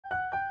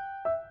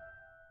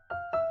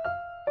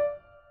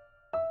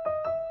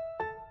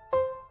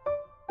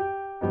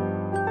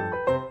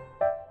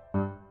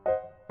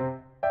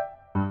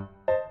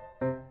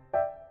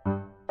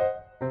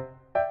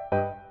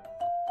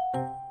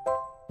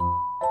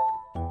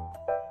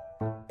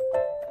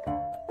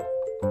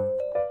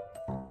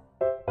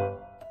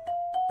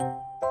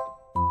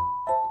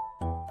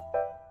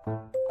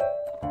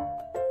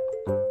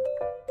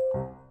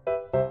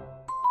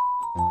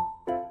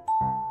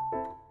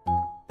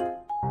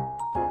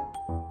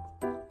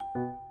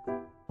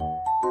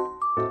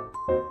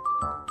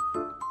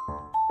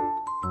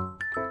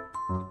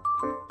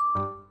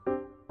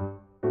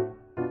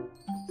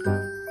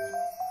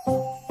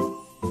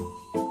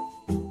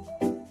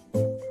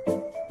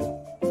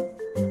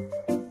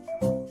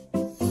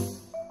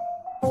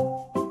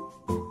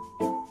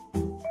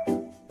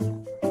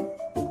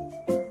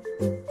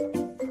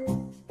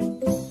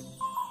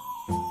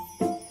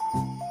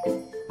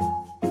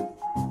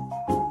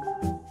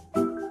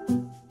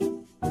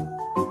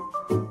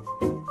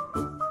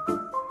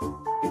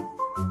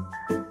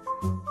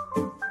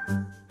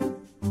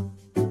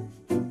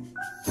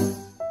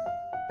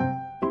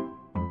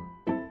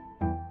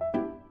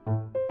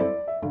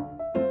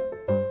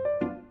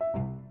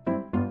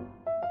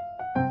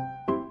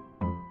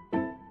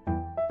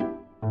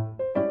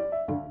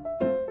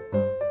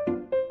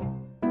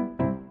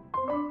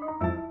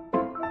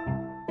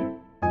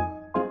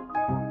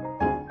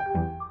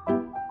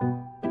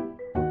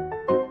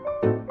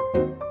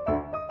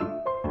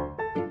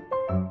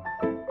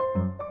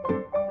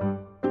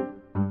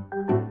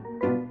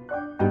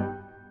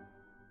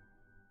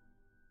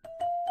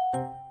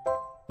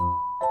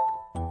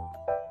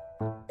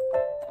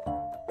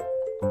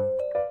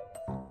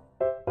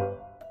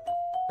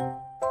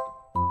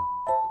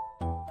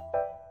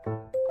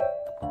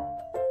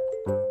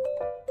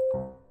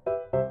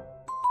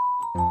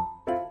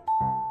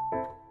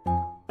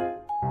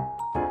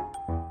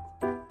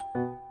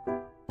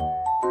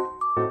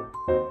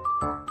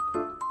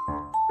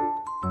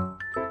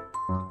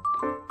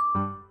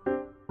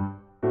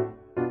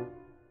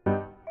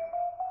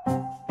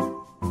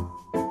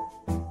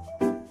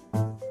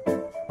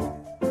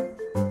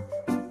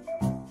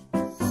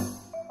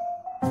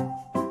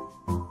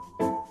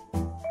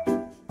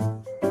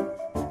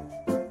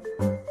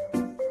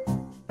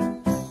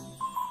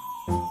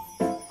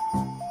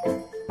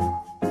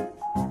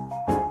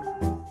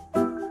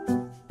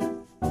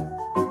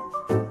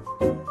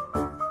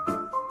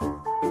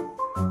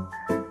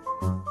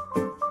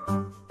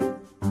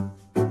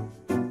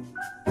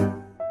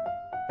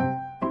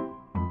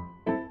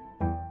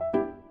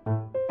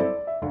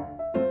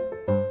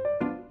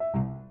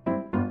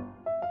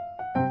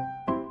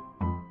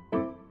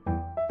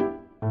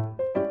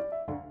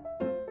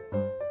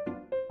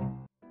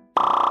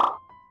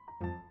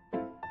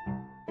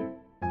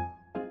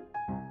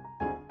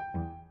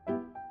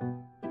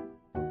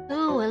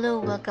Hello,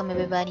 welcome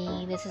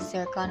everybody. This is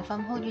Zircon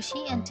from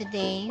Houjushi, and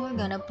today we're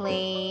gonna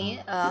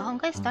play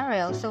Honkai Star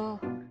Rail. So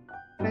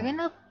we're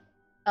gonna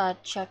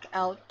check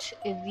out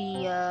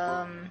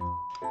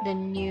the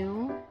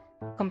new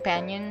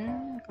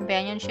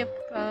companionship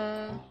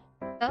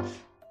stuff.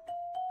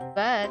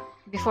 But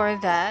before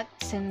that,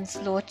 since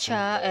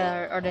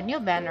Locha or the new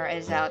banner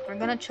is out, we're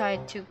gonna try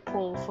to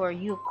pull for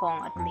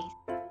Yukong at least.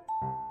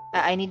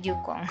 I need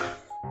Yukong.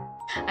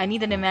 I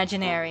need an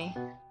imaginary.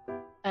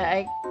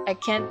 I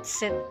can't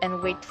sit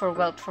and wait for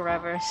Welt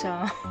forever,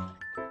 so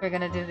we're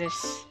gonna do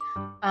this.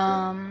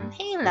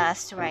 Hey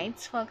Last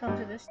Rights, welcome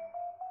to this.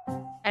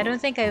 I don't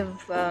think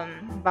I've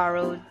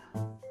borrowed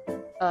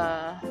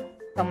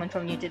someone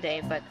from you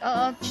today, but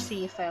I'll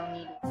see if I'll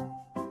need it.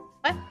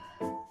 What?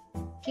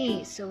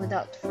 Okay, so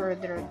without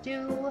further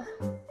ado,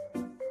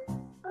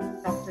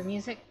 stop the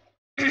music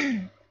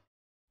and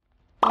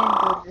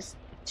go to this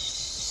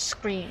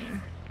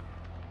screen.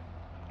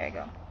 There you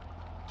go.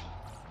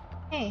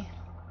 Hey.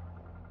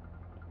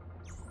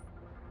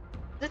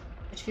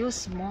 It feels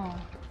small.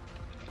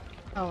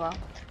 Oh well.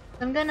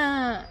 I'm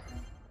gonna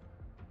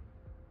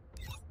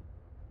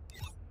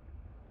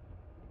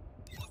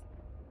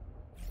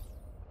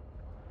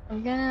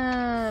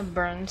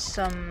burn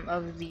some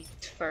of these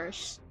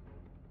first.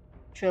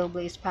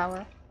 Trailblaze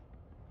power.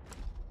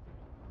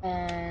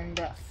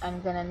 And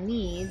I'm gonna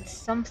need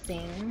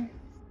something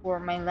for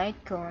my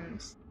light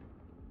cones.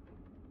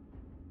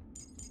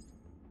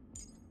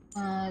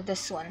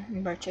 This one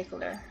in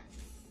particular.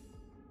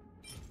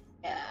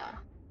 Yeah.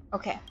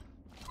 Okay.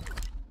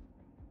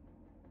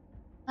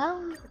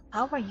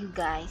 How are you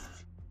guys?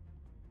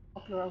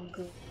 Hope you're all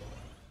good.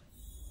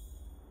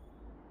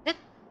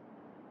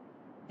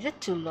 Is it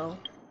too low?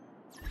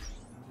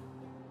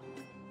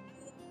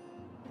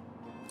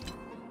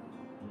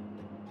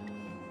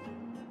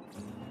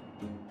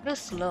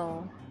 Feels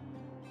low.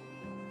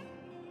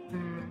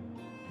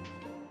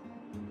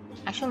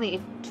 Actually,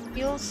 it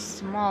feels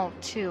small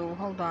too.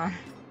 Hold on.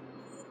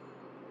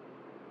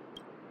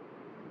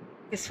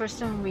 Because for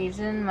some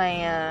reason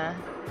my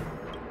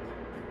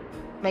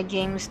my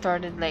game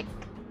started like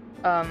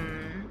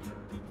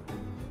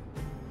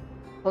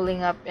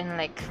pulling up in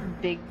like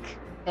big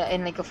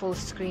in like a full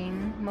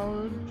screen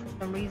mode for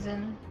some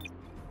reason.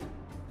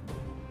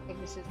 I think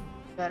this is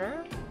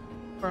better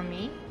for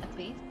me at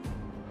least.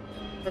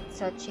 Let's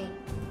change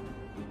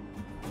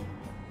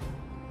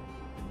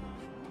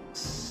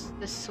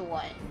this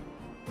one.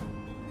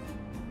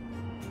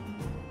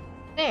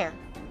 There.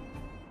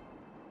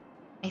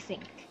 I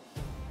think.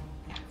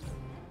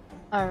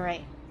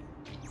 Alright.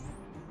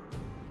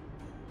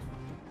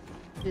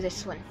 Do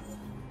this one.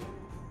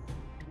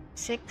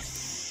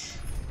 6.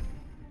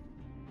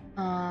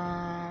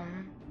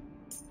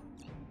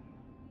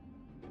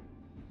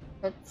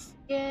 Let's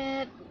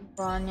get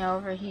Bronya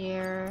over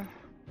here.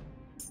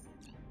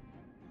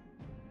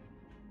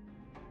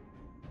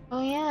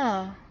 Oh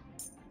yeah.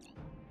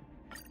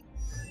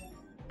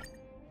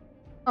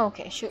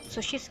 Okay,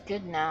 so she's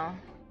good now.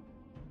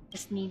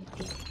 Just need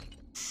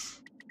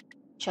these,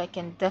 which I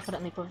can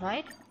definitely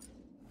provide.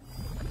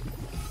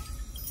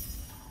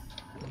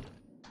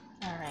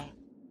 Alright.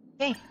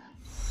 Okay.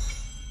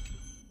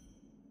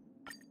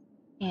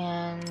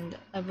 And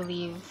I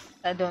believe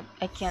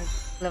I can't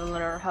level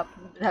her up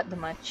that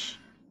much.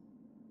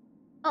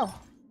 Oh.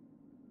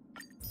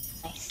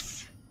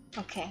 Nice.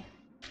 Okay.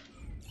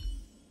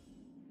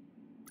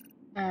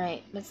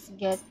 Alright, let's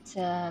get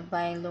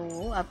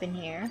Bailo up in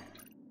here.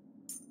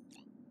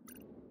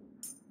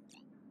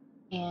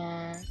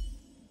 And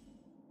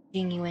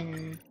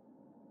Jingyuan.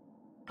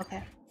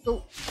 Okay.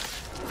 Go.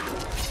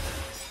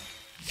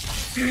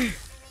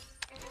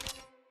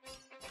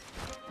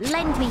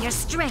 Lend me your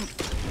strength.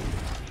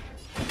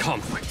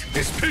 Conflict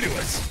is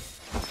pitiless.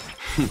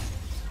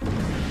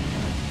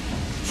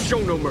 Show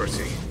no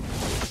mercy.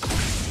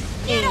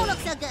 You don't look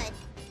so good.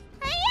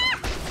 Hiya!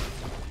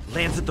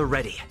 Lands at the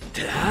ready.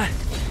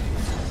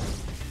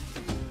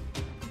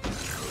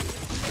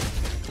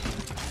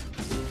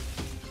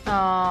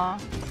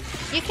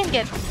 You can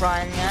get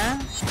Bronya.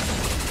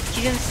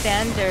 She's in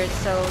standard,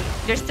 so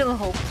there's still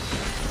hope.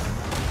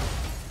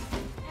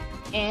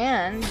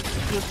 And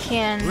you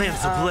can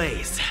Lamps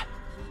ablaze.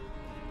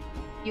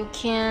 You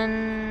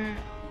can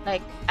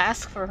like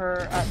ask for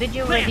her. Did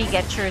you already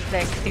get your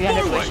like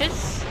 300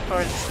 wishes for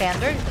the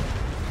standard?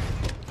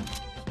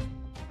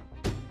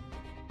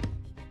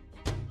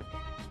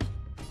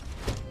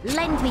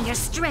 Lend me your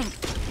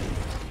strength.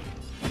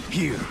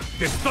 Here,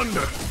 this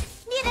thunder.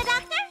 Need a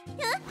doctor?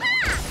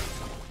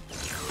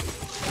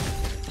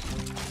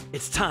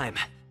 It's time.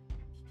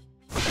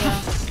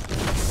 Yeah.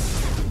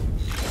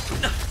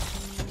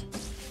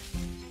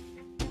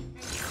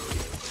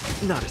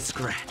 Not a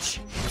scratch.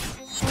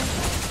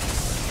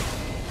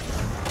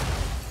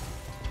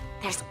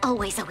 There's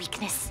always a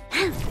weakness.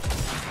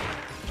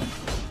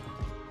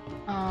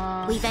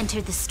 We've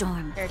entered the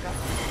storm. There you go.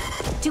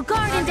 To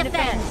guard and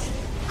defend.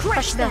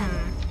 Crush them.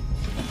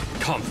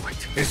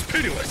 Conflict is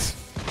pitiless.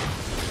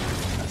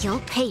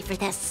 You'll pay for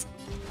this.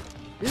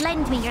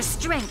 Lend me your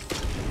strength.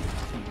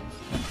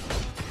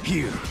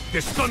 Here,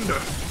 this thunder.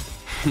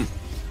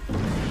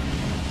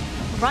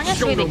 Ranya's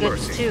Show really no good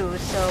mercy. too,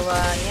 so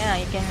yeah,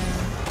 you can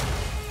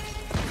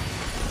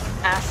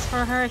ask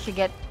for her if you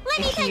get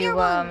if you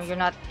you're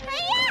not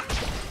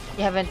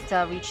you haven't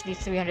reached the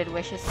 300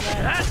 wishes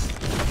yet.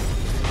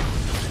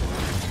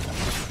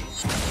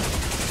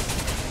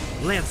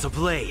 Lance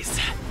ablaze.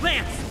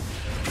 Lance!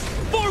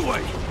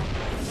 Forward!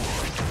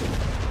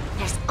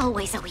 There's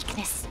always a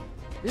weakness.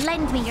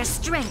 Lend me your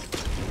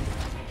strength.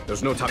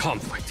 There's no time.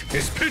 Conflict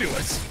is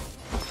pitiless.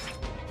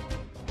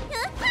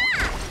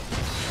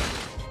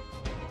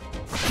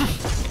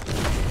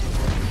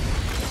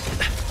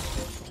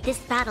 This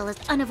battle is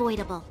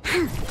unavoidable.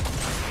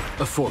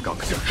 A foregone.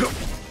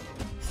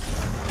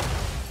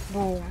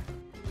 Boom.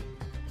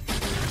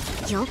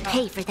 You'll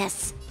pay for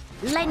this.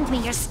 Lend me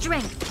your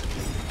strength.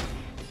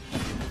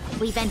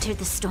 We've entered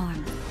the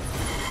storm.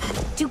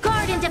 To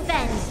guard and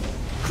defend!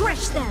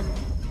 Crush them!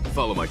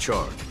 Follow my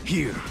charge.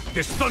 Here,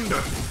 this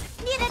thunder.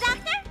 Need a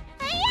doctor?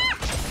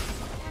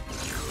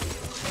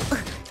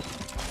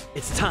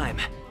 It's time.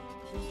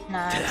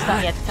 Nah, it's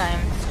not yet time.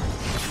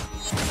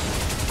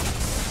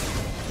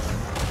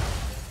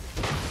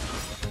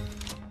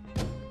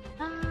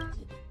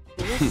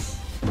 This.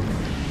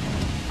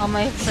 All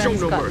my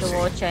friends no got mercy. the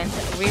watch and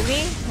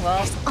really?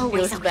 Well,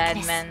 always feels a bad,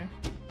 weakness. man.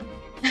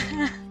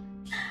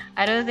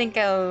 I don't think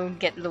I'll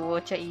get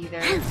Luocha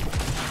either.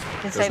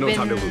 Since There's I've no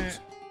time to been lose.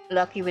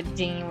 lucky with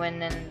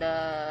Genuine and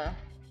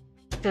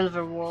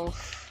Silver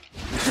Wolf.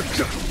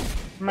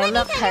 My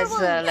luck has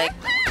like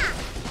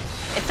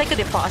it's like a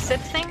deposit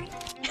thing.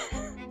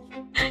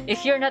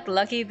 If you're not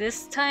lucky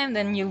this time,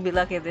 then you'll be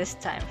lucky this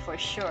time for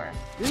sure.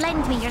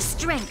 Lend me your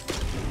strength.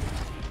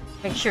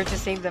 Make sure to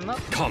save them up.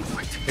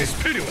 Conflict is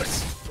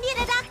pitiless. Need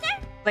a doctor?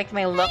 Like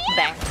my luck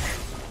bank.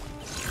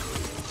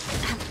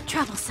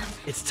 Troublesome.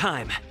 It's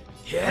time.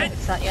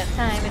 It's not yet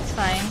time, it's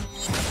fine.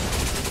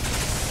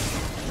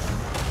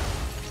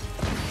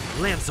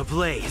 Lance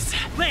ablaze.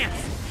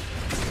 Lance!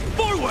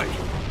 Forward!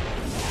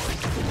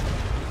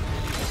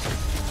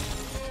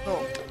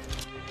 Go.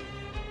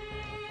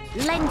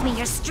 Lend me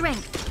your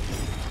strength.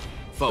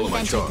 Follow We've my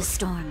entered the charge.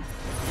 storm.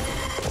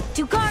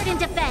 To guard and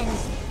defend!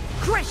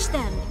 Crush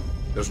them!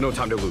 There's no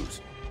time to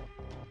lose.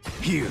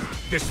 Here,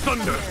 this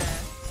thunder.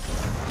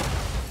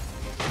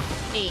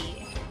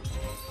 Hey.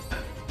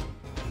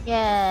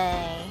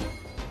 Yay.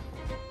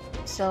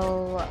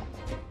 So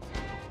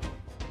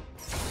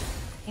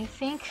I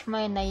think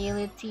my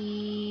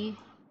nihility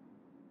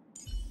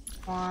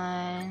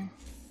one.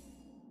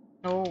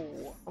 No.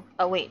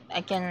 Oh wait,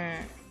 I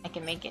can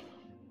make it.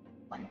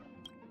 One.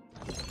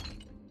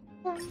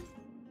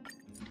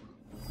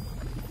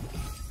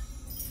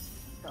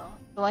 So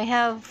I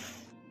have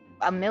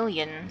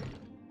 1,000,000.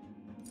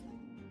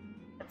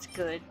 That's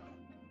good.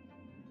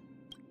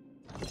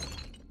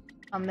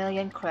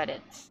 1,000,000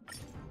 credits.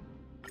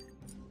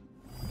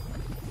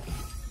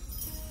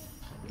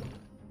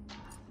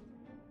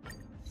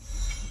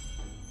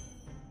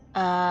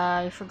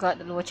 I forgot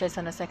that Luocha is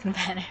on the second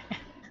banner.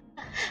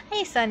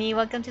 Hey Sunny,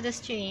 welcome to the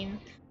stream.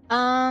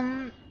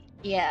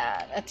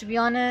 Yeah, to be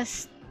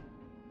honest,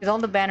 with all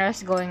the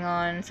banners going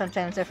on,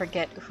 sometimes I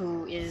forget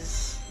who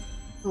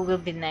will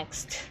be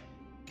next.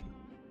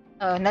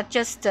 Not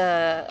just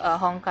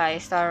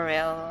Honkai, Star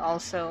Rail,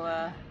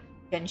 also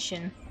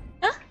Genshin.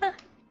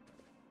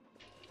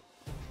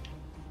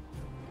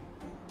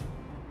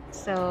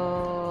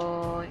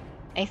 So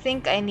I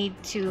think I need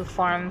to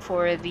farm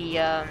for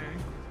the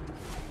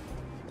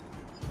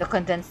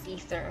condensed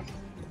ether.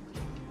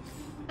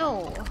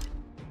 So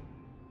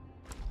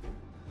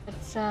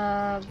let's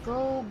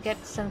go get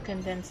some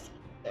condensed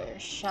ether,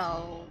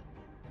 shall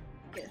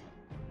we?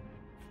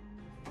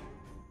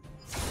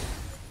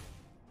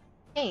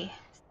 Hey,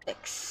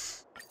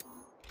 6.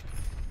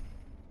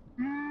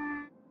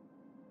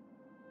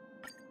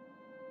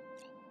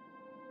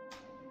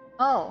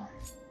 Oh,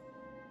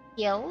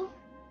 Kill?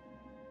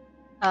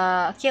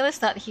 Kill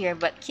is not here,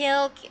 but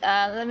Kill,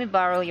 let me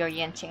borrow your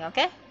Yenching,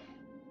 okay?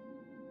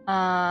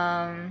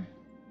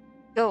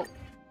 Go.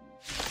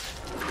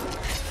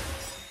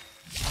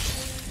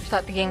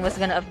 Thought the game was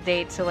gonna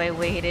update, so I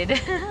waited.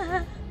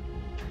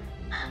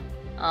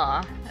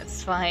 Aw,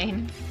 that's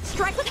fine.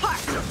 Strike with heart!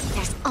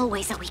 There's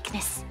always a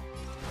weakness.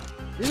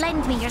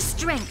 Lend me your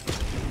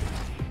strength.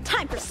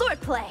 Time for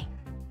swordplay.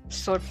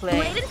 Swordplay.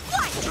 Blade and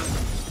flight!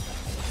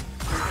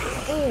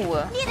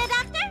 Ooh. Need a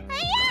doctor?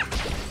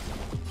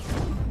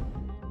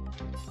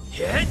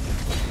 Hit!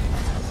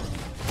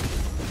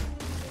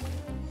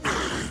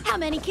 How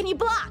many can you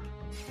block?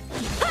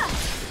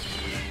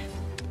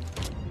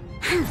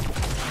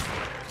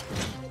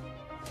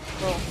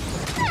 Go.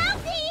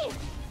 Help me!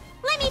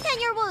 Let me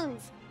tend your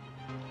wounds.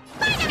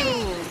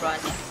 Ooh, run.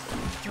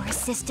 Your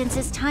assistance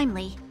is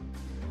timely.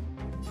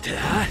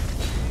 Duh.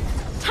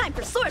 Time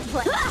for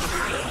swordplay.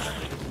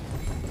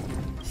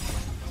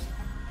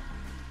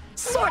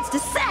 Swords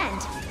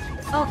descend!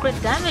 Oh, crit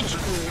damage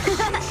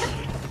boost.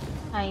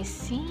 I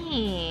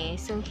see.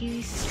 So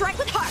he's... Strike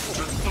with heart!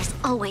 There's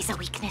always a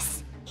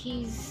weakness.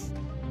 He's...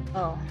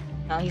 Oh,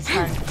 no, he's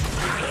hunt.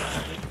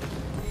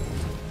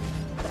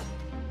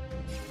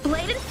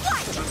 Blade and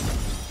flight!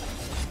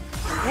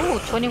 Ooh,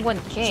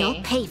 21k.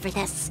 You'll pay for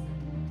this.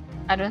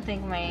 I don't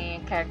think my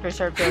characters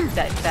are built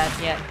that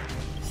yet.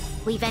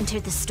 We've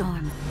entered the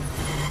storm.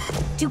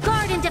 To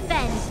guard and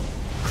defend!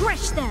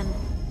 Crush them!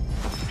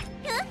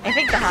 I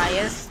think the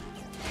highest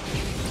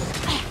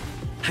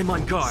I'm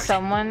on guard.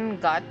 someone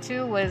got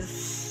to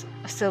was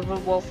a Silver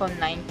Wolf on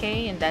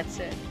 9k, and that's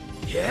it.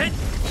 Hit!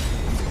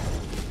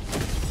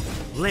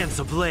 Lance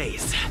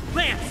ablaze!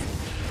 Lance!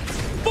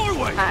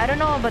 Forward! I don't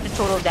know about the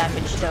total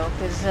damage though,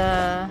 because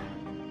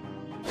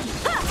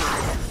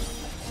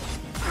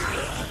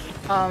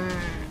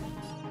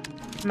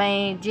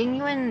my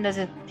genuine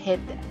doesn't hit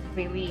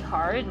really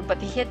hard, but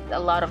he hit a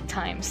lot of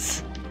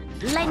times.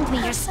 Lend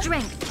me your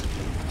strength!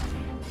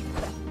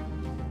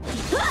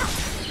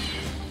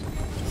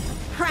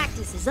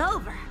 Practice is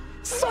over!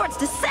 Swords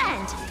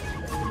descend!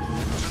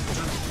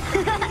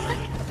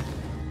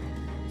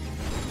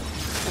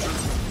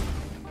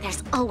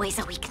 There's always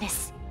a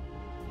weakness.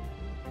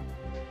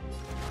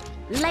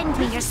 Lend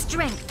me your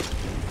strength!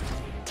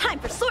 Time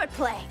for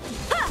swordplay!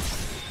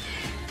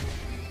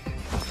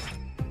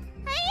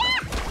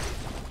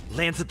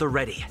 Lance at the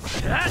ready.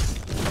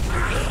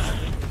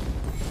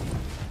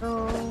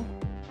 Oh,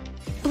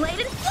 Blade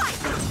and flight!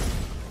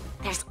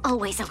 There's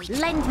always a weakness.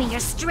 Lend me your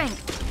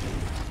strength!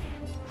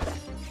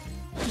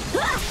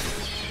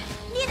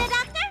 Need a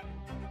doctor?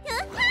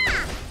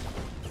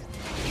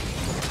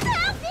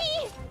 Help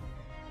me!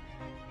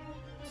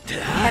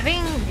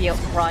 having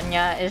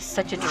Bronya is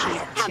such a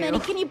cheat How many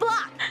too. can you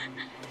block?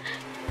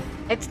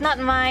 It's not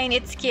mine.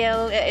 It's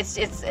skill. It's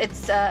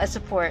a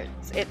support.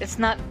 It's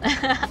not.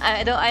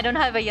 I don't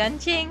have a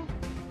Yanqing.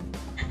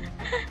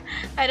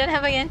 I don't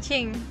have a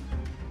Yanqing.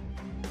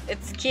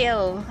 It's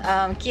Kill.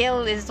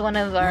 Kill is one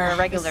of our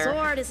regular. The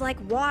sword is like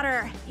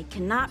water. It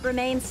cannot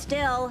remain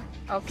still.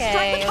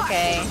 Okay,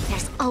 okay.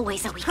 There's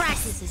always a weakness.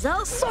 Practice is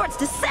over. Swords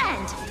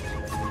descend!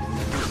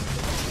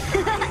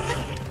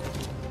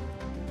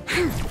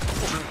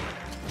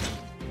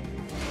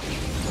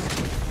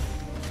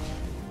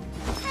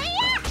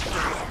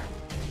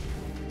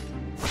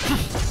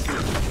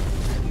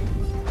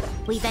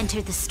 We've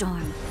entered the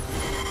storm.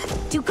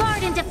 To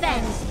guard and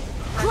defend!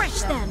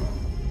 Crush them!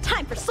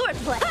 Time for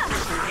swordplay!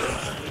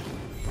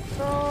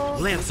 So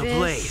Lance this-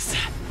 ablaze!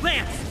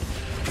 Lance!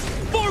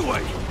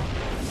 Forward!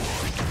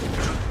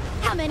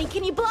 How many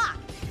can you block?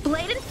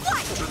 Blade and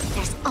flight!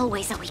 There's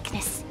always a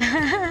weakness.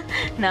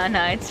 No,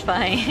 it's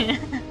fine.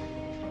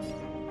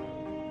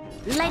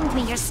 Lend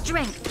me your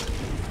strength.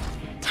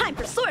 Time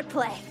for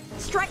swordplay!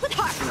 Strike with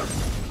heart!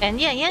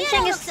 And yeah, Yanqing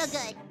look is so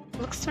good.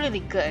 looks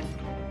really good.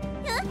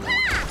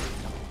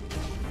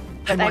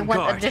 I'm But I on want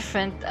guard. a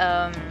different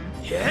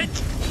Hit!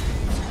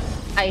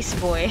 Ice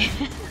Boy.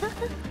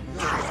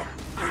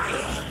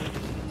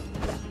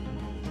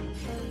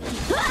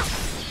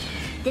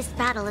 This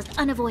battle is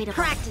unavoidable.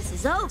 Practice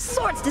is over.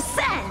 Swords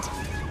descend!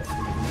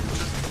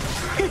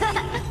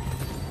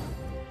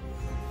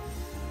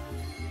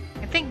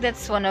 I think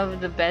that's one of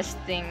the best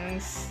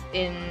things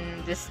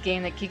in this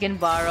game. Like you can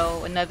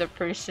borrow another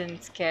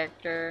person's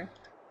character,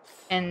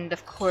 and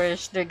of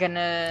course they're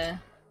gonna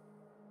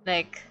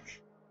like,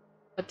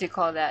 what do you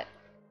call that?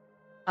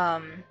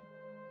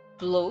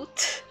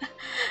 Bloat,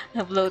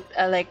 bloat.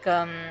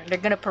 They're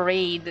gonna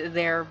parade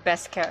their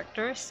best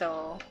character.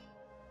 So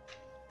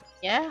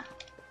yeah.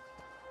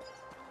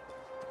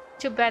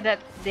 Too bad that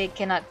they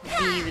cannot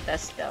be with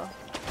us though.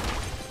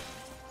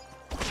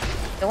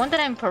 The one that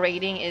I'm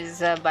parading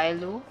is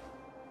Bailu,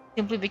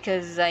 simply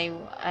because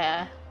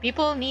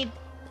people need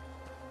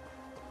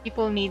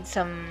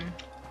some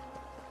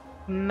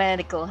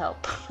medical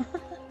help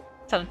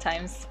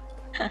sometimes.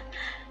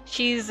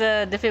 She's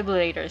a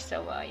defibrillator,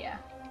 so yeah.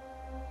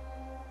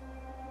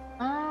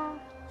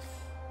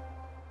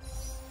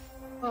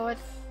 What?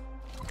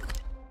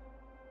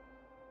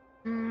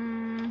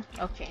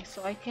 Okay,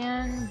 so I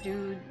can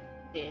do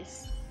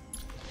this.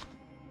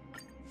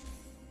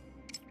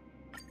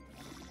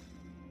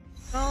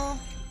 So,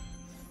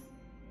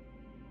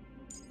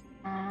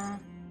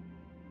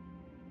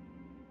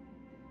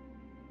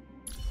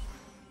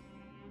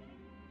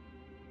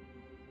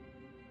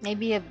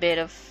 maybe a bit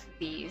of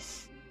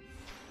these.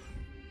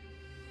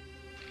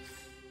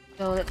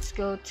 So let's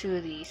go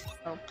to the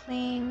snow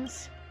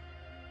plains.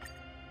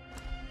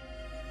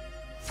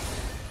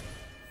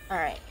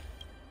 Alright.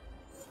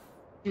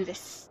 Do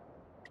this.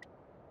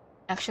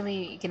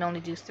 Actually, you can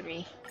only do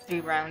three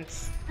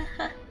rounds.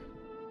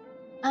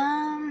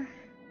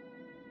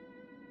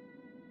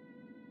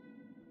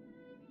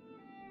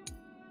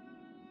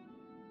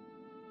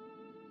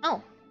 Oh.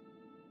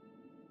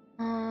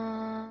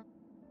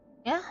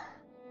 Yeah.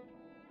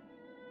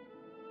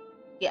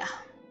 Yeah.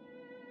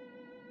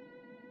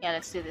 Yeah,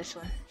 let's do this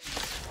one.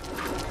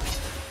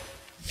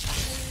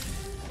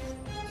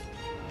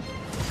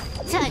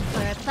 Time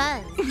for a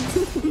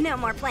buzz. No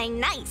more playing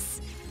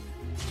nice!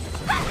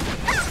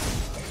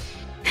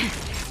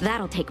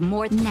 That'll take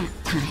more than nap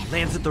time.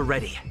 Lance at the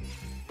ready.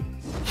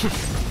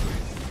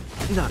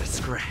 Not a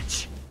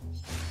scratch.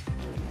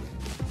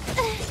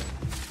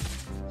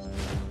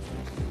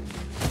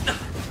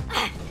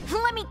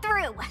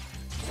 through.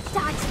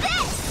 Dodge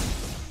this!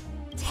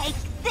 Take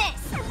this!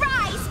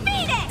 Rise,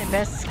 Phoenix! The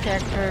best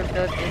character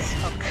build is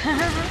Hook.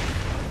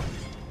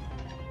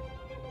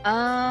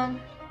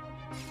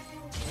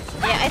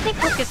 Yeah, I think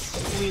Hook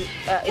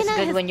is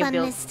good when you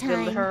build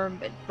her,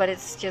 but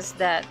it's just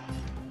that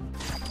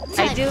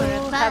I do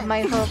have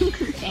my Hook,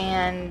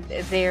 and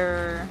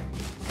they're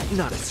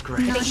Not a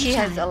scratch. I think she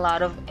has a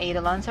lot of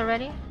Eidolons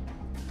already.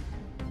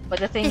 But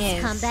the thing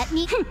is, combat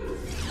me.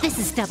 This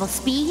is double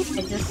speed.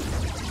 I just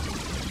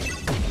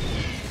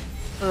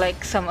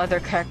like some other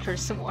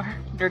characters more,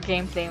 their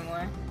gameplay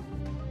more.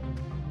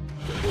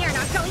 You're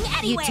not going You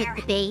anywhere! took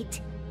the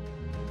bait.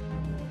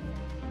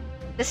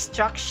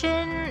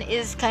 Destruction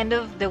is kind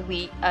of the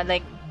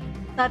like,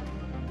 not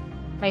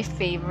my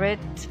favorite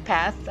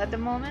path at the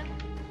moment.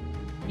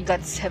 You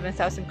got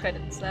 7,000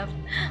 credits left.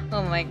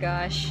 Oh my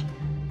gosh.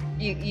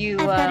 You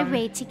I've got a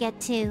raid to get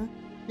to.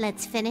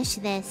 Let's finish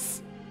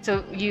this.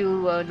 So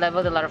you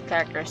leveled a lot of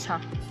characters, huh?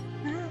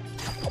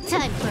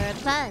 Time for a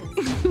buzz.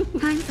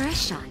 Time for a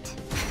shot.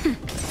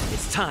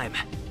 It's time.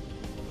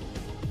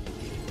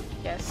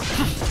 Yes.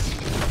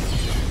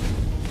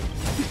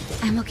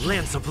 I'm okay.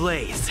 Lance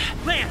ablaze.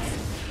 Lance!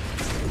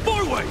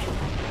 Forward!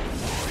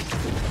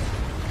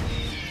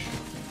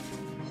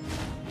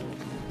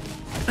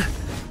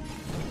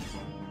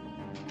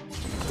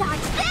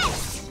 Dodge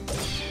this!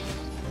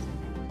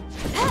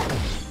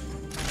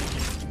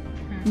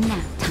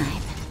 Nap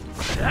time.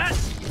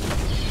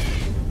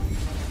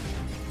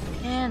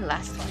 And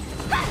last one.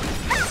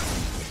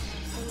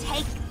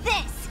 Take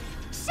this!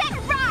 Shed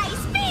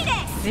rise,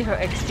 Phoenix! 0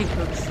 XP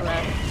books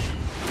left.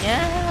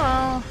 Yeah,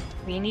 well,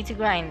 we need to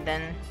grind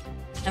then.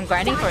 I'm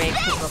grinding for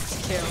XP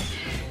books too.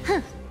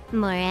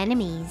 More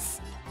enemies.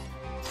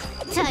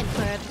 Time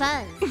for a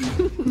buzz.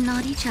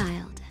 Naughty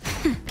child.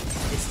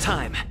 It's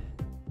time.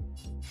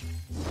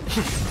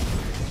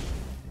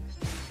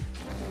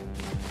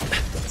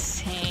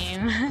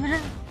 Same.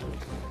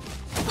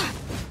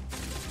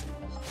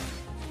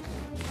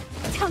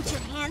 Don't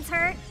your hands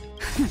hurt?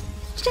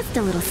 Just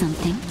a little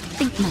something.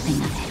 Think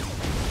nothing of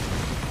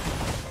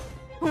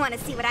it. Want to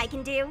see what I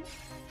can do?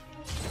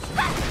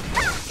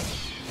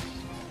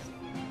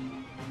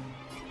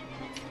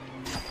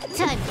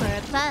 Time for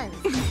a buzz.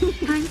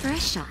 Time for a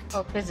shot.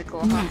 Oh,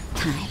 physical, huh? Nap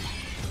time.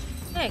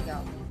 There you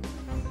go.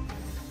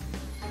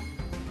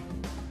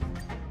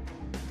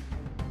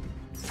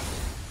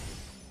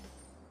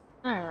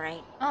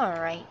 Alright.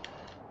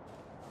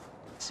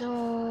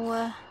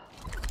 So,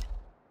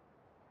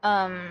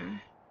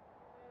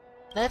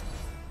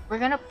 we're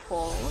gonna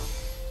pull,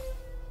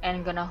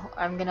 and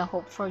I'm gonna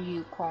hope for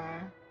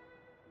Yukong.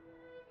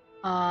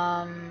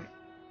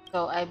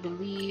 So I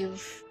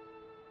believe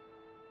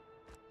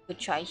we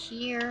try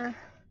here.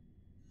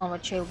 On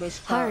what trail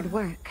based Hard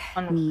work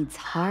needs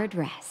hard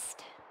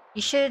rest.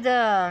 You should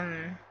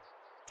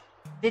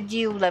did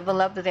you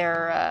level up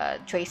their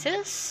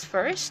traces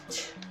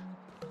first?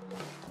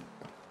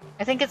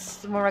 I think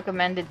it's more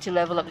recommended to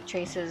level up the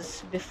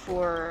traces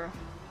before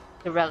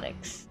the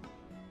relics.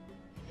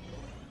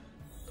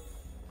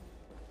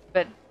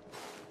 But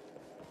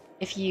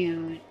if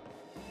you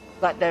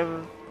got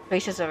the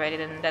traces already,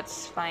 then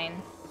that's fine.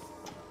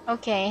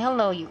 Okay,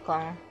 hello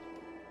Yukong.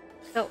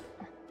 So,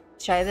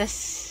 try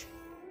this.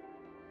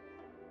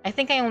 I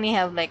think I only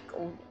have like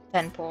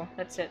 10 pull,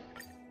 that's it.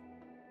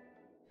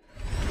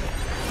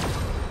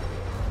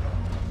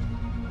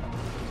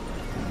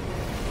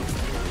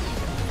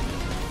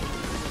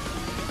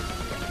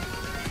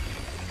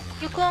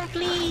 Yukong,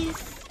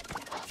 please!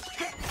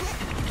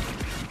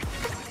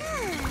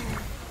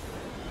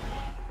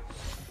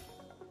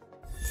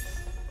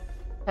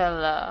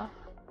 Hello.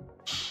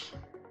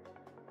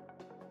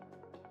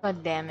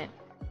 God damn it.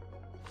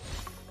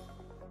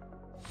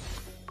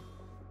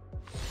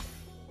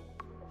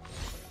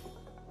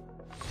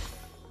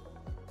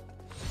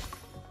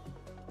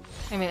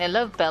 I mean, I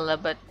love Bella,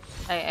 but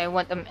I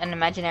want an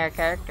imaginary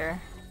character.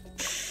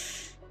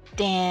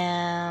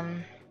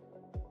 Damn.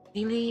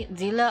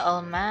 Zilla,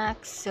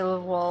 Almax,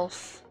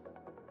 Silverwolf,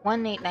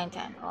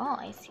 18910. Oh,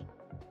 I see.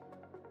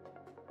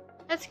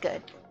 That's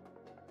good.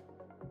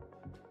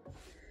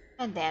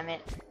 God damn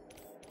it.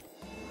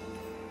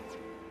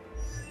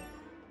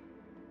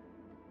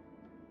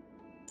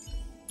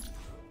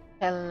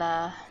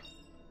 Bella.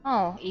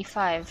 Oh,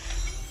 E5.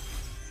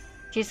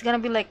 She's gonna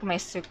be like my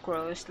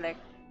Sucrose, like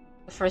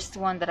the first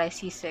one that I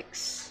see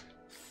 6.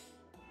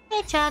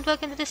 Hey Chad,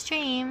 welcome to the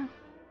stream.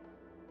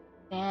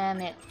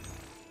 Damn it.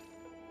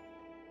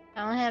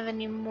 I don't have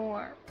any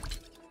more.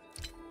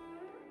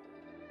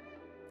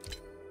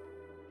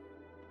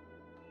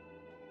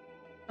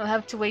 I'll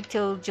have to wait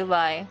till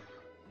July,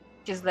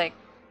 which is like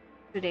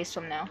 2 days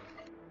from now.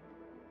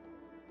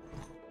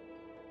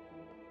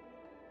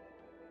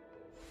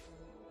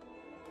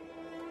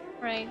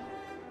 Right.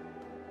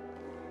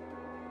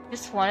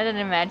 Just wanted an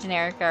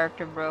imaginary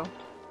character, bro.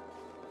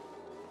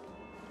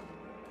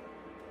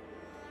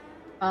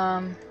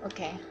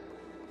 Okay.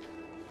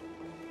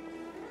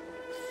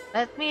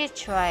 Let me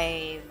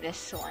try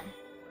this one.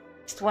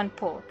 Just one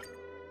pull.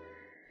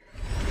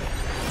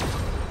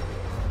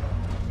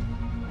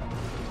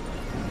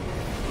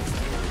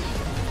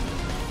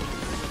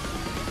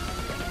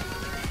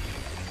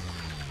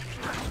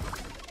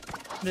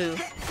 Blue.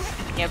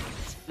 Yep,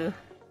 it's blue.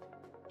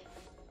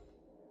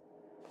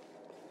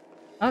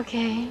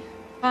 Okay,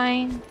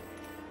 fine.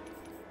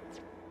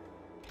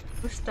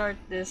 We'll start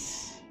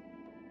this.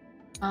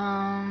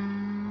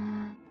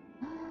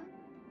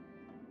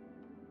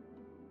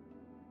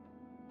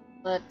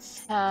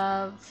 Let's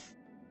have.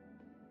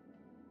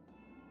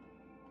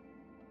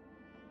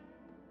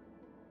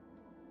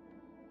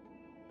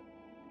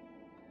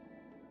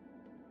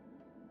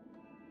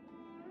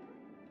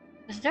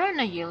 Is there an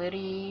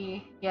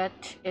agility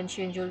yet in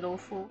Xianzhou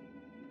Luofu?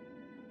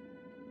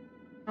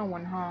 No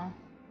one, huh?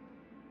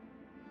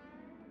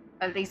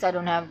 At least I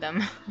don't have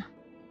them.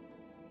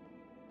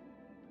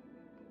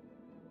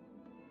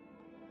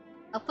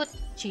 I'll put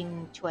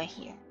Jin Chue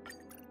here.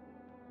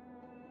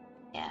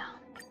 Yeah,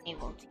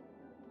 able to.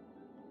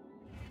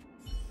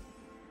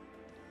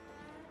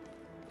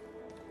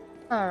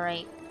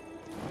 Alright,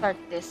 start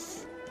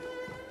this.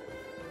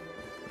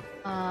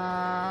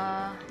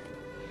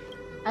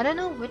 I don't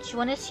know which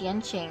one is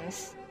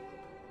Yanqing's.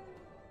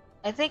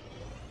 I think.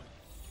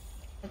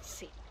 Let's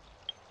see.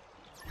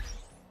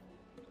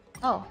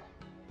 Oh.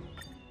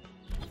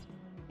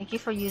 Thank you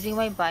for using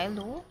my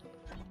Bailu.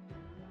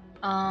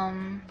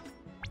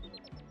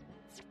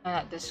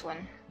 Not this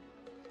one.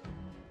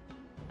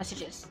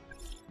 Messages.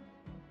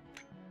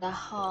 The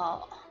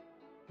Hall.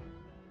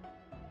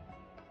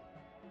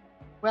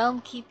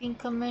 Realm Keeping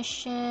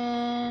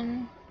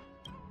Commission.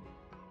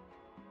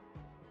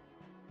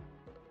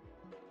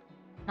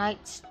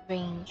 Night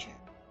Stranger.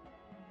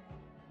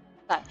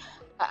 God,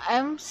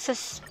 I'm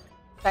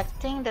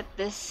suspecting that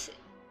this.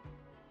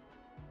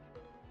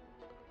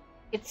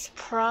 It's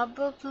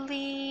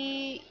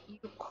probably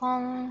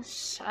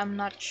Yukong's. I'm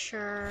not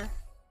sure.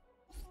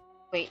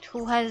 Wait,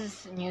 who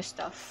has new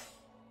stuff?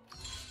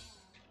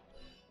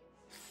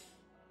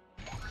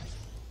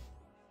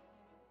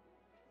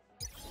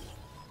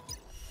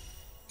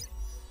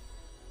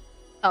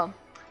 Oh.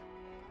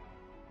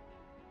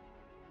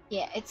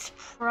 Yeah, it's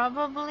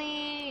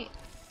probably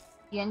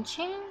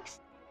Yanqing's?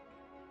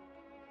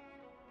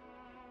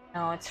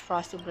 No, it's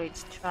Frosty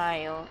Blade's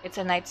Trial. It's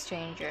a Night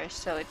Stranger,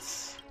 so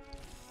it's...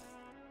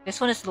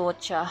 This one is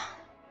Luocha.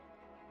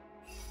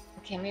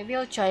 Okay, maybe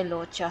I'll try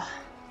Luocha.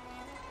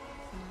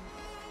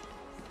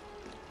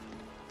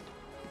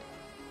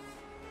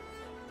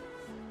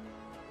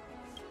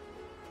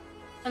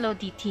 Hello,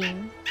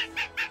 D-Team.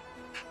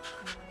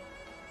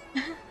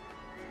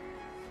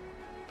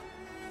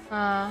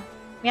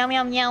 Meow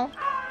meow meow.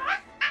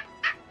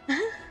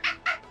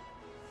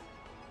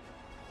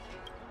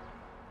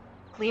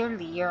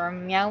 Clearly, you're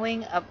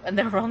meowing up in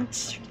the wrong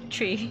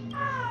tree.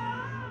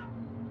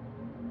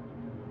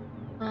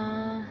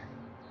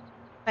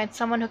 Find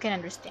someone who can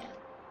understand.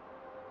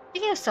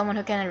 Speaking of someone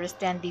who can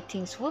understand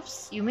D-Team's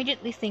whoops, you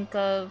immediately think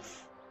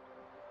of...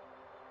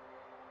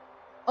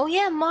 Oh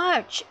yeah,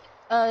 March!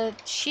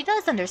 She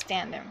does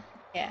understand them.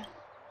 Yeah.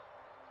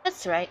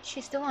 That's right,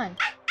 she's the one.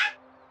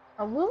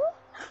 A woo?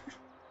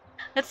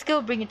 Let's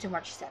go bring it to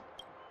March 7th.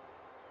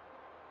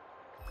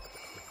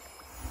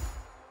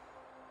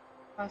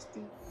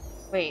 Frosty.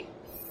 Wait.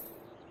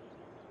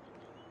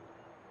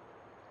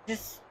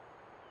 This.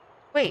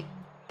 Wait.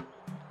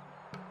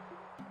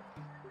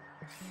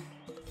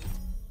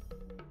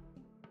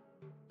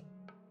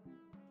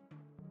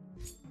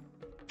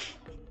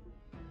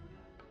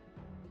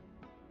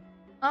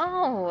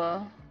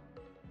 Oh.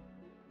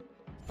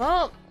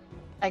 Well,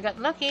 I got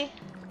lucky.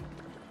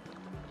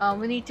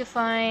 We need to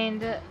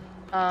find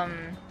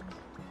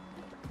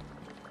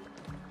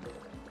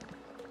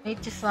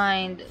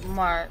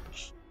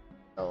March.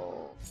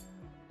 So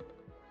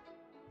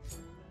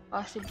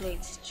Frosty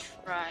Blade's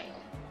Trial.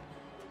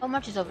 Oh,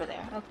 March is over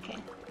there. Okay.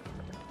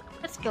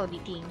 Let's go,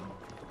 D-Team.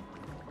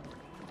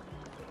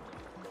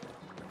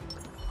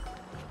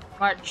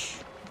 March,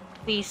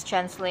 please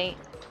translate.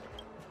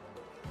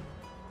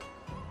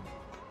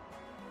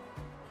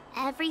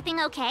 Everything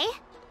okay?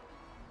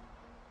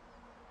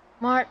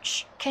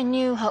 March, can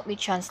you help me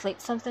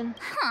translate something?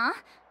 Huh?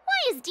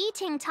 Why is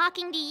D-Ting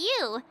talking to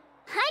you?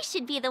 I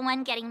should be the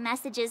one getting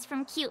messages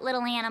from cute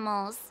little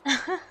animals.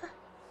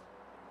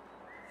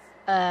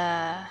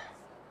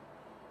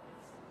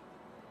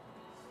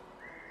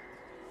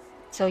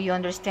 So you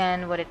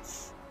understand what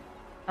it's...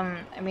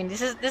 I mean,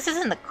 this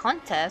isn't a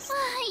contest.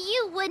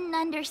 You wouldn't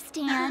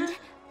understand.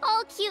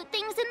 All cute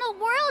things in the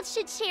world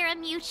should share a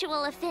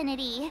mutual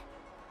affinity.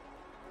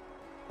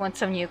 Want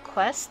some new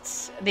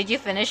quests? Did you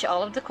finish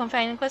all of the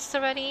companion quests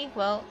already?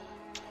 Well,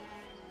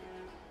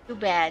 too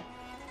bad.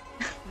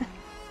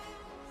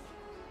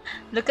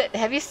 Look at,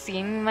 have you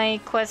seen my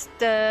quest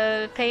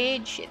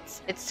page?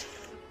 It's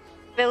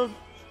filled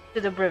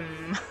to the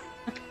brim.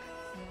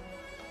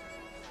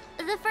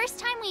 The first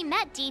time we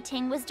met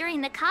D-Ting was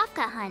during the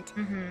Kafka hunt.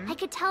 I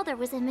could tell there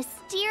was a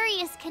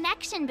mysterious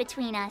connection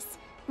between us.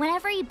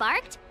 Whenever he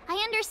barked, I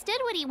understood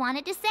what he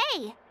wanted to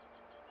say.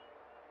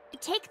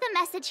 Take the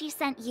message he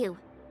sent you.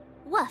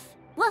 Woof,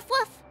 woof,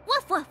 woof,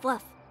 woof, woof,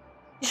 woof.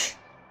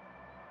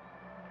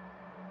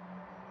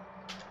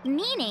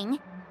 Meaning,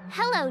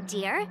 hello,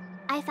 dear.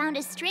 I found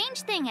a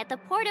strange thing at the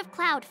port of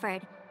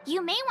Cloudford.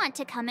 You may want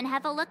to come and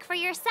have a look for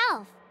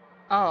yourself.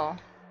 Oh.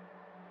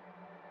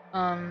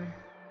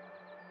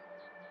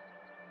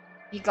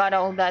 You got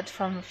all that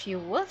from a few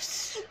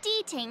woofs?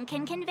 Deeting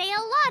can convey a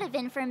lot of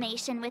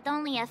information with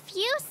only a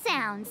few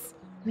sounds.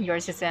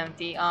 Yours is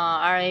empty.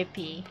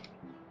 R.I.P.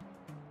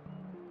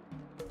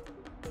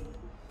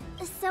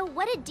 So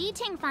what did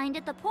Deeting find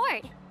at the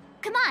port?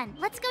 Come on,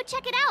 let's go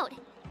check it out.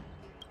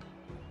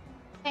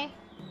 Okay,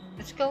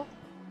 let's go.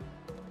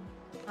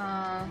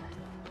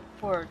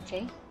 Port,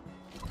 okay.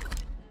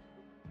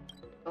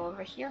 Go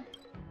over here.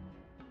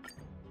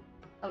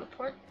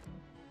 Teleport.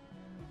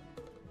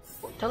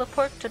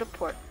 Teleport to the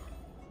port.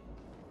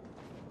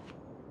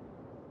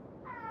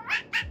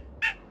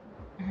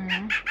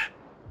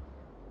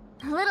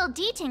 Little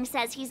Deeting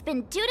says he's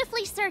been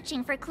dutifully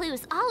searching for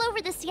clues all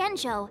over the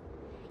Xianzhou.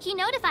 He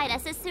notified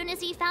us as soon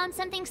as he found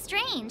something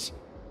strange.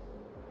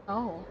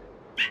 Oh.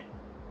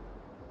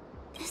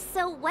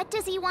 So what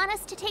does he want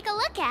us to take a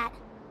look at?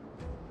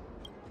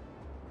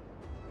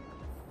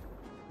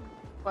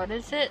 What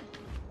is it?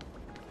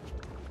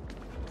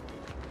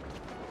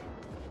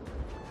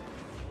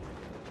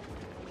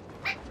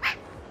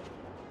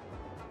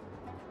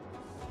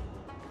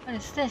 What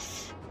is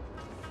this?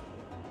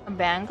 A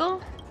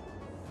bangle?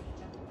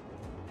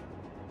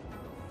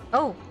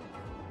 Oh!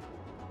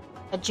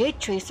 A jade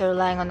tracer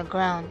lying on the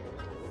ground.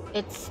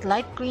 Its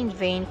light green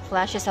vein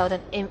flashes out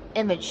an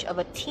image of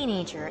a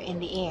teenager in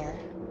the air.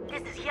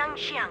 This is Yang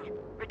Xiang,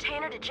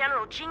 retainer to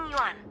General Jing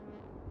Yuan.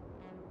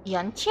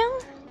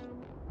 Yanqiang?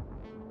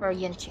 Or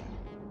Yanqing?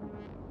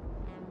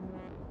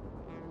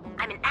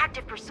 I'm in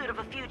active pursuit of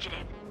a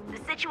fugitive.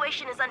 The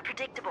situation is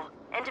unpredictable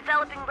and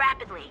developing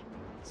rapidly.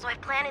 So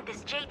I've planted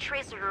this jade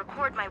tracer to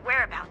record my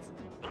whereabouts,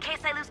 in case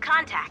I lose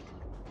contact.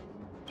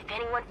 If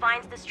anyone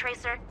finds this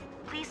tracer,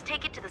 please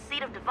take it to the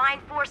seat of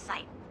divine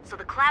foresight, so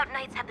the Cloud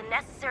Knights have the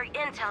necessary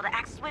intel to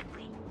act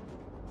swiftly.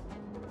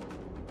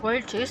 What are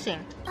you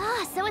choosing?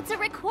 So it's a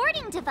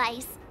recording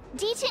device.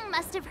 Deeting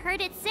must have heard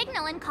its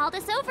signal and called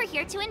us over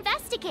here to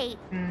investigate.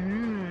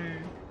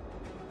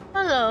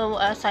 Hello,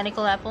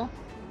 Cynical Apple.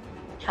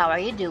 How are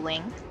you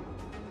doing?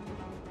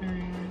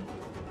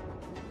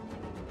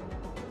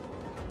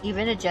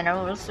 Even the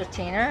General's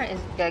retainer is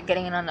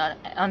getting in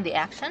on the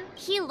action?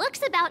 He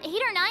looks about 8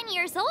 or 9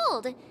 years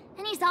old,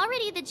 and he's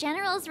already the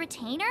General's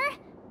retainer?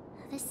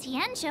 The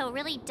Xianzhou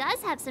really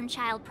does have some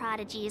child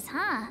prodigies,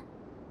 huh?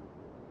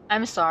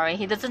 I'm sorry,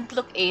 he doesn't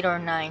look 8 or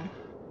 9.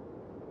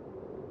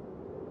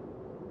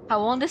 How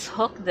old is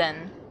Hook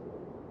then?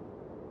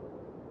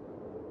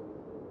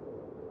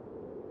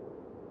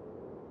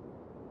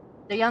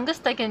 The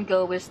youngest I can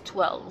go is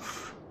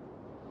 12.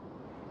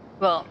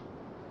 Well,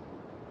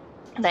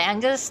 the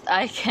youngest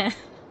I can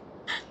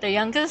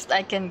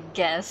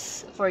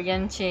guess for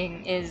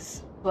Yanqing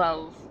is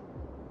 12.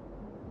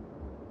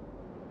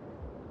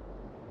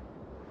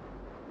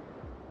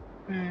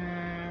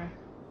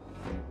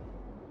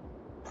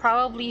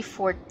 Probably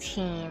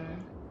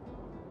 14.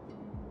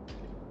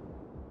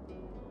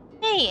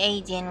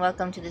 Hey Aiden,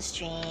 welcome to the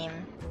stream.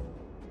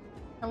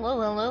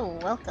 Hello,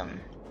 welcome.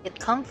 Get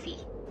comfy.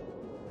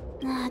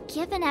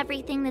 Given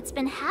everything that's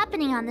been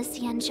happening on the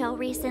Xianzhou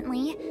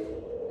recently,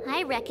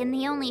 I reckon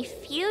the only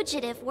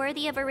fugitive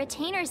worthy of a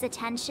retainer's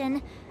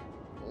attention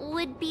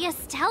would be a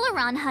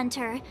Stellaron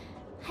hunter.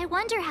 I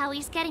wonder how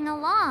he's getting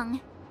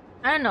along.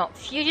 I don't know,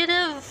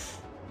 fugitive?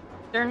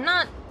 They're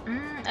not...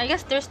 I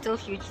guess they're still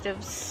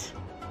fugitives.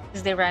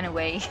 Because they ran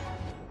away.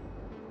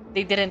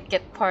 They didn't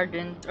get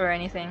pardoned or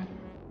anything.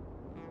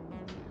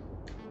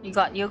 You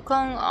got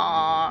Yukong?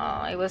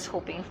 Aww, I was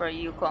hoping for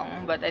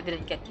Yukong, but I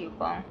didn't get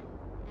Yukong.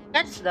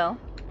 That's though.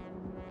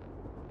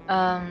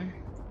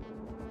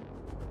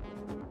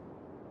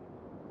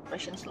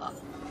 Operations slot.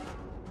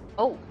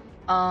 Oh,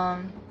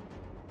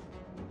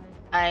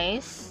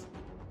 ice,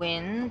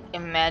 wind,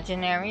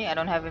 imaginary. I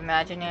don't have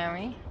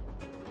imaginary.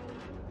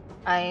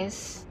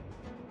 Ice.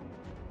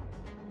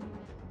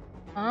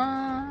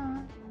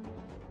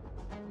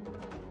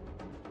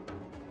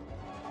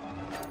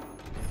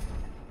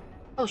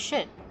 Oh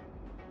shit.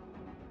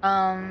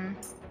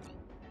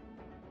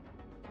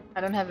 I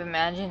don't have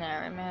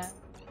imaginary, man.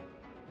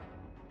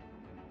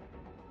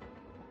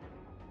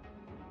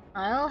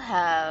 I'll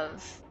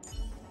have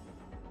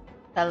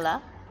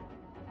Stella.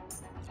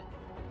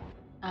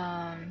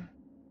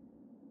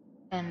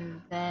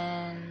 And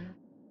then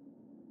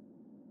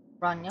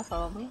Rania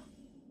probably.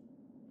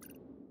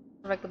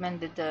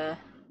 Recommended the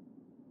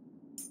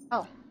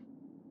Stella.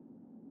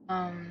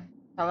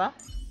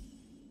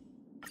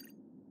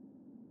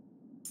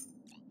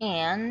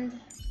 And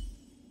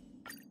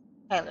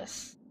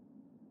Kylus.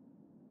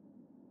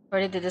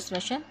 Already did this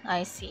mission?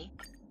 I see.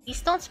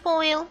 Please don't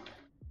spoil.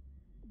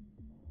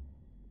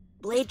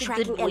 Blade The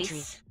tracking good voice.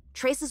 entries.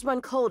 Traces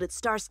run cold at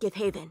Starskiff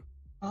Haven.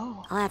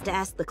 Oh. I'll have to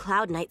ask the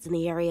Cloud Knights in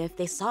the area if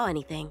they saw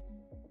anything.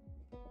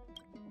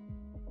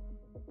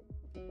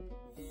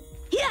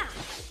 Yeah!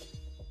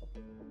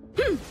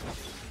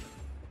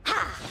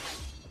 Ha!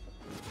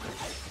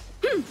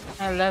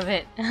 I love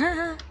it.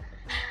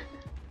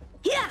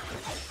 Yeah!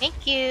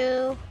 Thank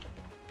you.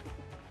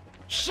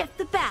 Shift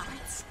the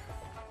balance.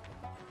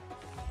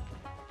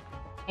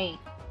 Hey.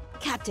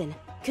 Captain,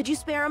 could you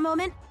spare a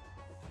moment?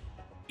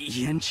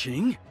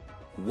 Yanqing?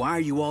 Why are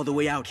you all the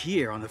way out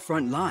here on the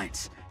front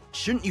lines?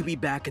 Shouldn't you be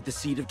back at the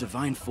seat of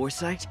divine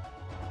foresight?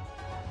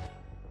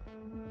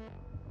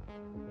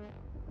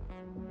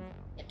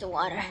 Get the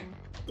water.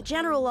 The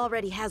General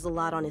already has a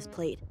lot on his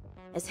plate.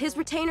 As his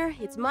retainer,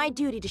 it's my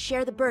duty to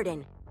share the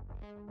burden.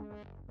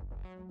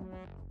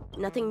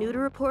 Nothing new to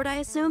report, I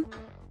assume?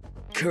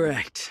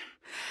 Correct.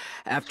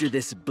 After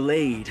this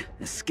blade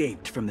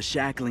escaped from the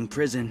shackling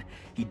prison,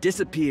 he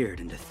disappeared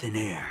into thin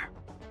air.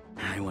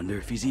 I wonder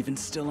if he's even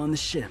still on the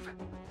ship.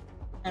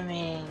 I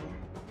mean...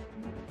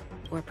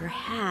 Or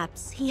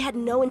perhaps he had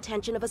no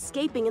intention of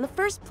escaping in the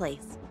first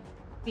place.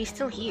 He's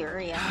still here,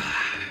 yeah.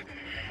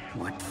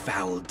 What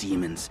foul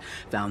demons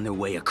found their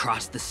way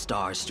across the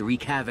stars to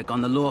wreak havoc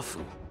on the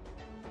Luofu?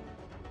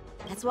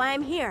 That's why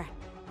I'm here,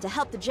 to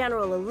help the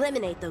General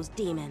eliminate those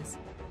demons.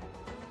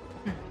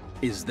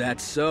 Is that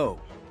so?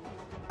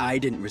 I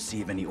didn't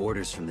receive any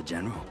orders from the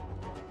General.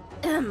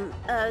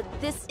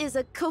 This is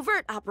a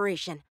covert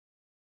operation.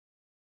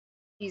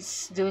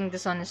 He's doing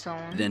this on his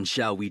own. Then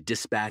shall we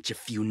dispatch a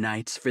few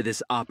knights for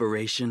this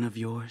operation of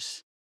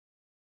yours?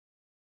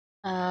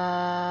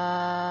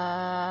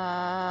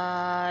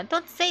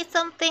 Don't say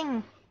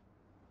something.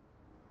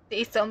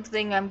 Say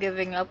something, I'm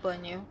giving up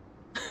on you.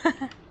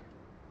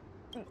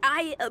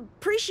 I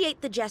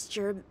appreciate the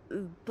gesture,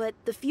 but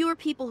the fewer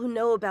people who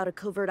know about a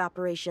covert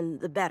operation,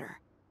 the better.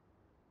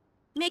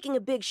 Making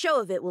a big show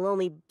of it will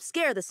only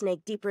scare the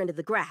snake deeper into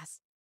the grass.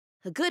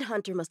 A good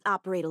hunter must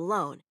operate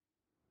alone.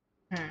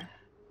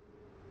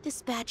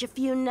 Dispatch a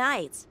few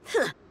knights.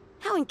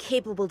 How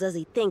incapable does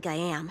he think I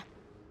am?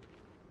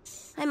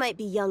 I might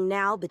be young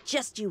now, but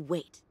just you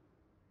wait.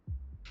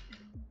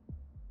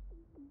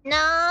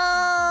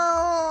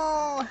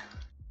 No!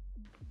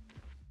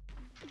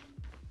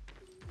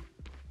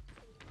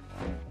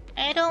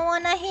 I don't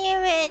want to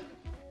hear it.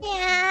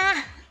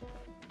 Yeah.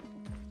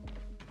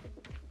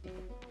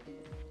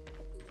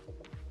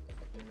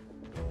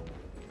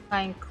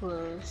 Find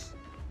clues.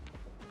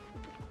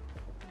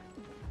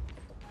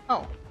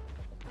 Oh.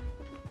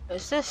 What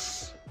is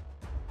this?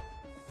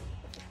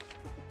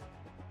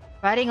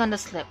 Writing on the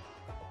slip.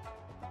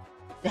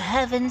 The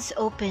heavens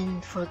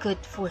open for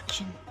good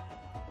fortune.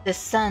 The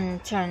sun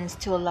turns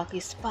to a lucky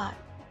spot.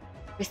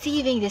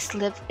 Receiving this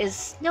slip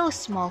is no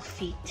small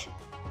feat.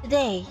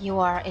 Today you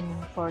are in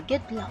for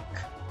good luck.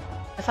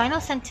 The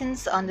final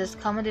sentence on this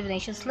common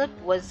divination slip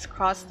was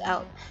crossed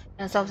out,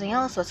 and something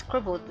else was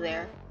scribbled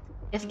there.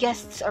 If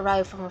guests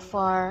arrive from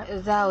afar,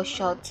 thou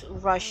shalt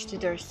rush to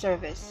their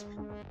service.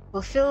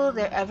 Fulfill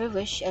their every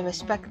wish and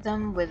respect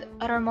them with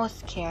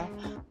uttermost care,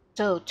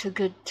 so to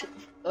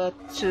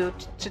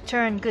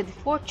turn good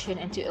fortune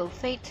into ill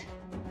fate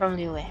from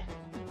Liyue.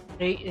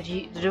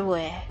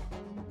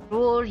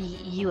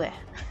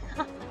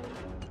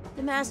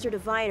 The Master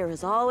Diviner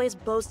is always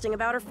boasting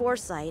about her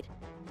foresight.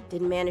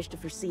 Didn't manage to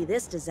foresee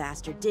this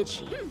disaster, did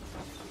she?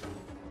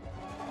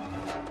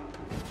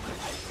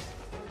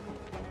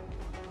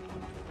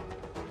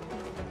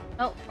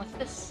 Oh, what's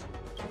this?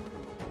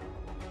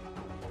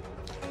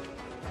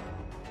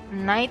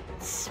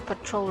 Knight's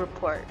Patrol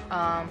Report.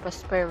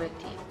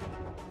 Prosperity.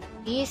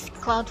 East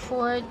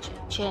Cloudforge,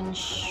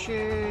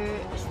 Xianzhou,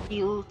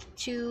 Steel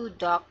 2,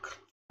 Dock,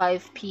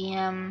 5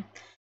 p.m.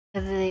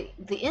 The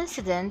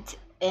incident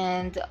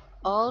and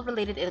all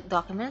related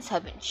documents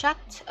have been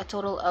checked. A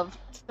total of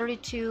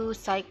 32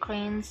 side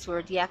cranes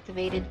were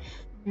deactivated.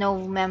 No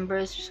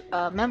members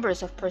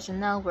of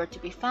personnel were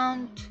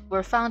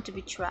found to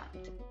be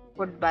trapped.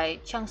 Word by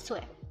Chang Sui.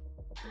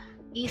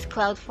 East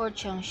Cloudforge,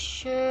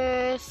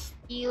 Xianzhou,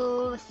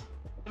 Steel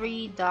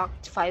 3,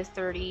 docked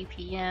 5:30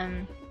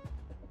 p.m.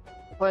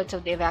 Reports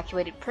of the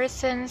evacuated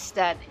persons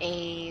that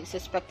a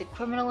suspected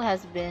criminal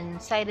has been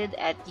sighted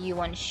at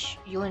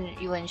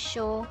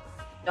Yuanshu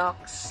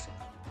docks.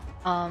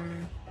 I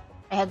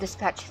have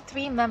dispatched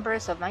 3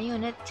 members of my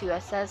unit to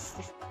assess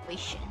the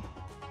situation.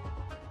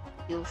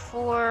 Steel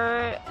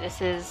 4.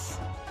 This is.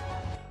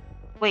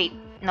 Wait,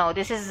 no.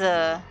 This is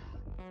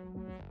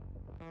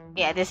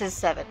Yeah, this is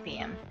 7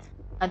 p.m.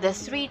 The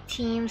 3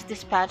 teams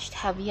dispatched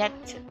have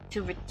yet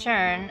to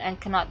return and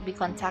cannot be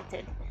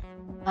contacted.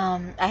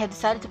 I have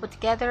decided to put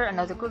together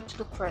another group to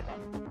look for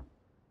them.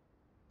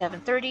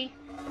 7:30.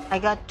 I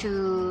got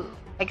to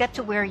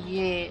where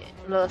Ye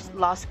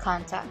lost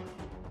contact,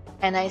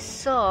 and I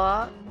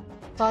saw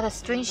a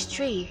strange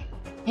tree.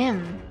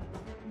 Him.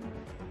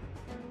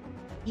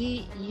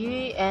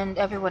 Ye and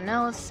everyone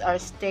else are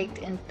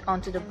staked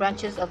onto the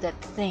branches of that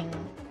thing.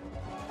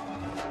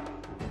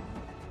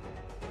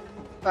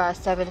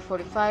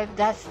 7:45.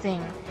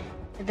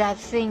 That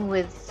thing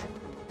with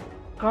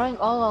growing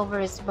all over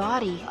his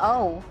body.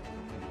 Oh.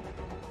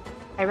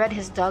 I read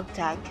his dog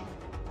tag.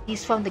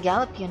 He's from the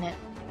Gallop unit.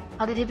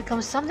 How did he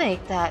become something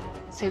like that?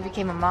 So he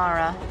became a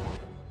Mara.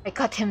 I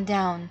cut him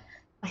down,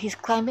 but he's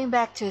climbing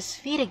back to his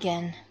feet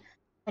again.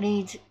 I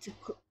need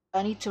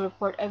to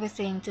report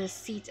everything to the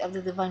seat of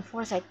the Divine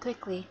Foresight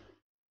quickly.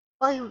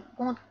 Well, he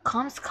won't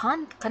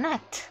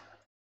connect.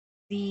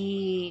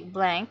 the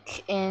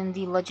blank in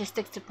the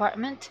logistics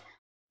department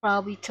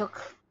probably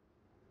took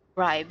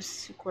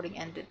bribes. Recording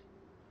ended.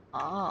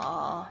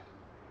 Oh.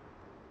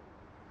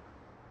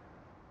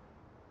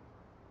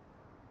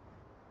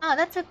 Oh,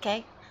 that's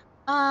okay.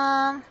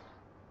 I'm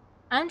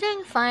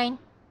doing fine.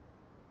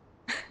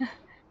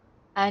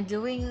 I'm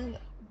doing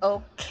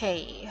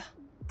okay.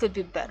 Could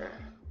be better.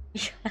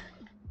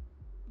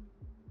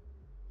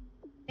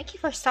 Thank you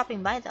for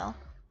stopping by though.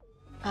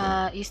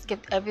 You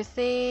skipped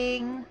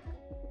everything.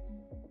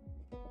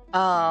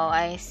 Oh,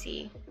 I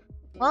see.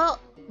 Well,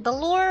 the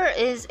lore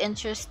is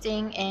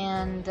interesting,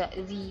 and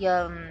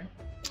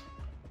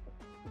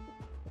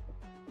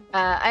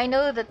I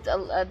know that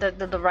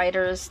the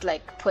writers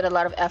like put a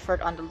lot of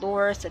effort on the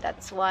lore, so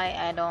that's why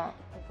I don't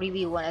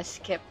really want to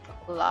skip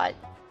a lot.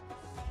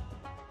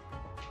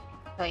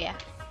 So yeah.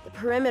 The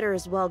perimeter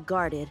is well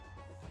guarded,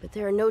 but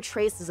there are no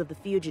traces of the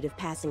fugitive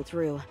passing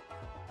through.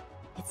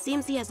 It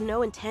seems he has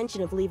no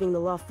intention of leaving the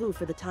Luofu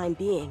for the time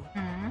being.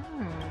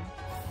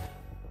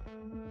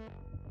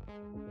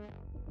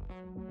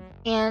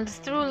 And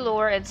through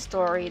lore and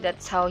story,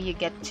 that's how you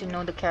get to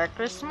know the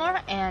characters more,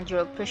 and you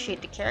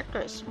appreciate the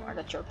characters more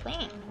that you're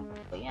playing.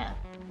 So yeah.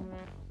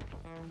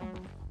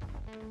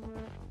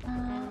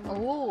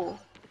 Oh,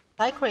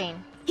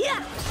 Cycrane.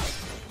 Yeah.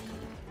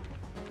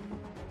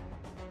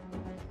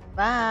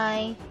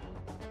 Bye.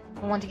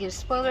 I don't want to give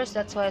spoilers,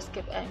 that's why I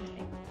skip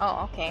anything.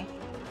 Oh, okay.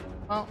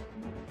 Well,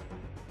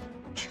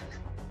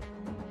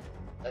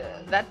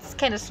 that's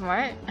kind of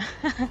smart.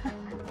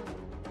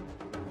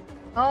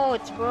 Oh,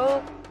 it's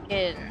broken.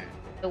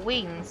 The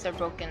wings are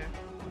broken.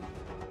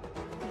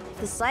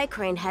 If the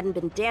Cycrane hadn't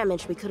been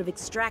damaged, we could have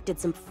extracted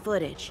some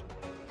footage.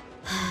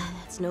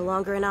 That's no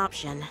longer an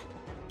option.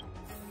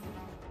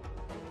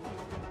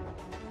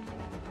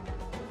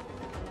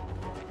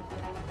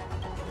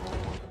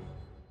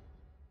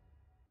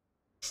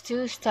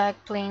 Two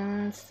Stack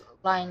Plains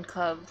Lion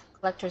Cub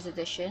Collector's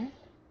Edition.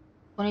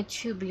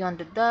 22 Beyond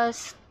the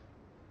Dust.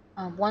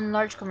 One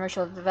large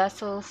commercial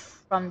vessel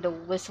from the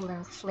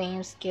Whistling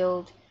Flames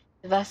Guild.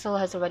 The vessel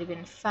has already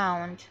been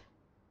found.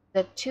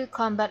 The 2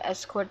 combat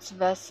escorts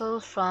vessel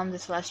from the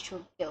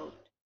Celestial Guild.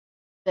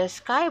 The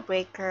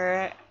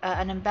Skybreaker,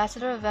 an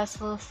ambassador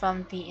vessel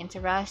from the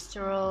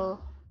Interstellar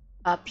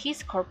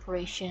Peace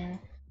Corporation,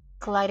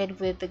 collided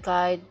with the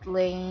guide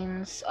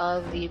lanes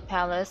of the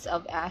Palace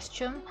of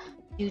Astrum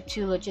due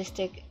to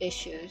logistic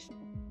issues.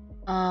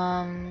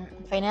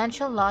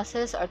 Financial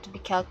losses are to be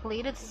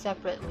calculated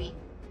separately.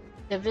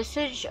 The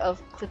Visage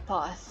of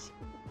Klipoth,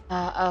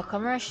 a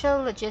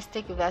commercial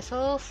logistic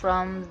vessel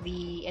from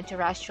the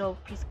Interstellar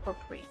Peace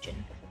Corporation.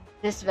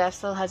 This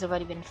vessel has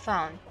already been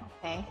found.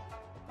 Okay.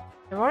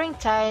 The Roaring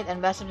Tide,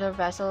 ambassador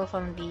vessel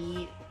from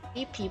the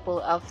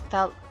people of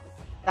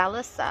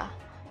Thalassa.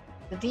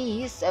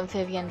 These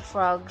amphibian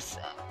frogs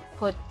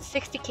put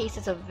 60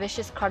 cases of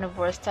vicious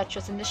carnivorous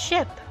tetras in the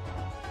ship.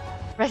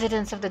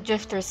 Residents of the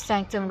Drifter's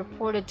Sanctum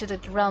reported to the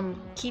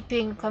Realm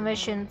Keeping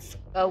Commission's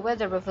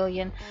weather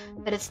pavilion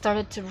that it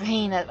started to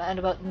rain at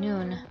about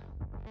noon.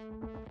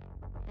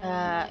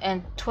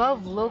 And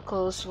 12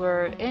 locals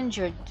were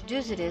injured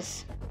due to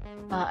this.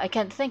 I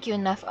can't thank you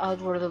enough,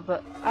 Outworld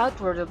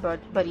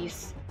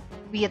buddies.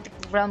 We at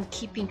the Realm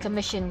Keeping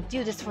Commission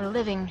do this for a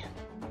living.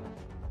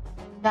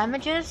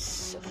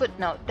 Damages?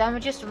 Footnote.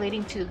 Damages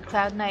relating to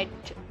Cloud Knight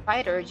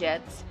fighter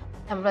jets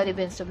have already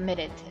been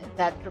submitted.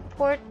 That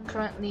report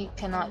currently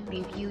cannot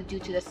be viewed due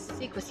to the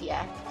Secrecy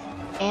Act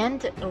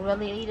and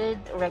related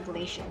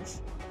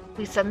regulations.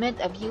 Please submit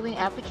a viewing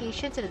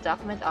application to the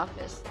document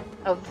office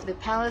of the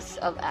Palace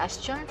of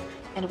Astrum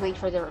and wait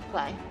for the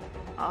reply.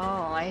 Oh,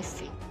 I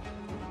see.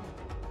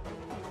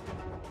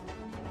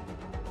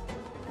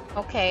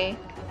 Okay.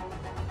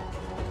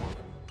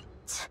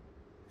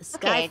 The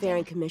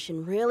Skyfaring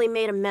Commission really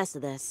made a mess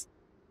of this.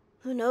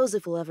 Who knows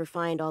if we'll ever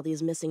find all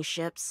these missing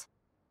ships?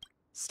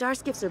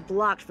 Starskips are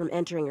blocked from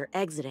entering or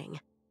exiting.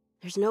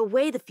 There's no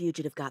way the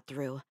fugitive got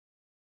through.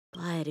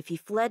 But if he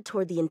fled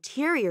toward the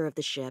interior of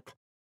the ship,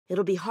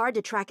 it'll be hard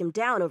to track him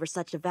down over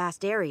such a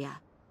vast area.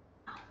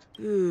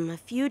 A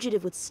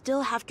fugitive would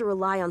still have to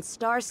rely on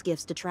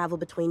starskiffs to travel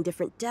between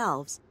different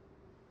delves.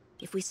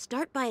 If we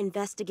start by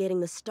investigating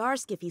the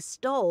starskiff he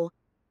stole,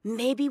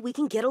 maybe we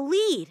can get a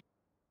lead.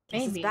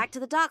 Guess it's back to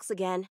the docks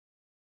again.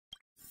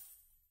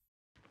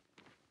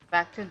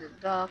 Back to the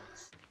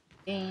docks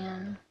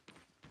and...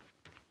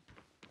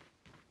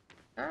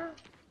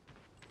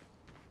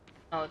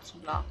 Oh, it's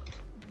blocked.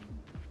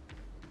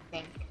 I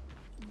think.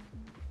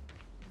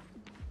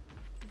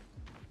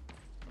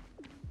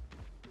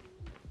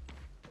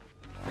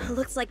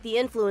 Looks like the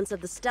influence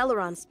of the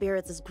Stellaron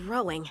spirits is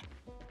growing.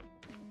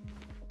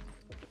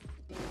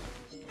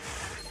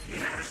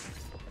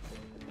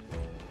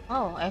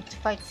 Oh, I have to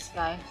fight this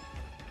guy.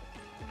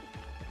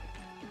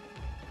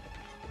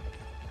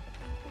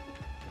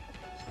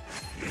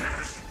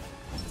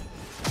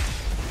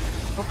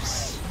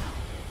 Oops.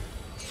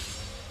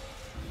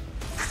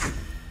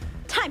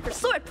 Time for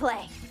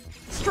swordplay!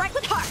 Strike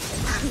with heart!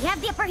 We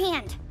have the upper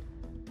hand!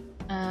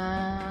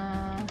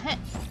 Hit.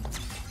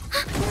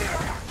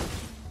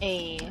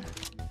 A.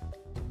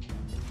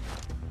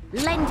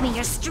 Lend me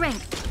your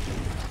strength.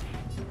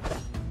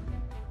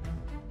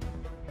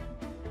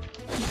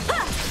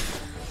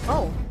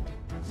 Oh.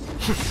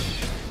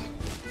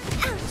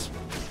 Ouch.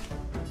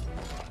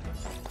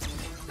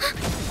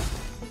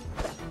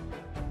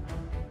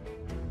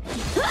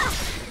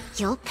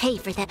 You'll pay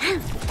for that.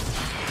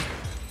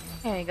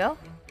 There you go.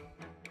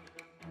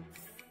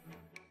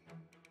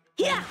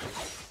 Yeah!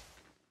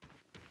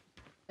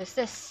 What's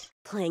this?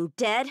 Playing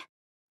dead?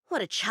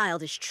 What a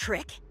childish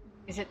trick.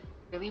 Is it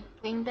really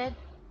playing dead?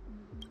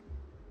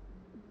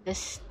 The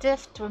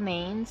stiff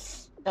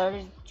remains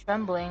started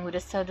trembling with a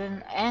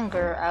sudden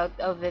anger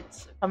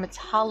from its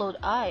hollowed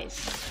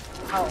eyes.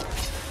 Oh.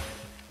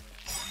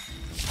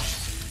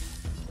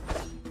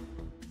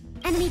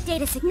 Enemy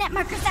data signet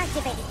markers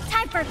activated.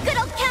 Time for a good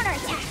old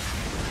counterattack.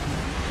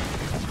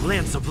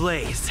 Lance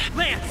ablaze.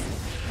 Lance!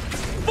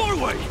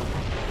 Forward!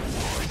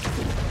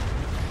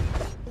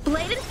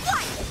 Blade and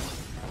flight!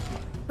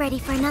 Ready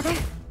for another?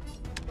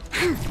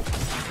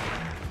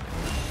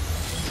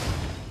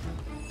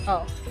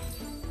 Oh.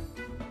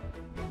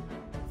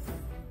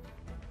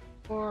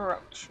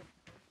 Corruption.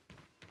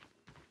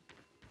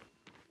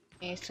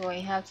 Okay, so I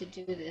have to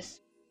do this.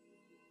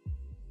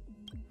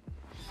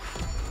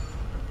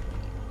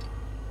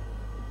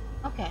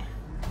 Okay.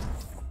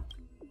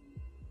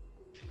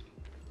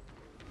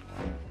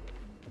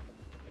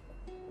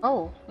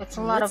 Oh, it's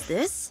a lot What's of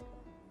this?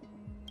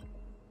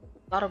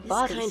 bodies.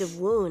 This kind of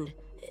wound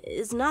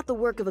is not the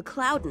work of a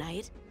Cloud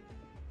Knight.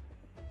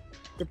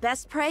 The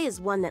best prey is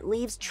one that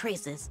leaves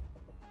traces.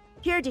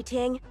 Here,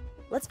 Ting,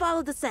 let's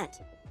follow the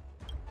scent.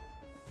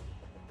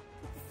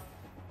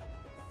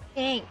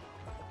 Dang.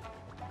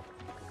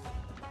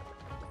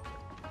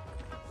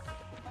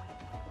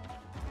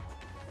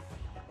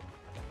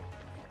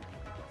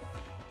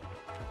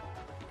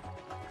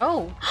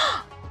 Oh.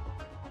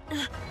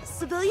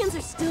 Civilians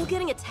are still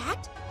getting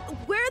attacked?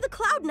 Where are the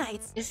Cloud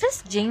Knights? Is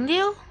this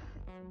Jingliu?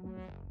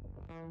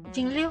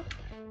 Jingliu?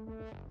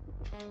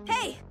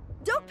 Hey,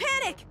 don't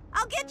panic!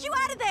 I'll get you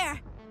out of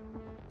there!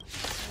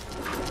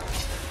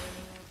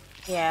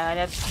 Yeah,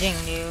 that's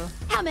Jingliu.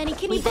 How many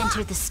can you block? We've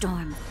entered the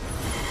storm.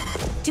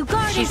 To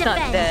guard and She's defend.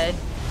 not dead.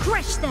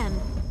 Crush them.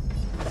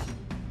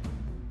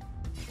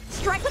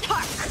 Strike with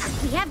heart.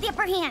 We have the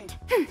upper hand.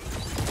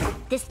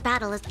 This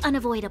battle is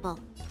unavoidable.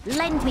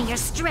 Lend me your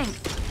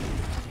strength.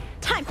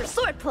 Time for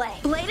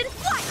swordplay! Blade and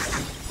flight!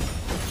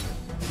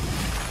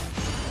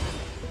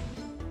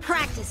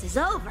 Practice is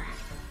over.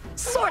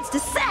 Swords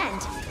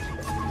descend!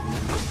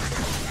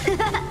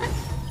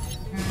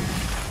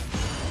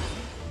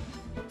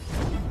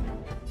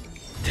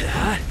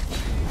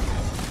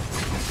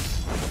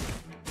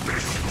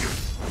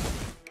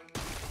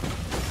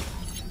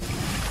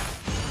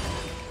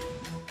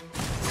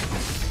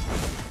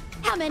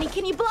 How many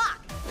can you block?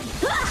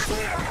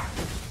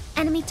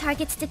 Enemy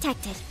targets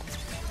detected.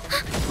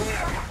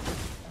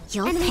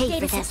 You'll Enemy pay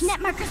for this. Net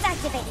markers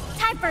activated.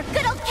 Time for a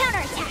good old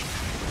counterattack.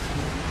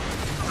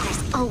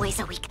 There's always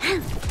a weak.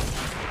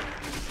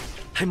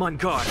 I'm on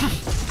guard.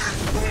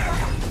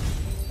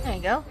 There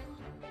you go.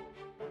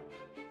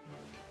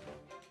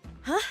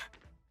 Huh?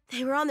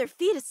 They were on their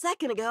feet a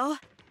second ago.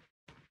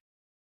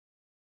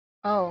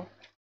 Oh.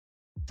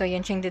 So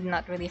Yanqing did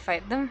not really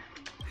fight them?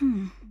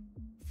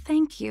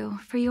 Thank you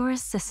for your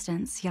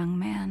assistance, young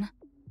man.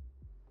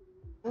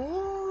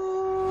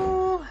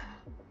 Ooh.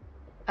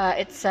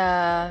 It's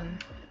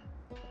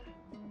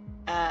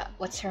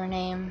what's her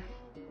name?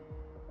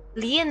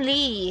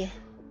 Lee.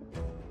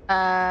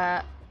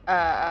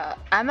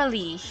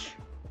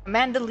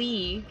 Amanda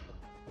Lee.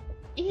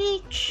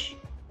 Each.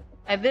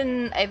 I've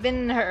been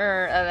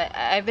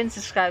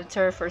subscribed to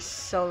her for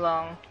so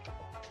long.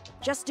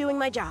 Just doing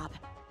my job.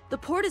 The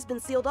port has been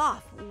sealed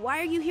off. Why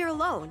are you here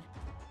alone?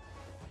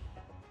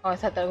 Oh, I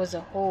thought that was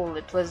a hole.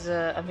 It was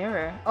a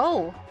mirror.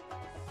 Oh,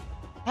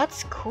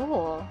 that's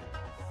cool.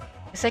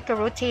 It's like a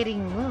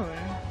rotating moon.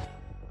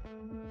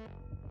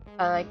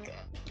 Like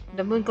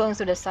the moon going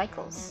through the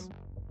cycles.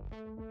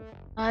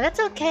 That's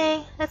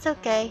okay. That's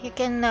okay. You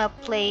can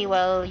play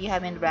while you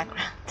have in the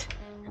background.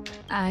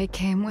 I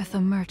came with a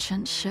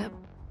merchant ship.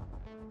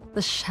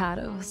 The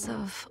shadows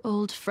of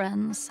old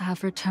friends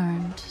have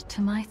returned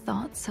to my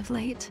thoughts of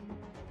late.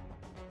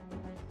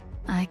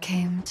 I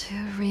came to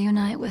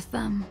reunite with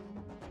them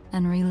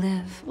and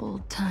relive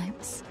old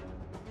times.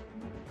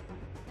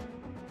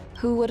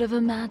 Who would have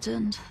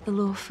imagined the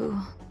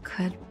Luofu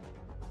could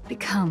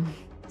become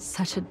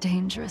such a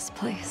dangerous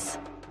place?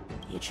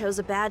 You chose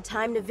a bad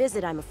time to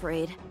visit, I'm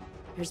afraid.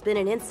 There's been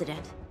an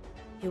incident.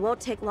 It won't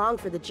take long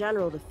for the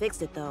General to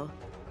fix it, though.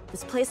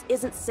 This place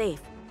isn't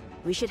safe.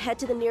 We should head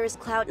to the nearest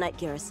Cloud Knight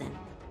garrison.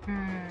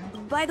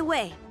 By the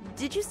way,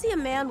 did you see a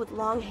man with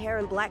long hair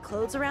and black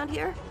clothes around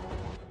here?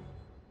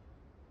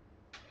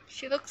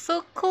 She looks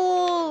so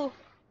cool.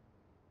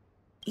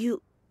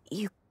 You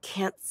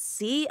can't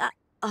see?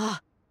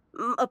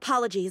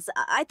 Apologies.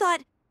 I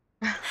thought...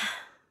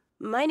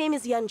 My name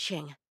is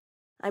Yanqing.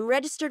 I'm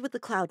registered with the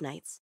Cloud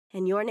Knights.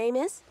 And your name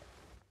is?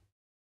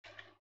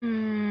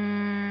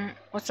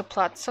 What's the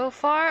plot so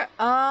far?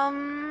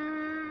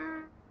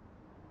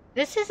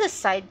 This is a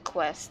side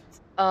quest.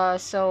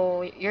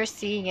 So you're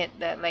seeing it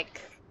that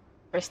like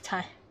first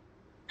time.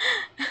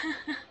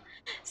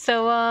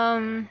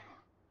 So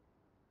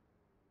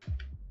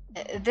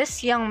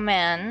this young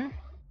man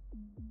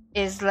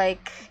is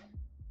like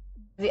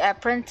the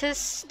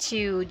apprentice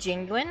to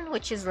Jingwen,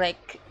 which is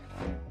like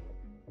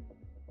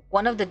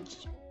one of the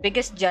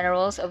biggest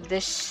generals of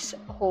this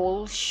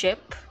whole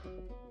ship.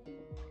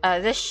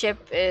 This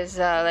ship is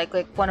like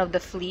one of the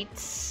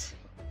fleets.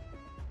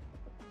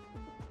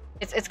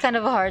 It's kind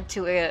of hard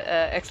to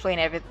explain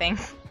everything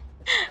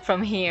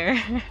from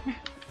here.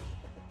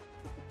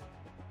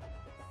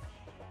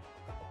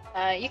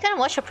 You can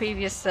watch a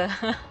previous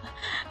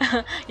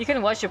you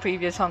can watch the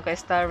previous Honkai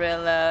Star Rail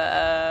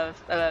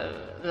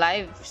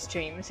live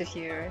streams if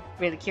you're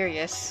really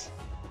curious.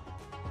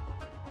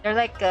 They're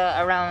like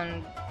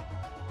around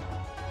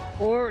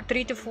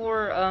 3 to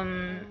 4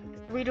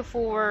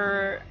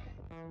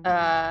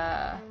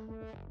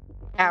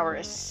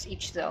 hours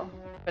each though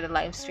for the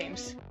live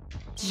streams.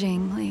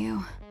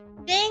 Jingliu.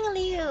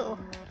 Jingliu!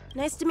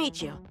 Nice to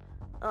meet you.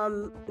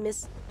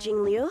 Miss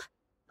Jingliu?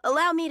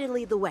 Allow me to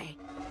lead the way.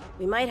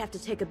 We might have to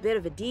take a bit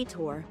of a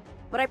detour,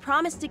 but I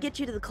promise to get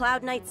you to the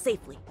Cloud Knight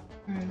safely.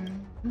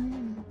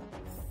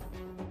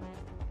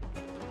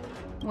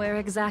 Where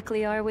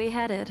exactly are we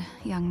headed,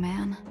 young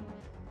man?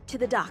 To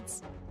the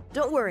docks.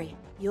 Don't worry,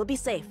 you'll be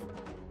safe.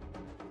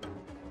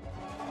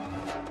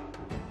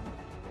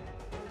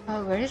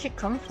 Oh, where did she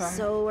come from?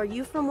 So, are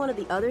you from one of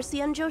the other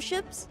Xianzhou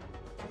ships?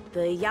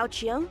 The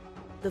Yaoqiang?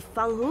 The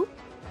Fanghu?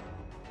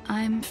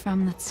 I'm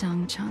from the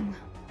Xiangcheng.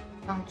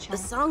 The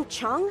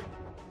Songcheng?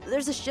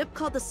 There's a ship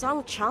called the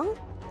Songcheng?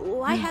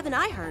 Why haven't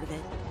I heard of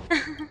it?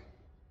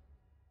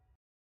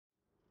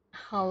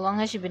 How long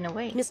has she been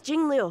away? Miss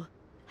Jingliu,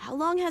 how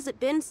long has it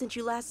been since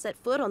you last set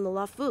foot on the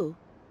Luofu?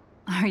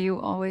 Are you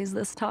always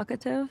this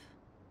talkative?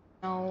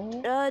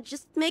 No.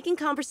 Just making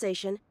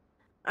conversation.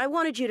 I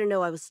wanted you to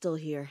know I was still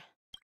here.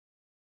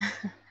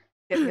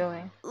 Get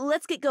going.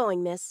 Let's get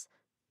going, miss.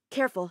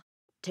 Careful.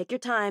 Take your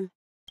time.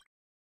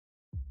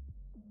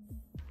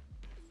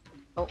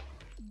 Oh.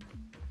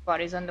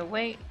 Body's on the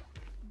way.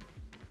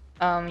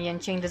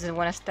 Yanqing doesn't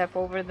want to step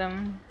over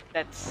them.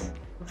 That's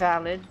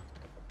valid.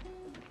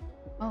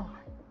 Oh.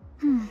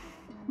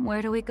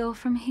 Where do we go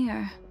from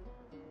here?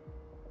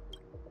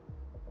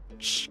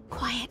 Shh,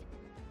 quiet.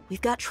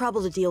 We've got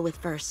trouble to deal with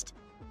first.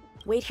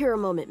 Wait here a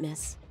moment,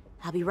 miss.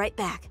 I'll be right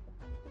back.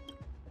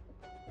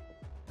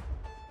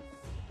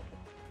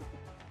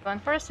 Run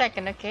for a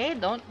second, okay?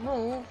 Don't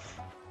move.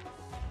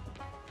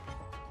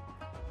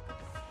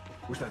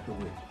 Was that the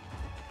wind?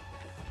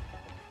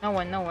 No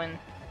one, no one.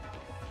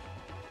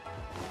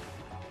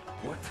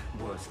 What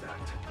was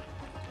that?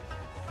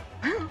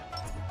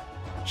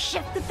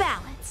 Shift the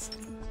balance.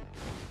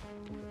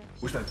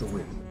 Was that the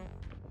wind?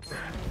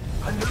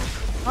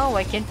 Oh,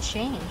 I can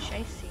change.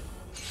 I see.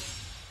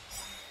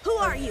 Who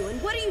are you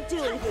and what are you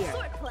doing here?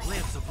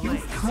 Lance of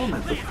You've come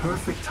at the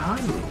perfect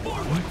time, little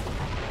one.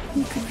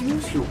 You could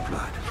use your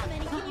blood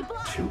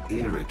to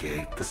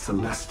irrigate the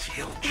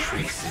celestial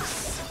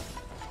traces.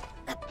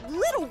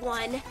 Little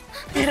one?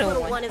 This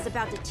little one is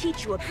about to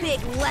teach you a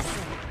big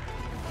lesson.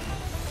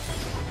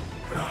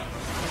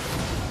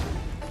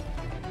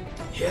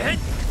 Hit!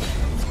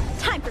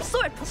 Time for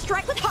sword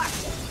strike with heart.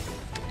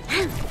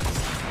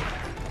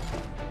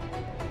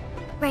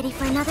 Ready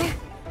for another?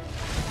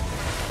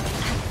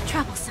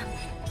 Troublesome.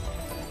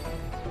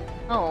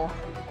 Oh.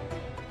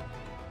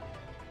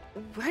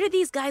 Where did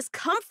these guys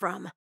come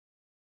from?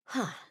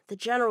 Huh, the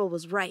general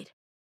was right.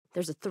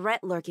 There's a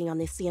threat lurking on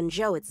the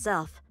Xianzhou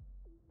itself.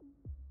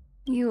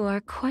 You are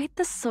quite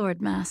the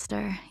sword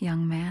master,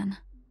 young man.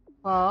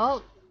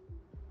 Well,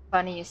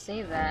 funny you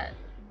say that.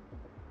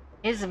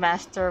 His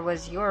master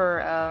was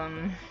your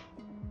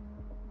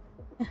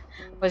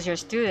was your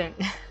student.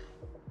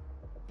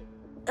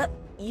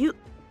 You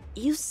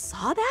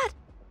saw that?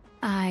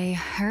 I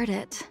heard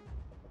it.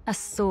 A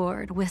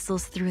sword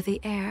whistles through the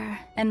air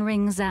and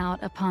rings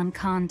out upon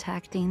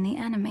contacting the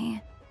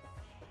enemy.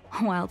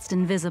 Whilst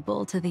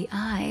invisible to the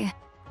eye,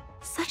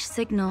 such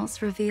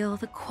signals reveal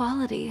the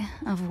quality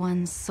of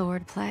one's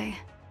swordplay.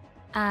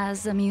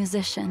 As a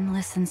musician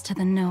listens to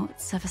the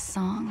notes of a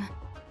song,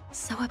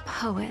 so a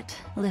poet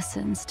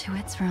listens to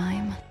its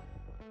rhyme.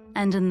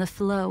 And in the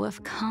flow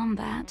of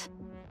combat,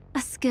 a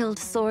skilled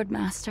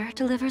swordmaster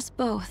delivers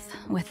both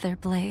with their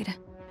blade.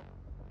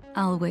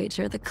 I'll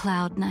wager the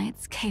Cloud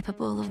Knight's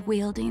capable of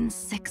wielding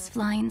 6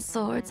 flying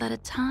swords at a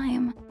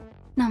time.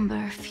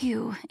 Number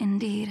few,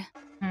 indeed.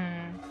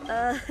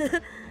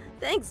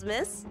 Thanks,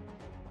 miss.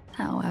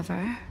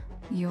 However,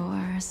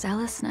 your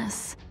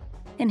zealousness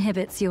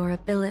inhibits your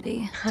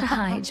ability to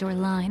hide your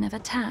line of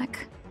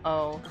attack.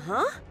 Oh.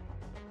 Huh?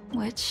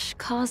 Which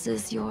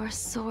causes your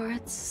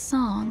sword's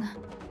song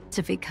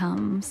to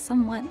become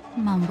somewhat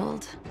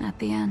mumbled at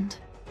the end.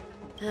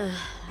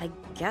 I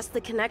guess the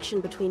connection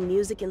between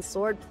music and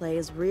swordplay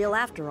is real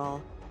after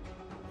all.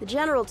 The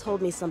general told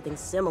me something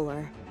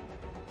similar.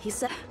 He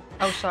said...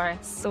 Oh, sorry.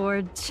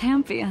 Sword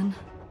champion.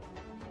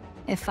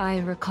 If I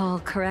recall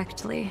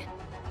correctly,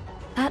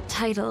 that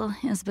title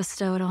is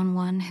bestowed on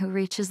one who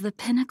reaches the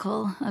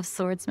pinnacle of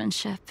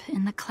swordsmanship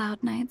in the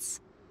Cloud Knights.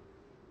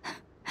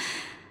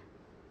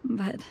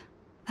 But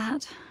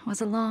that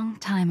was a long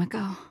time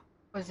ago.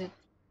 Was it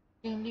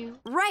you?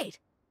 Right!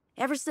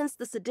 Ever since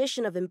the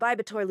sedition of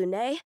Imbibitor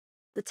Lunae,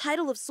 the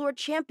title of Sword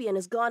Champion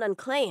has gone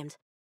unclaimed.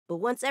 But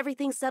once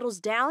everything settles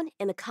down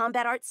and a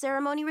combat art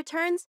ceremony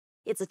returns,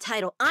 it's a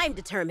title I'm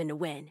determined to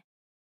win.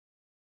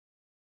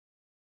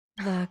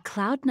 The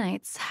Cloud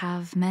Knights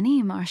have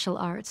many martial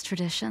arts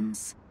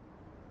traditions.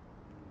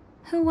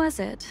 Who was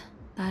it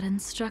that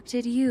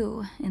instructed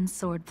you in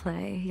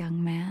swordplay,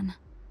 young man?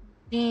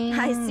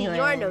 I see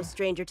you're no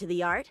stranger to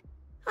the art.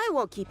 I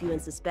won't keep you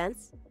in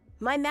suspense.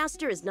 My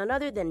master is none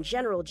other than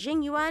General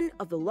Jing Yuan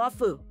of the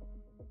Luofu.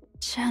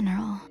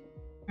 General.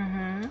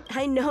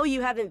 I know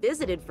you haven't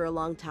visited for a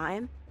long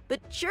time,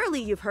 but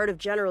surely you've heard of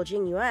General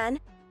Jing Yuan.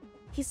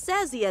 He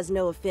says he has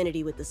no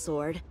affinity with the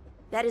sword,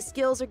 that his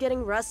skills are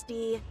getting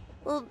rusty.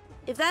 Well,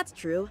 if that's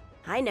true,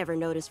 I never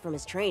noticed from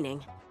his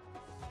training.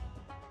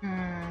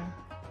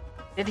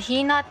 Did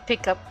he not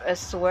pick up a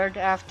sword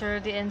after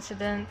the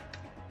incident?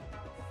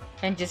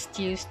 And just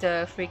use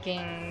the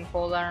freaking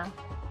polearm?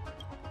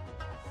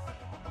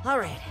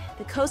 Alright,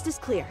 the coast is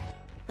clear.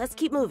 Let's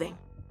keep moving.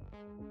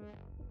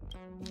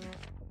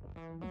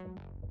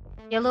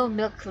 Yellow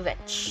Milk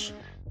Vetch.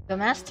 The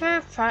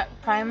Master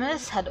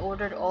Primus had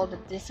ordered all the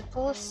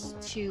disciples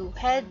to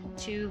head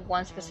to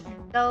one specific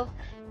delve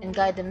and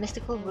guide the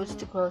mystical roots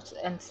to growth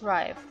and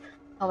thrive.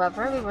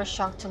 However, we were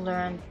shocked to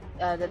learn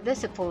the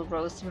disciple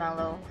Rose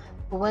Mallow,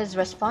 who was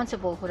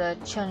responsible for the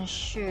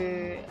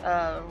Xianzhou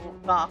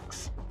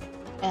rocks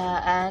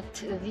at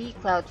the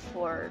Cloud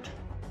Ford,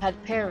 had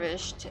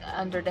perished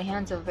under the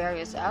hands of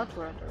various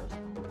Outworlders.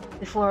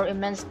 Before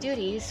immense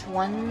duties,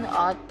 one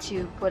ought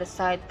to put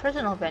aside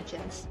personal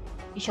vengeance.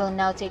 You shall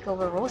now take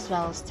over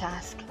Rosemellow's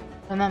task.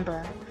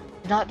 Remember,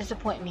 do not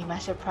disappoint me,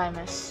 Master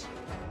Primus.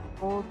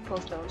 Old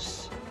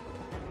Prothos.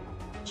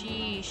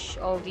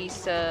 Sheesh, all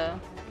these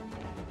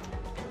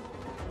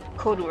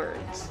code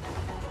words.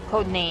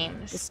 Code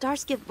names. The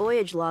Starskip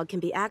voyage log can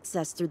be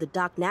accessed through the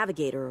Dock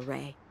Navigator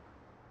array.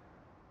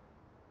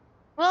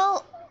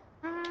 Well,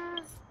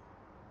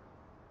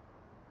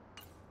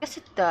 yes,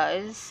 it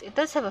does. It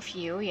does have a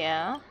few,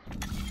 yeah.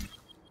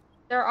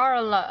 There are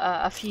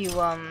a few,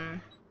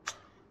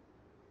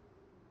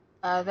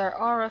 there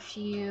are a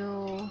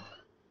few,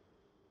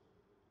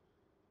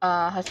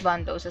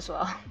 husbandos as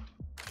well.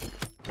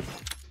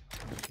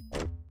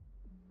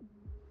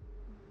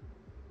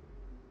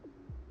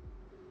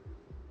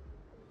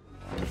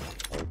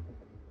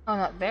 Oh,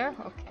 not there?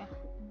 Okay.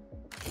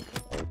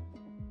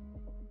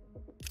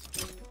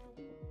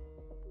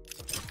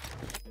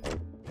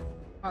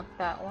 Not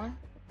that one.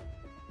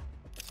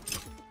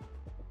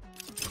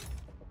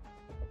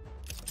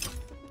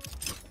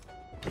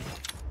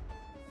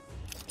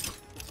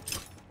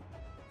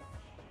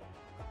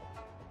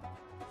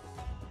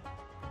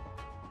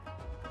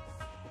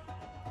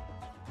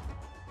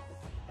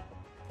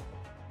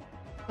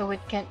 So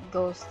it can't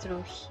go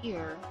through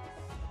here.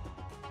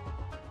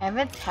 I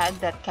haven't had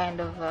that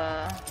kind of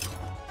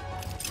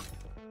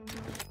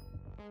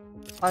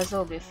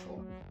puzzle before.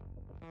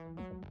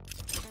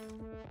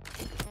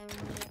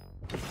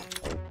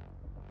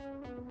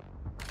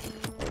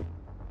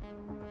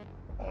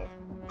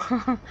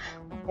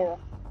 Oh.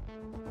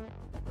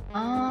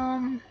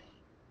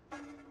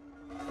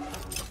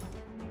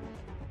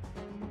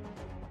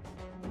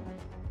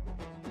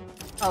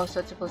 Oh, so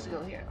it's supposed to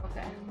go here.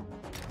 Okay.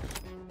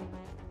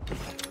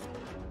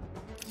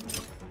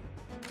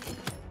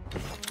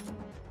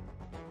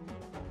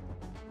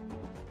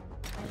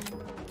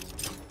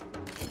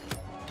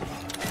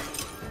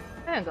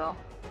 There you go.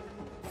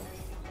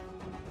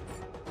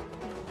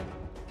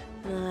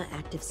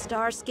 Active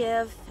star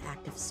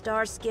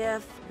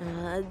skiff,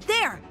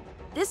 there!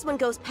 This one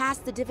goes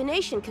past the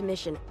Divination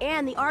Commission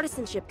and the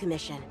Artisanship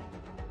Commission.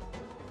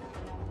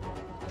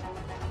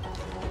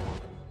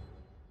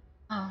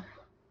 Oh.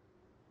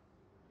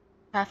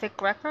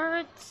 Traffic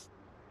records?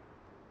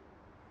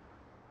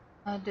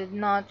 I did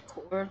not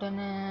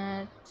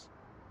coordinate.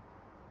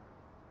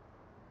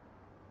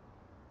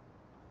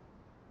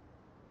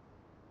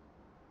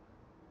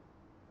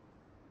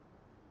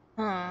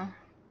 Huh.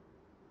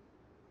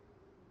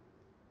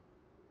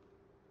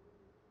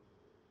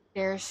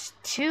 There's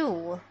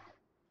two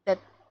that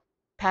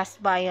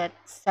passed by at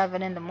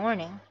 7 in the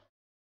morning.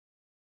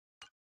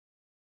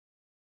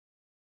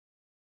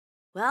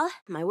 Well,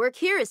 my work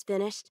here is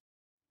finished.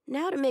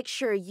 Now to make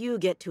sure you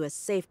get to a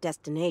safe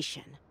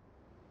destination.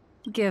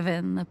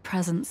 Given the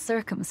present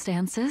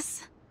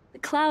circumstances, the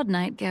Cloud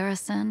Knight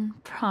garrison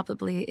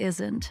probably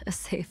isn't a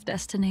safe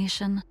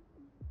destination.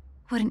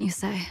 Wouldn't you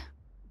say?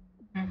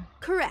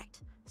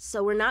 Correct.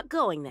 So we're not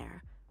going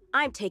there.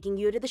 I'm taking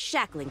you to the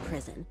Shackling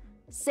Prison.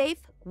 Safe,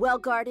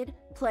 well-guarded,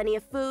 plenty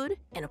of food,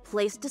 and a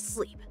place to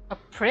sleep. A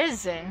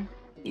prison?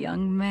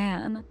 Young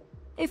man,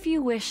 if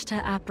you wish to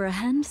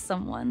apprehend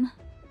someone,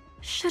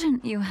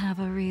 shouldn't you have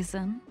a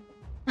reason?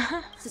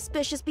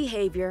 Suspicious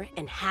behavior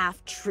and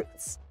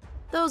half-truths.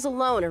 Those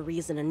alone are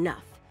reason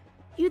enough.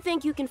 You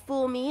think you can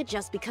fool me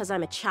just because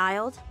I'm a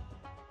child?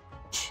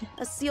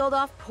 A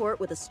sealed-off port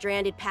with a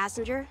stranded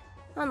passenger?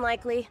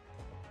 Unlikely.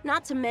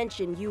 Not to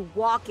mention you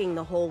walking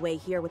the whole way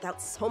here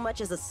without so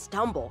much as a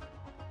stumble.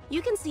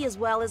 You can see as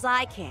well as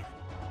I can.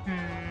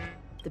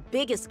 The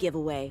biggest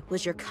giveaway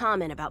was your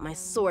comment about my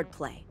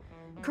swordplay.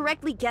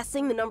 Correctly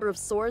guessing the number of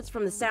swords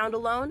from the sound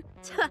alone?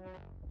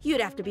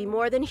 You'd have to be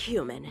more than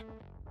human.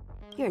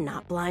 You're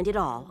not blind at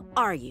all,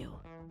 are you?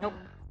 Nope.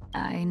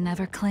 I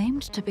never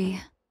claimed to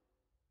be.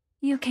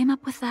 You came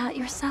up with that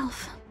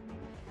yourself.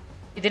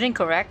 You didn't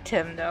correct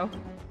him,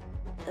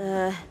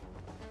 though.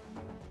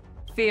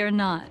 Fear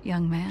not,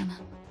 young man.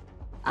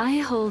 I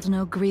hold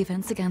no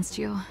grievance against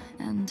you,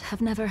 and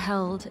have never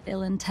held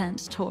ill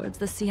intent towards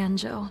the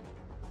Xianzhou.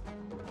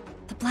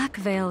 The black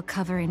veil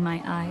covering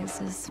my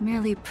eyes is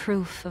merely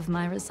proof of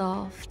my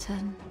resolve to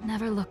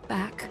never look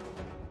back.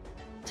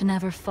 To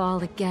never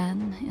fall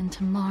again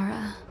into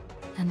Mara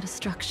and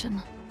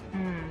destruction.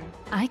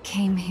 I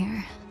came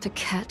here to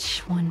catch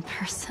one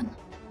person.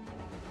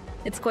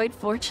 It's quite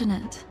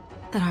fortunate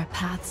that our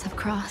paths have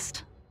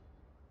crossed.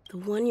 The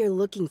one you're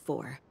looking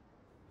for.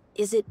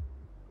 Is it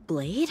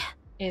Blade?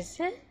 Is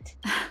it?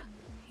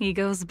 He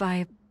goes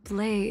by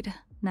Blade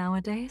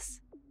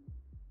nowadays.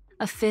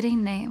 A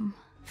fitting name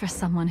for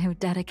someone who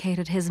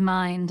dedicated his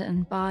mind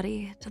and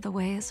body to the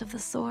ways of the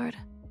sword.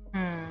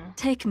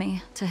 Take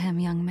me to him,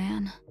 young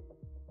man.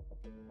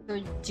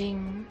 So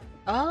Jing...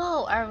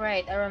 Oh,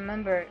 alright, I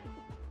remember.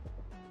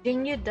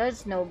 Jingyu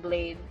does know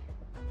Blade.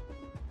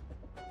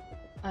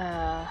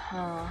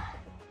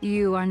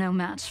 You are no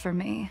match for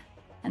me,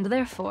 and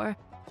therefore,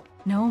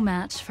 no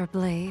match for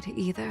Blade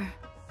either.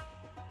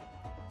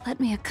 Let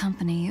me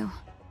accompany you.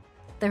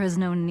 There is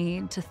no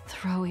need to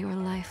throw your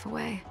life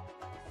away.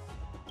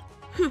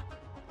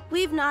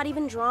 We've not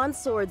even drawn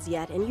swords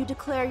yet, and you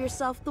declare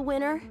yourself the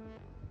winner?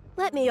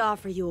 Let me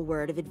offer you a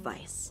word of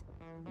advice.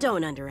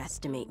 Don't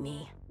underestimate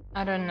me.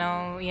 I don't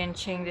know,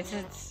 Yanqing, this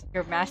is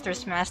your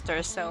master's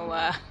master, so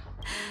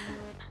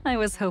I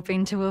was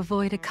hoping to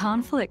avoid a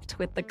conflict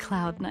with the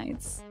Cloud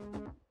Knights.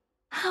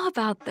 How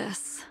about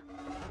this?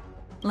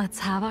 Let's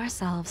have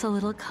ourselves a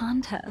little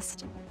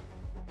contest.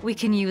 We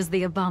can use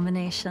the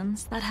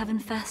abominations that have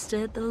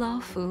infested the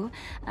Luofu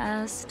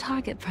as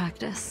target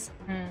practice.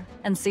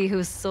 And see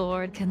whose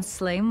sword can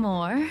slay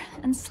more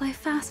and slay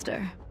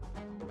faster.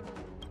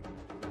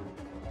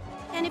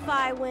 And if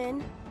I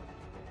win?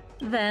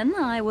 Then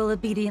I will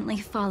obediently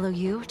follow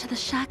you to the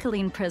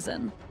shackling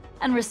prison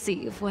and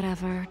receive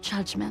whatever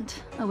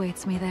judgment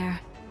awaits me there.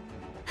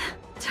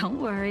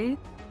 Don't worry,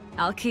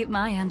 I'll keep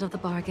my end of the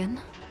bargain.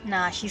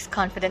 nah, she's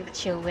confident that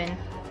she'll win.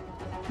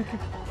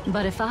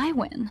 But if I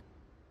win,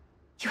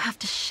 you have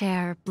to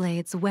share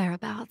Blade's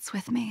whereabouts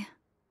with me.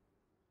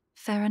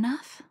 Fair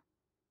enough?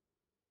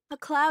 A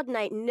Cloud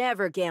Knight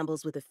never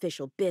gambles with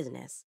official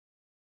business.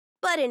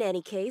 But in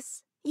any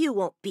case, you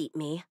won't beat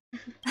me.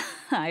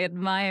 I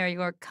admire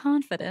your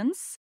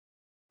confidence.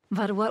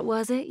 But what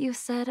was it you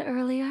said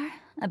earlier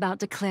about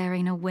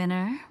declaring a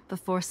winner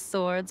before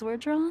swords were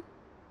drawn?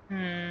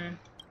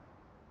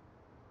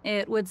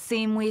 It would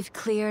seem we've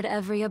cleared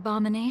every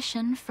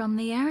abomination from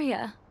the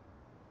area.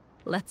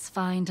 Let's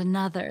find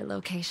another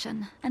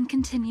location and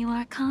continue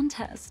our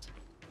contest.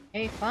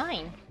 Okay,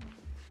 fine.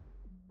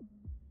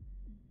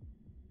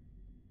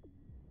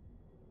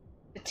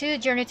 The two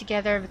journey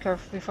together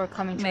before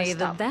coming to a May the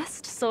stop.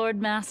 best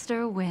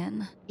swordmaster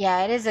win.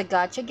 Yeah, it is a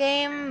gacha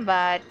game,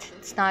 but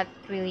it's not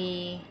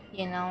really,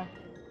 you know...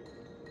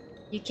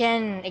 You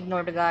can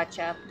ignore the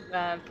gacha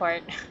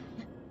part.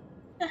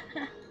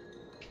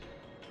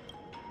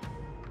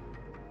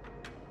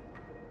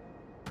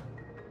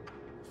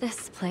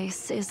 This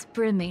place is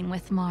brimming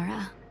with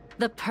Mara.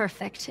 The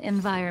perfect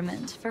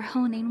environment for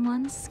honing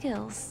one's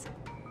skills.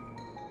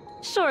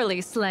 Surely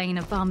slaying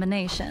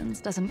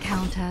abominations doesn't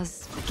count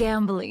as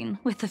gambling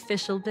with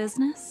official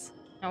business?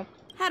 Nope.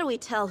 How do we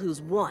tell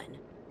who's won?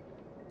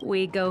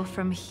 We go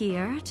from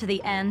here to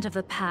the end of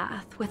the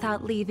path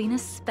without leaving a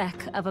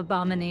speck of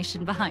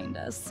abomination behind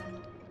us.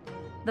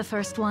 The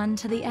first one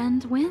to the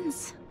end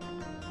wins.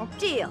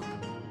 Deal.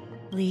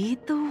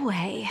 Lead the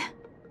way.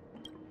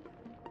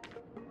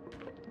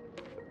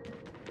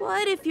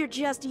 What if you're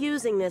just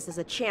using this as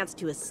a chance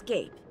to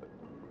escape?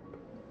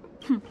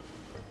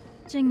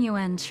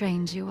 Jingyuan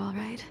trained you all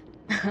right.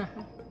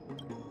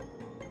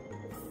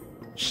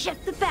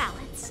 Shift the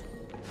balance.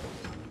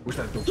 What's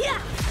that do?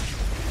 Yeah!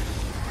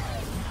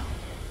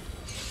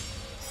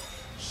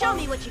 Show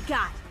me what you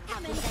got.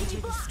 Enter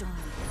the storm.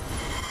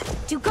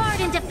 To guard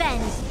and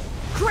defend.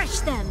 Crush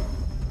them.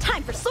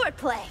 Time for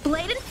swordplay.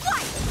 Blade and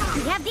flight.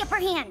 We have the upper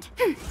hand.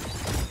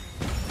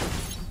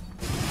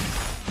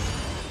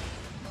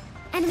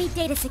 Enemy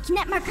data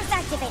net markers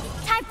activated.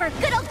 Time for a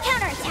good old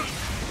counterattack.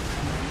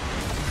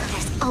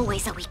 There's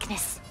always a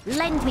weakness.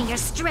 Lend me your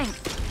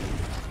strength.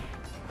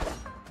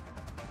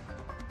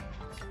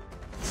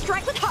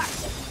 Strike with heart.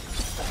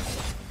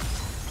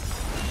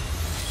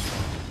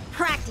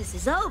 Practice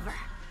is over.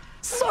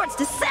 Swords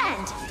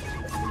descend!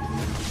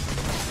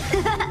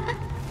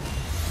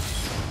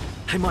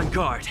 I'm on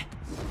guard.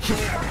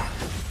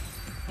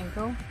 And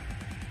go.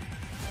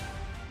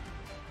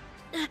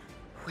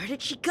 Where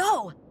did she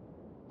go?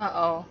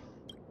 Uh-oh.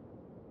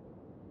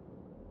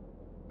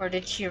 Or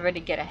did she already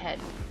get ahead?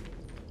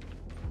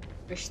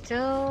 We're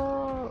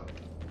still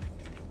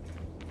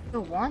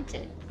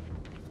wanted.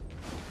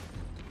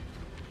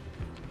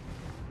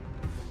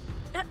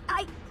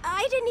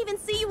 I didn't even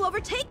see you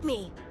overtake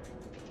me.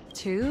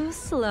 Too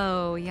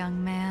slow,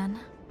 young man.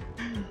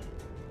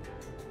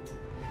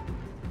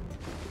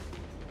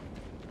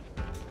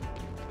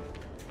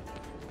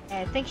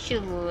 I think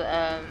she'll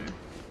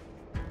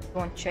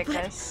won't trick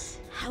us.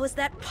 How is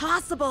that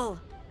possible?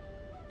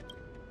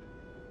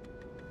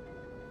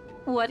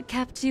 What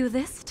kept you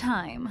this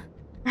time?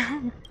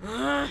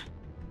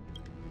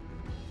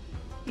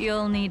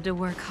 You'll need to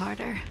work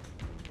harder.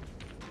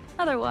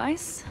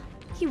 Otherwise,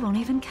 you won't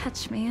even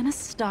catch me in a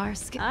star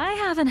skin. I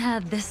haven't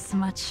had this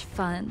much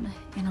fun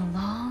in a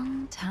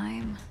long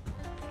time.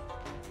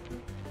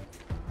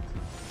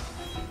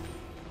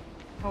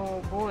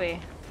 Oh boy.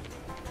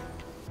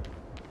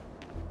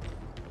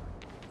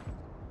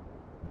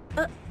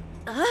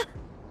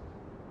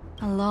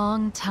 A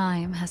long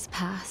time has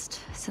passed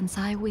since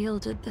I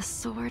wielded this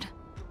sword.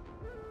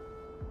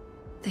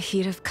 The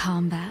heat of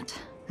combat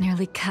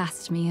nearly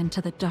cast me into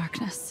the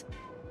darkness.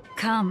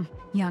 Come,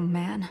 young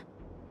man.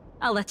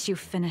 I'll let you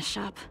finish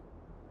up.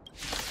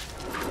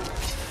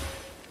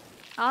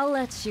 I'll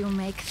let you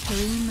make 3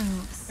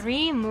 moves.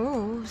 3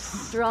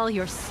 moves? Draw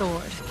your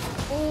sword.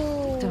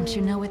 Ooh. Don't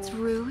you know it's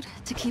rude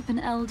to keep an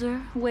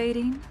elder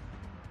waiting?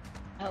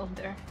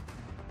 Elder.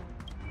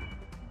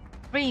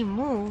 3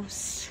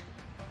 moves.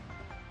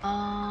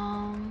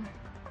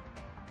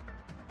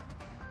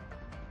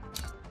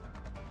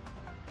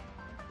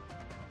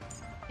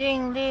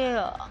 Ding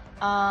Liu.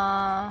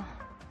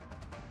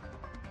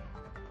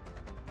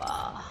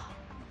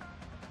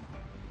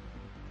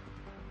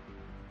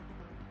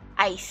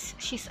 Ice.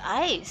 She's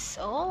ice.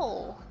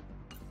 Oh.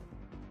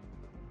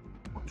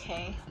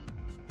 Okay.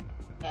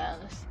 Yeah.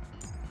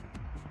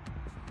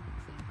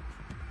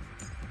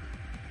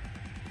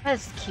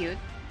 That's cute.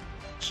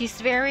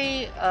 She's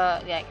very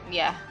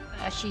yeah.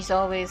 She's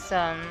always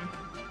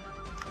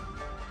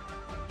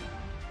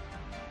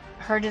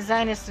her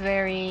design is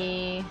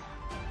very,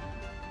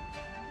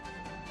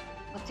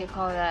 what do you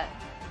call that?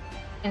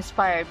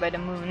 Inspired by the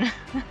moon.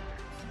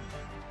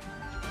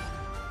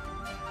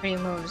 3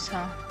 moves,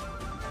 huh?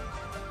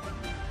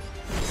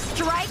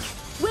 Strike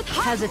with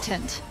heart.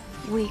 Hesitant,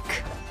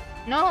 weak.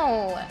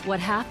 No. What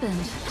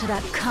happened to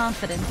that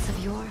confidence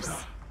of yours?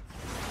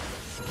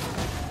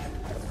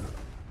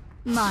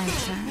 My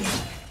turn.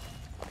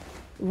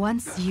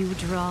 Once you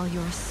draw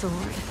your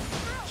sword,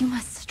 you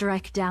must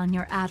strike down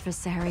your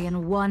adversary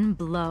in one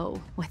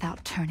blow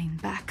without turning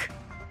back.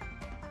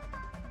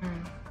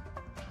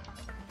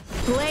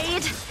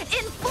 Blade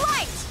in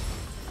flight!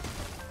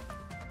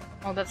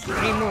 Oh, that's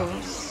 3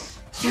 moves.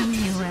 Jin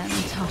Yuan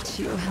taught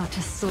you how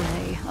to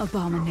slay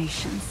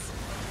abominations.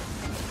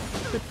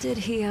 But did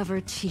he ever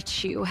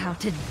teach you how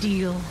to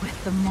deal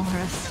with the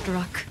Mora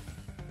struck?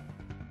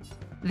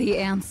 The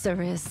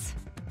answer is,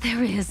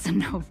 there is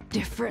no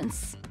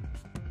difference.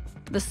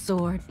 The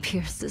sword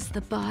pierces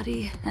the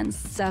body and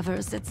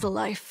severs its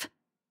life.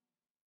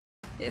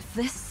 If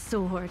this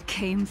sword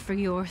came for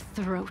your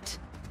throat,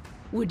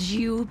 would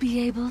you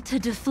be able to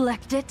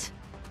deflect it?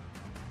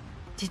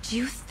 Did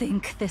you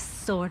think this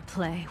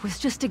swordplay was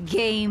just a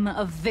game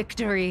of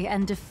victory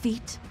and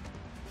defeat?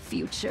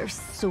 Future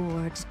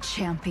sword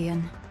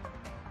champion.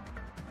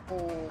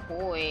 Oh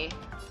boy.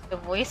 The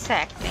voice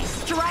acting.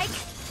 Strike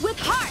with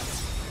heart!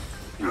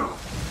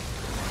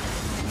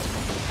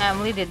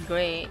 Emily did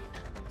great.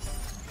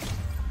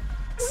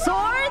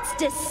 Swords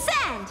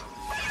descend!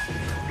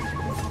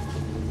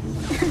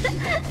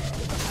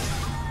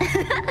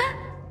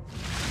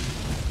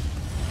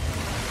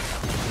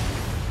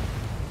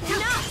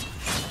 Enough!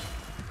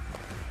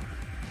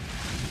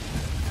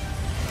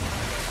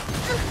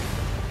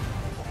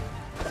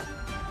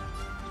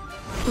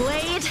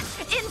 Blade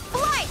in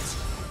flight!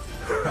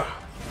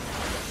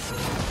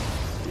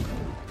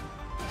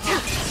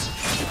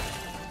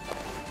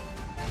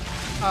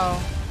 Oh.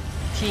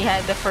 She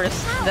had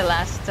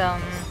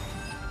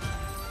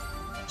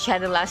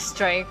the last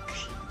strike.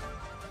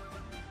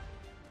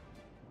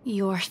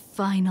 Your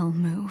final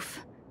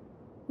move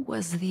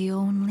was the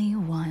only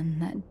one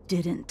that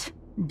didn't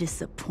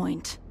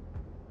disappoint.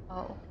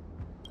 Oh.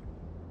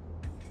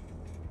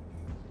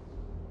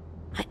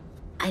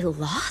 I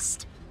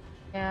lost?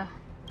 Yeah.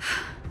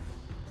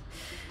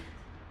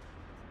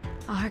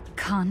 Our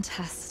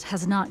contest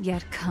has not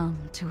yet come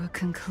to a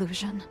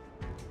conclusion.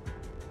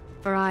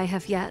 For I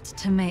have yet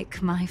to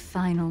make my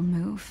final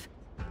move,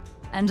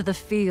 and the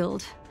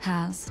field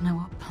has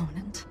no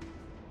opponent.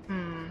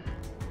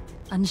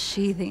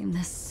 Unsheathing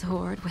this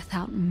sword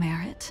without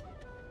merit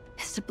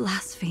is to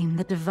blaspheme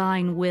the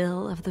divine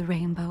will of the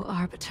Rainbow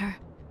Arbiter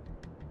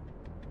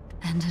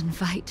and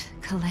invite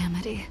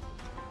calamity.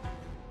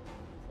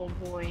 Oh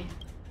boy.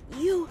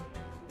 You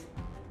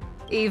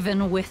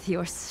even with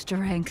your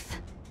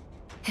strength.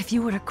 If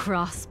you were to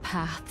cross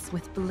paths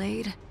with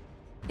Blade,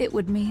 it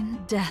would mean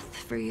death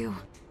for you.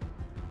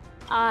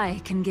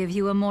 I can give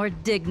you a more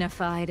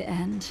dignified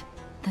end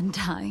than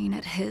dying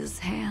at his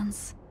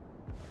hands.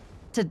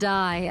 To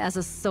die as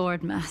a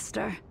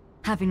swordmaster,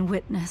 having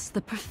witnessed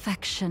the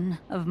perfection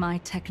of my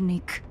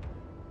technique,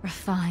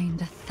 refined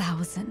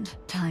 1,000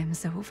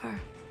 times over.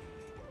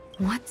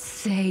 What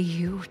say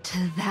you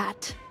to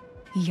that,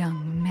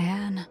 young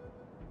man?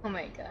 Oh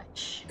my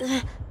gosh.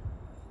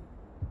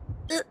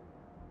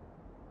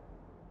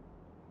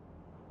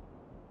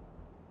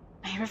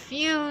 I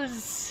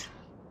refuse.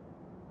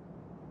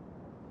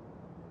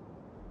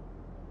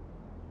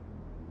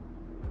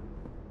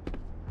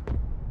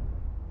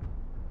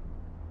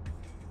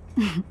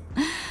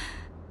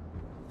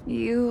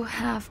 You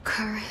have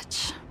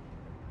courage.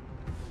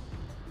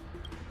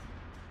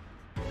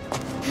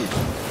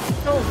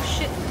 Oh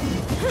shit.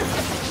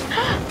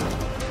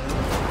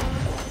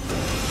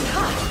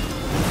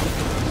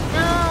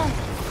 No.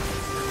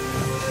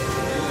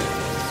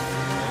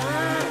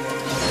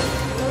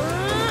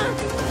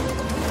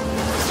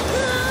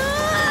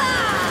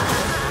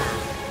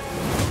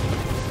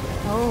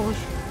 Oh,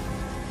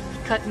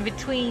 cut in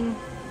between.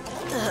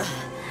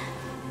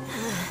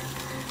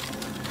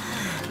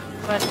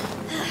 But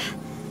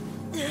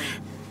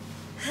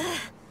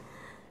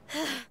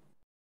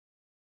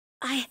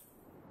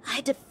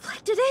I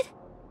deflected it?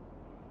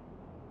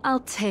 I'll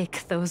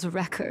take those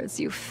records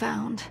you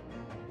found.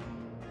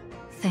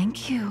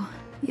 Thank you,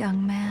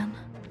 young man.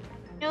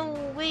 no,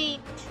 wait.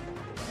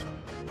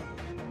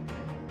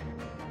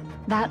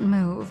 That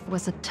move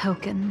was a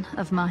token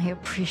of my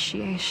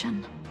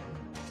appreciation.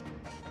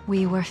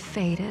 We were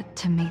fated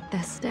to meet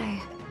this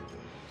day,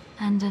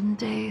 and in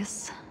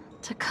days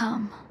to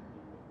come.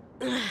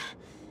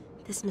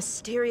 This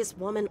mysterious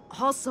woman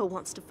also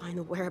wants to find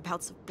the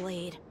whereabouts of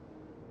Blade.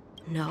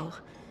 No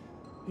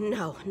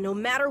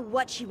matter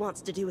what she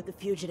wants to do with the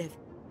fugitive,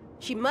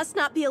 she must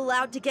not be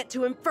allowed to get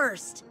to him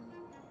first.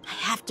 I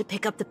have to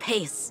pick up the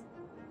pace.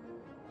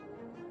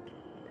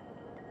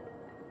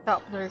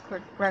 Stop the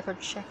record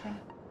checking.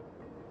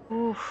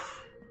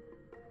 Oof.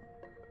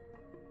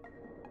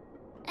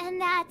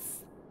 And that's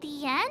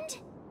the end?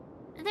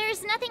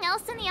 There's nothing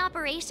else in the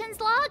operations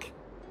log?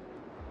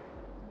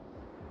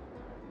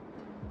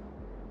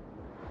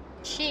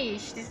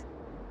 Sheesh.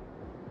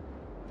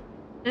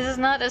 This is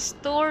not a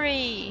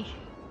story.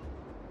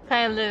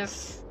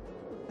 Kylus.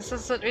 This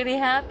is what really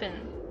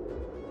happened.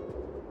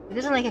 It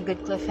isn't like a good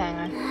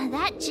cliffhanger.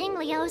 That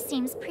Jingliu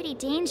seems pretty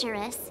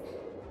dangerous.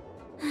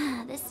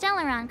 The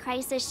Stellaron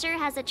crisis sure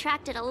has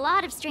attracted a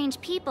lot of strange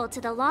people to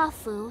the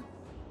Luofu.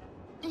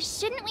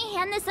 Shouldn't we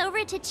hand this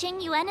over to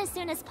Qing Yuan as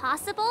soon as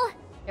possible?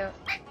 Yep.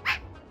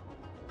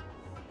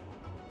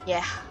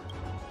 Yeah.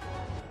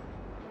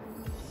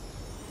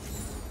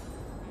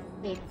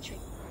 Big tree.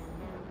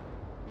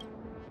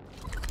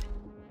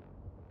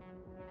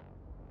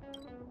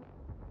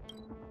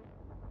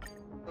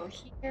 Go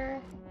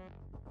here.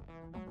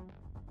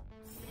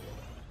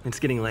 It's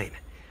getting late.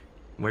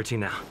 Where to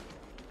now?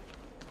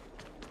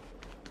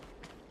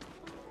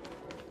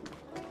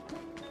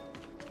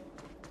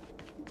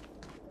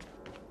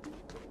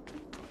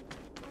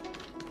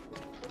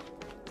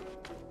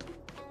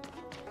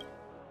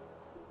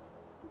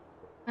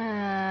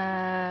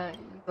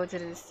 Go to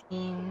the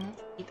scene,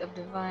 seat of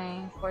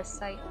divine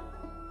foresight.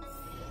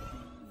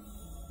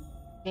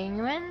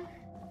 Genuine?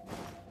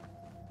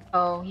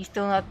 Oh, he's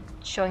still not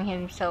showing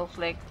himself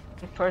like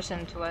in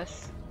person to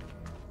us.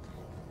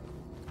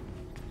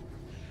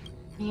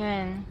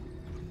 Genuine.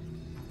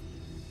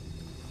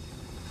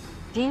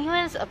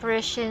 Genuine's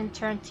apparition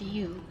turned to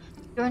you.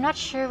 You're not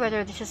sure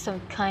whether this is some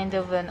kind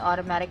of an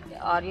automatic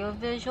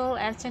audio-visual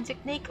answering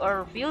technique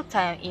or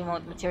real-time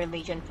emote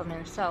materialization from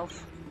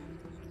himself.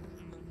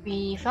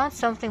 We found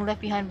something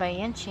left behind by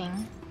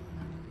Yanqing.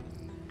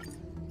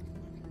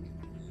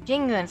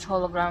 Jingyuan's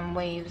hologram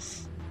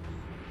waves.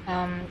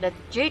 The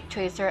jade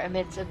tracer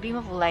emits a beam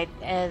of light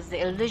as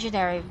the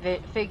illusionary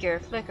figure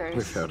flickers.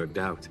 Without a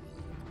doubt.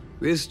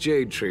 This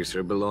jade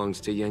tracer belongs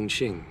to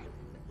Yanqing.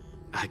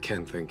 I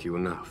can't thank you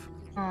enough.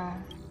 Oh.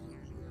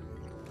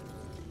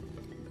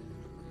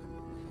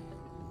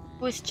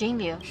 Who is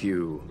Jingliu?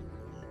 You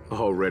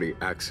already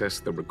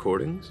accessed the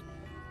recordings?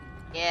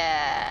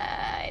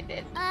 Yeah, I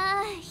did.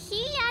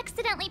 He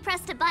accidentally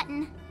pressed a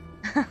button.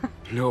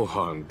 No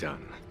harm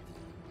done.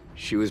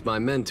 She was my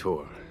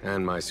mentor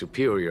and my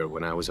superior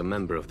when I was a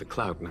member of the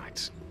Cloud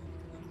Knights.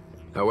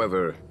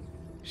 However,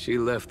 she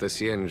left the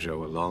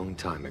Xianzhou a long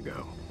time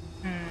ago.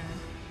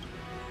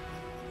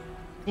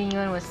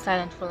 Jingyuan was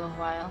silent for a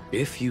while.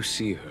 If you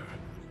see her,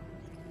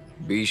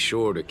 be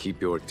sure to keep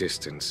your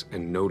distance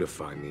and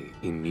notify me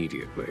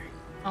immediately.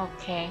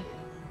 Okay.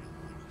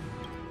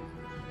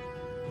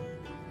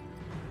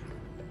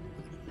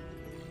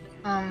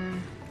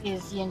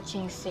 Is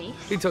Yanqing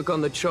safe? He took on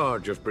the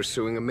charge of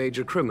pursuing a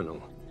major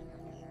criminal.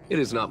 It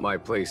is not my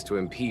place to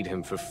impede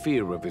him for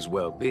fear of his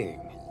well-being.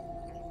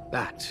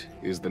 That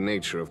is the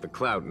nature of the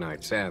Cloud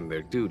Knights and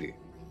their duty.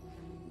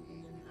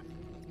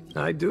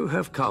 I do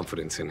have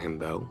confidence in him,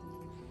 though.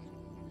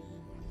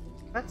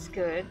 That's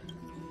good.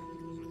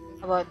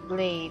 How about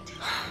Blade?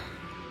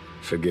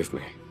 Forgive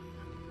me,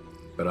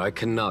 but I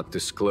cannot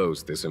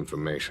disclose this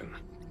information.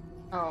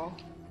 Oh.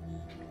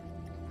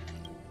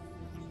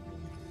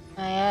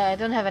 I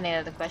don't have any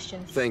other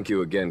questions. Thank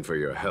you again for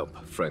your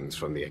help, friends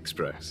from the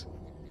Express.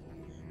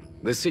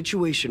 The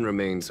situation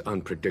remains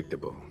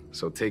unpredictable,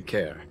 so take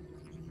care.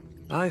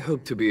 I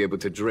hope to be able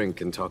to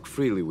drink and talk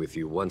freely with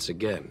you once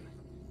again,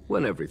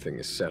 when everything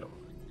is settled.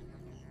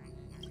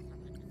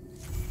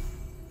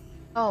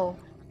 Oh.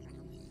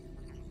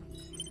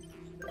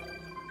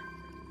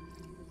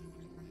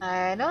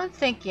 I don't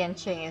think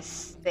Yanqing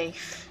is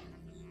safe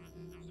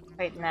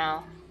right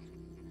now.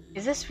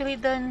 Is this really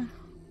done?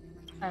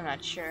 I'm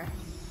not sure.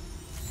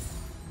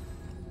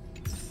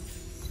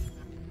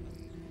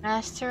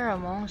 Master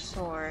among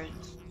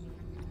swords.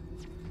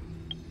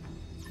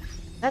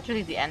 Is that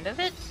really the end of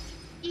it?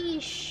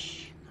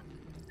 Eesh.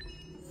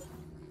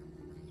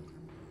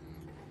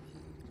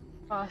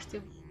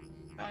 Costume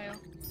trial.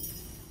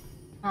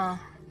 Huh,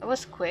 that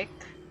was quick.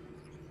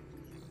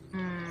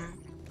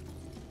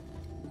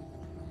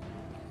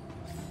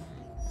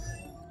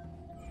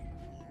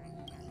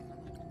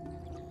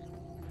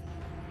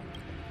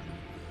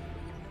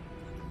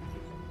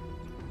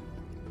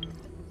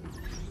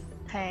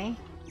 Okay.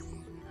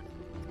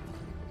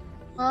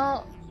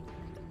 Well,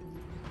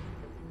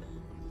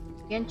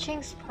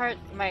 Yanqing's part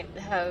might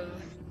have,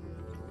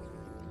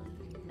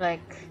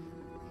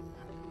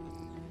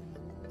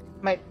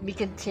 might be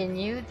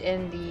continued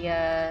in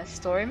the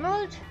story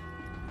mode,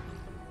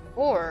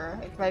 or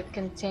it might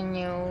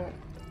continue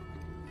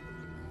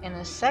in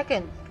a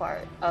second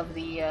part of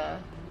the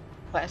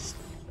quest.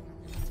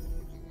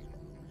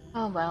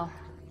 Oh well.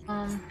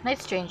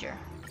 Night Stranger.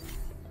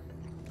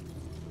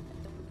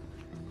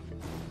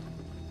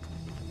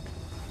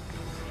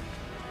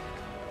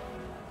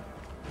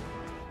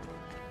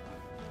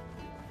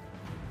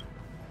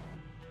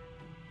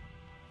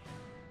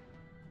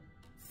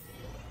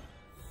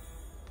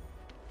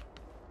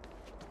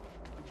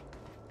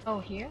 Oh,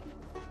 here?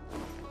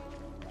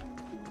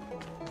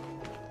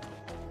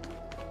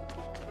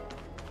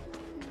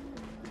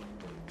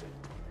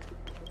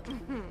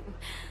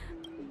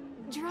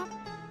 Drop.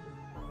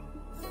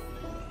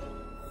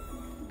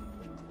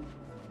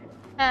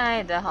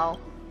 Hi, the hell.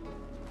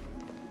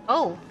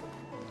 Oh!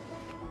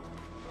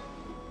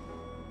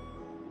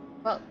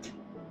 Well,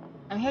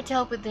 I'm here to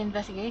help with the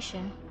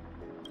investigation.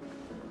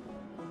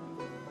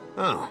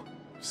 Oh,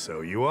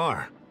 so you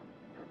are.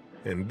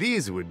 And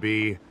these would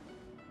be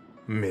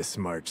Miss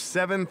March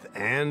 7th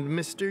and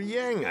Mr.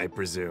 Yang, I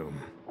presume.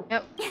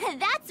 Yep.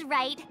 That's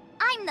right.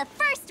 I'm the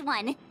first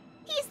one.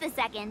 He's the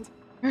second.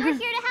 We're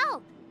here to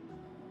help.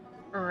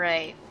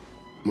 Right.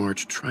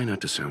 March, try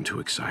not to sound too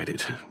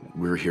excited.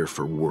 We're here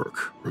for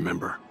work,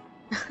 remember?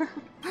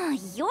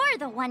 You're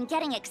the one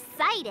getting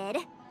excited.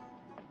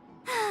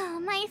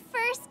 My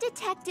first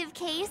detective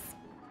case.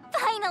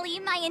 Finally,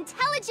 my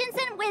intelligence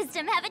and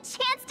wisdom have a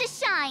chance to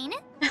shine.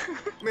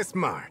 Miss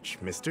March,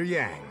 Mr.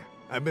 Yang,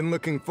 I've been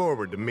looking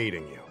forward to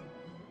meeting you.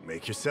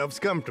 Make yourselves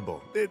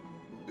comfortable.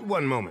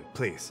 One moment,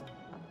 please.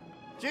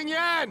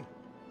 Jingyan!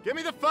 Give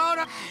me the phone!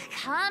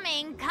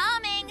 Coming,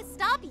 coming!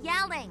 Stop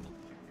yelling!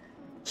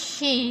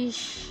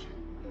 Sheesh.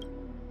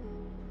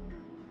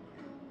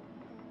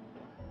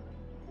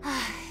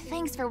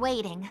 Thanks for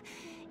waiting.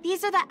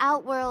 These are the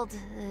Outworld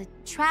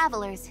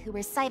travelers who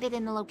were sighted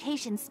in the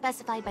location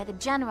specified by the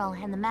General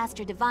and the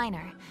Master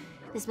Diviner.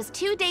 This was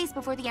 2 days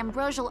before the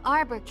Ambrosial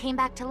Arbor came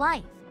back to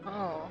life.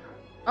 Oh.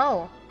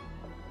 Oh.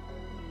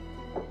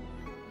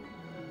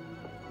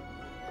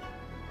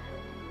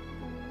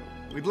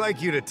 We'd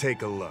like you to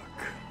take a look.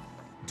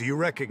 Do you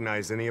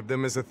recognize any of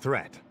them as a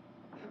threat?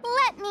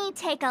 Let me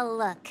take a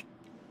look.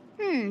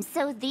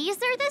 So these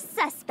are the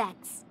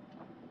suspects.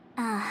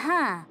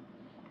 Uh-huh.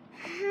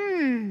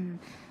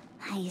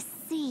 I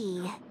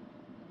see.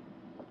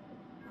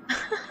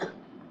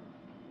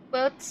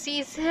 Well,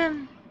 sees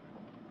him.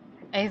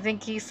 I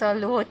think he saw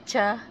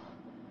Luocha.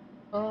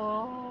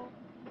 Oh.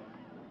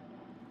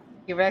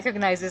 He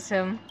recognizes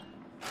him.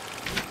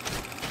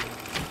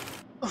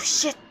 Oh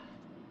shit!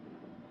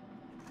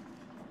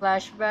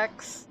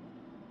 Flashbacks.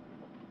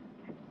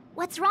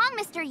 What's wrong,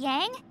 Mr.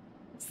 Yang?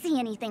 See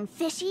anything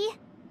fishy?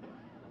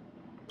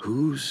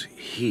 Who's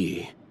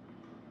he?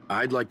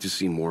 I'd like to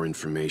see more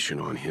information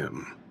on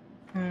him.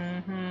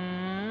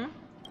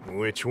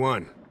 Which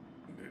one?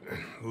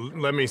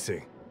 Let me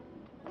see.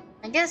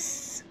 I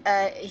guess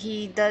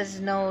he does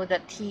know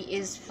that he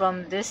is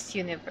from this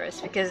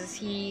universe because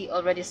he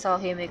already saw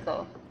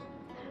Himiko.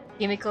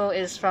 Himiko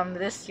is from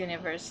this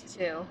universe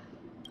too.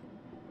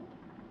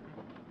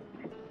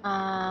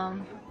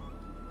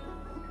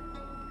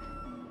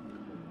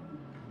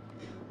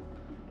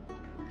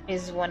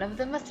 Is one of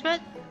them a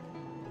threat?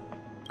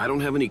 I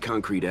don't have any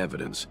concrete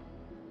evidence,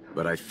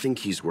 but I think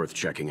he's worth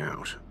checking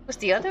out. Who's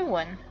the other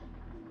one?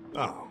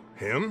 Oh,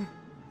 him?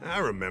 I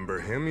remember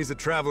him. He's a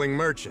traveling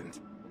merchant.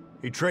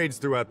 He trades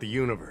throughout the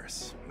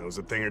universe. Knows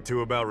a thing or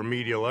two about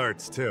remedial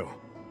arts, too.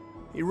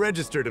 He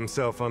registered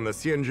himself on the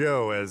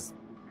Xianzhou as...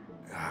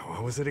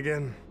 what was it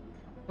again?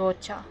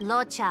 Luocha.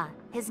 Luocha.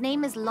 His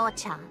name is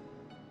Luocha.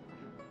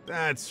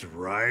 That's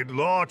right,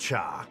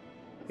 Luocha.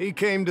 He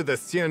came to the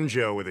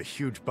Xianzhou with a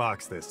huge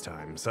box this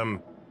time,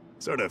 some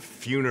sort of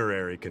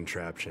funerary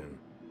contraption.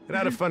 It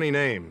had a funny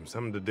name,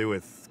 something to do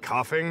with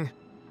coughing.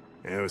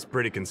 It was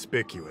pretty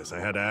conspicuous. I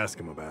had to ask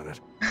him about it.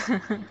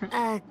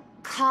 A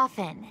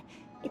coffin.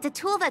 It's a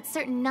tool that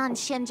certain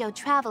non-Xianzhou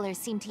travelers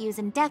seem to use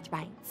in death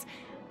rites.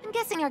 I'm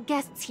guessing our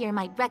guests here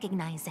might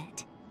recognize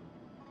it.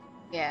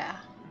 Yeah.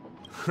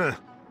 Huh.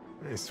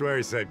 I swear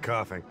he said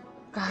coughing.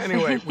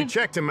 Anyway, we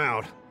checked him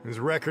out. His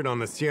record on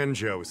the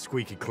Xianzhou is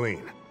squeaky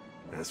clean.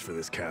 As for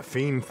this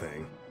caffeine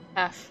thing...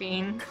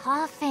 Caffeine?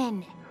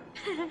 Coffin.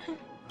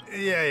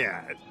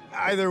 Yeah.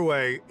 Either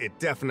way, it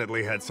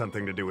definitely had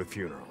something to do with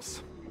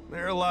funerals.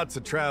 There are lots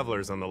of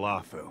travelers on the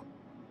Luofu,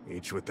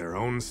 each with their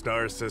own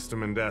star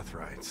system and death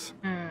rites.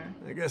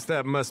 I guess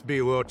that must be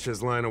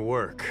Luocha's line of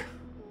work.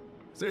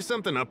 Is there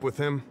something up with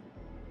him?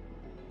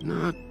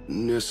 Not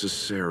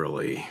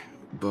necessarily,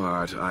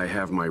 but I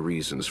have my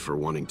reasons for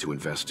wanting to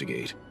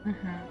investigate.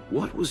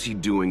 What was he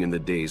doing in the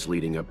days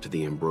leading up to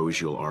the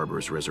Ambrosial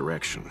Arbor's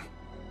resurrection?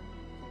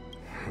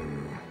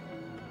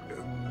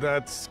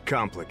 That's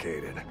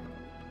complicated.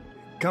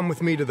 Come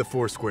with me to the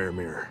Foursquare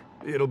Mirror.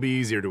 It'll be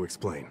easier to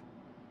explain.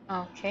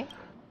 Okay.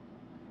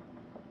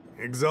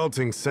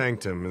 Exalting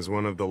Sanctum is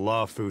one of the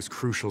Luofu's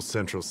crucial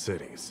central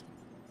cities.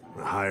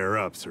 The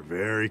higher-ups are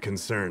very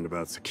concerned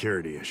about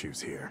security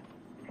issues here.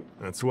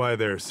 That's why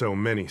there are so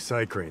many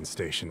Psycranes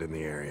stationed in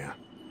the area.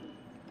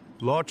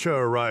 Luocha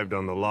arrived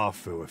on the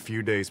Luofu a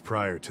few days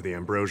prior to the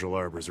Ambrosial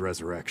Arbor's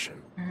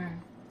resurrection.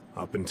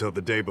 Up until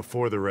the day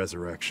before the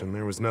resurrection,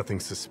 there was nothing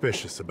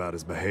suspicious about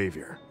his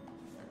behavior.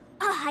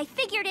 I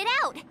figured it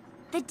out!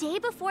 The day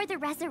before the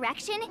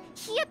resurrection,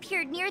 he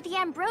appeared near the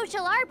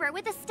Ambrosial Arbor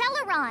with a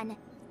Stellaron.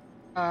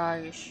 Are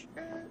you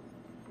sure?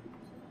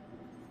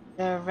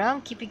 The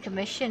Realm Keeping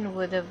Commission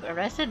would have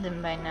arrested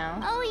him by now.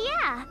 Oh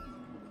yeah,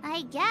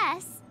 I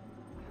guess.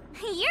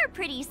 You're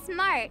pretty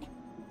smart.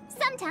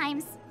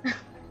 Sometimes.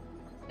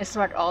 It's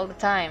smart all the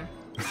time.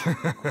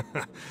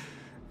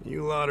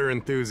 You lot are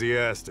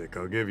enthusiastic,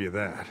 I'll give you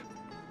that.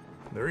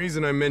 The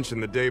reason I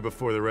mentioned the day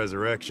before the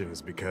resurrection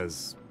is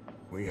because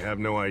we have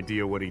no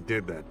idea what he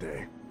did that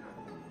day.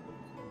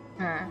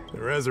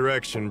 The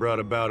resurrection brought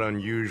about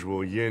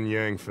unusual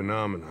yin-yang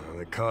phenomena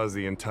that caused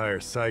the entire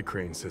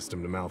Psycrane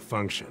system to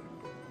malfunction.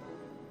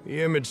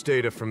 The image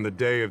data from the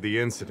day of the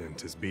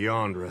incident is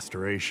beyond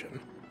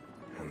restoration,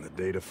 and the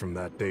data from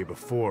that day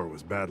before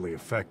was badly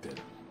affected.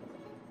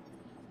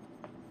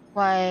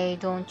 Why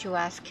don't you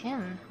ask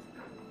him?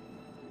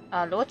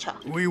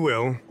 Luocha. We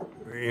will,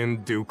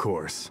 in due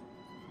course.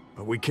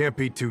 But we can't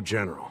be too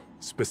general.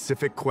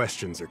 Specific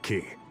questions are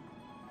key.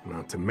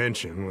 Not to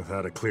mention,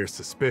 without a clear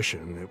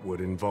suspicion, it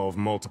would involve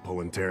multiple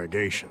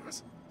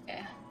interrogations.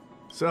 Yeah.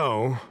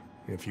 So,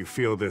 if you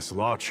feel this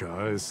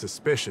Luocha is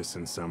suspicious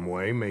in some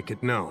way, make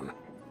it known.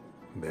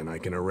 Then I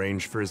can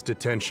arrange for his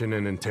detention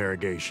and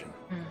interrogation.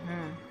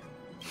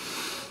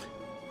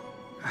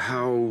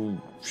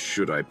 How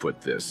should I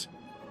put this?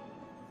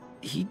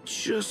 He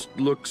just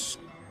looks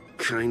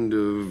kind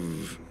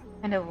of...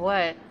 Kind of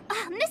what?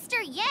 Mr.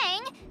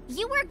 Yang,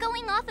 you were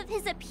going off of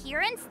his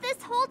appearance this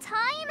whole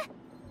time?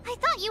 I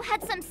thought you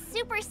had some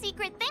super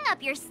secret thing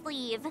up your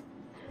sleeve.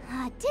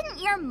 Didn't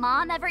your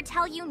mom ever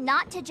tell you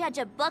not to judge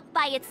a book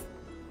by its...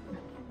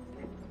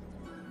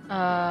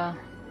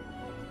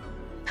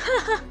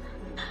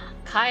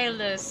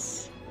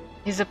 Kylus.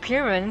 His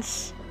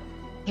appearance.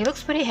 He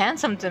looks pretty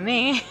handsome to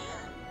me.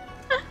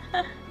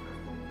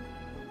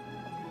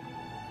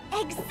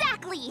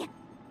 Exactly!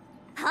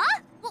 Huh?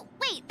 Well,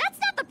 wait, that's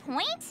not the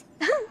point!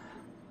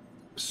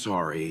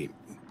 Sorry.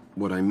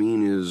 What I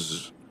mean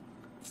is...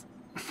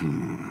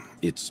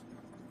 It's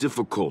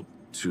difficult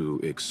to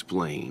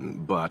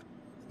explain, but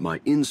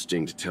my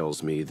instinct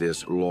tells me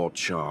this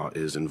Luocha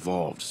is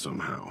involved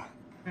somehow.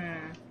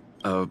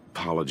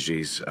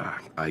 Apologies.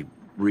 I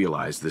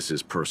realize this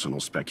is personal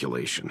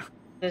speculation.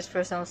 There's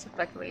personal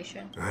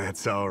speculation.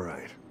 That's all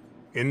right.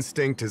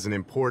 Instinct is an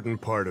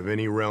important part of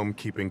any Realm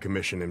Keeping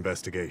Commission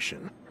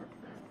investigation.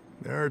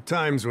 There are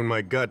times when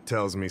my gut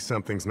tells me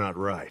something's not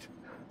right,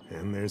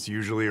 and there's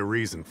usually a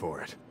reason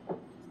for it.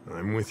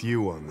 I'm with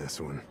you on this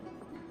one.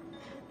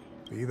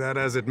 Be that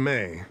as it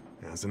may,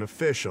 as an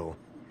official,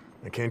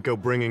 I can't go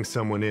bringing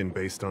someone in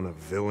based on a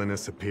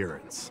villainous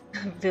appearance.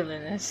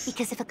 Villainous.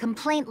 Because if a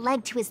complaint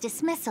led to his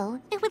dismissal,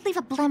 it would leave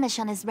a blemish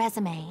on his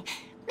resume,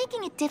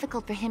 making it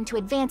difficult for him to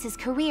advance his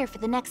career for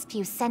the next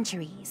few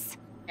centuries.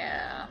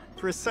 Yeah.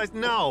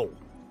 No!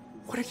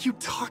 What are you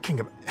talking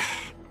about?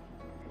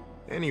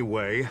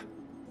 Anyway,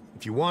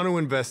 if you want to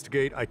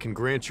investigate, I can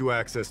grant you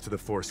access to the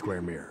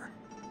Foursquare Mirror.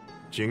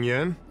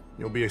 Jingyan,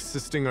 you'll be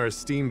assisting our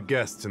esteemed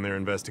guests in their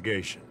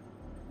investigation.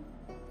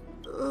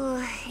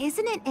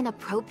 Isn't it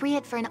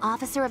inappropriate for an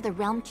officer of the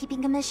Realm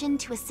Keeping Commission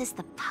to assist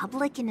the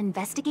public in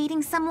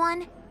investigating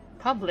someone?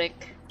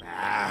 Public?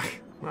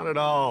 Not at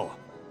all.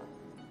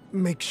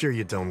 Make sure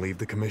you don't leave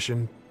the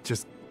commission.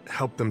 Just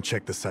help them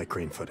check the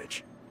Cycrene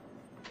footage.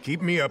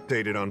 Keep me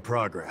updated on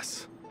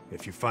progress.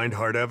 If you find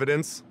hard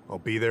evidence, I'll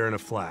be there in a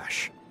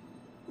flash.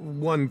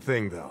 One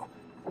thing, though.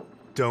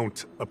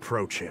 Don't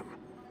approach him.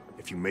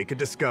 If you make a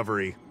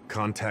discovery,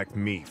 contact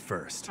me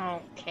first.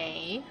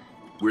 Okay.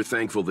 We're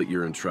thankful that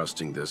you're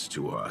entrusting this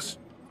to us.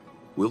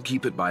 We'll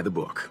keep it by the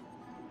book.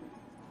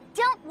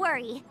 Don't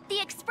worry.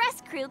 The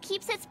Express crew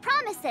keeps its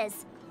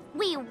promises.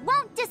 We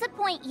won't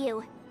disappoint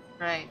you.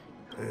 Right.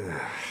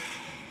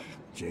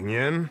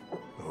 Jingyan,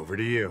 over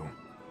to you.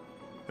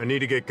 I need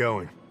to get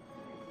going.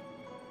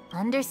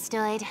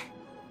 Understood.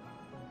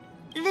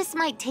 This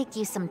might take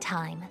you some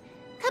time.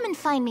 Come and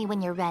find me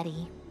when you're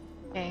ready.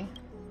 Okay.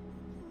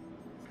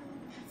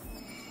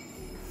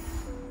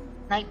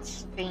 Night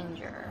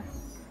Stranger.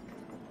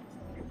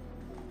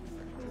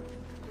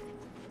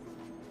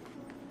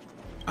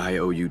 I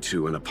owe you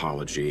two an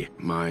apology.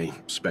 My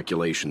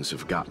speculations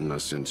have gotten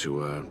us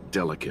into a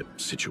delicate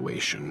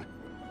situation.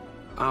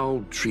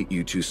 I'll treat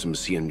you to some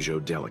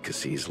Xianzhou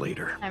delicacies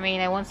later. I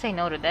mean, I won't say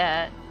no to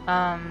that.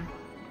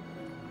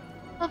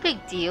 No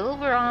big deal.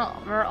 We're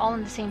all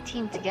on the same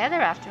team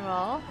together after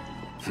all.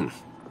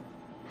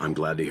 I'm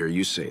glad to hear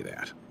you say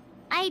that.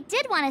 I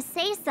did want to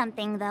say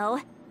something, though.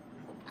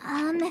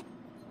 I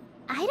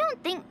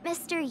don't think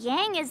Mr.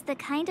 Yang is the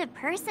kind of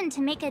person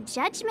to make a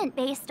judgment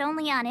based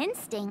only on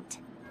instinct.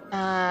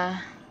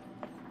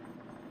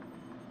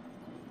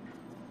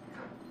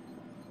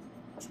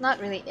 It's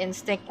not really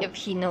instinct if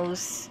he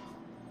knows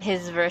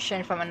his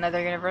version from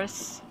another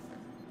universe.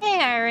 Hey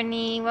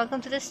Irony,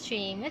 welcome to the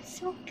stream.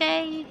 It's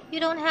okay.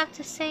 You don't have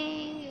to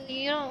say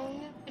you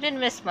didn't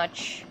miss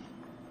much.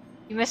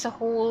 You missed a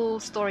whole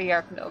story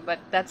arc though, but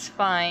that's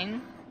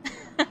fine.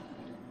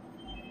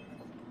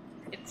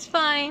 It's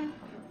fine.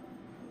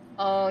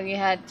 All you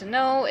had to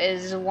know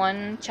is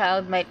one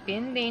child might be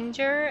in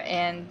danger,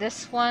 and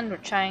this one we're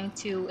trying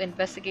to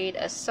investigate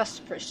a sus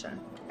person.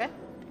 Okay?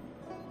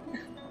 I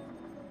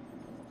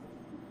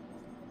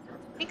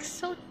think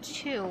so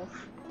too.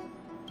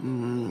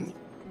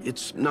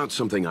 It's not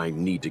something I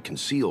need to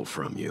conceal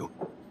from you.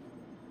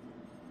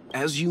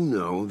 As you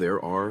know,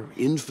 there are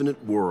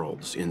infinite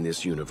worlds in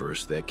this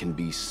universe that can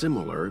be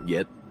similar,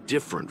 yet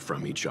different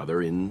from each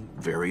other in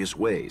various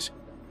ways.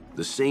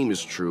 The same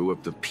is true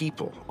of the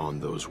people on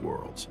those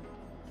worlds.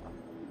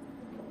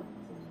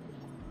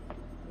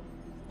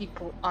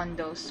 People on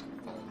those.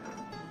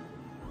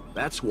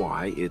 That's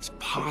why it's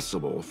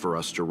possible for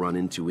us to run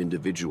into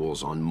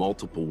individuals on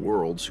multiple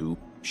worlds who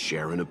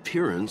share an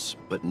appearance,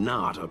 but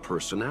not a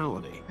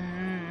personality.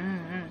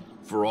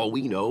 For all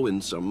we know,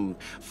 in some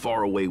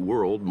faraway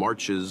world,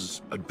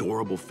 March's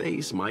adorable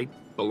face might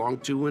belong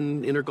to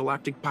an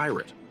intergalactic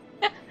pirate.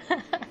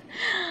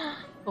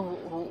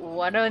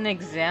 What an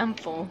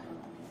example.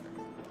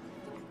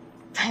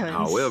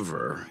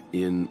 However,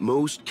 in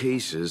most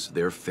cases,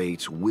 their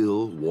fates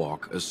will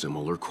walk a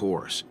similar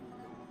course.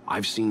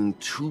 I've seen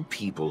two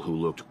people who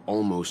looked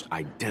almost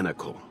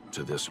identical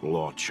to this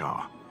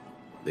Luofu.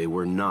 They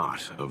were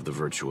not of the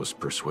virtuous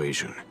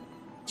persuasion.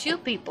 Two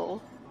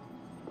people?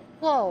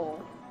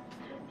 Whoa.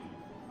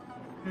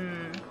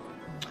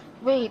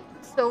 Wait,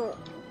 so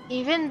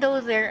even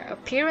though their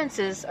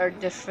appearances are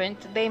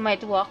different, they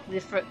might walk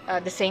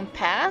the same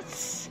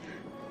paths?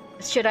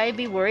 Should I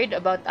be worried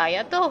about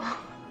Ayato?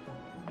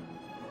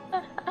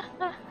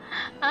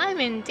 I'm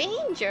in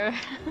danger.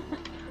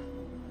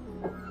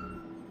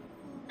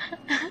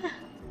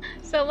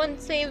 Someone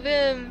save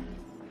him.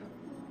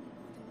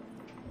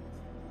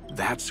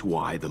 That's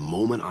why the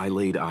moment I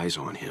laid eyes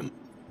on him,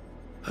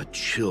 a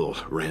chill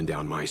ran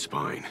down my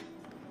spine.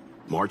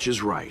 March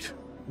is right.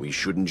 We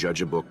shouldn't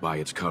judge a book by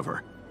its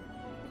cover.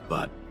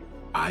 But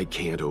I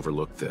can't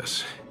overlook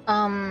this.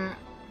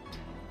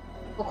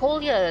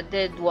 Okolia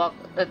did walk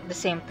the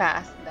same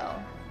path, though.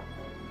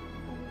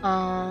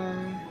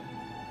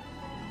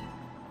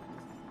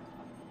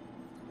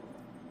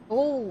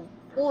 Oh,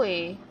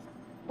 boy.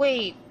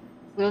 Wait,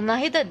 will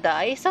Nahida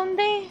die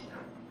someday?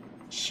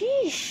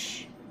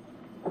 Sheesh.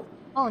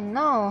 Oh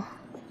no.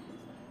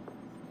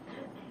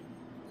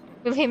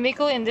 Will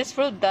Himiko in this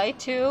world die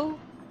too?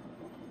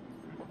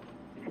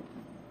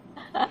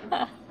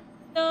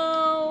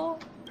 No.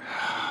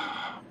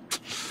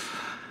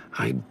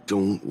 I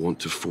don't want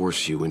to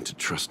force you into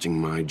trusting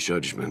my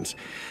judgment,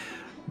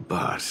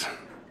 but...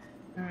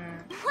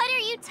 What are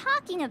you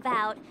talking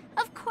about?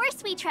 Of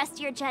course we trust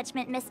your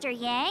judgment, Mr.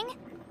 Yang.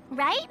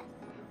 Right?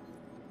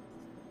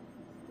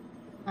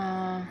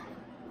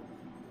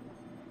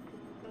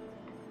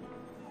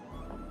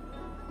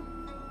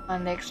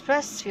 On the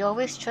Express, we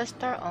always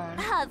trust our own.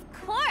 Of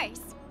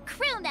course!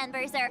 Crew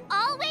members are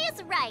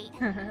always right!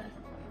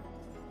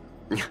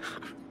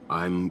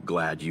 I'm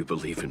glad you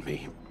believe in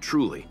me,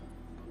 truly.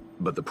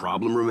 But the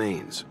problem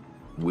remains.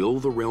 Will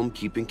the Realm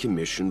Keeping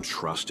Commission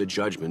trust a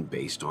judgment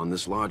based on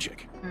this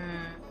logic?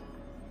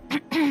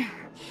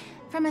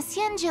 From a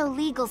Xianzhou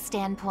legal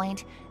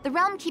standpoint, the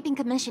Realm Keeping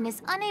Commission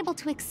is unable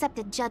to accept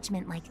a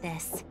judgment like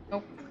this.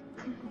 Nope.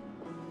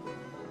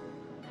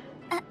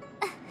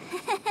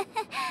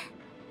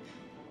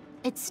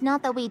 It's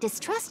not that we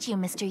distrust you,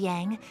 Mr.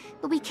 Yang,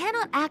 but we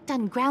cannot act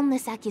on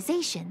groundless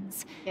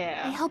accusations.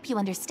 Yeah. I hope you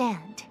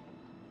understand.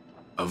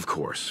 Of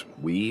course.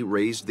 We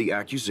raised the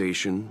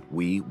accusation.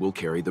 We will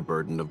carry the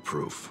burden of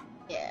proof.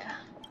 Yeah.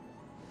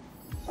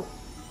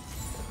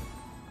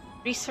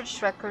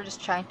 Research record is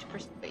trying to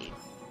persuade.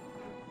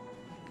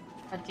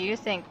 What do you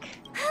think?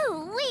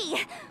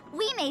 Hoo-wee!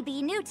 We may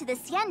be new to the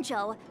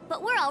Xianzhou,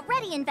 but we're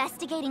already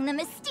investigating the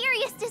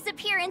mysterious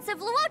disappearance of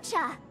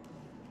Luocha.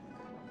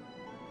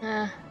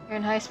 You're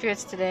in high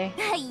spirits today.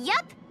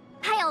 Yup!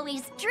 I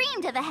always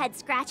dreamed of a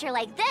head-scratcher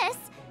like this.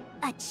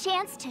 A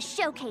chance to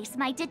showcase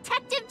my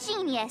detective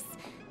genius.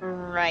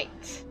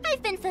 Right.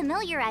 I've been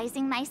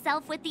familiarizing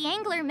myself with the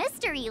Angler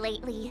mystery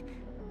lately.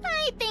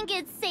 I think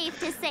it's safe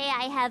to say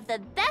I have the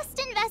best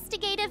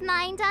investigative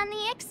mind on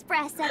the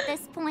Express at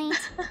this point.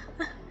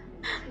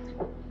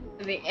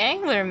 The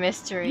Angler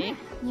mystery?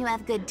 You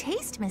have good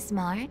taste, Miss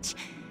March.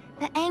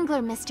 The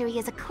Angler mystery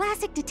is a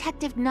classic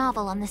detective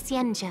novel on the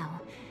Xianzhou.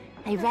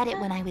 I read it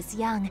when I was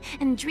young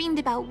and dreamed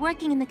about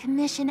working in the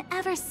commission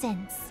ever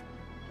since.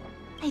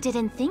 I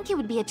didn't think it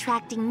would be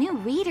attracting new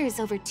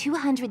readers over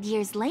 200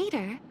 years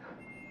later.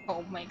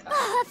 Oh my god.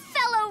 A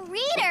fellow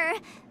reader!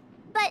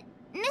 But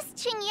Miss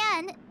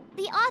Qingyan,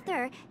 the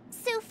author,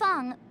 Su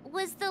Feng,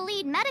 was the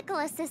lead medical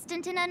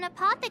assistant in an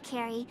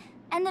apothecary,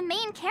 and the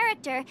main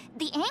character,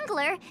 the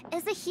Angler,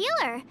 is a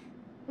healer.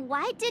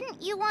 Why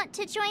didn't you want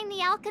to join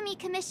the Alchemy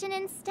Commission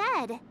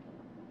instead?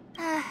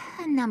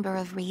 A number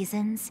of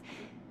reasons.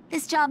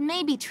 This job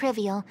may be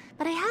trivial,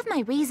 but I have my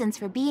reasons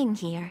for being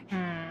here.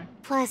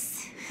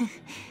 Plus,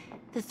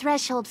 the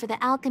threshold for the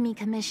Alchemy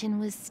Commission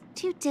was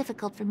too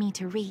difficult for me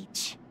to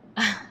reach.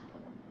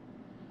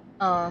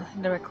 Oh,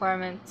 the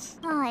requirements.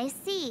 Oh, I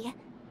see.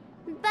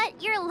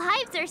 But your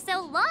lives are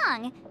so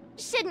long.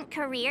 Shouldn't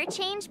career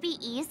change be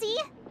easy?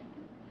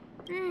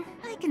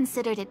 I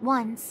considered it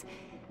once.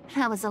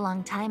 That was a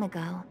long time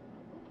ago.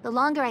 The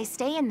longer I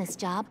stay in this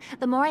job,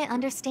 the more I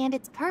understand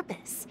its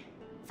purpose.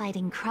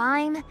 Fighting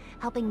crime,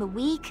 helping the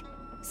weak,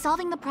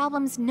 solving the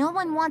problems no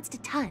one wants to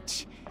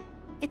touch.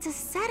 It's a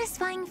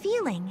satisfying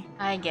feeling.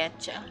 I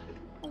getcha.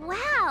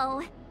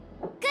 Wow!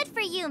 Good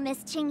for you, Miss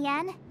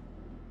Qingyan.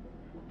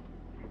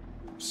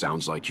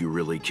 Sounds like you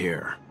really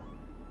care.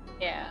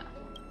 Yeah.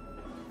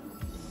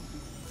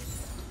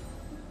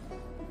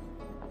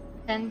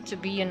 Tend to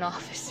be an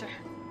officer.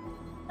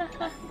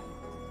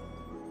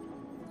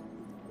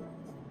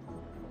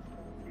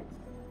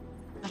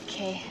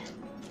 Okay.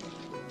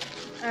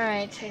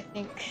 Alright, I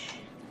think...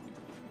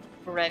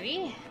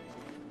 Ready?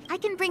 I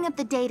can bring up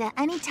the data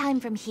anytime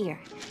from here.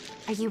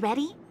 Are you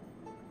ready?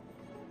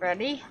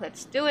 Ready?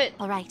 Let's do it.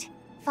 Alright,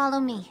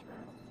 follow me.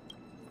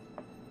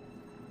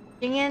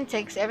 Qingyan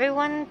takes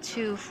everyone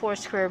to 4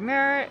 square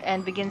mirror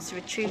and begins to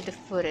retrieve the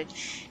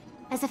footage.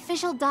 As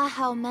official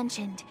Dahao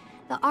mentioned,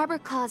 the arbor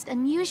caused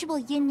unusual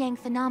yin-yang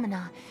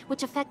phenomena,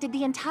 which affected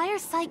the entire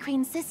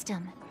Cycrane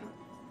system.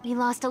 We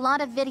lost a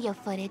lot of video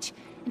footage,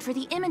 and for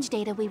the image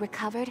data we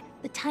recovered,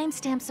 the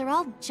timestamps are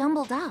all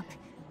jumbled up.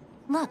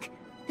 Look,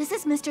 this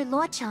is Mr.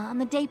 Luocha on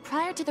the day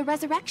prior to the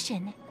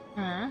resurrection.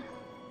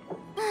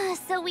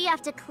 So we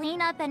have to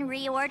clean up and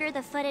reorder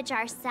the footage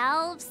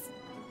ourselves?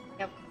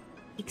 Yep.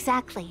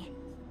 Exactly.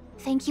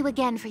 Thank you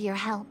again for your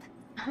help.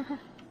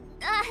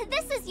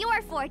 This is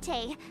your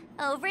forte.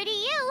 Over to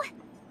you.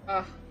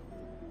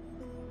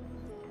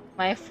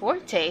 My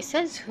forte?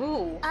 Says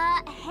who?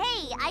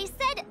 Hey, I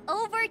said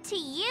over to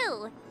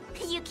you.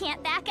 You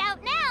can't back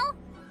out now.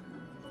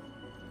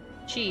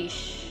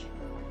 Sheesh.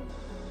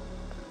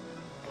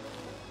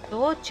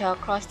 Luocha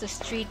crossed the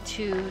street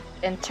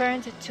and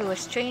turned to a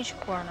strange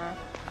corner.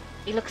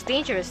 It looks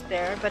dangerous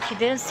there, but he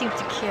didn't seem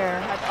to care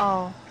at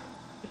all.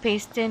 He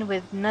paced in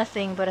with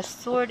nothing but a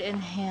sword in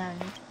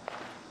hand.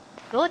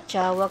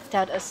 Luocha walked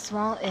out a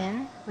small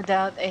inn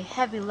without a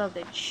heavy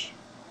luggage.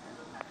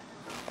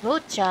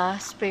 Luocha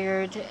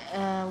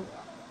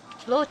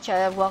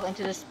walked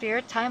into the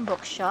spare time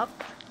bookshop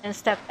and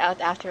stepped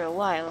out after a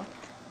while.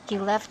 He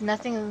left with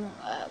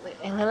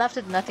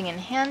nothing in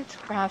hand.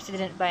 Perhaps he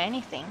didn't buy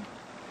anything.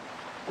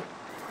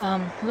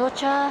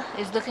 Luocha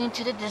is looking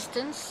into the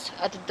distance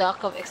at the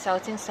dock of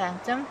Exalting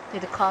Sanctum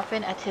with the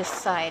coffin at his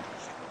side.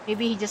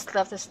 Maybe he just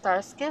left the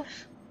star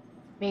skiff.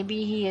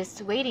 Maybe he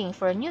is waiting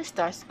for a new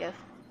star skiff.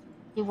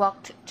 He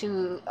walked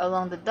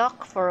along the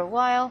dock for a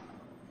while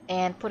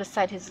and put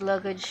aside his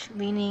luggage,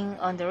 leaning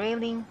on the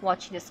railing,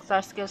 watching the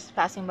star skiffs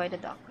passing by the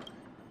dock.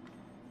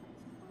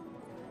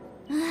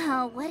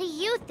 What do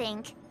you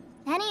think?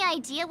 Any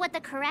idea what the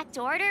correct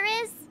order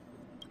is?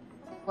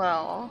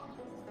 Well,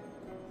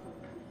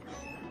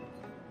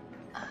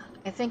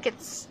 I think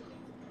it's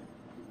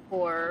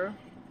 4,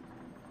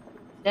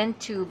 then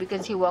 2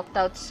 because he walked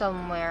out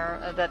somewhere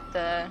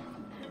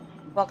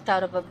walked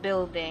out of a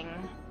building.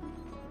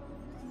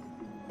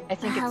 I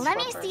think it's Let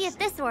me first. see if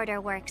this order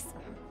works.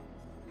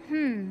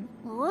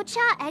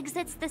 Luocha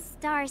exits the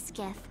star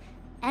skiff,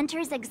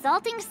 enters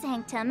Exalting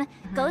Sanctum,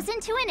 goes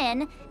into an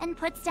inn, and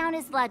puts down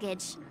his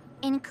luggage,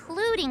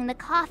 including the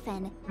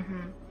coffin.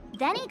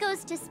 Then he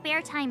goes to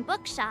Spare Time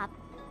Bookshop,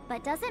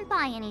 but doesn't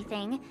buy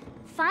anything.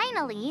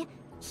 Finally,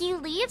 he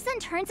leaves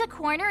and turns a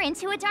corner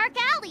into a dark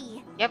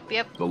alley.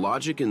 Yep. The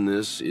logic in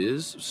this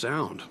is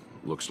sound.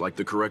 Looks like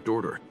the correct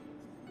order.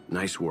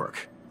 Nice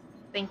work.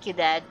 Thank you,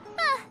 Dad.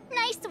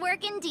 Nice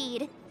work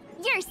indeed.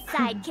 You're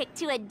sidekick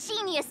to a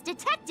genius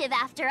detective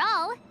after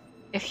all.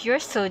 If you're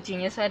so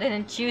genius, why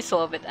didn't you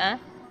solve it, huh?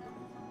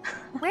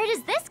 Where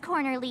does this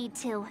corner lead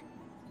to?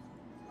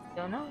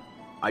 Don't know.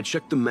 I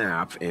checked the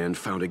map and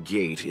found a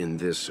gate in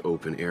this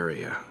open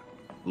area.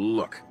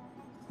 Look,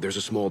 there's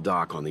a small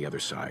dock on the other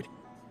side.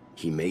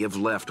 He may have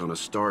left on a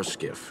star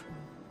skiff.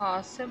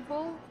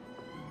 Possible?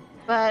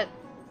 But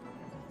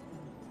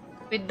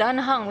with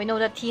Danhang, we know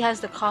that he has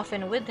the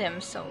coffin with him,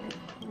 so...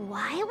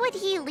 Why would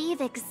he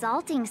leave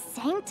Exalting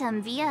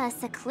Sanctum via a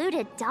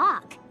secluded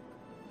dock?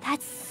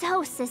 That's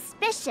so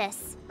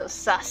suspicious. So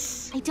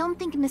sus. I don't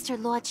think Mr.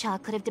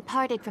 Luocha could have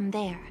departed from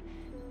there.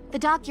 The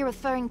dock you're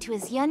referring to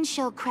is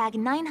Xianzhou Crag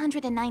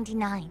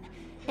 999.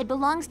 It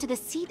belongs to the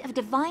seat of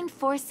Divine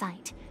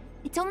Foresight.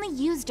 It's only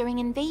used during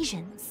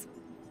invasions.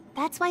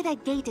 That's why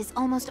that gate is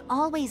almost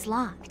always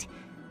locked.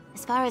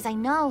 As far as I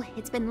know,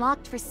 it's been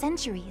locked for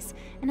centuries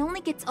and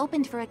only gets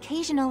opened for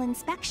occasional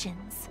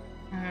inspections.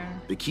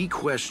 The key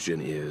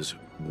question is,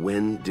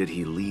 when did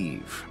he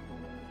leave?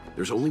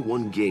 There's only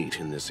one gate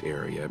in this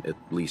area, at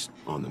least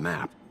on the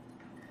map.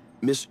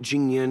 Miss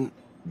Jingyan,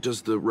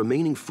 does the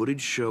remaining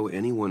footage show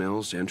anyone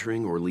else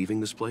entering or leaving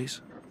this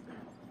place?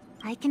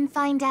 I can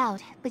find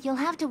out, but you'll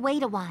have to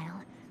wait a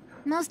while.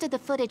 Most of the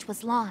footage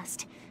was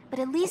lost, but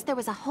at least there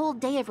was a whole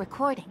day of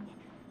recording.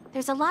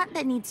 There's a lot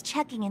that needs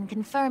checking and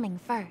confirming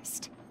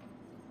first.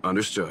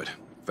 Understood.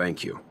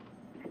 Thank you.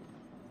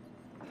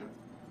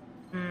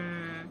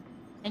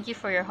 Thank you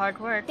for your hard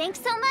work. Thanks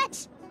so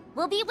much.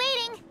 We'll be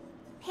waiting.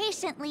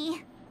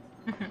 Patiently.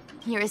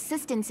 Your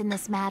assistance in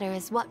this matter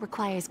is what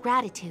requires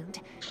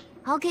gratitude.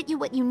 I'll get you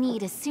what you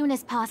need as soon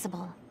as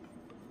possible.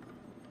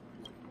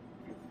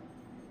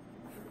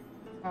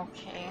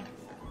 Okay.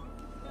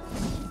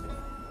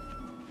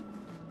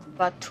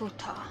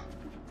 Batuta.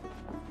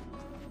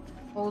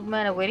 Old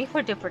man are waiting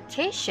for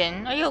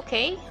deportation. Are you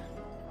okay?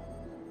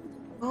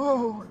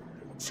 Oh,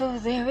 so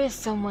there is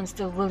someone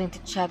still willing to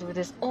chat with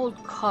this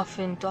old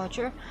coffin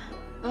dodger.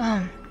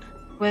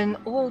 When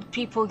old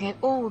people get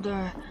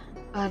older,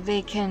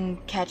 they can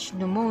catch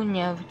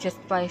pneumonia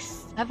just by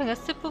having a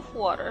sip of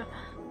water.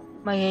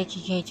 My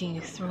achy aging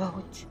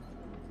throat.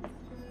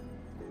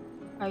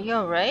 Are you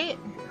alright?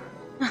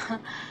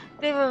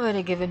 They've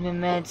already given me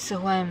meds,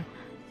 so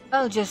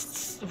I'll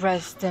just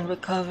rest and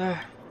recover.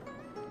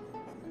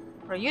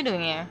 What are you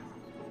doing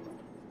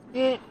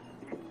here?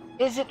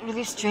 Is it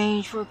really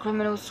strange for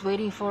criminals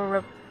waiting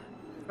for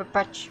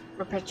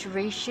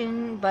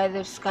repatriation by the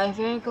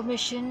Skyfaring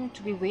Commission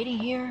to be waiting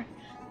here?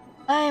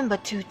 I'm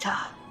Batuta.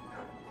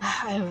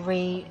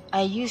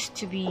 I used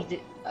to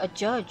be a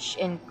judge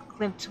in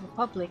Klimt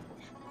Republic.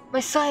 My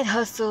side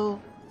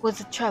hustle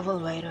was a travel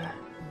writer.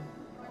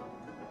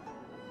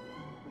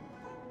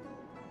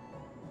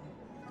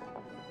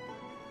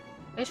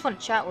 I just want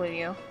to chat with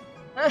you.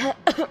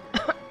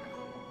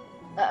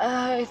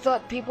 I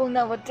thought people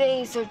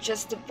nowadays are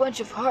just a bunch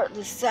of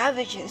heartless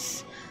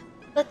savages.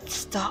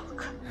 Let's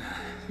talk.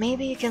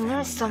 Maybe you can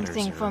learn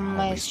something from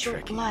my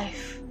short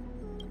life.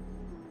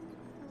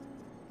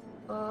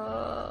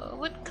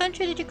 What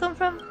country did you come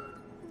from?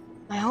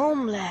 My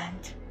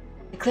homeland.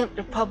 The Klimt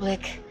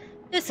Republic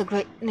is a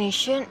great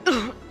nation.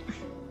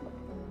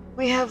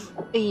 We have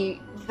a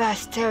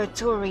vast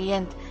territory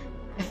and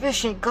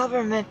efficient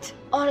government,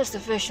 honest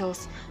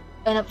officials,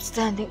 and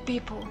upstanding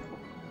people.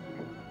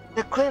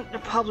 The Klimt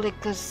Republic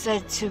was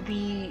said to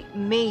be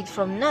made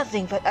from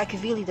nothing but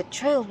Akivili the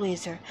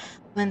Trailblazer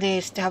when they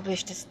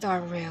established the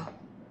Star Rail,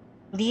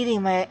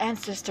 leading my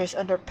ancestors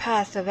on their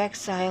path of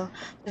exile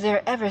to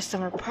their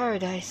ever-summer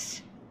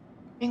paradise.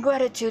 In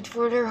gratitude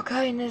for their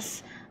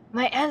kindness,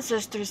 my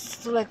ancestors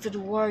selected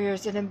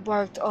warriors and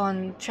embarked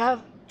on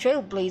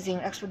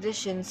trailblazing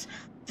expeditions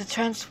to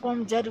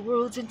transform dead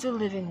worlds into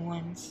living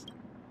ones.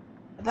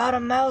 About a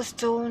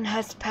milestone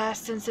has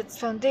passed since its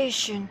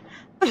foundation.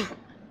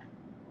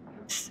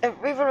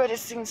 We've already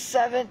seen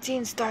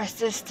 17 star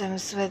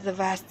systems with a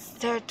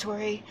vast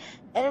territory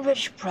and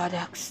rich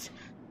products.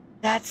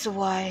 That's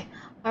why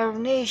our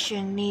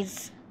nation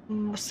needs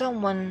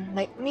someone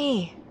like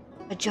me,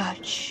 a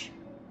judge.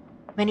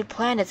 Many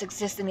planets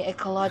exist in the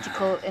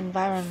ecological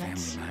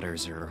environments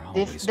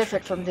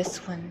different from this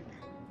one,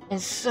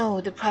 and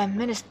so the Prime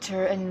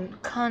Minister and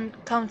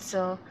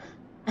Council,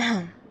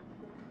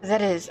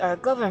 that is, our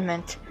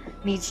government,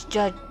 needs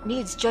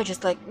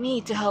judges like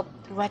me to help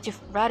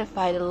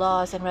ratify the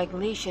laws and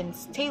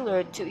regulations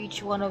tailored to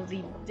each one of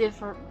the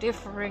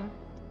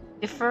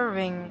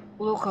differing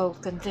local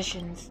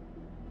conditions.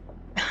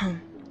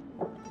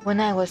 When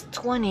I was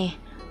 20,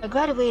 I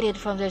graduated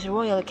from the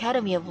Royal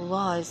Academy of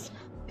Laws,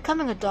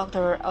 becoming a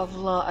Doctor of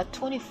Law at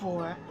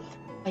 24.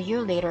 A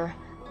year later,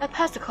 I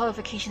passed the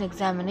qualification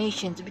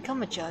examination to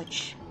become a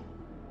judge.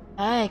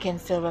 I can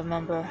still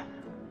remember.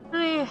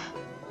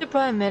 The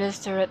Prime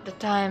Minister at the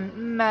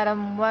time,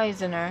 Madame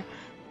Weisener,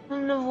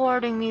 and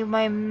awarding me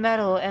my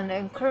medal and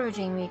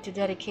encouraging me to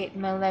dedicate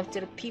my life to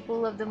the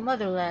people of the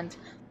motherland,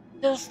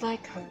 just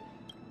like her.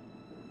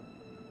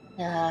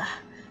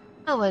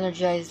 How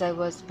energized I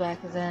was back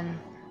then.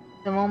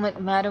 The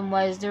moment Madame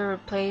Weisner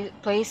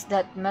placed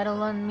that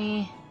medal on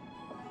me,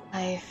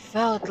 I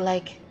felt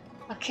like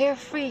a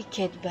carefree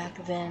kid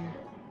back then.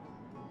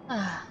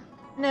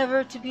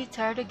 Never to be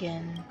tired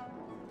again.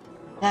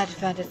 That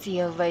fantasy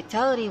of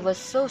vitality was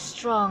so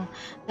strong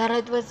that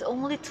it was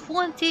only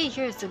 20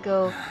 years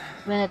ago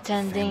when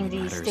attending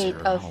the state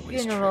of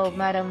funeral of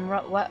Madame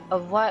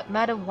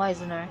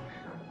Weisner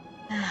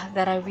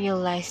that I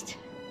realized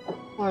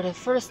for the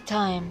first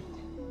time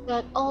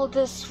that all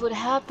this would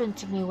happen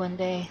to me one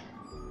day.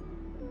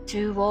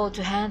 Too old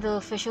to handle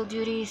official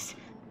duties,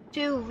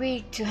 too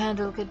weak to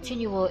handle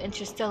continual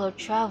interstellar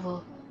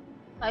travel,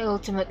 I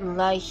ultimately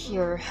lie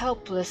here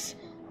helpless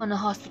on a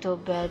hospital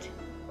bed,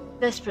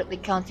 desperately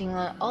counting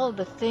on all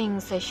the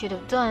things I should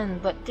have done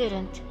but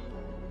didn't.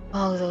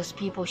 All those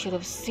people should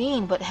have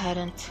seen but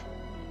hadn't.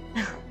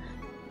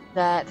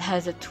 That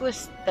has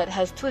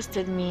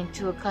twisted me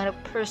into a kind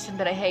of person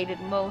that I hated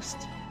most.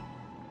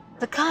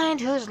 The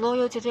kind who's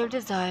loyal to their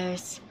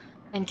desires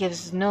and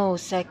gives no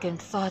second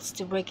thoughts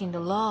to breaking the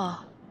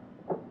law.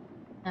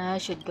 I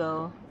should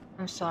go.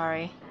 I'm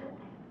sorry.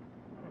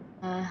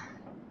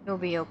 You'll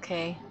be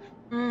okay.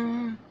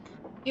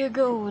 You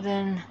go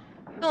then.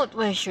 Don't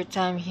waste your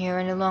time here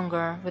any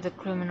longer with a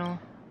criminal.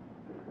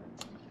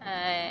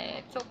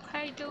 It's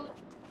okay, dude.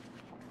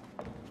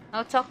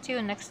 I'll talk to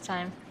you next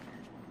time.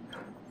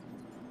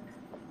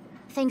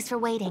 Thanks for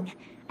waiting.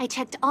 I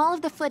checked all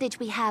of the footage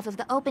we have of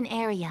the open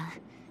area.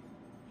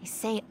 I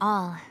say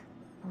all.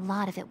 A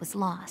lot of it was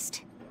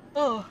lost.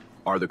 Oh.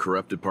 Are the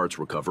corrupted parts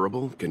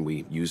recoverable? Can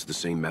we use the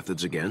same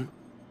methods again?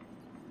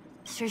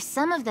 For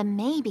some of them,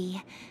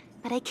 maybe.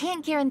 But I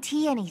can't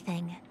guarantee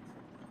anything.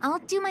 I'll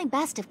do my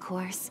best, of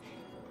course.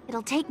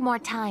 It'll take more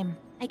time.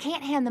 I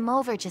can't hand them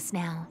over just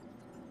now.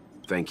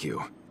 Thank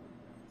you.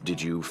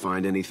 Did you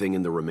find anything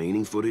in the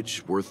remaining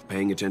footage worth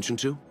paying attention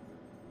to?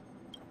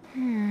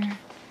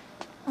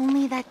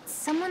 Only that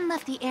someone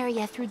left the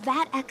area through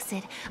that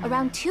exit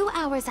around 2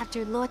 hours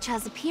after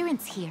Luocha's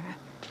appearance here.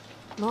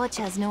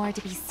 Luocha's nowhere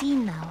to be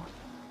seen, though.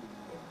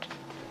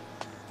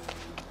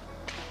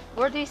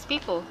 Who are these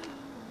people?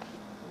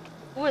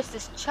 Who is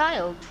this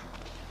child?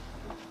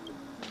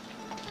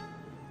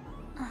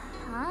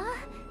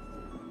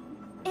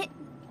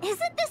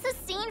 Isn't this a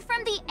scene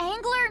from the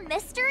Angler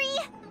mystery?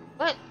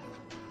 What?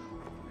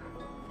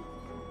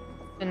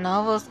 The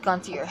novel's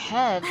gone to your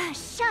head.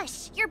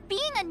 Shush! You're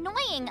being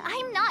annoying!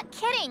 I'm not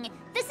kidding!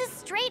 This is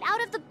straight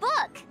out of the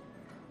book!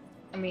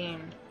 I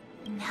mean...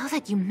 Now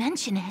that you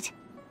mention it...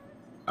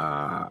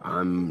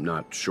 I'm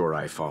not sure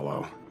I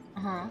follow.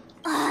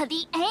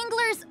 The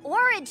Angler's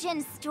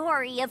origin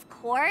story, of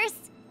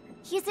course!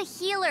 He's a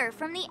healer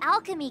from the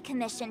Alchemy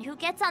Commission who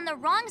gets on the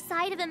wrong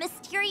side of a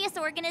mysterious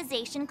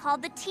organization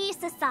called the Tea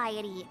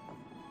Society.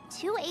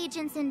 2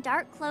 agents in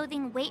dark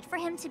clothing wait for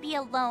him to be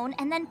alone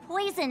and then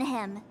poison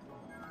him.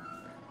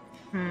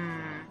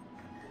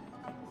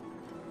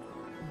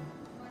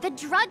 The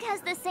drug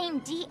has the same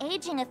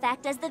de-aging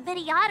effect as the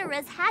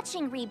Vidyadhara's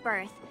hatching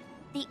rebirth.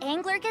 The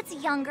Angler gets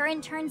younger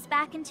and turns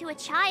back into a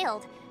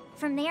child.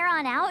 From there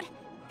on out,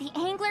 the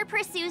Angler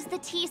pursues the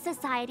Tea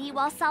Society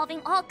while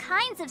solving all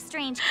kinds of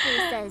strange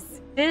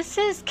cases. This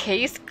is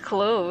case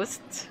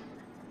closed.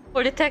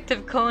 For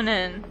Detective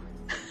Conan.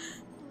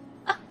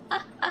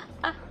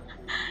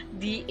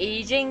 The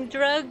aging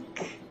drug?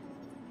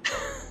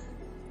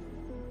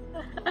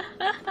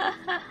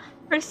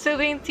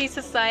 Pursuing Tea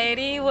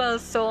Society while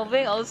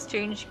solving all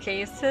strange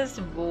cases?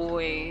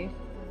 Boy.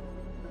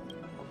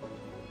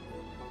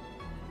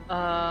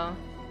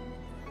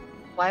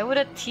 Why would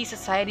a Tea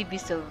Society be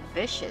so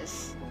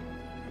vicious?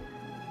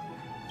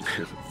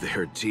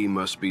 Their tea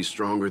must be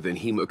stronger than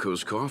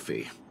Himiko's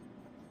coffee.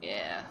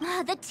 Yeah.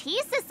 The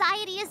Tea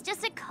Society is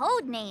just a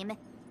code name.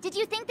 Did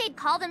you think they'd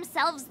call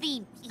themselves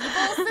the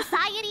Evil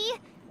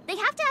Society? They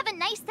have to have a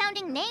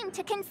nice-sounding name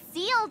to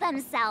conceal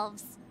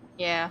themselves.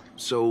 Yeah.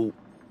 So,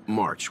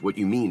 March, what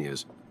you mean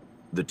is,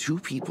 the 2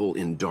 people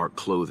in dark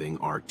clothing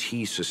are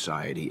Tea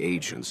Society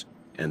agents,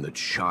 and the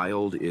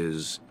child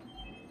is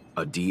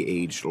a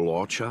de-aged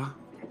Luocha?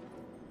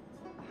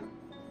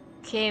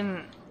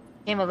 Came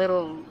a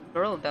little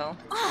girl, though.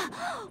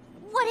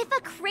 What if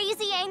a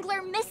crazy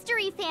Angler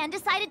mystery fan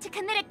decided to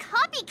commit a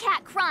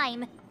copycat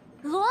crime?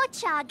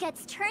 Luocha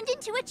gets turned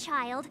into a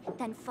child,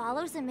 then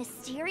follows a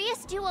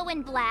mysterious duo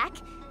in black.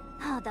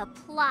 Oh, the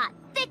plot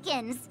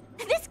thickens.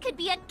 This could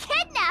be a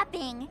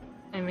kidnapping!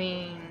 I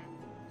mean...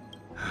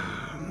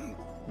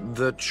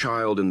 The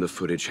child in the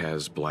footage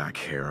has black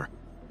hair.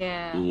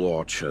 Yeah.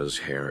 Luocha's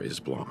hair is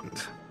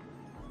blonde.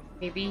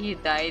 Maybe he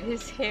dyed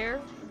his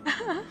hair?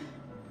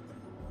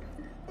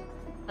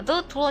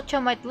 Although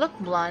Luocha might look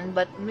blonde,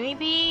 but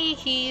maybe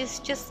he's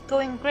just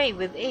going gray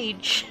with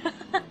age.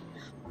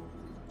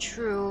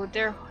 True,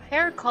 their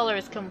hair color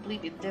is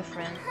completely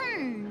different.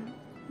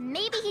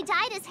 Maybe he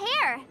dyed his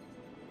hair.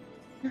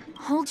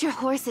 Hold your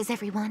horses,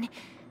 everyone.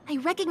 I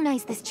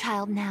recognize this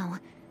child now.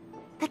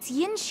 That's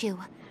Yinshu,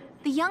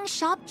 the young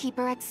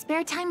shopkeeper at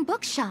Spare Time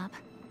Bookshop.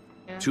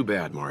 Yeah. Too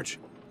bad, Marge.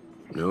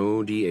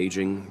 No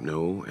de-aging,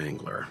 no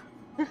angler.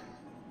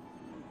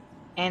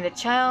 And the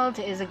child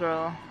is a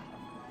girl.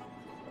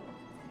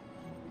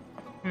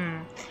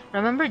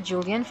 Remember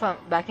Julian from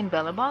back in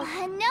Bellabog?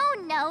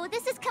 No,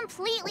 this is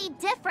completely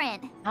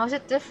different. How's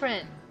it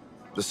different?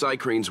 The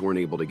Cycranes weren't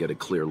able to get a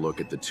clear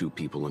look at the two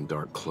people in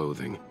dark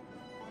clothing.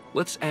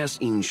 Let's ask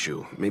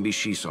Yinshu. Maybe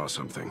she saw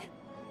something.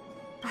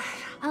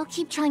 I'll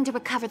keep trying to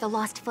recover the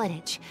lost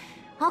footage.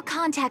 I'll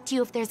contact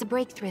you if there's a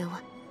breakthrough.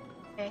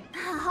 Okay.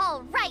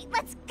 All right,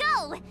 let's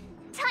go!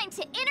 Time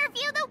to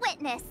interview the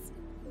witness.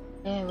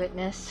 Yeah,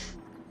 witness.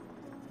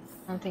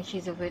 I don't think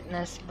she's a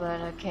witness,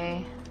 but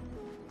okay.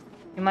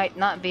 You might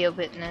not be a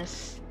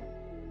witness.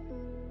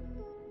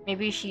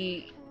 Maybe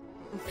she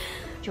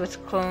was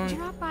cloned.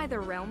 Drop by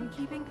the Realm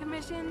Keeping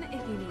Commission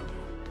if you need to.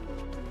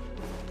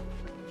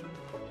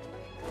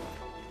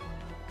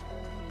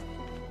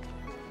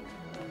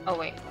 Oh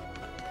wait.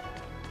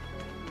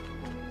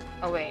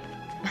 Oh wait.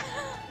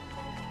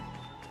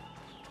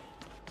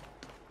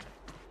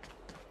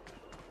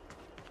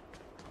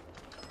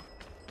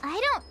 I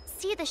don't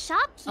see the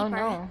shopkeeper. Oh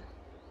no.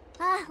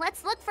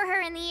 Let's look for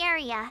her in the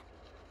area.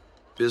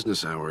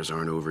 Business hours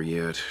aren't over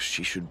yet.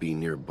 She should be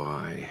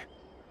nearby.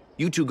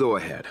 You two go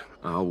ahead.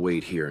 I'll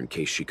wait here in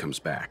case she comes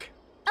back.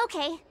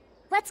 Okay,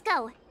 let's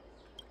go.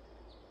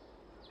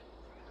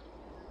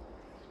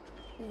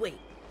 Wait,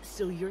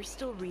 so you're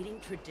still reading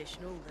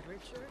traditional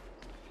literature?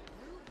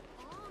 Move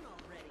on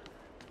already.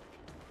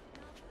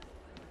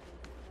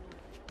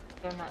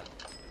 They're not.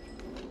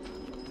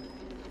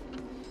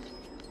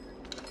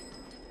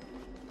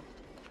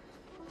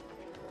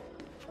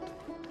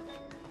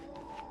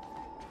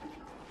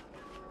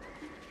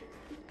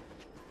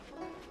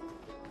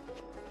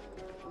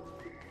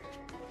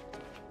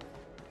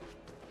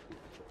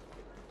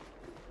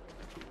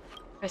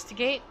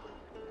 Investigate?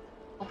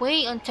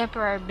 Away on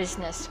temporary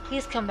business.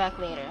 Please come back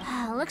later.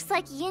 Looks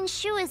like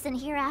Yinshu isn't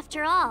here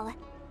after all.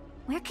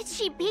 Where could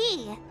she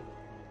be?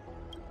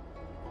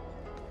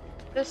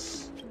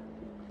 This...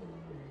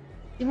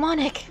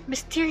 demonic,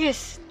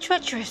 mysterious,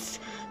 treacherous.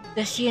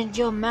 The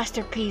Xianzhou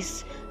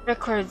masterpiece.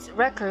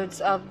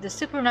 Records of the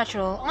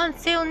supernatural on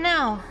sale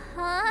now.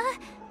 Huh?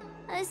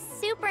 A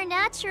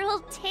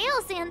supernatural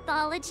tales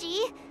anthology?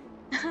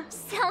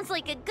 Sounds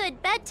like a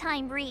good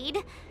bedtime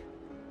read.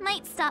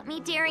 Might stop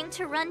me daring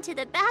to run to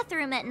the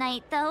bathroom at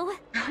night, though.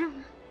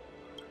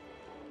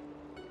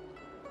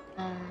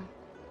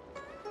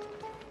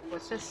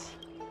 What's this?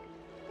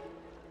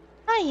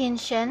 Hi,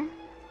 Yinshen.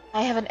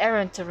 I have an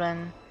errand to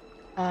run.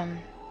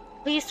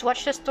 Please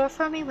watch the store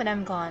for me when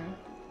I'm gone.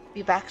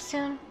 Be back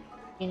soon,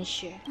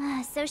 Yinshu.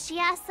 So she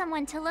asked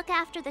someone to look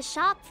after the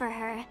shop for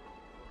her.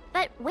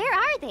 But where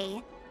are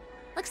they?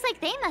 Looks like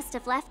they must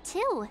have left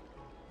too.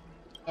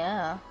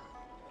 Yeah.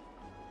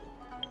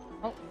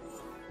 Oh.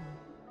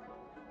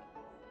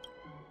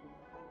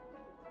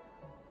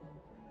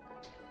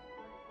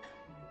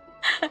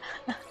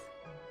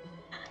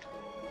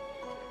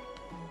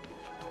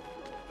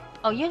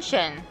 Oh,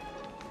 Yinshen.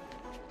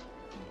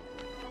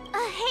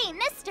 Hey,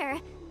 mister!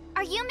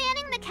 Are you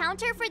manning the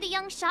counter for the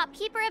young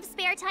shopkeeper of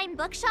Spare Time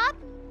Bookshop?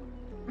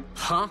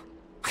 Huh?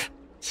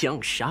 Young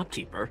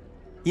shopkeeper?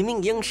 You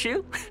mean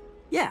Yinshu?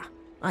 Yeah,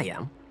 I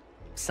am.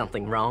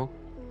 Something wrong?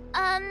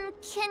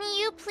 Can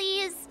you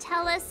please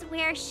tell us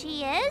where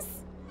she is?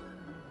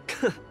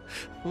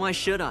 Why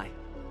should I?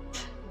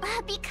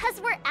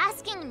 Because we're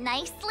asking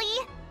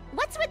nicely.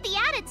 What's with the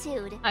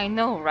attitude? I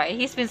know, right?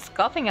 He's been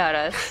scoffing at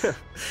us.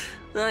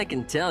 I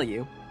can tell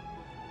you.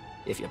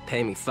 If you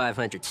pay me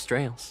 500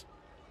 strails.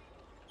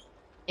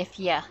 If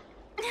yeah.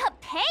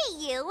 Pay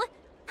you?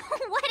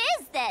 What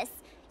is this?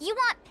 You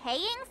want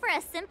paying for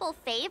a simple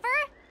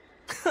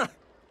favor?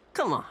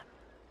 Come on.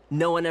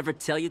 No one ever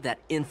tell you that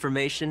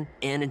information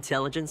and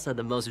intelligence are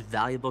the most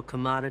valuable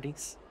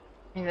commodities?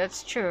 Yeah,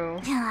 that's true.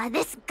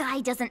 This guy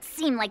doesn't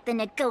seem like the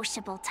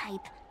negotiable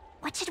type.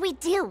 What should we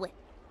do?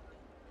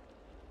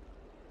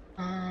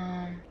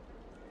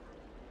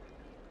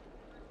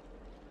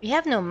 We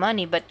have no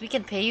money, but we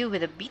can pay you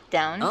with a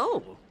beatdown.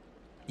 Oh,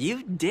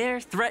 you dare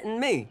threaten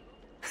me?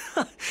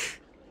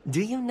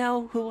 Do you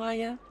know who I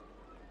am?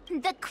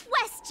 The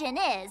question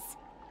is,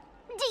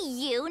 do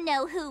you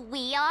know who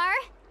we are?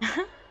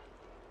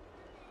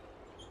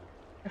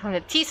 We're from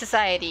the Tea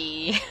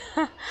Society.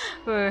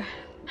 We're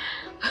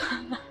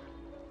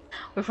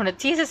from the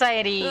Tea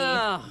Society.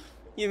 Oh,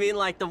 you mean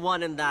like the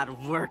one in that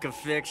work of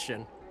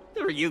fiction?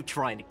 Who are you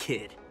trying to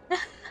kid?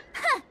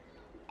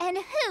 And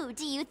who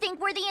do you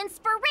think were the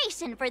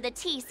inspiration for the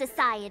Tea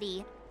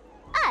Society?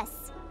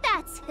 Us,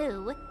 that's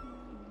who.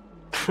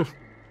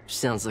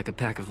 Sounds like a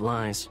pack of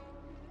lies.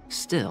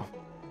 Still,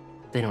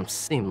 they don't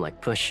seem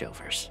like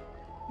pushovers.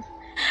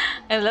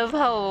 I love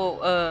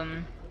how,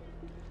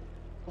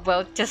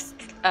 well, just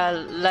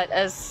let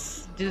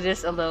us do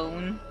this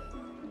alone.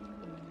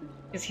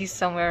 Because he's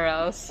somewhere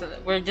else.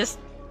 We're just,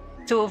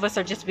 two of us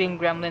are just being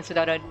gremlins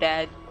without our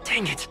dad.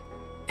 Dang it!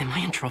 Am I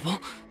in trouble?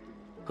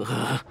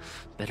 Ugh,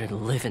 better to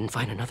live and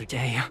find another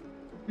day.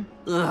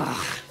 Ugh,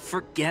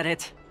 forget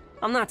it.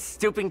 I'm not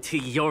stooping to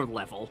your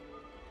level.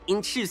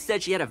 Inchu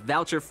said she had a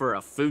voucher for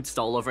a food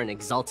stall over in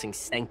Exalting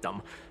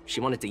Sanctum. She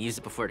wanted to use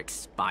it before it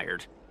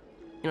expired.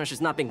 You know,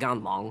 she's not been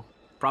gone long.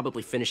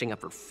 Probably finishing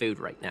up her food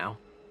right now.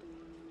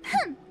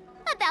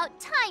 About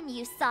time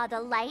you saw the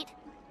light.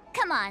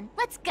 Come on,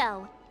 let's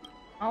go.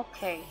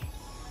 Okay.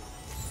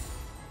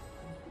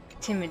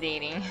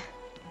 Intimidating.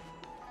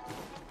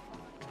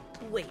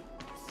 Wait,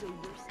 so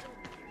you're still...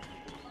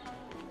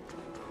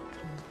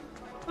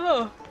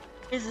 Oh,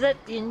 is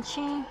that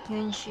Yinshin?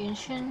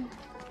 Yinshin?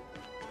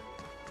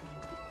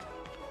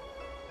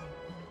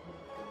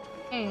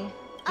 Hey,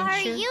 Are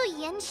you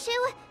Yinshu?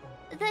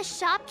 The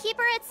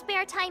shopkeeper at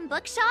Spare Time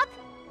Bookshop?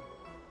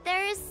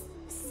 There's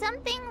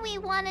something we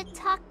want to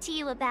talk to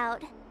you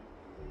about.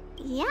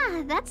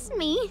 Yeah, that's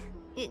me.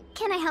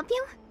 Can I help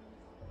you?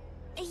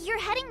 You're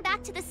heading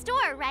back to the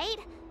store, right?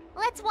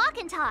 Let's walk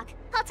and talk.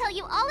 I'll tell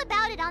you all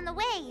about it on the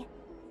way.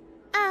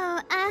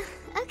 Oh,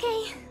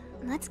 okay.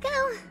 Let's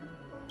go.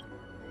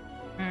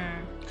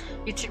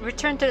 You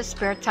return to the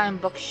Spare Time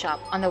Bookshop.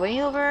 On the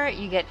way over,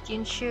 you get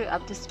Yinshu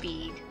up to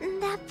speed.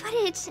 That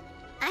footage,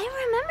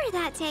 I remember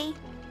that day.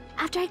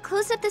 After I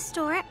closed up the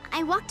store,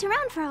 I walked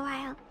around for a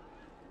while.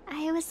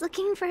 I was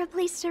looking for a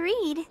place to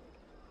read.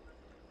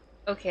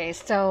 Okay,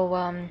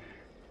 so,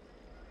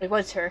 it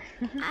was her.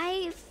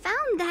 I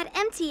found that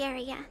empty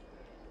area.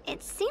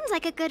 It seemed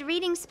like a good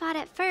reading spot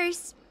at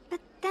first, but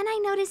then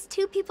I noticed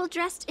two people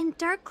dressed in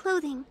dark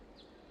clothing,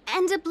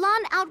 and a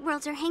blonde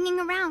outworlder hanging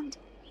around.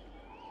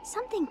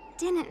 Something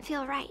didn't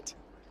feel right.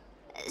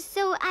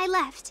 So I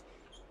left.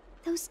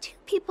 Those two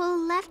people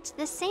left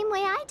the same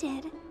way I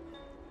did.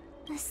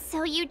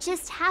 So you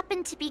just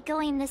happened to be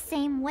going the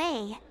same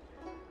way.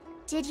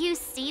 Did you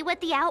see what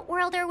the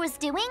Outworlder was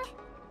doing?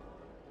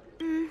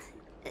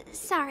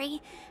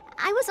 Sorry.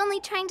 I was only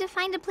trying to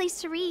find a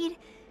place to read.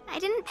 I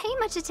didn't pay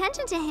much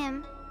attention to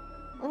him.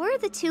 Or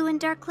the two in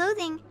dark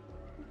clothing.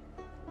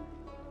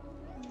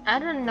 I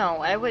don't know.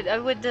 I would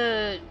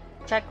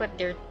check what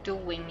they're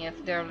doing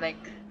if they're like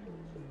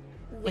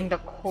in the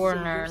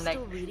corner, so like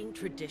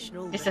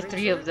just the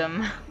three of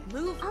them.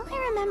 All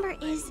I remember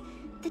is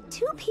the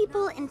two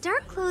people in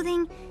dark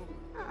clothing.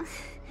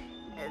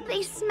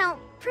 They smell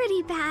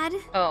pretty bad.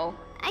 Oh.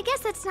 I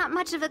guess that's not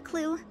much of a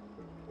clue.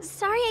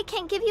 Sorry I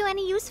can't give you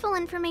any useful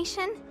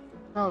information.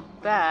 Oh,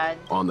 bad.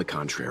 On the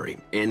contrary,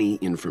 any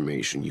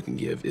information you can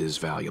give is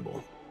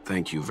valuable.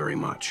 Thank you very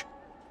much.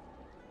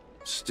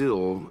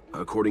 Still,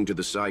 according to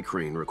the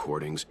Cycrane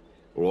recordings,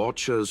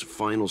 Luocha's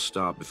final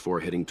stop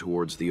before heading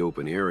towards the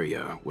open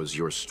area was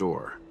your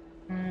store.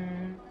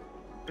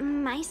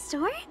 My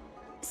store?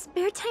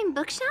 Spare Time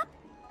Bookshop?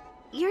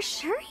 You're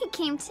sure he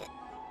came to...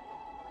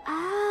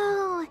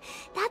 Oh,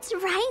 that's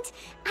right.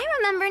 I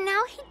remember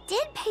now, he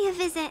did pay a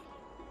visit.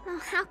 Oh,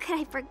 how could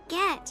I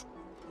forget?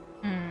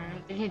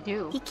 What did he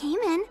do? He came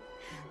in,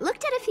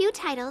 looked at a few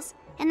titles,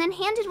 and then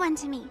handed one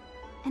to me.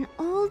 An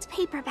old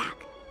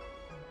paperback.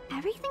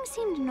 Everything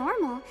seemed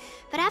normal,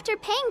 but after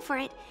paying for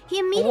it, he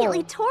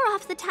immediately tore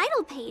off the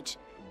title page.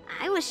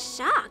 I was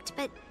shocked,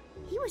 but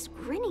he was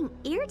grinning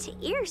ear to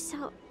ear,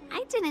 so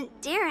I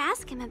didn't dare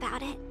ask him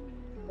about it.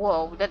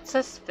 Whoa, that's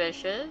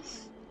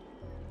suspicious.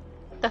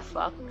 What the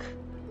fuck?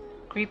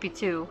 Creepy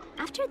too.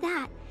 After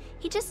that,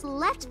 he just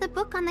left the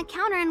book on the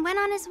counter and went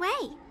on his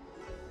way.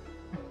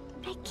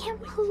 I can't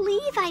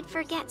believe I'd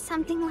forget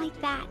something like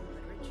that.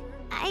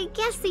 I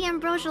guess the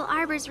Ambrosial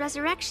Arbor's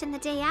resurrection the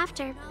day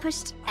after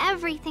pushed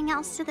everything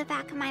else to the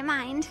back of my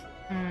mind.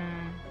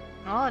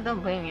 Oh, I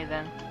don't blame you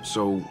then.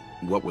 So,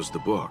 what was the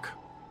book?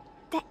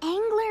 The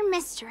Angler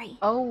Mystery.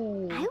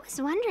 Oh. I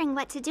was wondering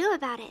what to do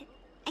about it.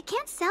 I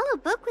can't sell a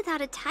book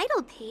without a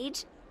title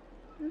page.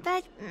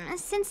 But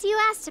since you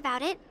asked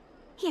about it,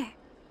 here,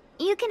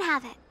 you can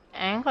have it.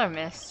 Angler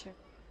Mystery.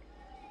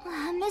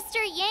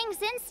 Mr.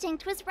 Yang's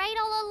instinct was right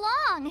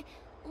all along.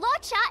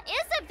 Luocha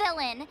is a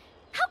villain.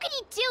 How could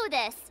he do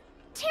this?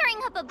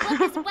 Tearing up a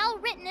book as well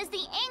written as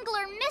the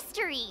Angler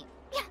Mystery.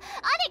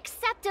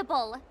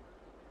 Unacceptable.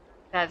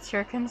 That's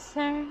your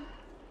concern?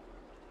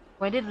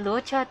 Why did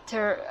Luocha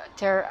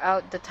tear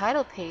out the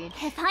title page?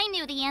 If I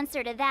knew the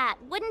answer to that,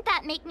 wouldn't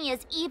that make me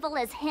as evil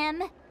as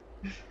him?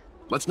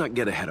 Let's not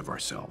get ahead of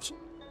ourselves.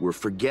 We're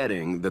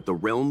forgetting that the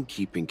Realm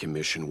Keeping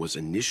Commission was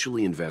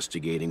initially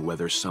investigating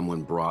whether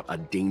someone brought a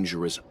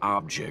dangerous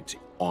object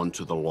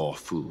onto the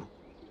Luofu.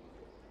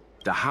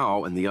 The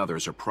Hao and the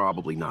others are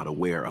probably not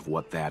aware of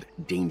what that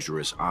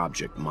dangerous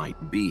object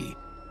might be,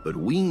 but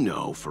we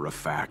know for a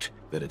fact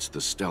that it's the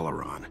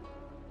Stellaron.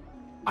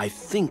 I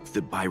think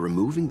that by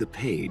removing the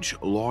page,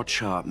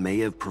 Luocha may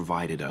have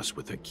provided us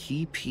with a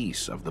key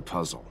piece of the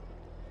puzzle.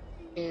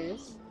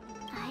 Is?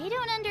 I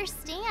don't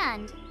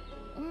understand.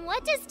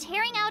 What does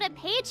tearing out a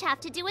page have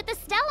to do with the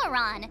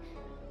Stellaron?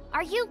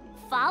 Are you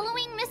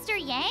following Mr.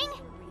 Yang?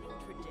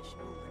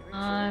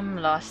 I'm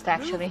lost,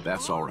 actually.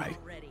 That's all right.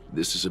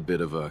 This is a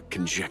bit of a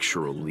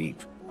conjectural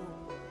leap.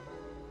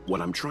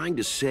 What I'm trying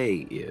to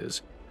say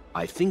is,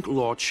 I think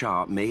Luo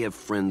Cha may have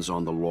friends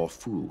on the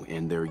Luofu,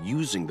 and they're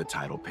using the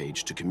title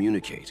page to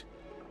communicate.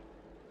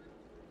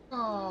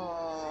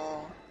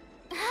 Oh.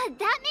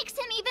 That makes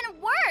him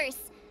even worse!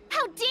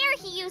 How dare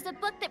he use a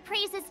book that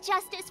praises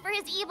justice for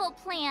his evil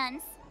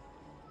plans?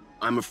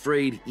 I'm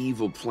afraid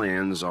evil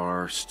plans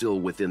are still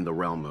within the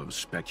realm of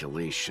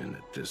speculation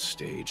at this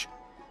stage.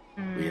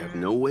 We have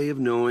no way of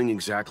knowing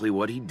exactly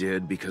what he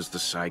did because the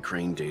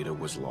Psycrane data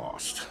was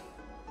lost.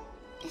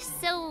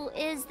 So,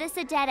 is this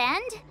a dead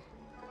end?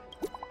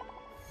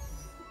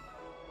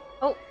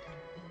 Oh,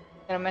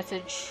 got a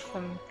message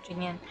from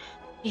Jinyan.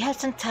 You have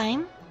some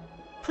time?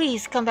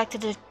 Please come back to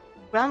the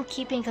Realm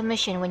Keeping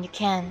Commission when you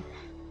can.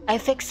 I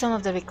fixed some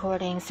of the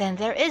recordings, and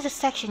there is a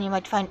section you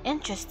might find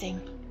interesting.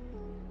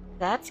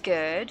 That's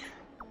good.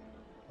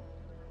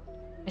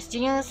 Miss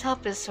Jinyan's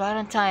help is right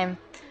on time.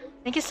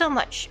 Thank you so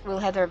much. We'll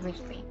head there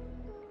briefly.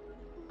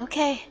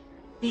 Okay,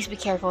 please be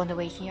careful on the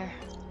way here.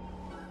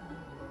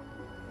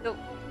 Go.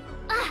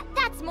 Ah,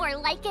 that's more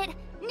like it.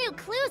 New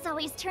clues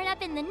always turn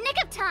up in the nick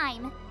of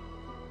time.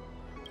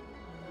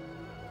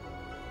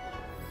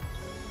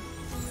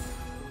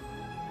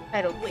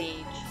 Title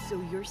page.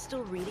 So you're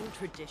still reading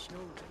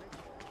traditional literature?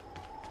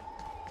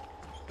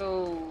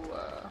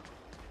 Oh,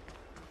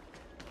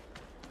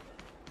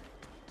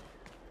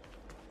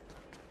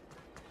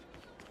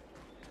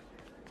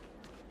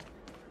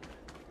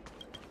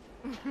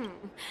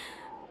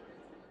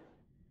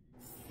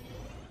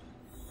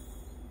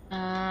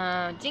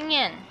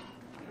 Jingyan.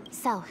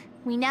 So,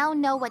 we now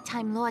know what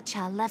time Luo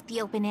Cha left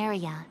the open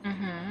area.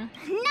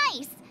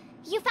 Nice!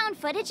 You found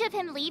footage of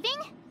him leaving?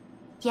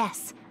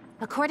 Yes.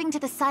 According to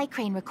the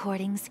Psycrane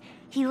recordings,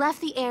 he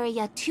left the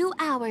area 2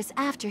 hours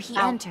after he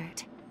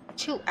entered.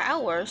 2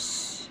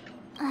 hours?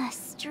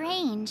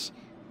 Strange.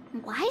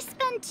 Why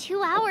spend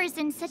 2 hours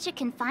in such a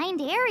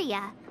confined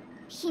area?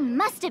 He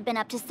must have been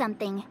up to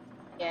something.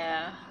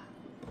 Yeah.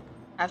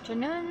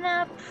 Afternoon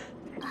nap?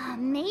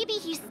 Maybe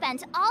he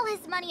spent all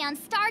his money on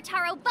Star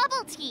Taro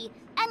bubble tea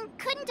and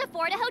couldn't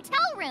afford a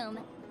hotel room.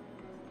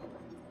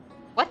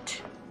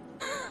 What?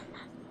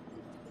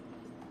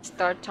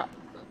 Star Taro...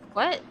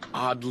 What?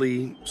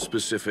 Oddly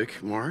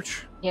specific,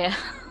 March. Yeah.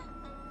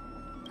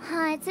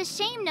 It's a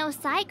shame no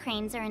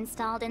Psycranes are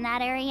installed in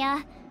that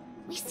area.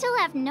 We still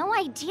have no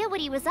idea what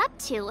he was up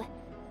to.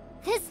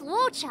 This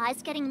Luo Cha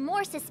is getting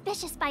more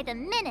suspicious by the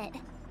minute.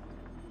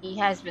 He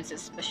has been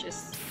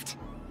suspicious. Psst.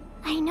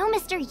 I know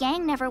Mr.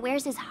 Yang never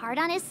wears his heart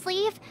on his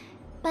sleeve,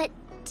 but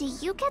do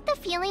you get the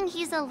feeling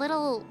he's a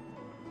little...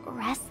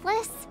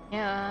 restless?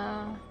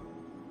 Yeah.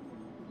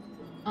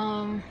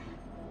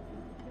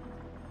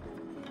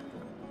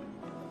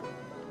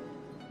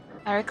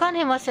 I reckon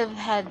he must have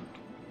had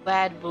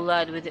bad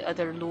blood with the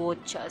other Luo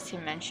Chas he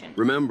mentioned.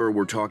 Remember,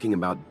 we're talking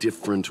about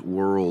different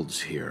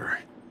worlds here.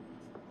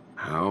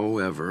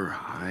 However,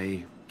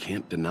 I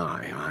can't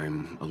deny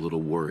I'm a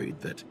little worried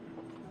that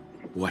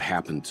what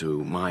happened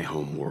to my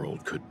home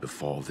world could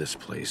befall this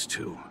place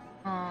too.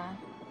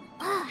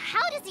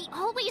 How does he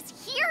always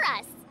hear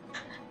us?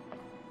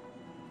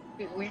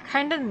 We're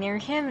kind of near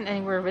him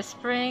and we're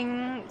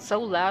whispering so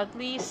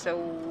loudly, so...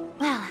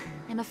 Well,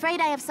 I'm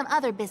afraid I have some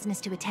other business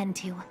to attend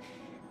to.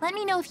 Let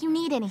me know if you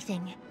need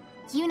anything.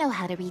 You know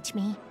how to reach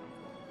me.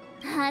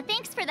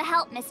 Thanks for the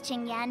help, Miss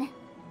Qingyan.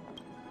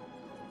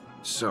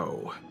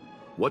 So,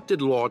 what did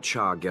Luo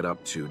Cha get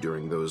up to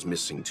during those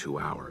missing 2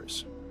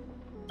 hours?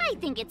 I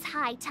think it's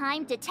high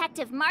time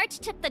Detective March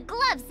took the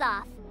gloves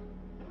off.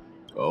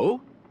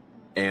 Oh?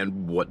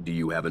 And what do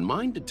you have in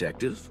mind,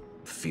 Detective?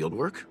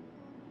 Fieldwork?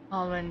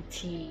 Almond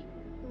tea.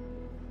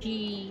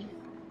 Tea.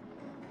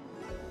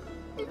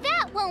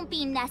 That won't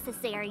be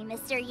necessary,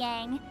 Mr.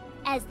 Yang.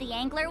 As the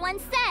Angler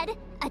once said,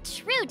 a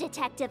true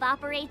detective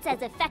operates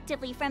as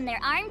effectively from their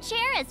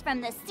armchair as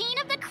from the scene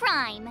of the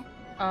crime.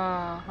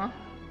 Uh-huh.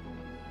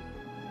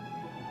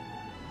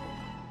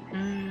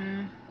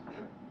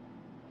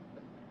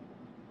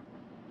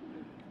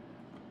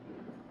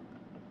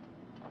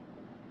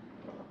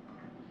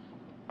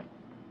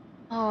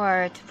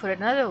 Or, to put it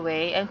another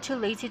way, I'm too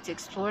lazy to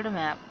explore the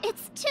map.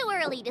 It's too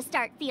early to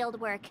start field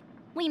work.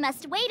 We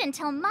must wait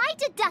until my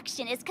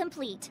deduction is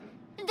complete.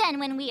 Then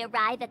when we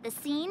arrive at the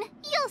scene,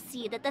 you'll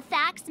see that the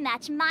facts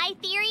match my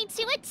theory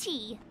to a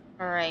T.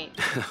 Alright.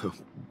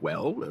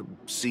 Well,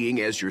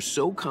 seeing as you're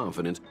so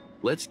confident,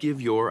 let's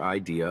give your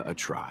idea a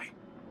try.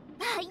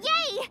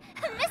 Yay!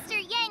 Mr.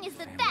 Yang is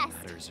the best!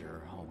 Matters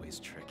are always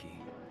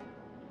tricky.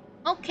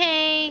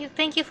 Okay,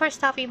 thank you for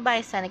stopping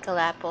by, Sonical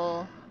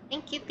Apple.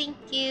 Thank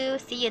you.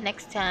 See you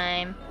next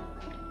time.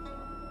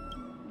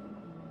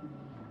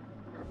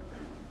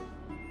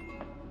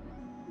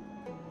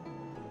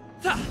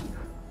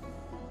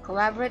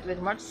 Collaborate with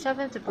March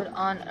 7th to put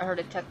on her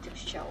detective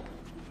show.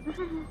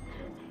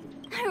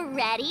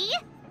 Ready?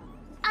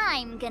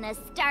 I'm gonna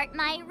start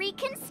my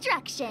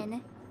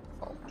reconstruction.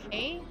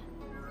 Okay.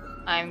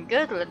 I'm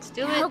good, let's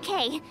do it.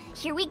 Okay,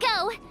 here we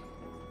go.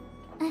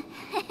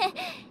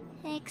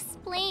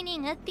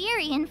 Explaining a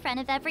theory in front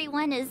of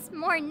everyone is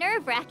more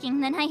nerve-wracking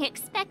than I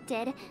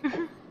expected.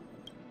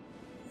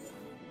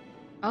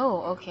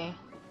 Oh, okay.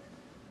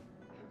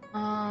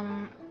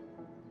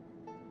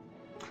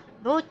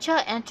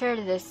 Luocha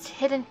entered this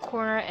hidden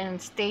corner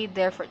and stayed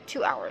there for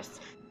 2 hours.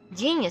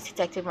 Genius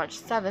Detective March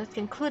 7th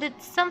concluded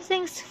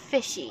something's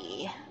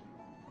fishy.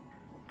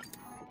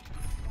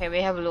 Okay, we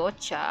have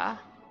Luocha.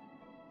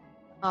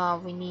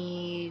 We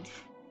need...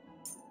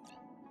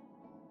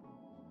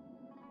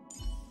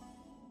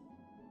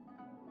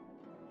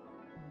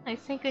 I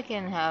think we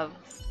can have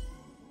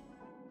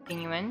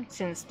Genuine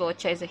since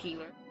Luocha is a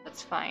healer.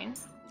 That's fine.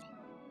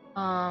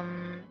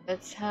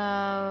 Let's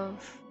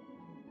have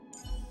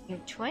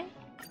Chui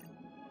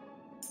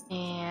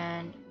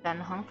and Dan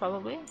Hong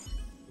probably.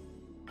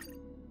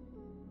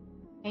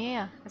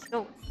 Yeah, let's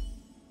go.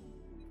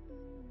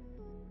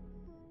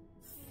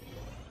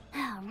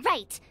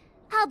 Right.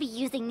 I'll be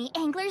using the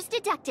angler's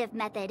deductive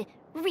method.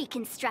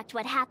 Reconstruct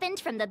what happened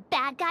from the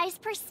bad guy's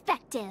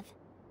perspective.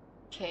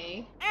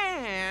 Okay.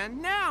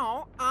 And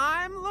now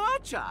I'm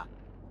Luocha.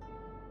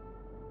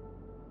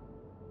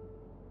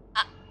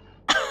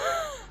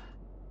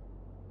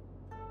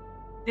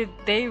 Did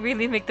they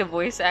really make the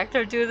voice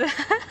actor do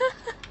that?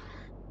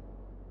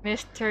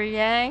 Mr.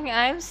 Yang,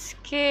 I'm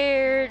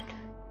scared.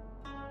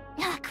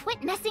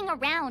 Quit messing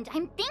around.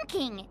 I'm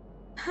thinking.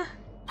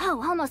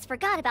 Oh, almost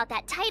forgot about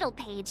that title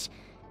page.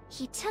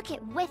 He took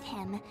it with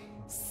him,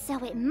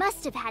 so it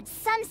must have had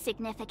some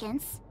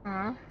significance.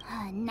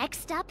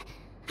 Next up,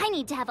 I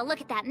need to have a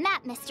look at that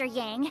map, Mr.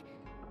 Yang.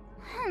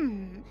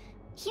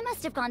 He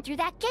must have gone through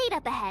that gate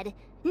up ahead.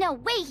 No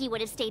way he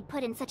would have stayed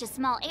put in such a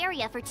small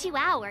area for 2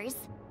 hours.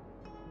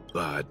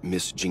 But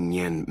Miss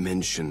Jingyan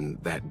mentioned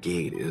that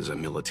gate is a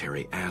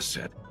military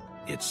asset.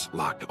 It's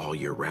locked all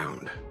year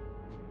round.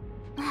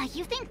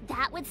 You think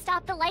that would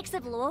stop the likes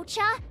of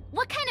Luocha?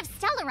 What kind of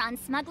Stellaron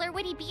smuggler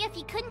would he be if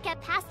he couldn't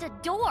get past a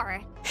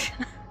door?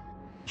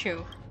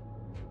 True.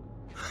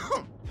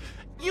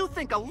 You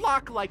think a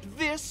lock like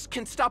this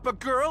can stop a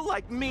girl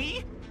like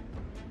me?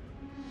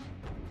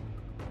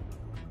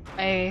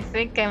 I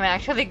think I'm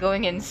actually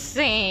going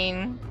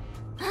insane.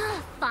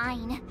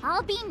 Fine,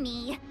 I'll be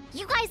me.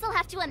 You guys will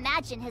have to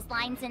imagine his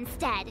lines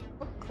instead.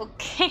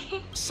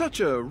 Okay. Such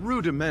a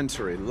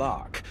rudimentary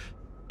lock.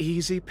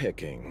 Easy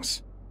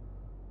pickings.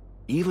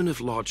 Even if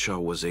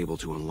Luocha was able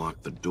to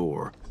unlock the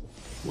door,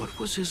 what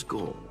was his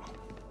goal?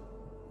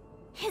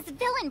 His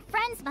villain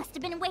friends must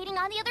have been waiting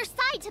on the other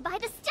side to buy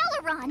the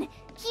Stellaron.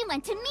 He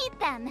went to meet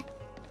them.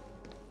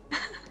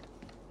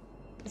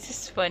 This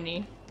is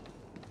funny.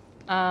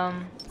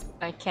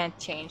 I can't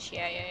change.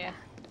 Yeah.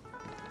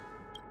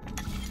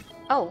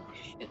 Oh,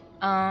 shoot.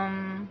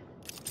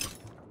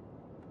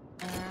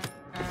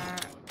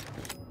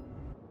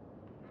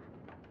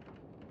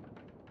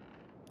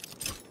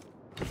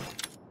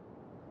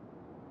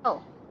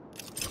 Oh.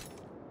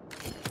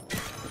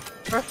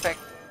 Perfect.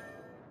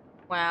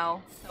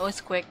 Wow, that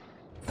was quick.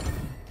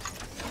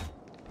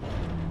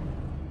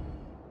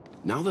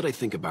 Now that I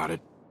think about it,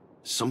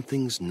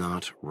 something's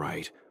not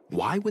right.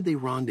 Why would they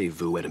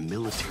rendezvous at a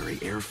military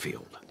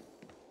airfield?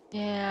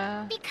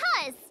 Yeah.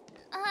 Because,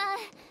 well,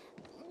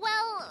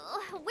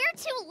 we're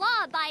too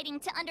law-abiding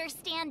to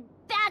understand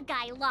bad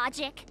guy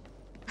logic.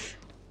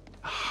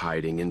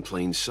 Hiding in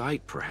plain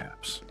sight,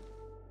 perhaps.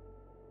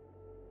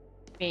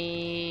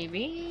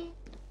 Maybe.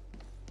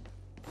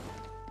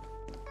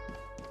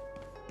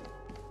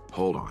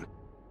 Hold on.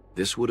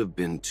 This would have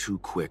been too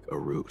quick a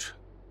route.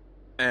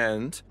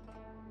 And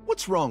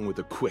what's wrong with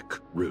a quick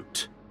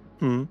route?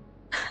 Am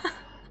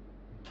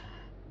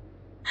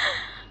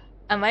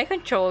I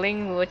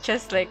controlling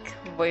Luocha's like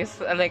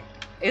voice? Like,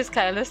 is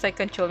Kylus like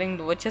controlling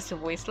Luocha's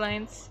voice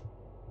lines?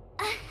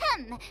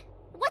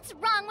 What's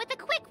wrong with the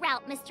quick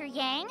route, Mr.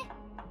 Yang?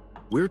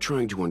 We're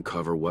trying to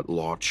uncover what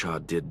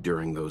Luocha did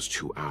during those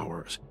 2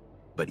 hours.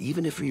 But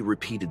even if he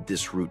repeated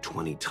this route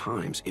 20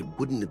 times, it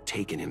wouldn't have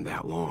taken him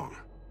that long.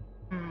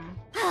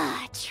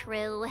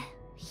 True.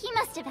 He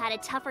must have had a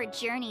tougher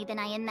journey than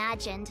I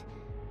imagined.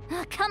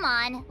 Come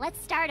on, let's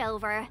start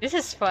over. This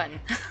is fun.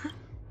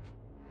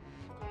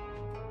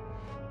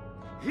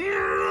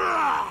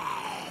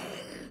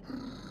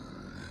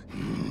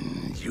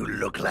 You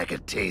look like a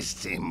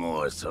tasty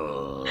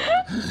morsel.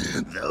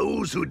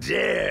 Those who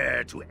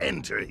dare to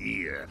enter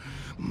here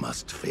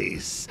must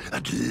face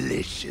a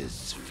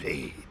delicious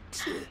fate.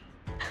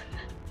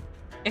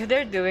 If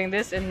they're doing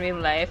this in real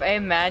life, I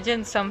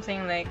imagine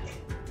something like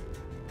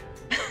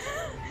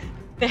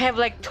they have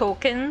like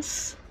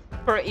tokens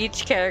for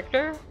each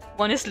character.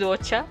 One is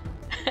Luocha,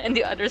 and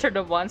the others are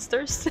the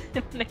monsters.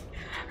 Like,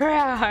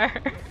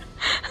 rawr.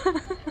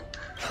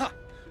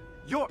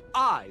 Your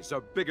eyes are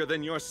bigger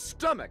than your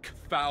stomach,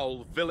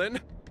 foul villain.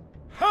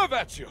 Have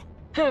at you!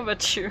 Have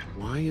at you.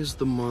 Why is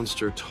the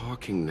monster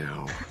talking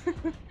now?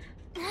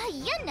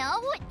 You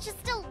know,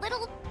 just a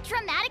little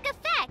dramatic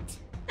effect.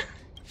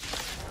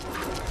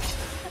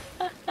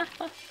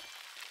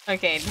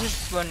 Okay, this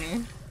is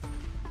funny.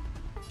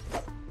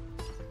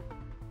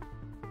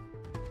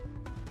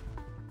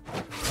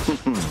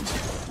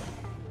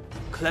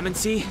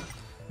 Clemency?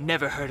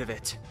 Never heard of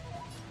it.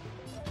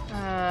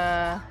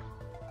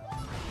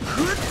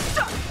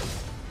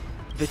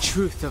 The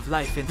truth of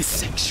life in this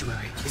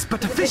sanctuary is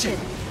but a vision.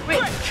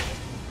 Wait.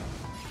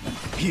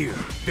 Here,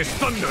 this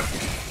thunder.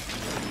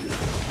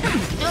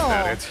 No.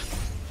 At it.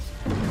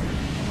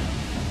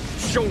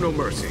 Show no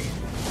mercy.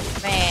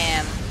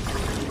 Bam.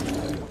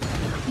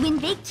 When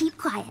they keep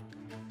quiet,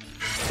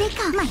 they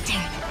come. My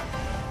turn.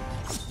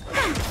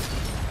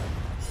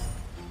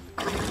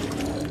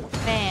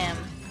 Bam.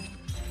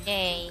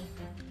 Yay.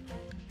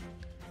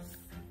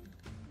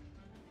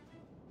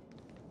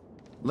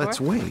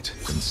 Let's wait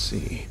and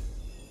see.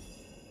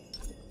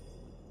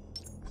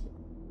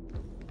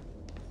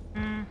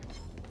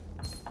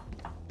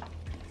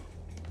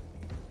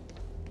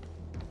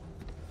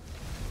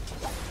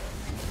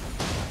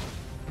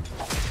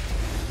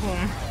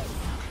 Boom.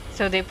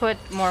 So they put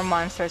more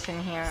monsters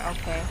in here,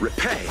 okay.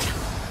 Repay!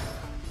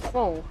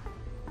 Whoa.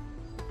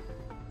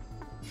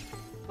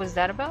 What's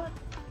that about?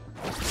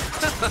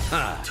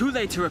 Too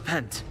late to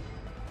repent.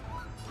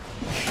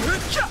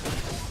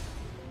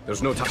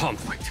 There's no time.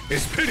 Conflict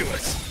is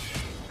pitiless.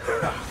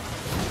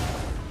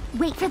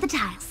 Wait for the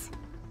tiles.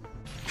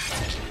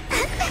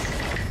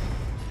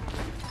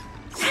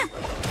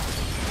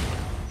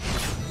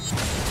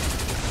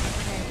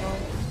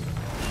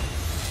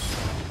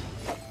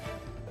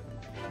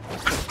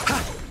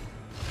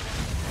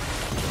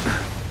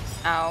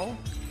 Ow.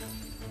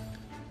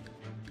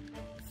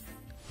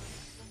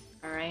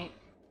 Alright.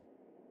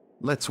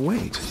 Let's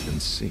wait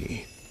and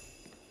see.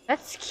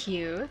 That's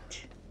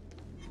cute.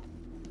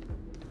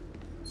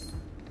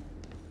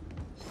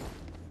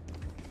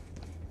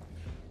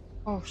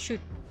 Oh, shoot.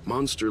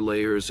 Monster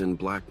layers in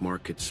black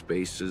market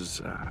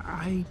spaces,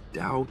 I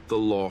doubt the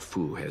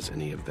Luofu has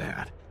any of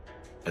that.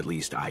 At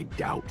least I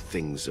doubt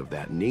things of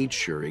that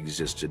nature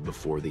existed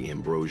before the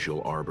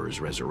Ambrosial Arbor's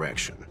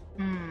resurrection.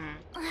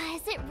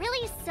 Is it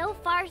really so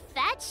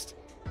far-fetched?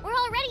 We're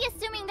already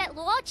assuming that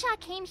Luocha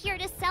came here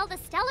to sell the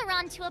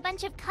Stellaron to a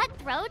bunch of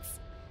cutthroats.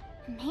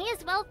 May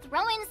as well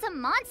throw in some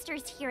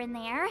monsters here and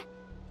there.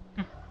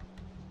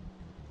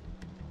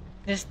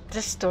 Does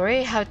the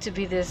story have to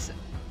be this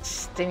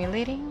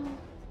stimulating?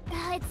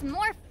 It's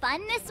more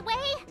fun this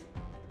way.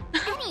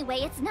 Anyway,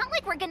 it's not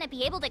like we're gonna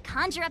be able to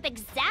conjure up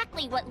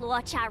exactly what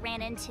Luocha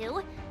ran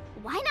into.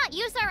 Why not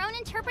use our own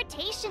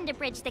interpretation to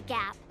bridge the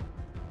gap?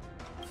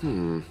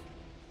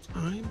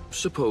 I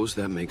suppose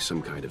that makes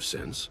some kind of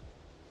sense.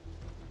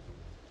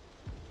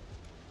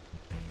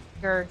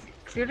 You're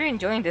clearly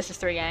enjoying this,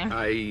 Sister Yang.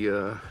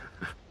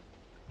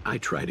 I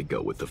try to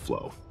go with the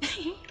flow.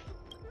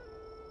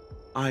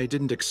 I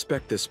didn't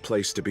expect this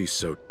place to be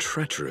so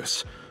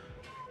treacherous.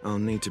 I'll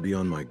need to be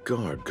on my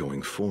guard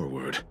going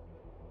forward.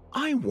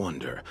 I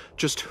wonder,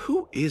 just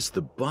who is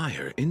the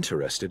buyer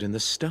interested in the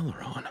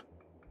Stellaron?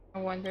 I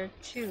wonder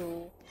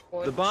too.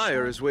 The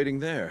buyer is waiting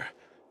there.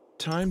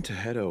 Time to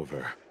head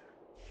over.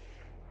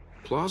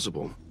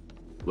 Plausible.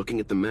 Looking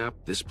at the map,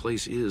 this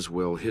place is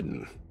well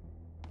hidden.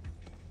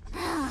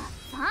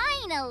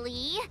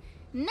 Finally!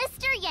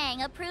 Mr.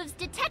 Yang approves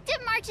Detective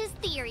March's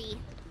theory.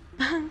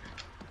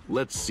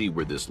 Let's see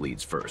where this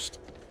leads first.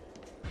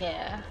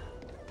 Yeah.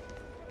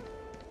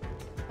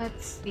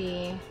 Let's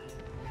see.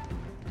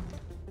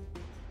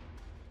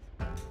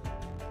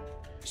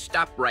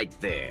 Stop right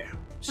there.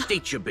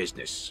 State your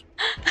business.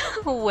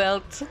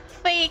 Welt.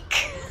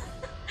 Fake.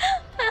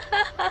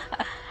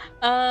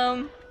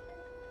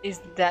 Is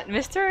that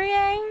Mr.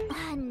 Yang?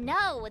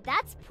 No,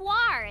 that's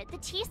Puar, the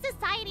Tea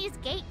Society's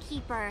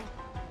gatekeeper.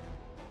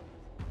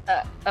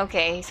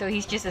 Okay, so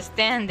he's just a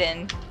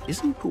stand-in.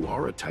 Isn't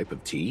Puar a type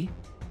of tea?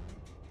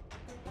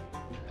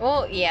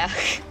 Oh, yeah.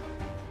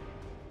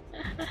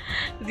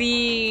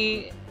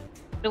 The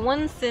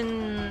ones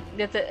in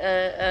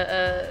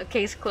that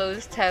case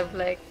closed have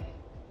like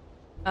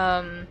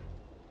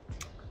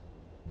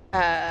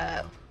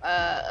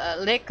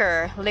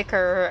liquor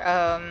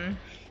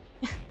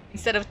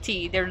instead of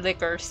tea, they're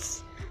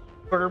liquors.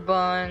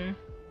 Bourbon.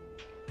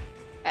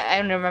 I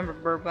don't remember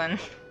bourbon.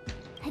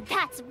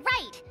 That's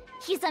right!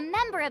 He's a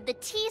member of the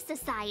Tea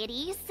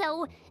Society,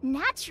 so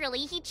naturally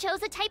he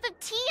chose a type of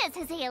tea as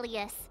his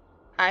alias.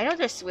 I know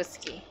there's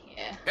whiskey,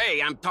 yeah.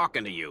 Hey, I'm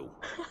talking to you.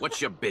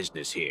 What's your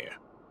business here?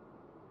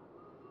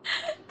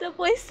 The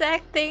voice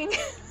acting.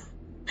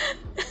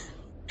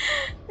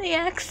 The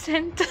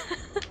accent.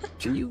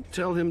 Can you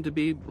tell him to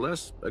be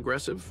less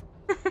aggressive?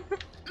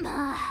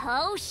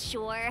 Oh,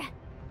 sure.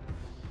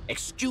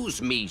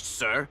 Excuse me,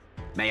 sir.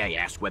 May I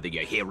ask whether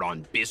you're here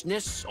on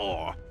business,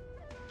 or...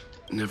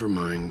 Never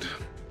mind.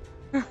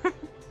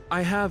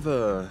 I have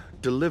a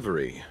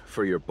delivery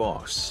for your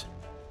boss.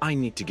 I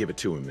need to give it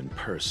to him in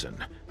person.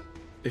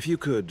 If you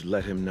could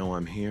let him know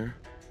I'm here.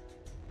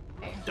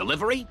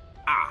 Delivery?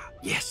 Ah,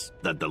 yes,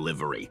 the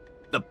delivery.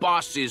 The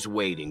boss is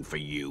waiting for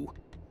you.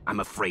 I'm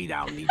afraid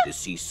I'll need to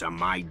see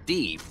some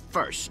ID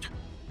first.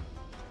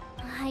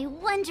 I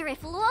wonder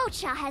if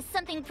Luocha has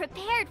something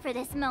prepared for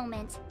this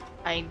moment.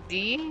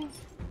 ID?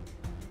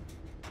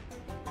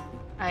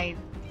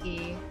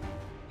 ID.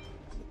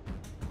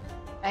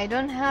 I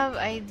don't have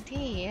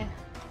ID.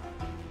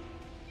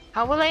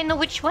 How will I know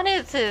which one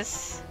it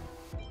is?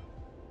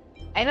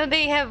 I know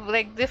they have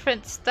like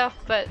different stuff,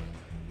 but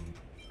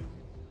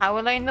How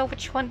will I know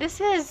which one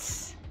this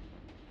is?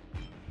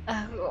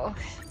 Oh.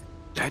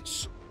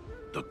 That's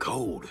the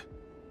code.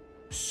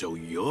 So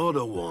you're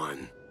the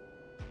one.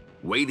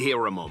 Wait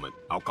here a moment.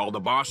 I'll call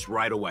the boss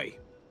right away.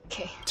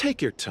 Okay.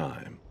 Take your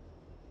time.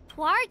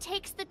 Puar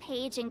takes the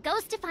page and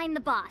goes to find the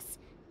boss.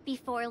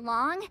 Before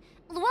long,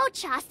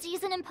 Luocha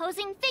sees an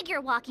imposing figure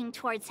walking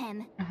towards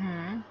him.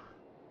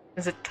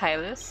 Is it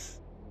Tylus?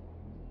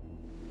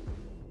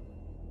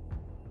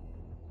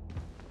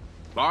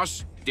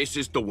 Boss, this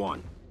is the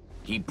one.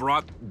 He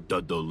brought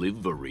the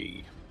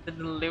delivery. The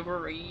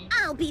delivery.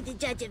 I'll be the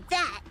judge of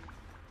that.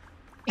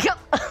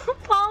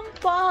 Pom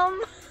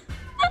pom.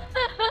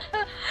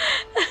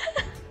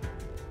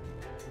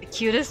 The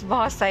cutest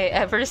boss I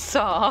ever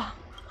saw.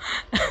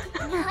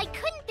 I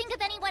couldn't think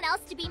of anyone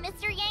else to be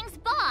Mr. Yang's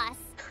boss.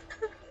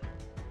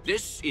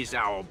 This is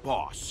our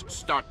boss,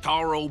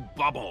 Startaro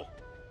Bubble.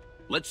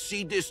 Let's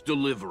see this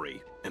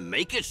delivery and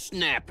make it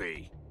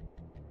snappy.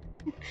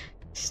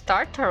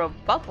 Starter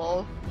of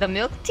Bubble? The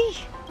milk tea?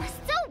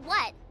 So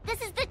what?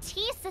 This is the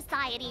Tea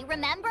Society,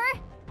 remember?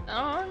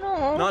 I don't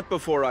know. Not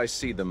before I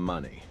see the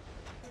money.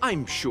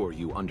 I'm sure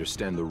you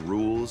understand the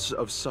rules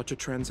of such a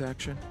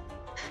transaction.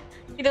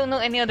 You don't know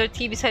any other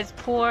tea besides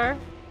Puar?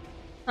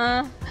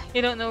 Huh?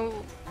 You don't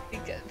know...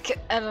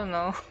 I don't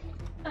know.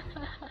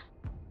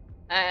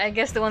 I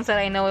guess the ones that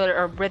I know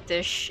are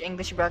British.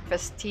 English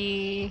breakfast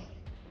tea,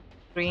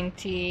 green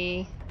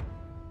tea,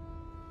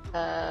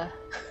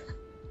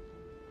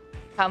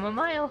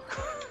 chamomile,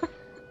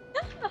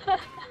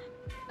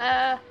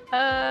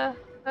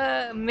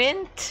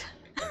 mint.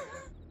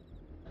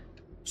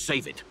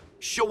 Save it.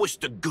 Show us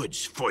the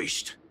goods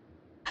first.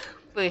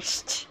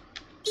 First.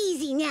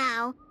 Easy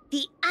now.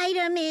 The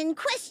item in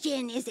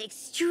question is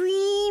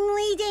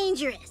extremely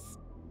dangerous.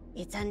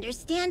 It's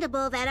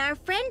understandable that our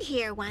friend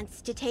here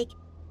wants to take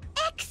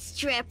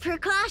extra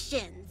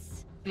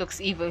precautions. Looks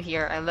evil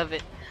here. I love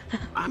it.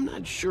 I'm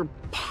not sure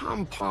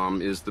Pom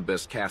Pom is the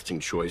best casting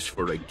choice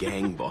for a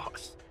gang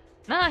boss.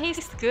 Nah,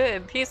 he's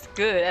good. He's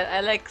good.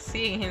 I like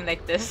seeing him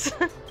like this.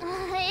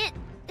 It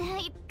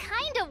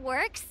kind of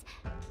works,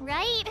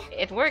 right?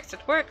 It works.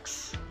 It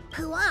works.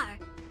 Puar,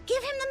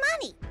 give him the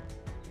money.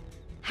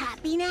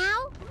 Happy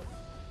now?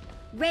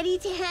 Ready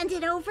to hand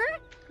it over?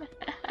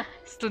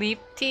 Sleep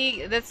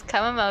tea? That's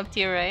chamomile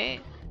tea, right?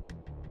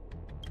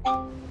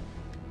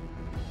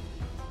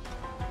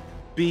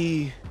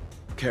 Be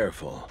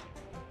careful.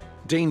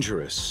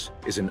 Dangerous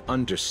is an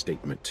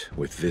understatement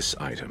with this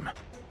item.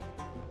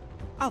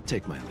 I'll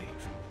take my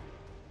leave.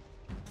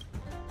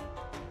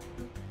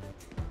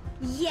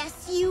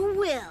 Yes, you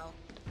will.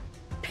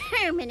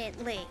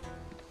 Permanently.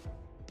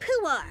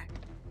 Puar,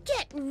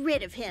 get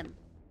rid of him.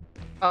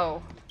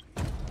 Oh.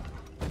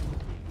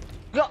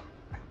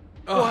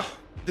 Oh,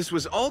 this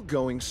was all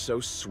going so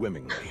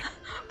swimmingly.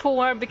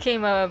 Puar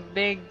became a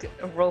big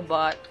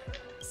robot.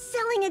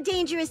 Selling a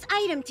dangerous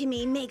item to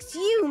me makes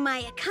you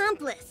my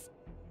accomplice.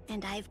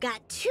 And I've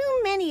got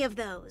too many of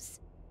those.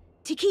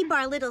 To keep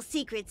our little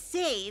secret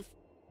safe,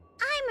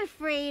 I'm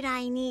afraid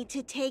I need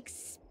to take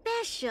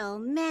special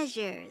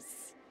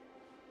measures.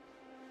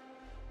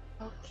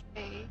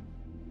 Okay.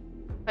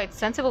 Quite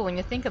sensible when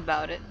you think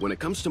about it. When it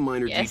comes to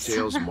minor Yes.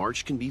 details,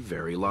 March can be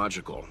very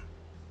logical.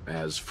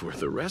 As for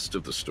the rest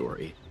of the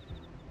story...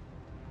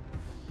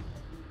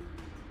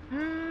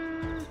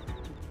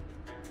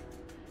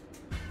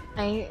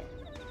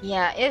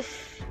 Yeah,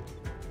 if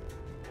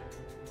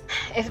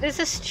this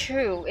is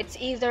true, it's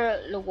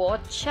either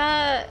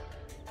Luocha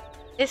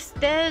is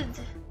dead,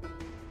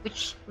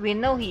 which we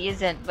know he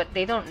isn't, but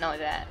they don't know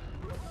that,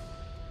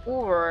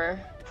 or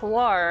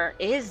Puar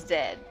is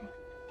dead.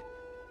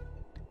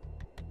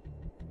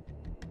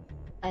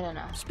 I don't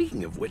know.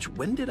 Speaking of which,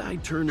 when did I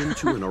turn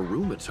into an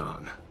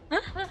Arumaton?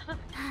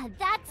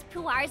 That's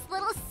Puar's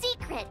little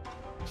secret.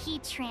 He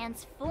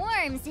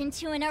transforms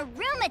into an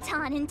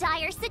Arumaton in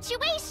dire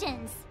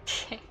situations.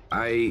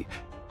 Okay.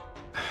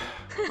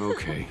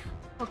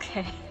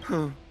 Okay.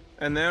 Huh.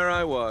 And there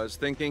I was,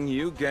 thinking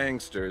you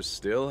gangsters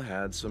still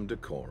had some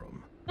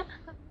decorum.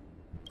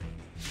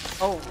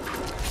 Oh.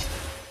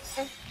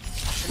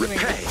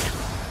 Repay!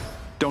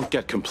 Don't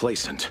get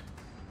complacent.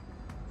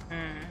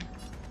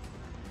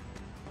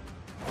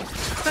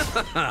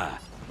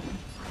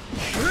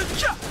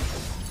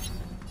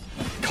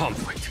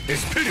 Conflict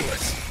is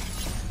pitiless.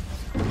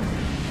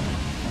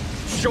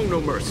 Show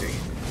no mercy.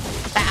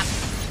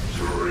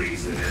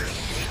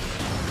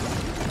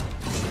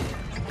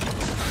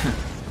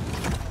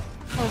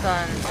 Hold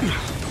on.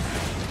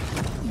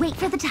 Wait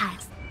for the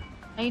tiles.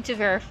 I need to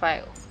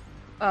verify.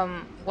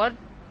 What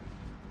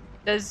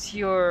does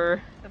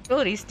your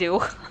abilities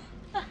do?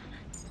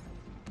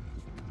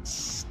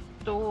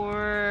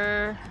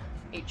 Store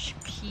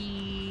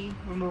HP,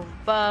 remove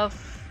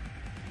buff,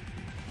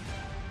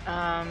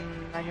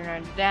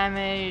 minor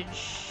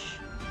damage,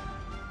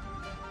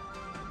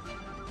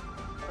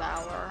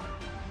 flower.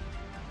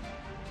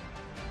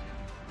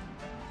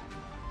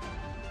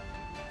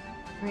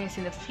 Remains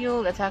in the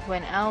field, attack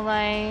when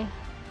ally.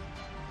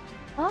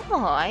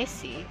 Oh, I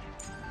see.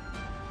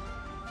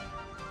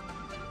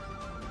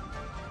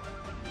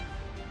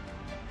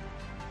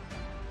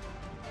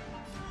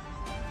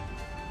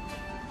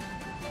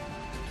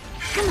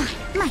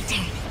 My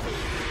turn.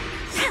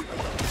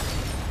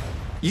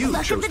 You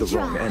Look chose at the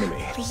draw, wrong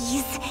enemy.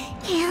 please.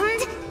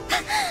 And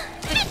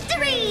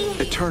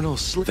victory! Eternal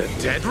Slip. The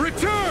dead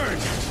return!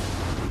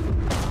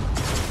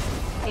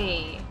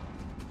 Hey.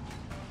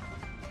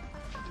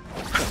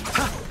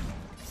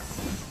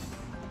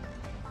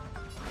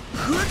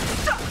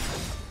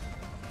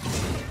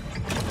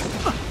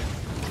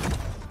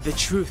 The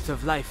truth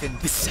of life in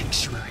this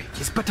sanctuary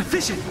is but a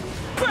vision.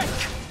 Break!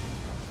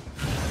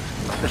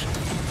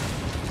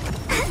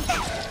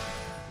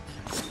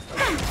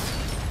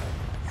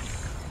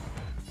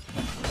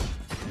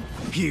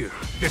 Here,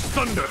 this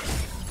thunder!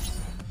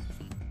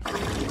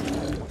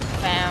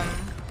 Bam.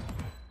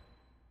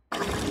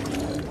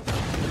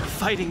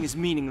 Fighting is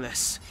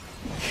meaningless.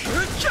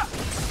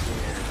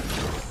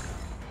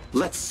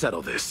 Let's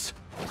settle this.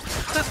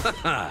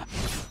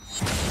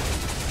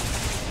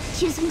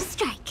 Choosing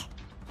strike.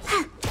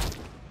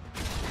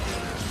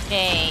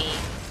 Hey.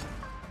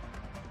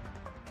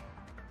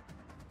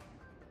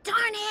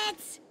 Darn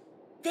it!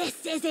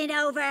 This isn't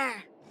over!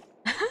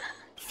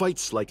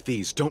 Fights like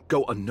these don't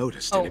go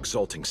unnoticed in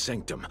Exalting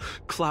Sanctum.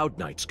 Cloud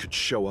Knights could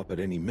show up at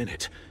any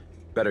minute.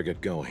 Better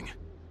get going.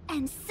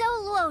 And so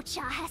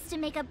Luocha has to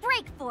make a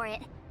break for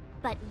it.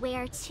 But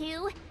where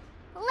to?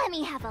 Let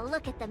me have a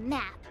look at the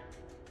map.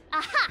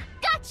 Aha!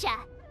 Gotcha!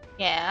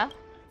 Yeah.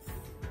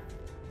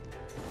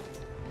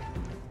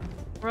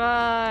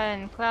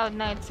 Run! Cloud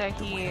Knights are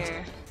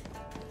here.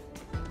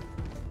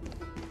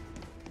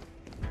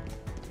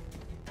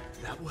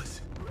 That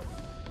was...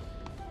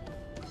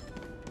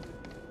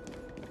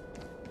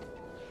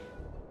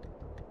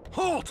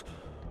 Halt!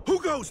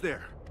 Who goes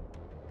there?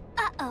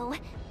 Uh-oh.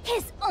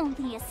 His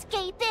only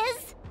escape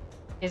is...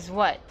 Is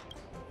what?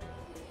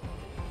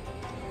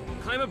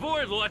 Climb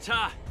aboard,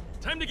 Luocha!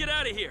 Time to get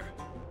out of here!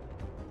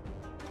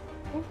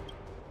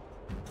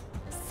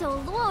 So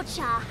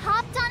Luocha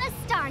hopped on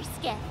a star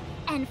skiff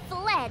and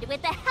fled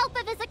with the help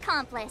of his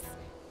accomplice.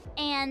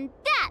 And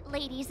that,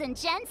 ladies and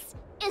gents,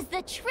 is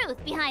the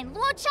truth behind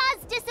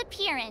Luocha's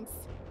disappearance.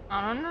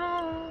 I don't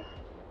know.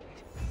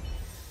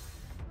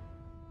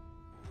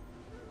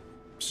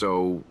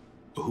 So,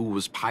 who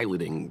was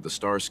piloting the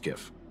star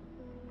skiff?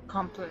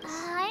 Accomplice.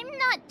 I'm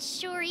not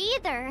sure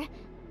either.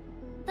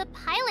 The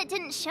pilot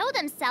didn't show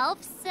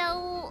themselves,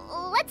 so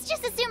let's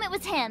just assume it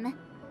was him.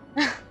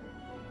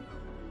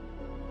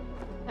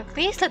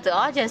 Please let the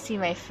audience see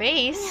my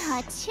face.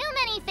 Too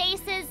many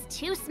faces,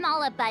 too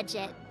small a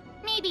budget.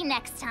 Maybe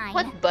next time.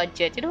 What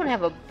budget? You don't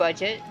have a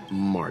budget.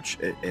 March,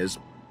 as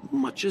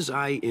much as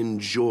I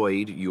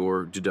enjoyed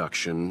your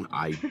deduction,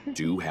 I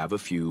do have a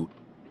few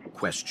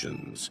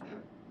questions.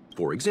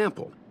 For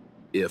example,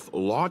 if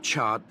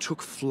Luocha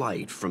took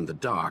flight from the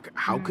dock,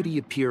 how could he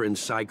appear in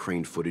side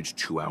crane footage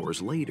 2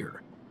 hours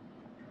later?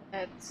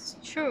 That's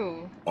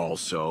true.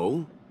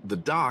 Also, the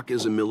dock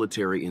is a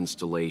military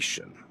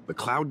installation. The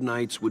Cloud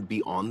Knights would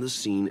be on the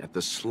scene at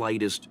the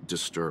slightest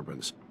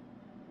disturbance.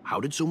 How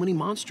did so many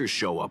monsters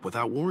show up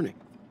without warning?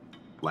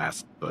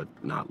 Last but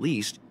not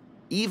least,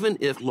 even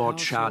if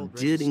Luocha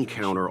did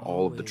encounter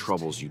all of the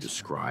troubles you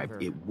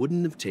describe, it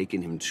wouldn't have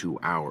taken him 2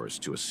 hours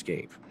to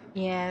escape.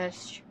 Yeah,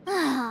 that's true.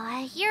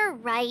 You're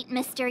right,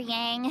 Mr.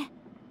 Yang.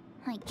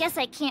 I guess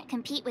I can't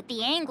compete with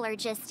the angler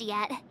just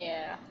yet.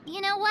 Yeah.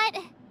 You know what?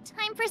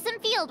 Time for some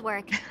field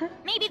work.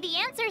 Maybe the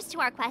answers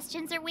to our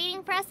questions are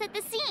waiting for us at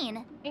the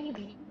scene.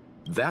 Maybe.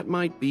 That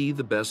might be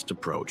the best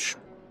approach.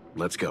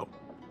 Let's go.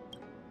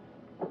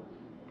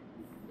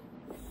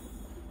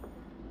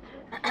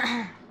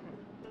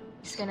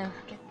 Just gonna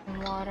get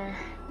some water.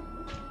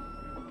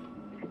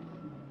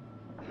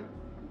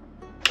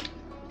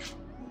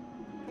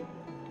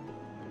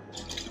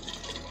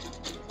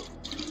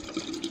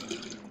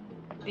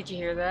 Did you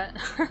hear that?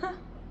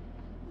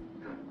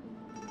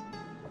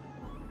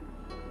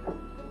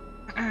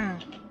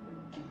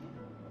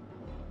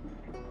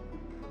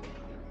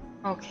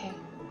 Okay.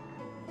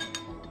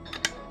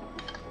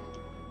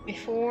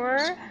 Before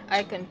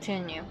I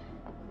continue,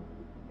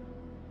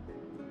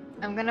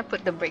 I'm gonna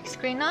put the break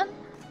screen on.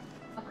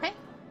 Okay?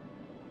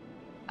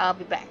 I'll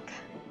be back.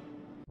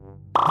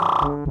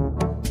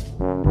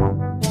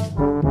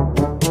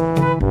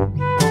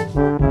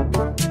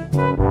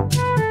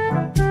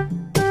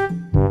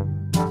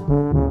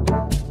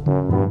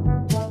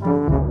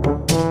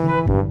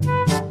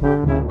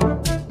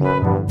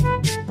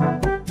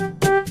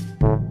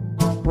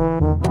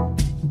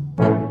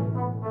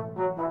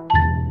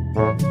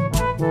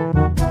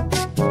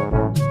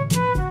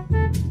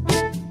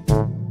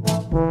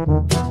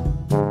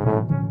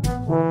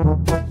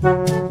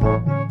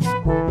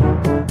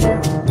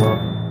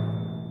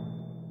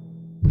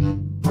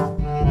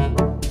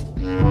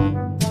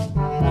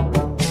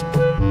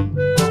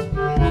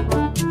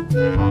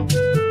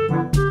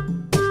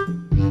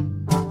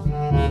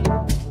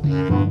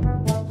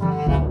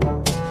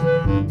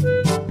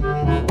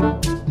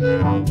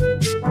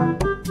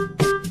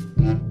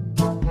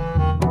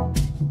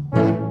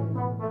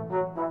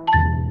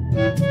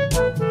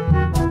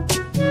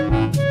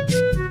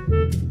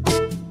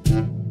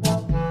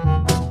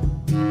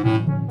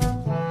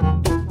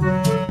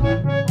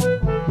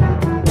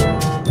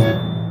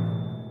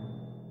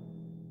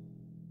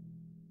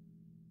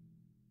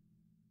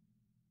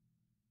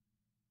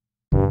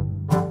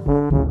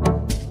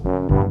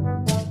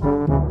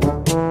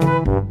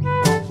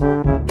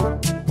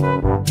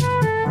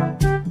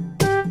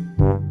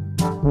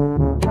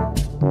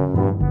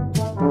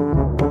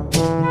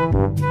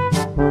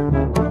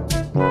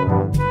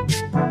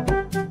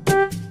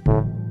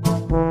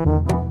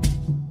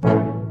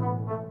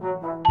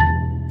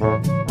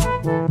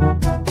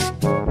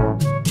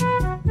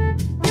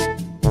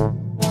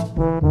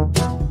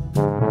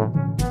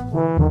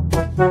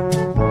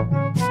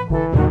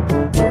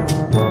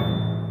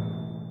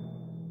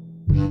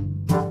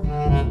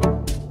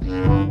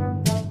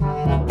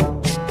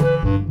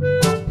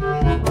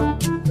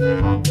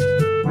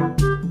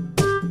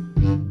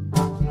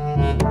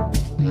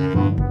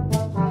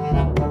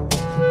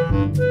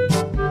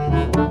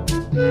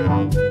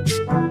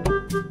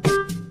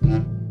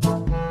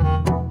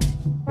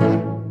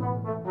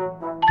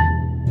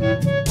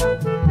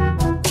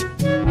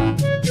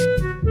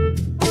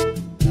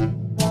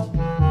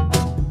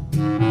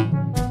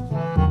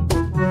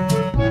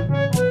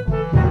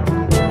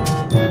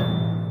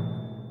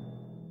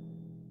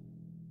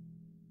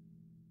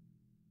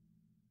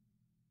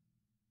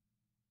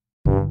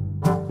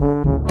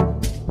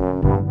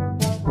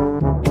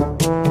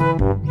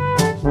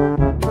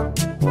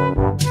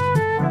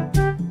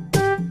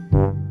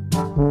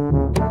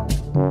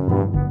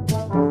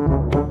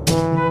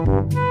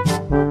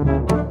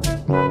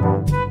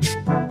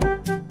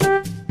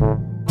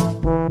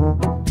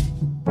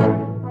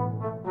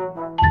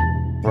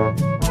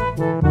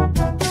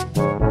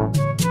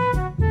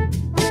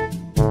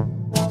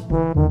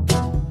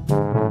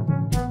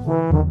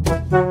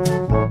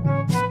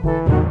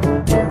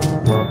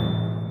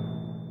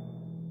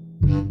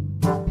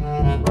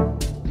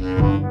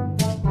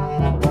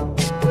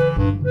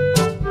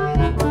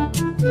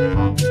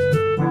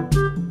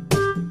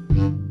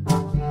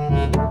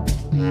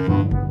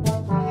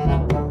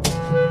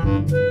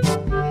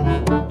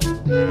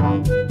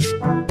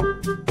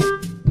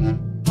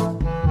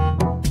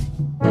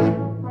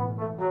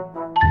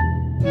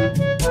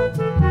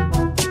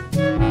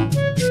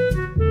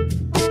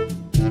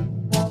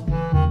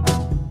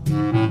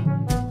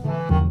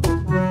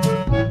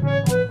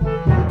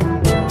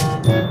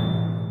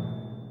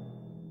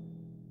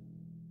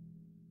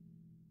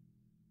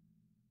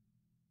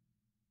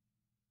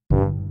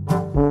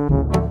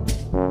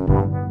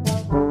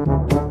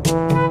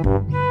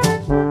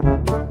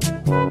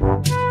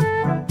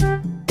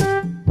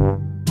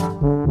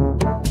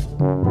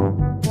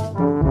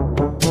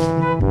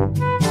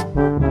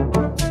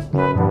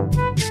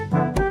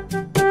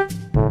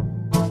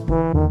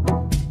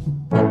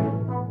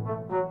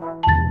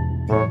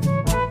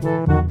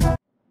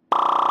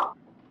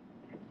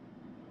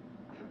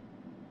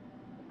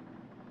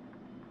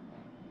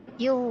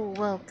 Yo,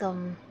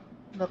 welcome.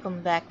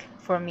 Welcome back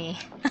for me.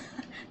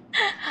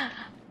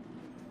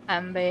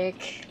 I'm back.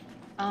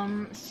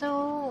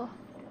 So...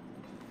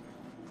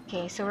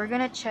 Okay, so we're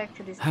gonna check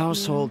this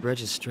Household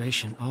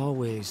registration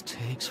always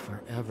takes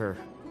forever.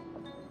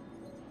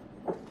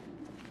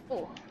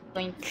 Oh,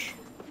 yoink.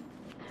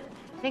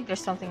 I think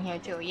there's something here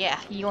too. Yeah,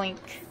 yoink.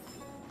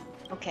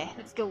 Okay,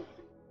 let's go.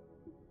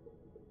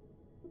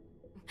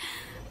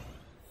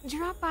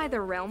 Drop by the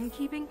Realm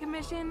Keeping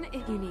Commission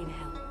if you need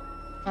help.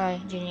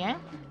 Junior?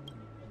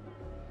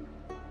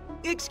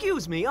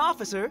 Excuse me,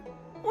 officer.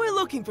 We're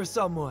looking for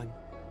someone.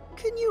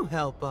 Can you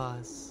help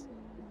us?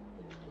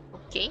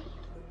 Okay.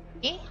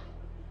 Okay.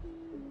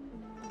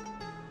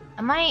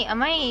 Am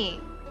I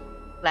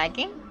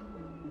lagging?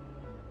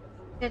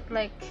 Is it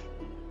like...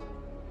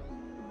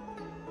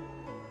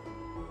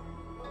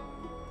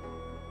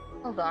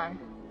 Hold on.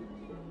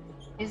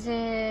 Is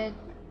it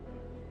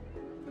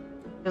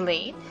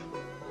delayed?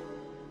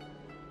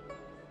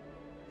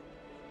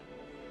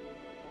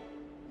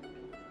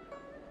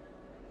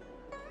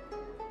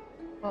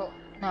 Oh,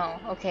 no.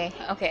 Okay.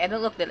 Okay, I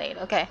don't look delayed.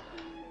 Okay.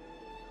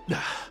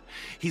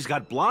 He's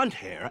got blonde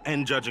hair,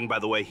 and judging by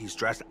the way he's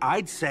dressed,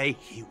 I'd say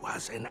he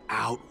was an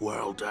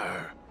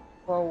outworlder.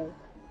 Whoa.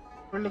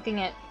 We're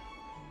looking at...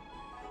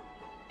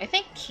 I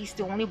think he's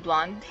the only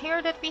blonde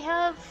hair that we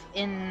have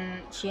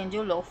in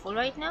Xianzhou Luofu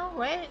right now,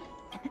 right?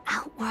 An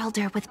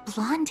outworlder with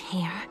blonde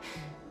hair?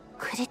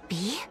 Could it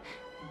be?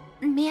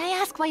 May I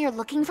ask why you're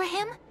looking for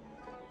him?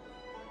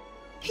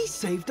 He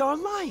saved our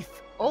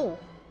life. Oh.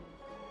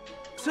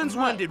 Since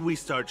when did we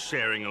start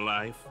sharing a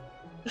life?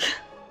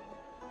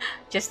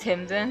 Just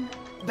him then?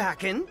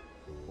 Back in?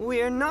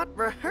 We're not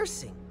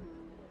rehearsing.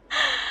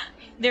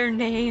 Their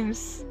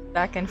names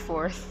back and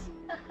forth.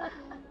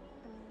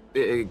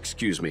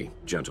 Excuse me,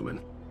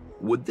 gentlemen.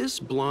 Would this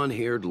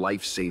blonde-haired,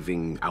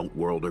 life-saving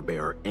outworlder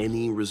bear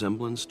any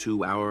resemblance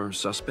to our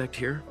suspect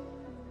here?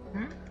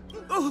 Hmm?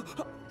 Oh,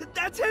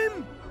 that's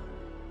him!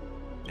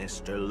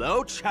 Mr.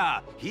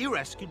 Locha, he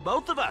rescued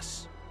both of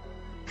us.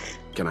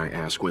 Can I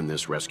ask when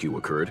this rescue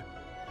occurred?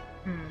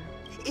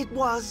 It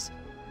was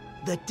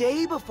the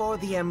day before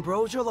the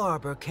Ambrosial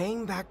Arbor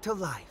came back to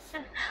life.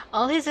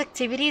 All his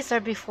activities are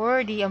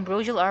before the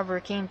Ambrosial Arbor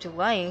came to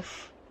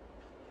life.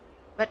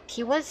 But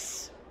he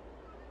was...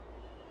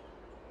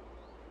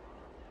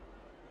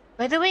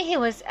 By the way he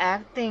was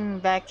acting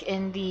back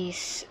in the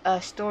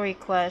story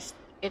quest,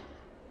 it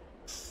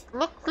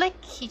looked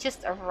like he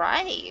just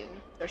arrived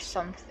or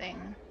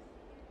something.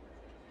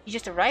 He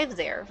just arrived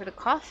there with a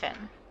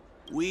coffin.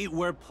 We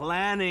were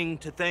planning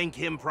to thank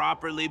him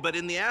properly, but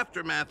in the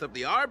aftermath of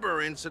the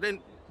Arbor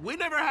incident, we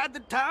never had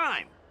the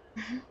time.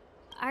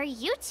 Are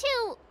you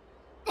two...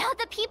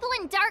 the people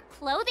in dark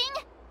clothing?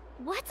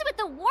 What's with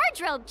the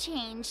wardrobe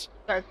change?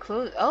 Dark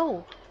clothing?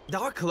 Oh.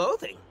 Dark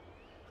clothing?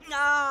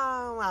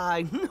 Ah,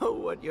 I know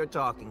what you're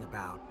talking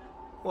about.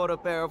 What a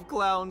pair of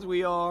clowns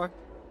we are.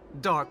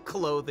 Dark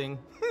clothing.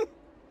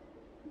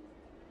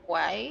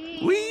 Why?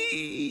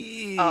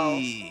 We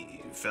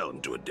fell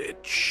into a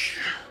ditch.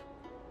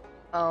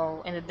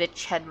 Oh, and the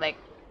ditch had like...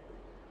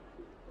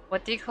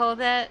 What do you call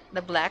that?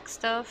 The black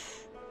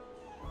stuff?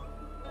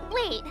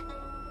 Wait,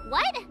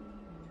 what?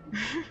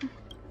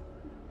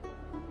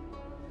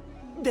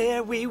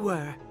 There we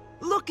were,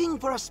 looking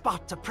for a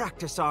spot to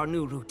practice our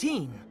new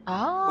routine.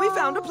 Oh. We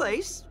found a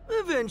place,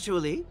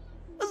 eventually.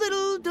 A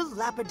little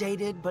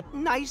dilapidated, but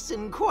nice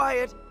and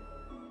quiet.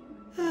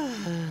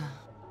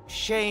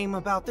 Shame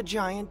about the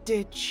giant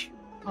ditch.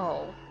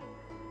 Oh.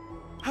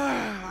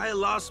 I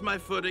lost my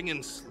footing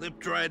and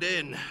slipped right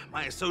in.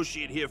 My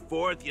associate here,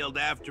 Fourth, yelled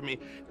after me,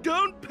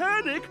 "Don't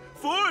panic!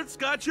 Fourth's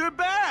got your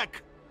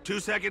back!" 2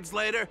 seconds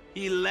later,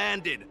 he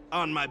landed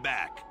on my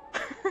back.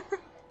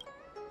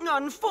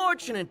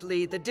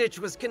 Unfortunately, the ditch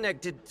was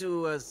connected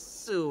to a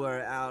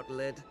sewer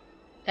outlet.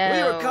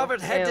 We were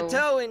covered head to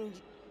toe in...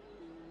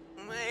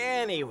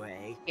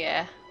 Anyway.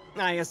 Yeah.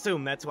 I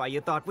assume that's why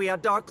you thought we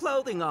had dark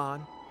clothing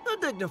on. A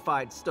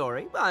dignified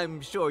story, I'm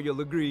sure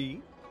you'll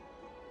agree.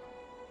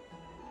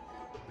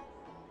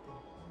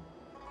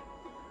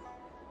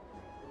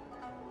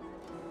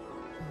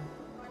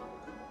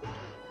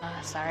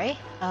 Sorry.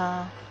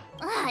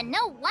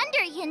 No wonder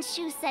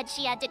Xianzhou said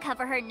she had to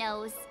cover her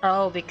nose.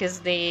 Oh,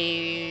 because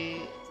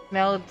they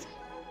smelled...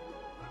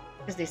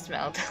 Because they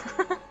smelled.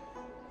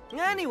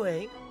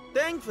 Anyway,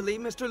 thankfully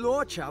Mr.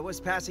 Locha was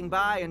passing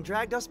by and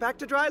dragged us back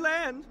to dry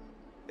land.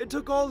 It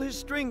took all his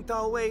strength,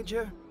 I'll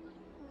wager.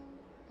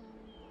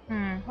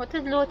 What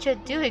did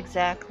Locha do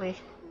exactly?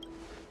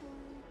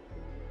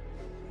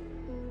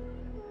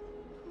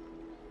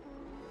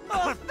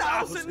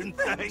 1,000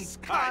 thanks,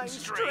 kind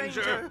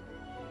stranger!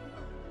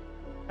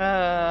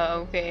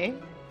 Okay.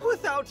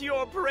 Without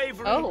your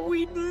bravery,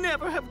 we'd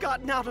never have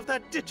gotten out of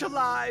that ditch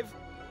alive.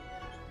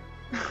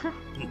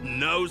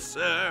 No,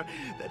 sir.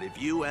 That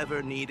if you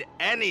ever need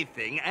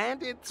anything,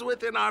 and it's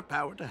within our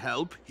power to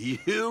help,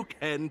 you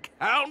can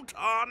count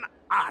on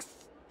us.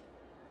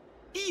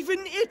 Even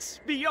it's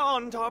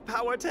beyond our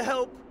power to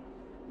help.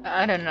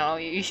 I don't know.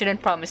 You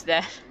shouldn't promise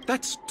that.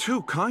 That's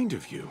too kind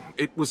of you.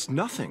 It was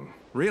nothing.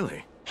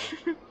 Really?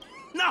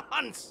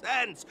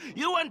 Nonsense!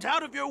 You went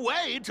out of your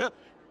way to...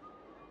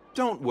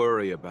 Don't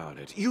worry about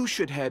it. You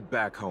should head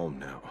back home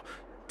now.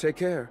 Take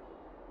care.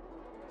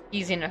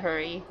 He's in a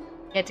hurry.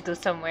 He had to go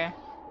somewhere.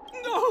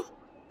 No!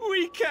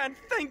 We can't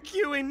thank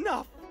you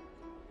enough!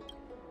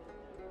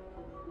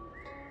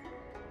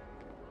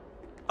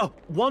 Oh,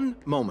 one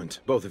moment,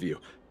 both of you.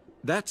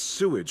 That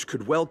sewage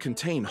could well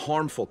contain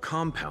harmful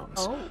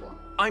compounds. Oh.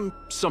 I'm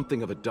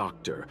something of a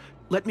doctor.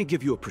 Let me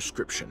give you a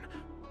prescription.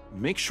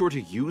 Make sure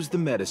to use the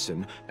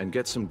medicine and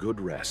get some good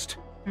rest.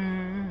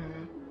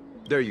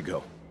 There you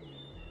go.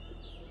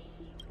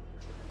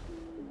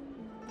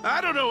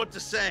 I don't know what to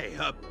say.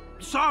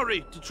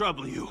 Sorry to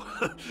trouble you.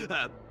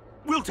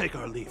 We'll take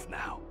our leave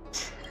now.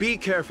 Be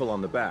careful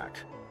on the back.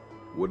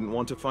 Wouldn't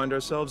want to find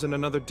ourselves in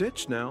another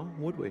ditch now,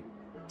 would we?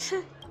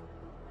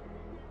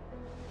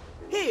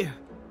 Here,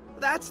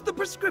 that's the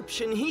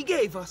prescription he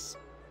gave us.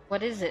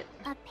 What is it?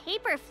 A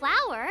paper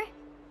flower?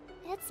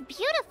 It's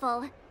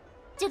beautiful.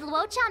 Did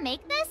Luocha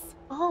make this?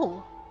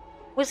 Oh.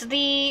 Was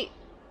the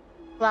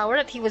flower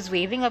that he was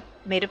waving up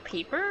made of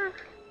paper?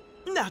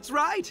 That's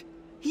right.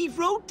 He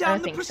wrote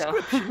down the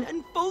prescription so.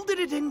 and folded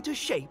it into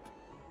shape.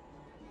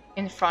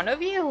 In front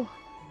of you?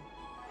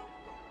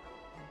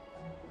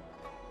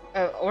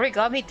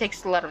 Origami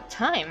takes a lot of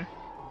time.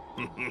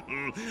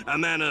 A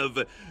man of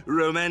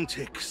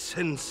romantic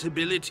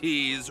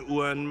sensibilities,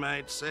 one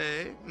might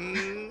say.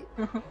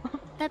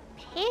 The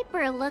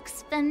paper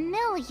looks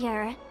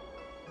familiar.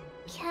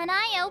 Can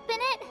I open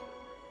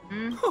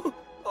it?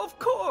 Of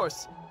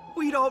course!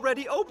 We'd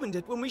already opened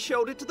it when we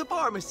showed it to the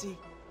pharmacy.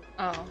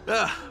 Oh.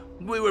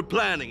 We were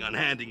planning on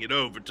handing it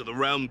over to the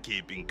Realm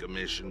Keeping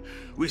Commission.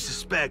 We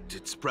suspect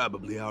it's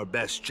probably our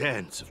best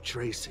chance of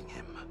tracing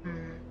him.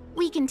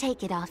 We can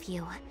take it off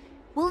you.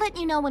 We'll let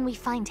you know when we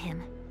find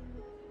him.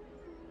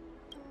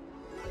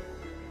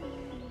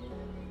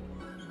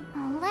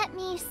 Let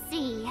me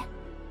see.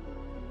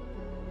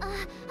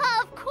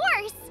 Of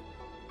course!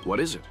 What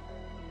is it?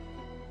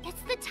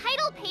 It's the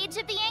title page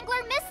of the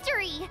Angler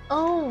Mystery!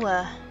 Oh,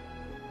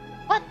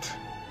 what?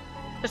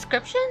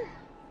 Prescription?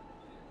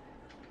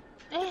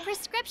 The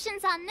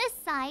prescription's on this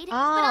side, but Oh,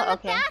 on the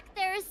okay. back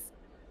there's...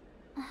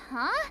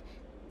 Huh?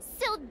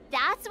 So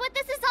that's what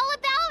this is all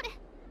about?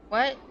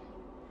 What?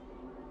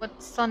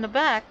 What's on the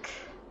back?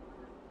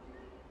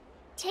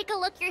 Take a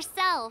look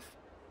yourself.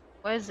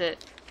 What is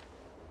it?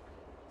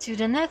 To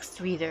the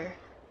next reader,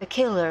 the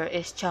killer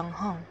is Chang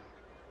Hong,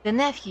 the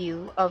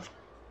nephew of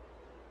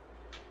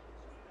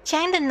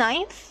Chang the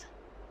Ninth?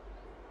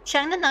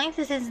 Chang the Ninth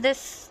is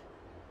this...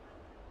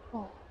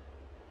 Oh.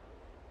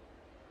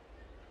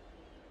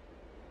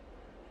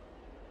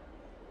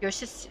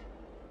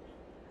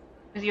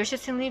 With your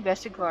sincerely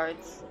best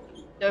regards,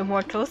 the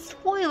immortal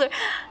spoiler.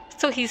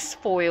 So he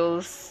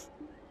spoils.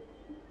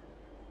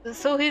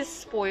 So he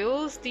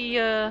spoils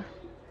the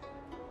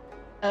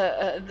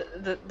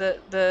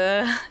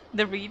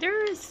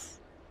readers?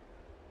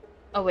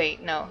 Oh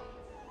wait, no.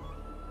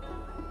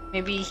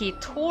 Maybe he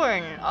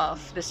torn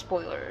off the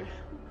spoiler.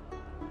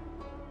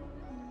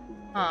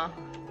 Huh.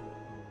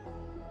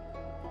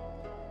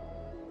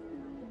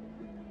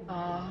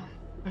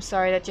 I'm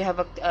sorry that you have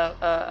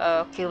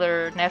a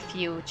killer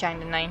nephew, Chang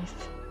the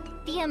Ninth.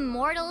 The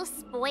immortal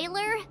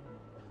spoiler?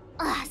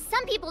 Ugh,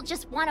 some people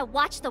just want to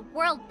watch the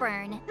world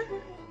burn.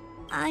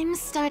 I'm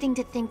starting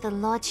to think the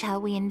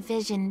Luocha we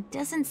envision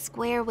doesn't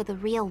square with a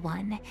real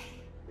one.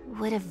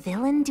 Would a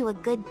villain do a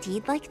good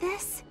deed like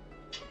this?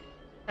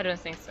 I don't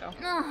think so.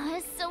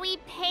 Ugh, so he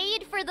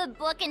paid for the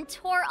book and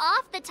tore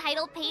off the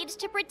title page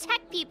to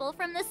protect people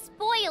from the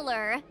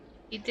spoiler.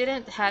 He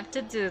didn't have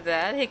to do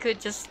that. He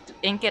could just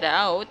ink it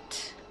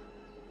out.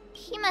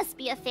 He must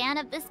be a fan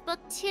of this book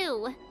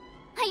too.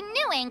 I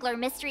knew Angler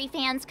Mystery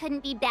fans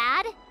couldn't be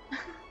bad.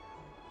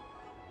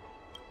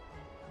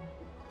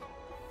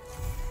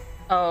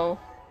 Oh.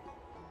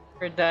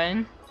 We're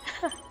done?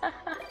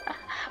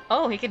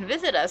 Oh, he can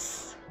visit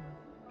us.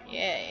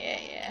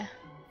 Yeah.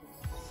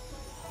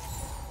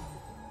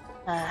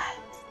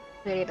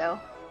 Pretty though.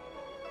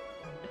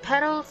 The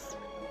petals,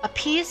 a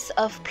piece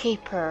of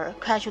paper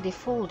casually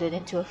folded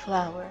into a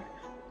flower.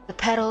 The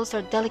petals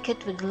are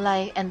delicate with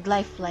light and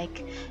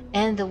lifelike,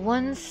 and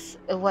one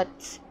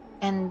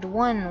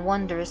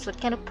wonders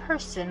what kind of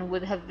person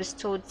would have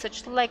bestowed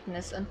such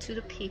likeness onto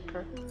the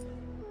paper.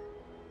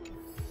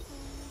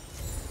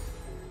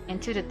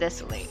 Into the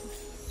desolate.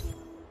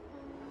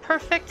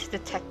 Perfect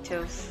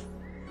detective.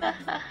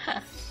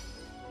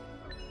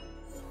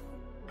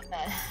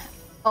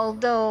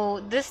 Although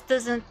this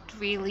doesn't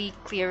really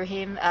clear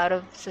him out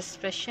of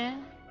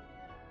suspicion.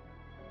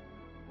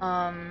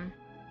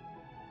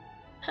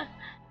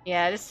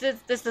 Yeah, this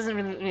doesn't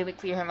really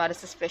clear him out of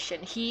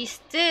suspicion. He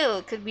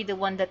still could be the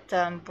one that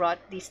brought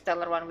the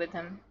Stellar One with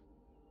him.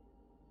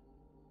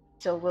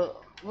 So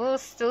we'll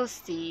still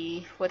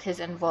see what his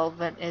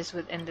involvement is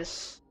within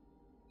this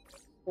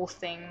whole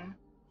thing.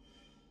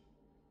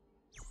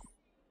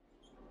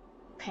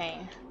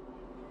 Okay.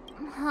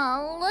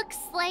 Oh, looks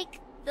like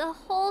the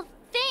whole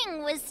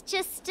thing was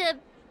just a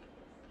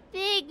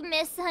big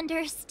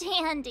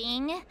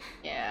misunderstanding.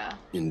 Yeah.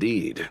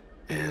 Indeed.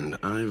 And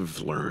I've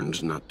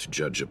learned not to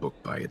judge a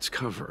book by its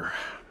cover.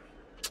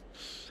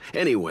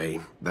 Anyway,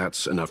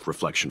 that's enough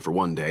reflection for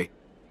one day.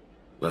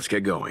 Let's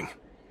get going.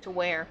 To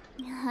where?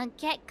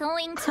 Get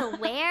going to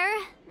where,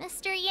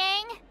 Mr.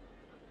 Yang?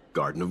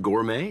 Garden of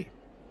Gourmet.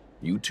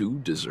 You two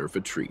deserve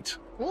a treat.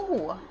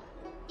 Ooh.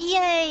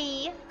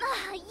 Yay!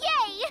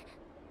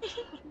 Yay!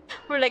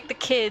 We're like the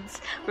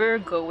kids. We're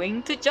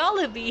going to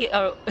Jollibee.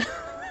 Oh.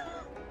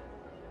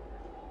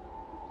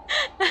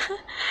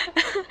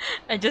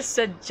 I just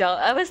said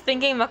I was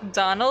thinking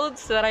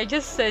McDonald's, but I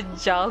just said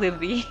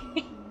Jollibee.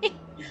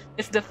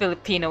 It's the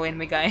Filipino in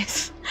me,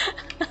 guys.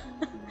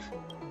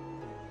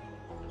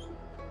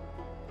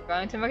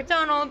 Going to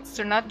McDonald's.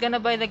 We're not gonna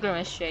buy the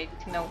Grimace shake.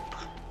 Nope.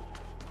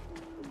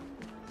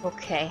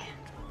 Okay.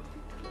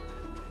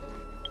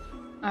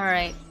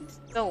 Alright,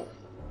 so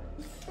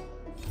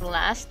the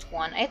last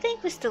one. I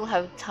think we still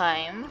have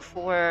time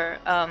for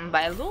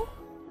Bailu.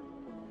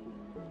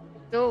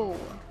 Go.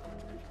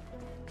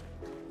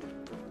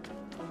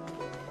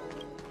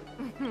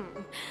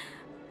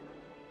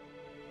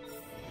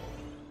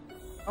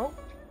 Oh.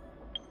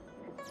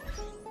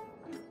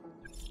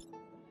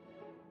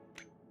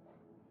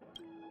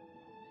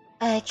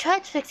 I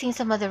tried fixing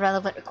some of the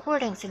relevant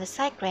recordings in the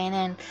Cycrane,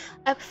 and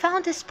I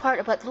found this part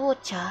about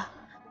Luocha.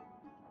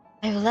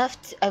 I've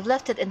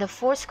left it in the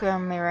 4-square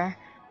mirror.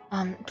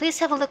 Please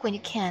have a look when you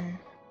can.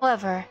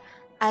 However,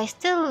 I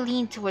still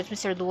lean towards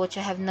Mr.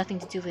 Luocha have nothing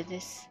to do with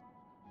this.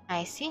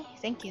 I see.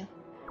 Thank you.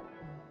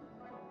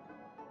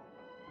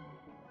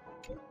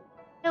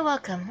 You're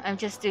welcome. I'm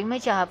just doing my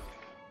job.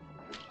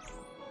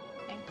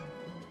 Okay.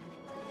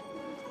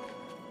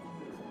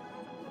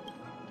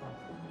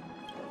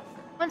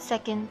 1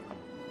 second.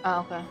 Oh,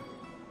 okay.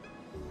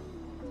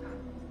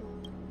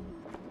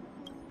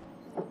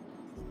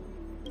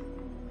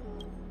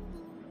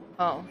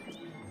 Oh.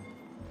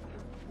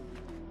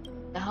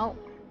 The hell?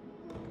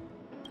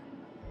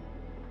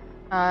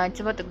 It's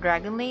about the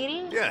dragon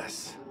lady?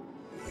 Yes.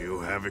 You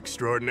have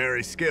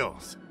extraordinary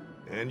skills.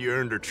 And you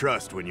earned her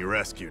trust when you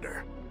rescued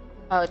her.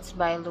 Oh, it's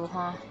Bailu,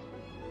 huh?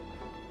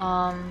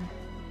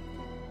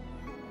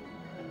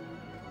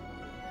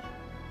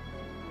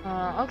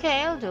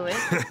 Okay, I'll do it.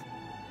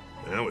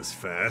 That was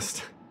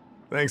fast.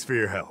 Thanks for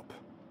your help.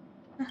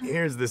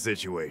 Here's the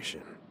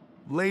situation.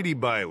 Lady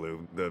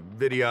Bailu, the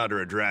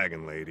Videodora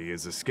Dragon Lady,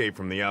 has escaped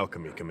from the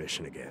Alchemy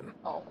Commission again.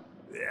 Oh.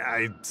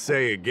 I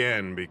say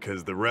again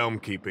because the Realm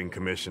Keeping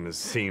Commission has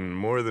seen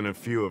more than a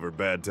few of her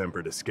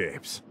bad-tempered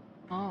escapes.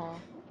 Oh.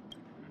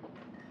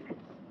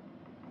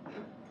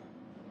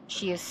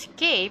 She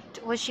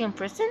escaped? Was she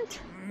imprisoned?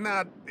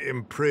 Not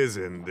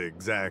imprisoned,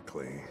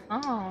 exactly.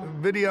 Oh.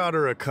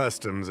 Videodora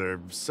customs are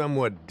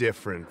somewhat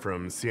different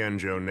from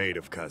Xianzhou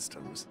native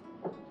customs.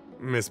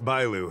 Miss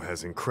Bailu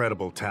has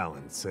incredible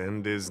talents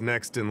and is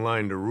next in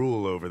line to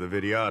rule over the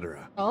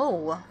Videodora.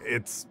 Oh.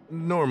 It's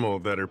normal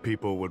that her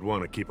people would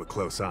want to keep a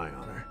close eye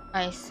on her.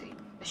 I see.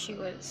 She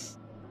was...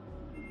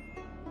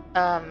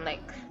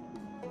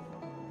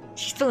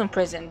 she's still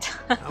imprisoned.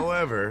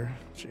 However,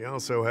 she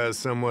also has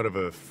somewhat of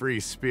a free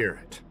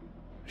spirit.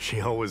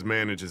 She always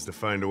manages to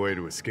find a way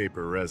to escape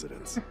her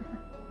residence.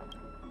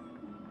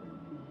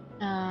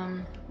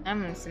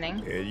 I'm listening.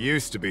 It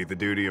used to be the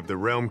duty of the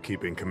Realm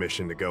Keeping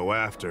Commission to go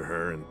after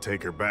her and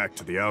take her back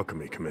to the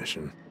Alchemy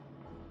Commission.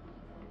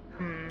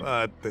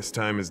 But this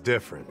time is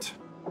different.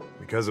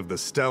 Because of the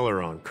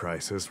Stellaron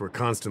crisis, we're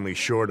constantly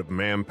short of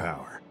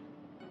manpower.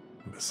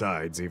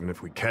 Besides, even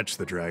if we catch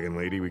the Dragon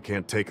Lady, we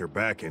can't take her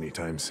back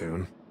anytime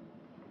soon.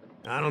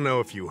 I don't know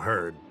if you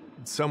heard,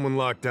 someone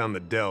locked down the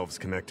delves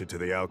connected to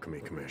the Alchemy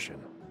Commission.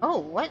 Oh,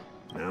 what?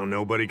 Now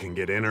nobody can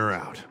get in or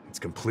out. It's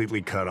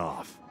completely cut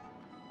off.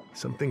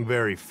 Something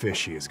very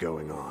fishy is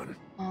going on.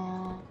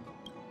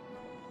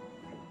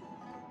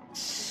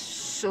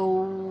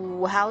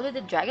 So how did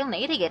the Dragon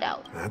Lady get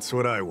out? That's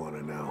what I want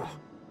to know.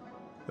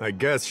 I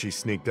guess she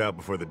sneaked out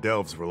before the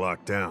delves were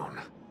locked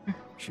down.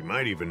 She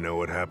might even know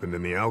what happened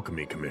in the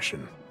Alchemy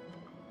Commission.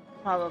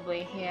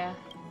 Probably, yeah.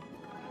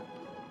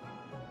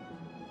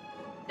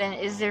 Then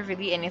is there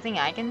really anything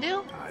I can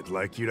do? I'd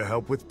like you to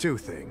help with 2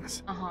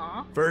 things.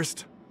 Uh-huh.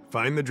 First,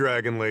 find the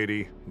Dragon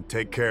Lady and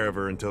take care of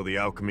her until the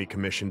Alchemy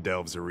Commission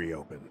delves are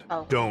reopened.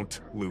 Oh. Don't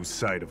lose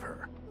sight of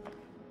her.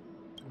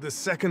 The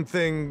second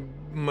thing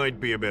might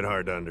be a bit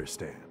hard to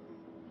understand.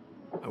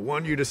 I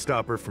want you to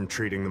stop her from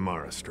treating the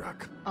Mara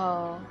struck.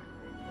 Oh.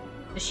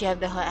 Does she have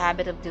the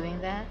habit of doing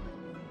that?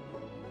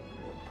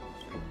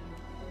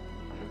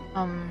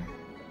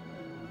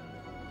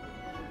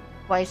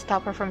 Why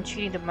stop her from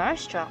treating the Mara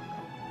struck?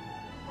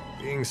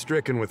 Being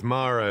stricken with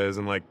Mara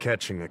isn't like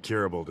catching a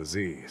curable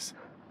disease.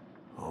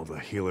 All the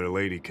healer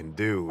lady can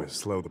do is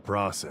slow the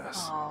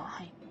process. Oh,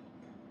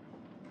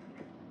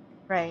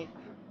 right.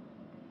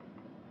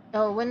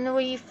 Oh, when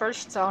we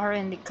first saw her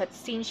in the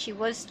cutscene, she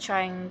was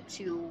trying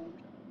to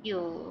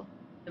heal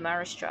the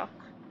Mara struck.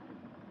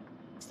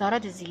 It's not a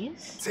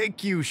disease?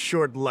 Take you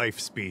short life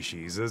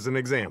species as an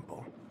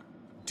example.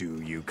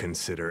 Do you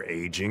consider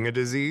aging a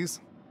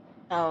disease?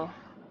 Oh.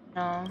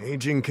 No.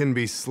 Aging can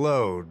be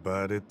slowed,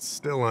 but it's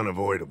still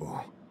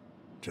unavoidable.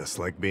 Just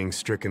like being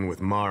stricken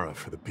with Mara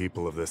for the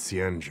people of the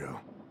Xianzhou.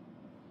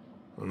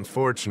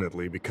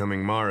 Unfortunately,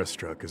 becoming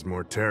Mara-struck is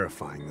more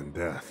terrifying than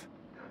death.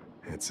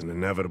 It's an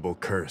inevitable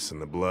curse in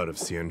the blood of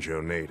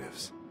Xianzhou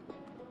natives.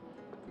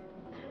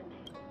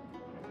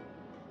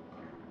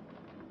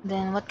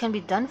 Then what can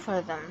be done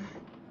for them?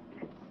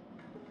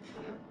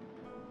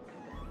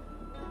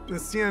 The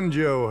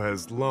Xianzhou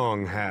has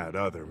long had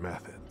other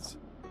methods.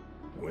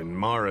 When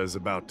Mara is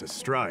about to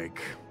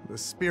strike, the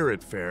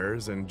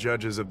Spiritfarers and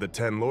judges of the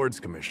Ten Lords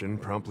Commission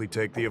promptly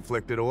take the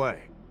afflicted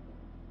away.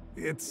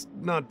 It's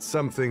not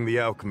something the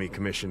Alchemy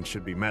Commission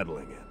should be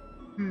meddling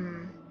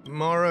in.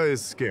 Mara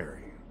is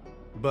scary,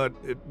 but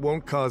it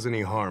won't cause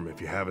any harm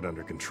if you have it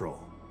under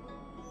control.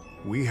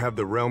 We have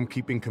the Realm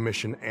Keeping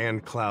Commission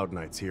and Cloud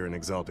Knights here in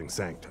Exalting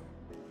Sanctum.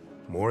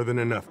 More than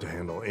enough to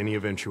handle any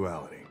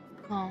eventuality.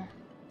 Oh.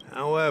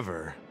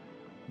 However,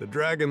 the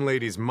Dragon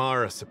Lady's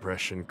Mara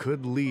suppression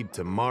could lead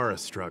to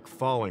Mara-struck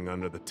falling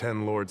under the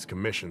Ten Lords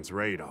Commission's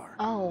radar.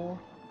 Oh.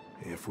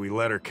 If we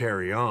let her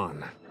carry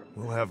on,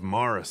 we'll have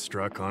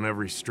Mara-struck on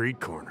every street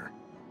corner.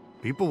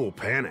 People will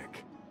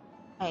panic.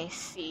 I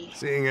see.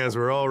 Seeing as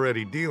we're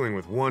already dealing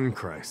with one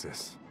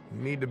crisis,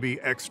 we need to be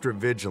extra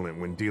vigilant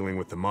when dealing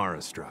with the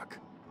Mara-struck.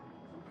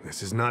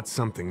 This is not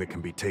something that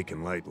can be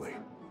taken lightly.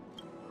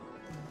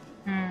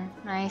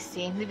 I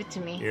see. Leave it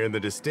to me. You're the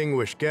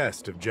distinguished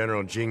guest of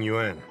General Jing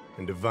Yuan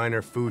and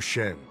Diviner Fu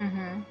Shen.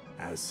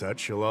 As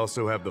such, you'll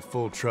also have the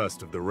full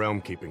trust of the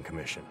Realm Keeping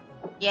Commission.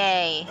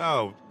 Yay.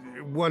 Oh,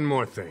 one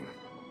more thing.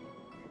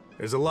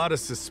 There's a lot of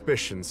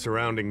suspicion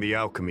surrounding the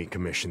Alchemy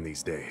Commission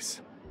these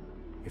days.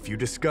 If you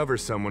discover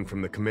someone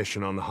from the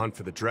Commission on the hunt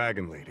for the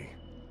Dragon Lady,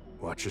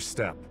 watch your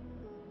step.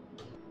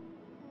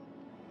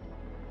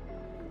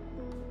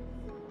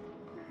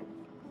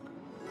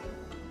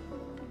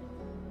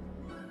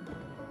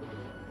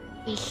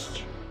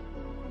 Eesh.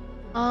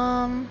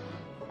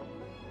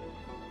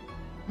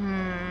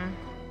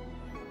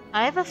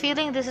 I have a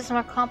feeling this is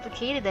more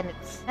complicated than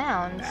it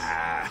sounds.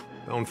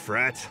 Don't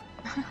fret.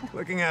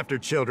 Looking after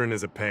children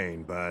is a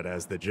pain, but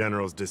as the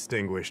General's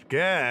distinguished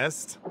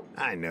guest,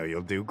 I know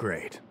you'll do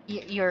great.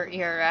 You're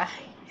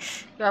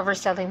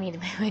overselling me,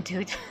 my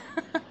dude.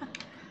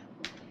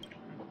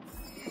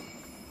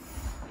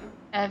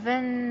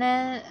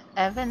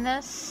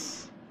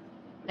 Evanescence,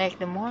 like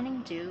the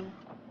morning dew.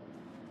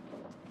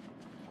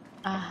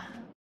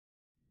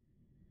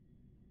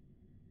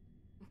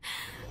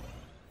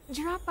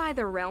 Drop by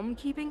the Realm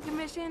Keeping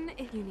Commission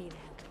if you need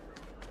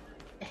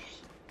it.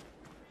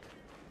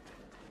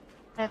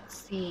 Let's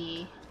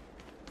see.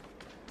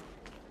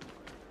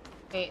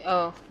 Okay,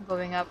 oh,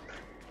 going up.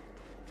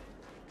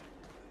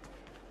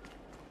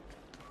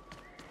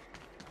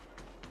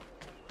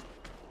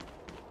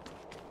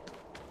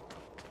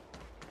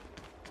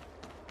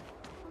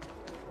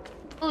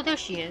 Oh, there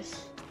she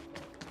is.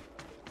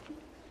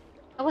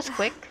 That was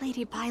quick.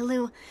 Lady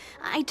Bailu,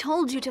 I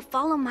told you to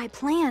follow my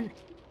plan.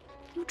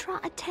 You draw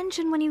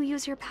attention when you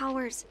use your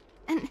powers,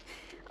 and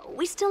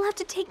we still have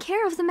to take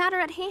care of the matter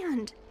at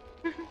hand.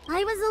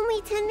 I was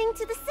only tending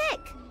to the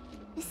sick.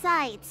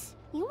 Besides,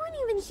 you weren't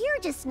even here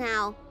just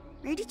now.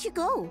 Where did you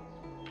go?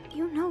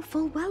 You know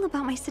full well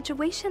about my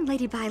situation,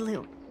 Lady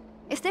Bailu.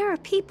 If there are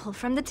people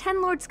from the Ten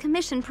Lords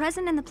Commission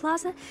present in the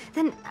plaza,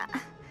 then...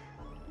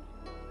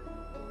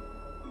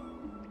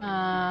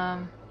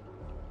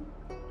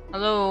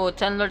 Hello,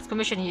 Ten Lords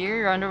Commission here.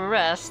 You're under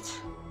arrest.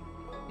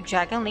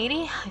 Dragon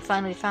Lady, I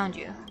finally found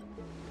you.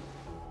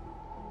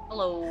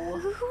 Hello.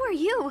 Who are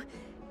you?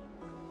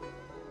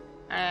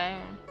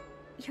 I'm...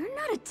 You're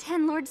not a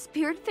Ten Lord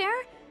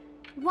Spiritfarer?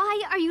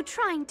 Why are you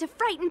trying to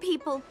frighten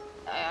people?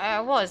 I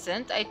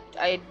wasn't.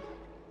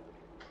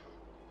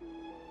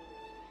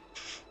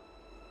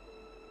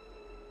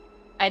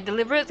 I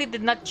deliberately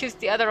did not choose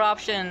the other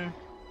option.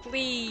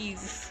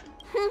 Please.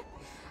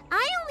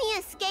 I only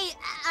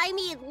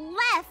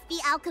left the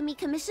Alchemy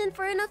Commission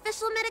for an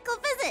official medical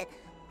visit.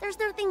 There's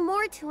nothing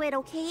more to it,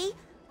 okay?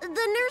 The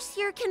nurse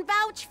here can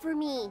vouch for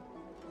me.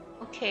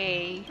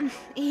 Okay.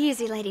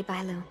 Easy, Lady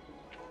Bailu.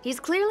 He's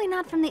clearly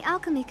not from the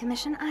Alchemy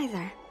Commission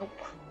either.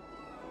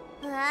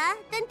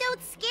 Then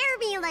don't scare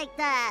me like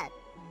that.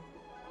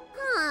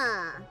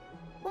 Huh.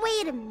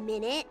 Wait a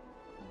minute.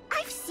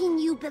 I've seen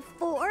you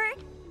before.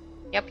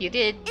 Yep, you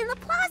did. In the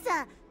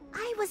plaza.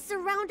 I was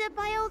surrounded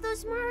by all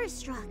those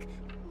Mara-struck.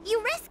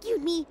 You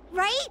rescued me,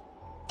 right?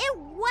 It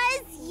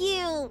was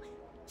you.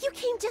 You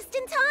came just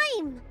in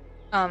time.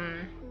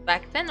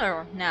 Back then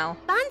or now?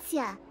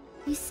 Bancia,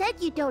 you said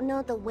you don't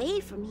know the way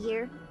from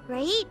here,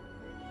 right?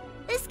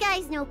 This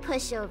guy's no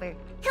pushover.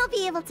 He'll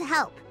be able to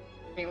help.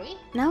 Really?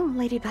 No,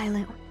 Lady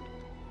Bailu.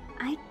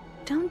 I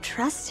don't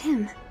trust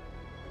him.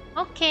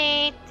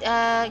 Okay,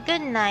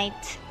 good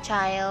night,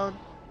 child.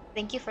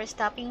 Thank you for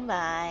stopping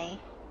by.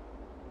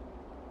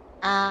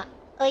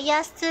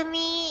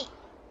 Oyasumi.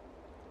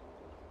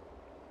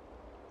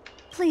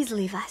 Please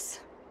leave us.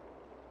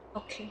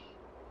 Okay.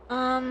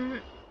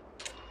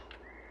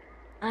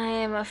 I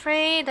am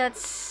afraid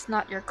that's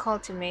not your call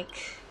to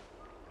make.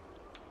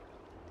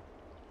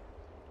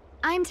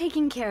 I'm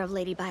taking care of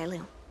Lady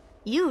Bailu.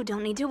 You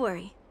don't need to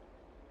worry.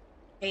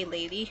 Hey,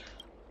 lady.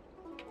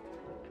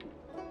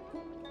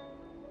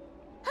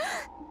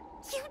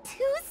 You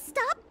two,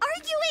 stop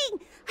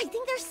arguing! I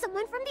think there's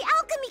someone from the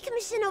Alchemy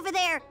Commission over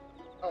there!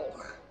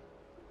 Oh.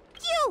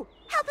 You!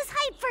 Help us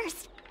hide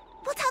first!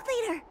 We'll talk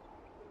later!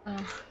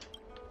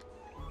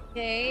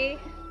 Okay.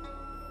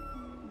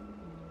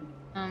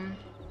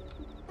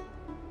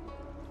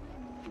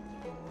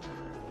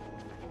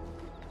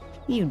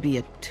 You'd be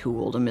a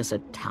tool to miss a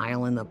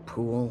tile in the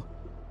pool.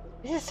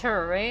 This is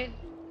her, right?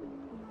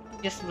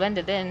 Just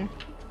blended in.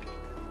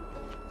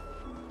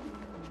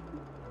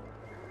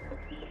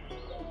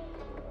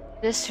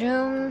 This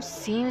room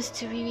seems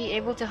to be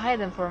able to hide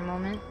them for a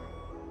moment.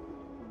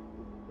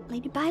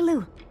 Lady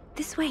Bailu,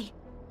 this way.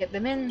 Get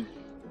them in.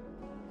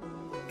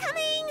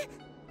 Coming!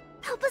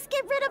 Help us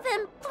get rid of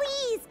him,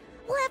 please!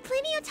 We'll have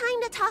plenty of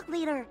time to talk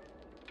later.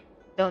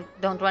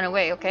 Don't run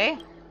away, okay?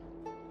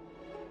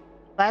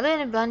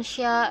 Violet and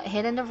Blanchia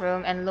hid in the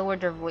room and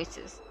lowered their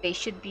voices. They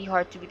should be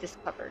hard to be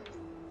discovered.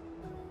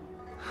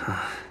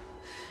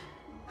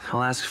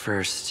 I'll ask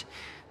first,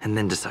 and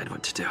then decide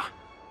what to do.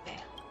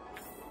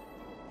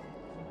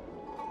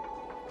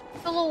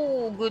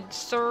 Hello, good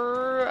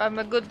sir. I'm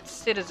a good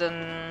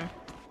citizen.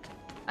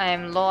 I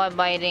am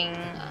law-abiding.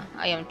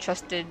 I am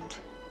trusted.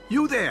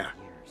 You there!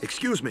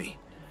 Excuse me.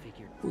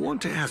 I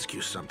want to ask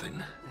you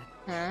something.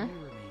 Huh?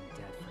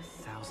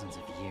 Thousands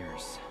of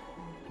years,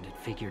 and it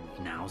figured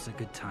now's a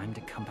good time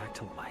to come back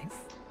to life?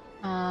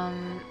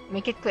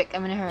 Make it quick.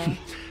 I'm in a hurry.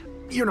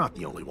 You're not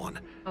the only one.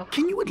 Oh.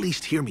 Can you at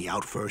least hear me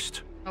out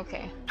first?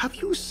 Okay. Have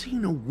you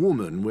seen a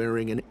woman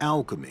wearing an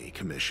Alchemy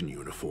Commission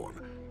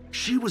uniform?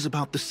 She was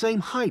about the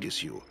same height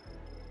as you.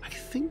 I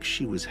think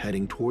she was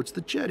heading towards the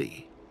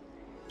jetty.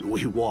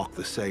 We walk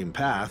the same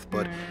path,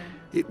 but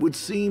it would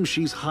seem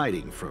she's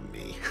hiding from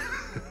me.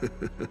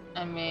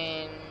 I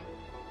mean...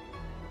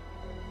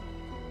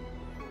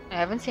 I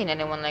haven't seen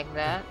anyone like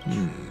that.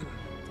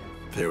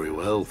 Very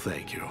well,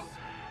 thank you.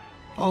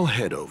 I'll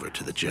head over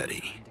to the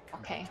jetty.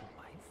 Okay.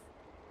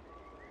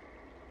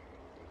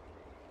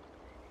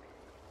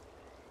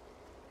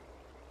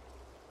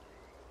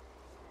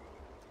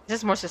 This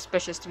is more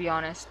suspicious, to be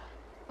honest.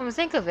 When I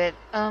think of it,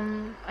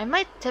 I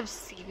might have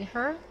seen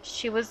her.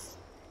 She was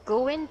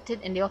going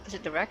in the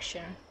opposite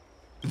direction.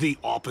 The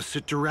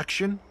opposite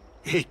direction?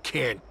 It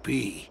can't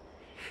be.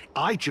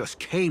 I just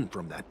came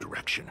from that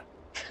direction.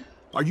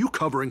 Are you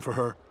covering for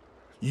her?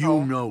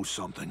 You know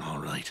something, all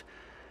right.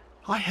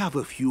 I have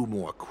a few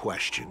more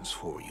questions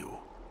for you.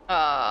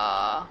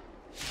 Oh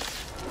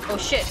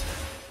shit.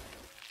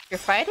 You're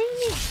fighting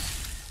me?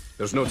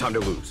 There's no time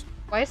to lose.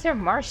 Why is there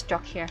Mars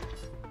stuck here?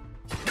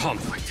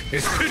 Conflict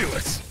is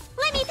pitiless.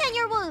 Let me tend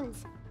your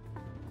wounds!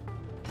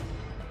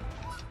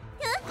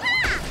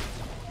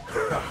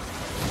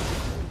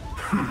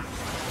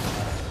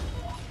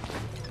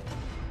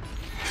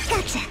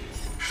 Gotcha!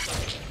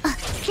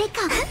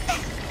 Zircon!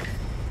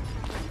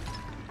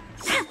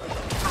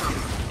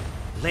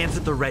 Lands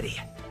at the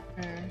ready.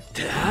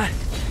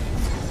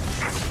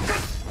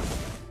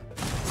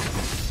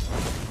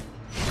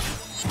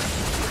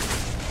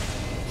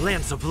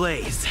 Lance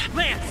ablaze.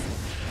 Lance!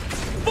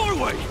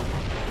 Forward!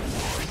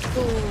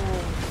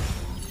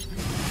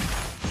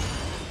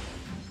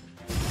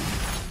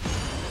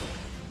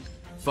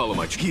 Follow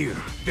my gear.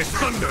 This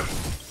thunder.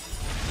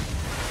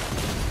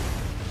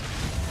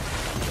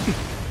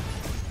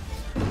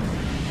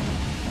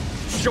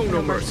 Show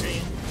no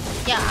mercy.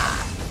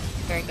 Yeah.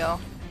 There we go.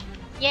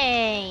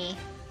 Yay.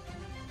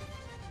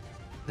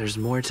 There's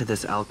more to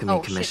this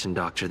Alchemy Commission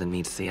doctor than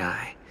meets the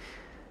eye.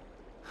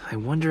 I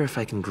wonder if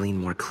I can glean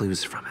more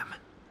clues from him.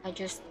 I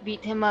just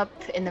beat him up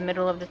in the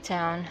middle of the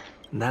town.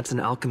 That's an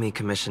Alchemy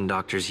Commission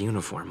doctor's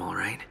uniform, all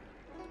right.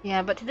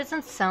 Yeah, but he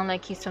doesn't sound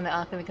like he's from the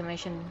Alchemy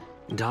Commission.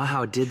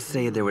 Dahao did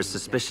say there was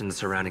suspicion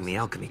surrounding the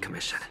Alchemy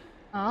Commission.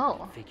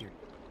 Oh.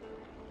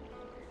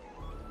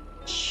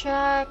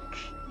 Check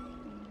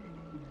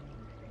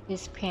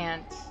his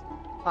pants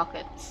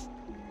pockets.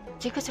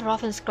 Tickets are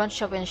often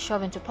scrunched up and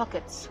shoved into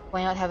pockets.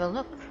 Why not have a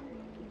look?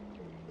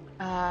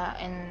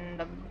 In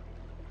the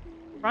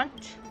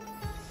front,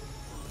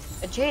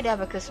 a jade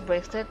abacus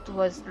bracelet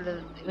with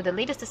the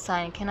latest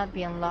design cannot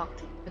be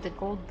unlocked with a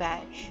gold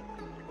badge.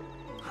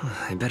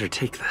 I better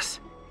take this.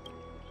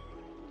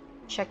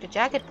 Check the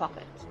jacket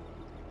pocket.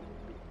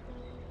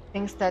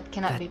 Things that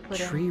cannot be put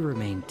in. That tree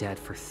remained dead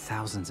for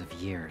thousands of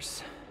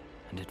years,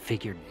 and it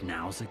figured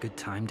now's a good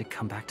time to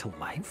come back to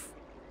life?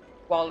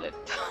 Wallet.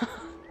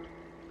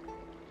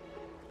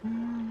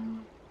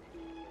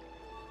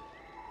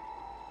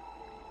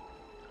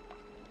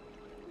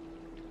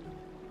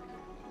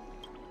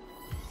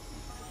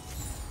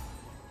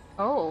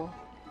 Oh,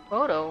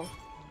 photo.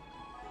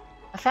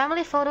 A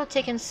family photo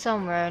taken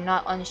somewhere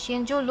not on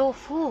Xianzhou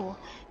Luofu.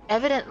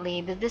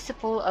 Evidently, the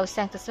disciple of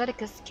Sanctus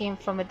Veticus came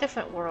from a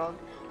different world.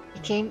 He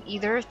came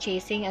either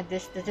chasing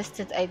the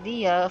distant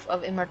idea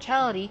of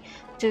immortality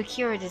to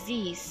cure a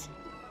disease.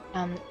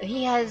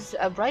 He has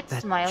a bright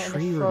smile in the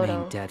tree photo.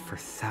 remained dead for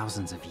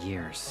thousands of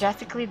years.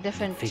 Drastically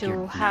different to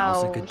now's a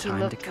how good he time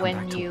to looked come when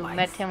back to you life.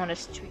 met him on the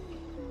street.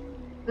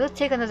 We'll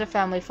take another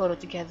family photo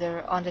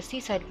together on the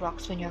seaside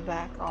rocks when you're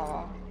back.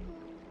 Aww.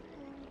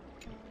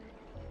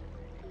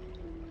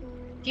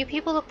 Few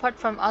people apart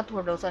from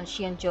Outworlders on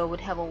Xianzhou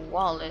would have a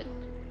wallet.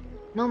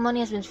 No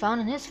money has been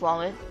found in his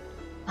wallet.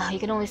 You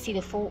can only see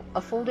a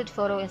folded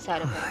photo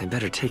inside of it. I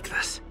better take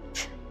this.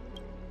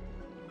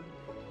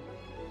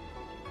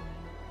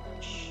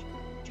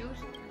 Juice?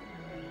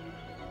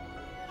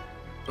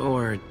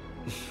 Or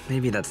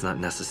maybe that's not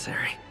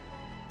necessary.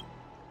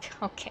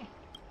 Okay.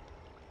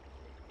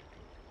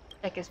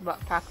 Check his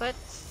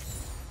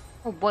pockets.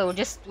 Oh boy,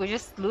 we're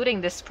just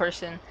looting this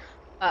person.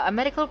 A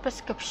medical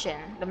prescription.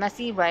 The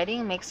messy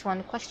writing makes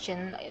one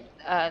question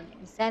the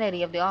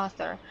sanity of the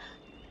author.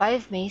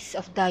 5 mace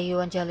of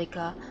Dayu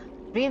Angelica,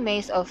 3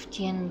 mace of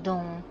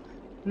Tiandong,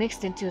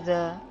 mixed into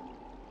the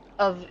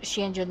of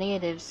Xianzhou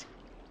natives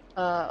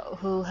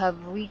who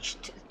have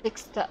reached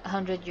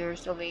 600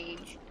 years of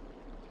age.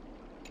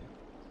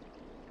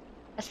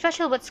 A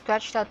special but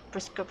scratched out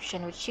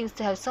prescription which seems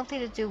to have something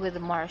to do with the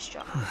Mars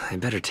drug. I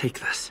better take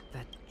this.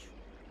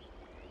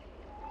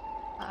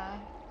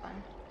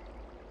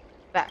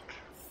 Back.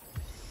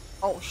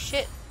 Oh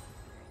shit.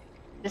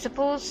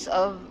 Disciples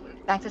of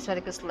Sanctus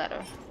Medicus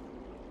letter.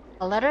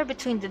 A letter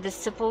between the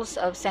disciples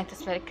of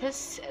Sanctus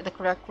Medicus. The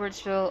correct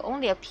words will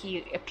only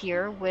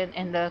appear when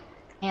in the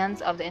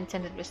hands of the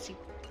intended receiver.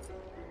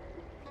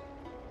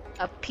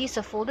 A piece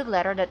of folded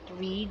letter that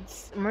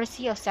reads,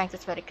 Mercy of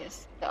Sanctus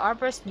Medicus, the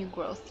Arbor's new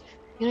growth,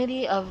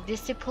 unity of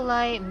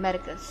Discipuli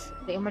Medicus,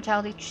 the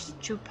immortality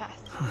true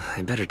path.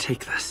 I better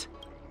take this.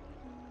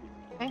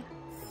 Okay.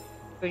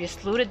 We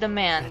just looted the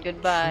man.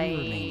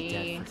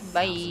 Goodbye.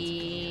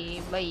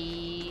 Bye.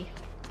 Bye.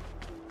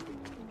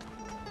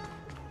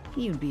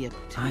 You'd be a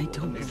I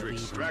don't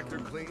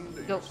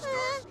believe Go.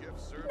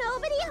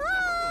 Nobody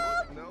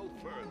home!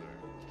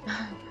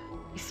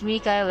 It's me,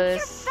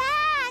 Kylus.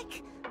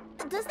 Back!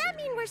 Does that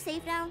mean we're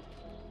safe now?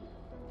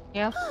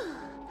 Yeah.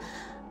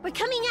 We're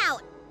coming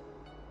out!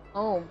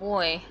 Oh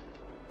boy.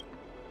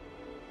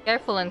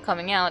 Careful in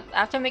coming out.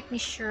 After making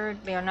sure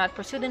they are not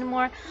pursued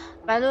anymore,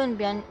 Balu and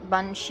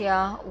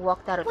Banxia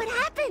walked out of What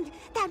happened?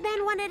 That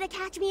man wanted to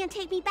catch me and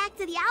take me back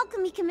to the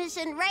Alchemy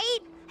Commission, right?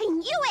 I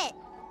knew it!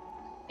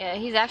 Yeah,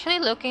 he's actually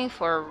looking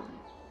for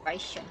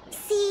Baishan.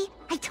 See?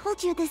 I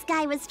told you this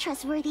guy was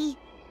trustworthy.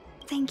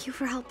 Thank you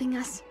for helping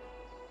us.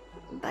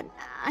 But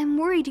I'm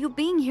worried you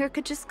being here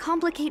could just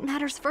complicate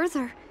matters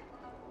further.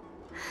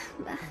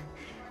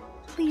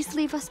 Please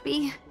leave us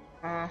be.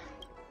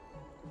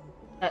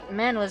 That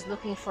man was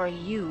looking for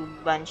you,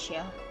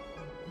 Banxia.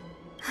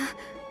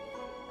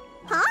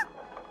 Huh?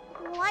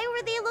 Why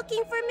were they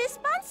looking for Miss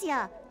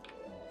Banxia?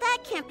 That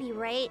can't be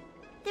right.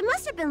 They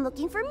must have been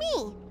looking for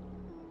me.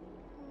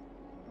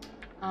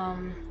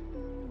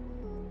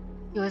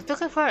 He was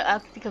looking for an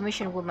Alchemy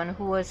Commission woman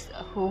who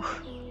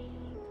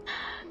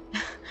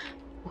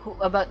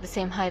about the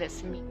same height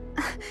as me.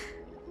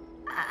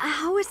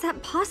 How is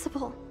that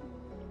possible?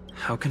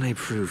 How can I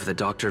prove the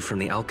doctor from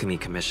the Alchemy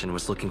Commission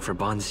was looking for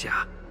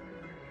Banxia?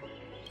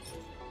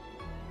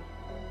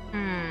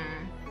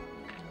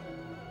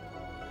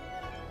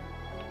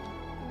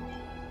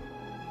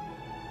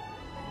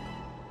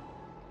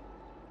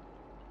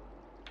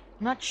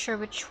 Not sure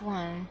which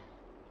one.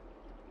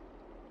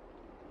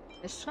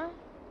 This one?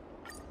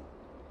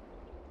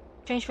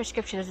 Strange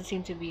prescription doesn't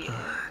seem to be.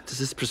 Does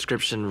this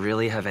prescription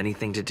really have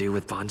anything to do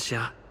with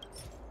Banxia?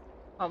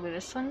 Probably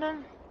this one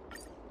then.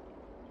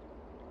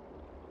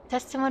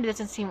 Testimony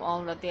doesn't seem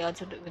all that the odds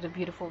with a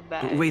beautiful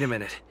bag. Wait a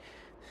minute.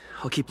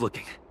 I'll keep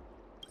looking.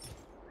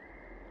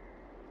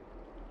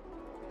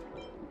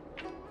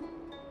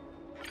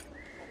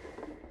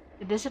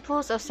 The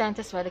Disciples of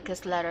Sanctus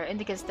Medicus letter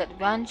indicates that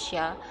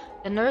Banxia,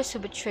 the nurse who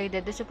betrayed the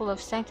disciple of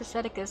Sanctus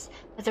Medicus,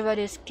 has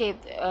already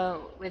escaped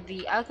with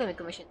the Alchemy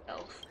Commission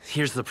elf.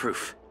 Here's the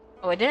proof.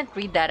 Oh, I didn't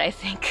read that, I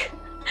think.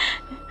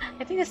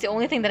 I think that's the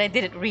only thing that I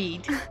didn't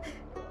read.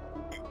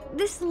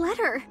 This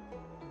letter.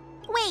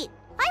 Wait,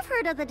 I've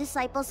heard of the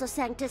Disciples of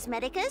Sanctus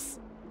Medicus.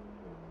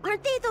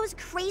 Aren't they those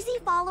crazy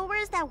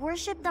followers that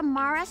worship the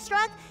Mara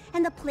Struck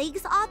and the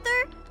Plague's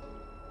author?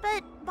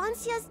 But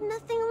Banxia's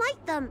nothing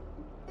like them.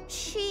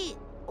 She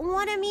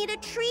wanted me to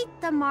treat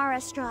the Mara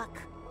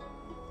Struck.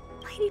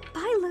 Lady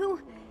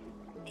Bailu,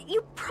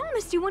 you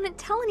promised you wouldn't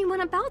tell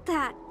anyone about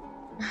that.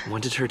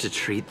 Wanted her to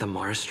treat the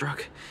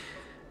Marstruck?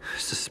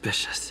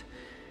 Suspicious.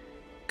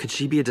 Could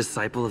she be a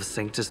disciple of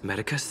Sanctus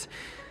Medicus?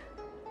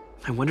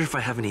 I wonder if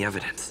I have any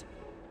evidence.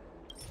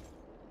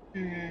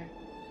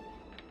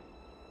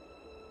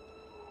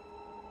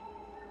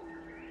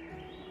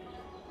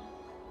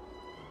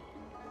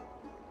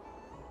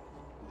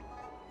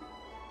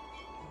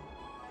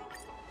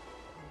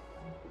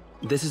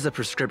 This is a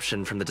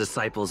prescription from the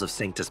disciples of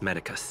Sanctus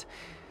Medicus.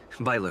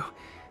 Bailu,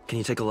 can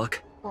you take a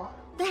look?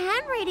 The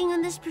handwriting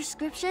on this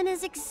prescription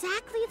is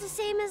exactly the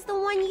same as the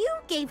one you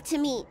gave to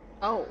me.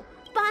 Oh.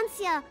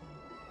 Banxia,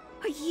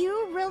 are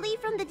you really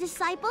from the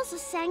Disciples of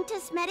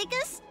Sanctus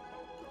Medicus?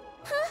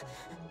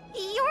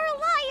 You're a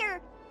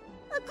liar!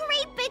 A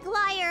great big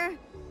liar!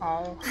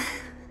 Oh.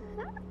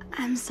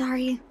 I'm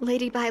sorry,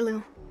 Lady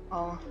Bailu.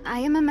 Oh. I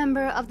am a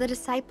member of the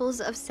Disciples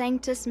of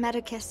Sanctus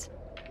Medicus.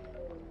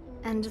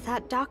 And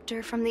that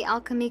doctor from the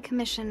Alchemy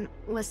Commission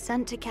was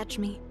sent to catch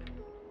me.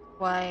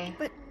 Why?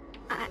 But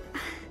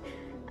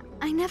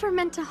I never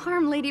meant to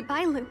harm Lady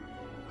Bailu.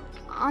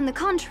 On the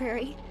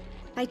contrary,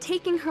 by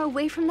taking her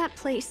away from that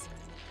place,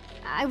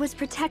 I was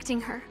protecting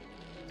her.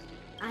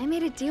 I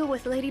made a deal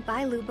with Lady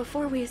Bailu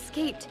before we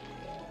escaped.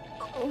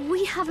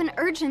 We have an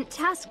urgent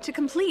task to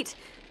complete.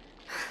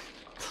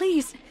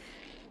 Please,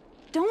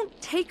 don't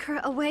take her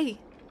away.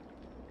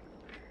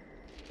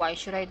 Why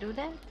should I do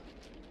that?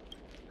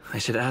 I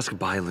should ask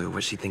Bailu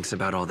what she thinks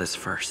about all this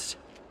first.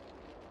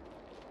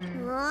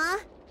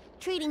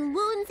 Treating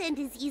wounds and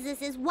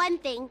diseases is one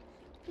thing.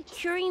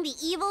 Curing the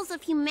evils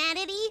of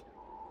humanity?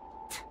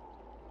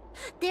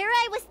 There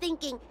I was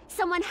thinking,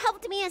 someone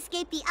helped me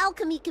escape the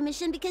Alchemy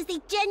Commission because they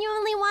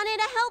genuinely wanted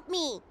to help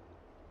me.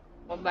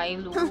 Oh,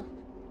 Bailu.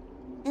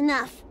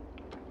 Enough.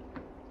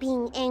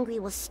 Being angry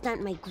will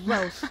stunt my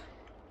growth.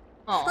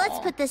 Let's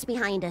put this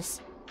behind us.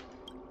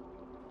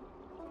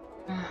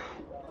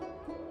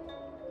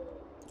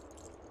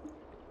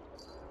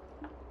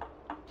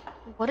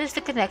 What is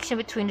the connection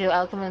between the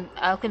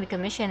Alchemy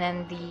Commission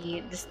and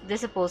the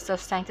Disciples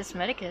of Sanctus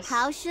Medicus?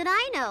 How should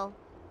I know?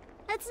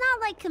 It's not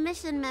like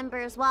Commission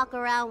members walk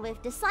around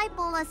with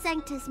Disciple of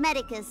Sanctus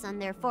Medicus on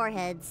their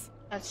foreheads.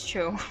 That's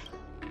true.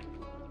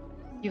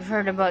 You've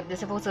heard about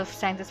Disciples of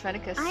Sanctus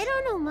Medicus? I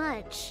don't know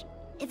much.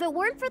 If it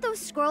weren't for those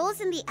scrolls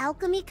in the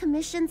Alchemy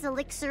Commission's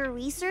Elixir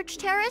Research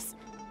Terrace,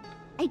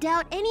 I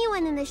doubt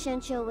anyone in the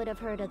Xianzhou would have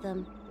heard of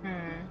them.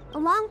 A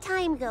long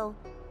time ago,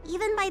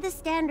 even by the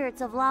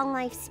standards of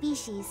long-life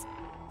species,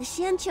 the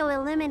Xianzhou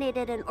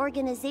eliminated an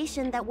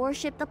organization that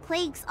worshipped the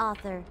Plague's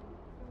author.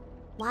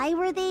 Why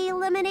were they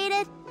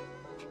eliminated?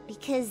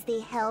 Because they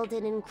held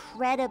an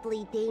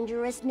incredibly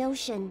dangerous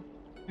notion.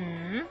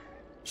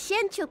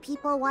 Xianzhou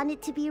people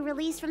wanted to be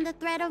released from the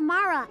threat of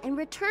Mara and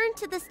return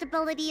to the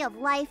stability of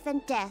life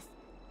and death.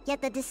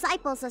 Yet the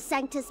Disciples of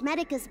Sanctus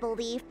Medicus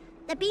believed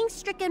that being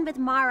stricken with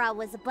Mara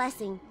was a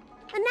blessing,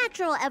 a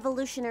natural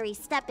evolutionary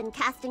step in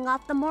casting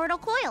off the mortal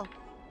coil.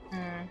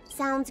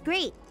 Sounds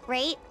great,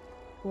 right?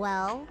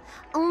 Well,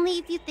 only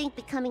if you think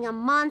becoming a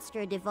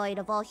monster devoid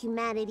of all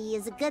humanity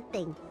is a good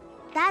thing.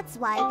 That's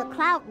why the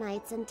Cloud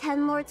Knights and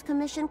Ten Lords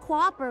Commission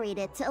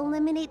cooperated to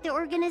eliminate the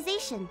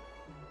organization.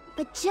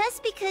 But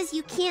just because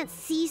you can't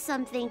see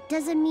something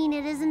doesn't mean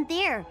it isn't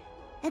there.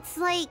 It's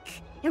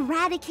like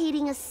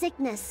eradicating a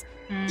sickness.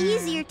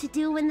 Easier to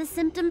do when the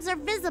symptoms are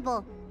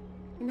visible.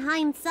 In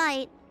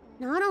hindsight,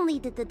 not only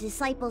did the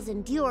disciples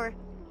endure,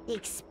 they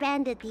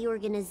expanded the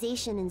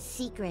organization in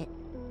secret.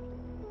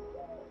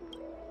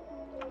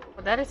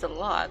 Well, that is a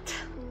lot.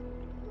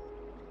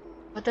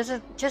 What does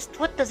it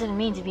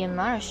mean to be a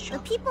Maharashtra? The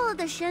people of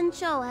the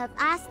Xianzhou have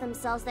asked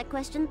themselves that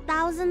question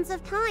thousands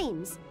of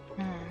times.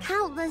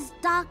 Countless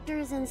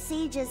doctors and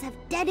sages have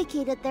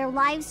dedicated their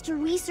lives to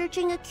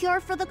researching a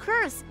cure for the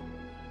curse.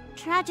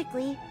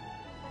 Tragically,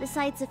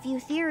 besides a few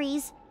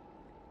theories,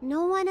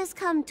 no one has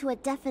come to a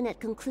definite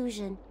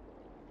conclusion.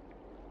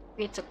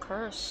 It's a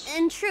curse.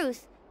 In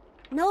truth,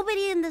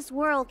 nobody in this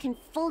world can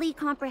fully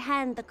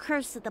comprehend the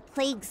curse of the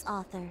Plague's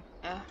author.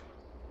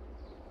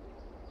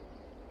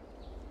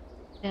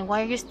 Then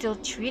why are you still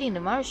treating the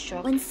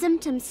Mara-struck? When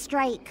symptoms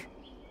strike,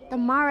 the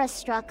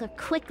Mara-struck are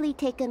quickly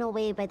taken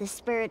away by the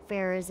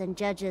Spiritfarers and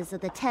judges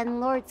of the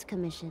Ten Lords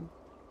Commission.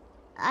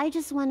 I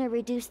just want to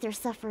reduce their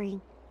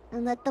suffering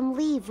and let them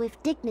leave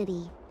with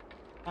dignity.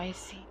 I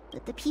see.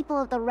 But the people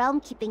of the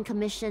Realm Keeping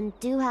Commission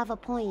do have a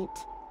point.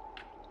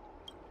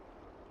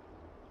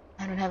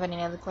 I don't have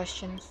any other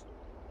questions.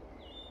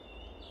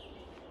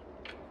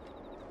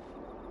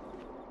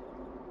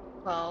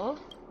 Well,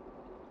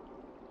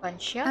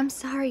 Vanshia? I'm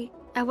sorry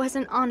I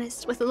wasn't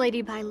honest with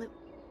Lady Bailu.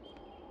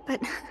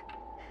 But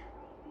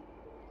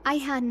I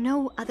had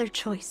no other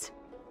choice.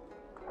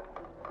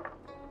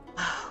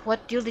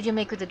 What deal did you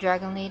make with the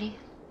Dragon Lady?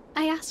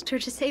 I asked her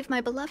to save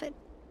my beloved.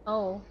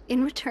 Oh.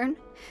 In return,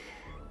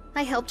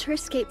 I helped her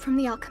escape from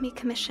the Alchemy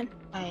Commission.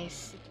 I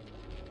see.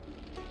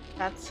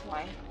 That's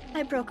why.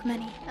 I broke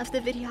many of the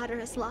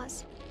Vtuber's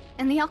laws,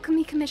 and the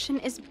Alchemy Commission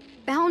is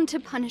bound to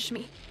punish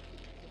me.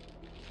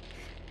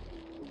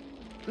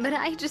 But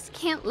I just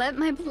can't let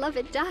my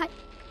beloved die.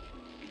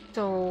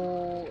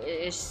 So,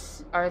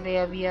 are they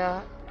a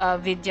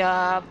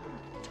Vidyadhara?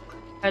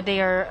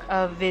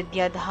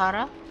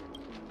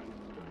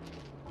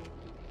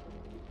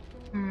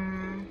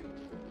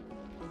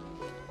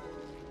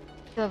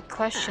 You have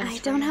questions? I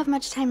don't have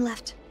much time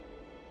left,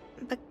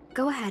 but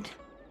go ahead.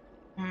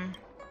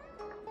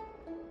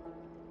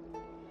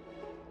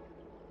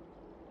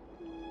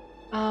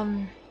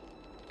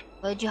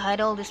 Why'd you hide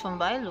all this from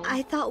Bailu?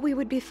 I thought we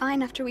would be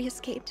fine after we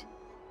escaped.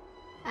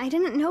 I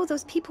didn't know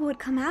those people would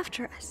come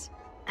after us.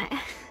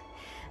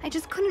 I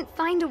just couldn't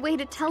find a way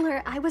to tell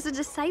her I was a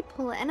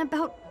disciple and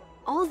about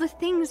all the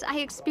things I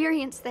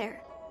experienced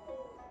there.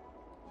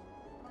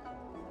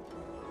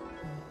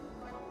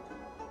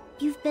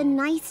 You've been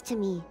nice to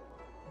me,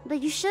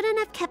 but you shouldn't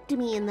have kept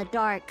me in the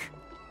dark.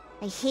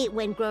 I hate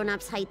when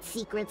grown-ups hide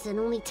secrets and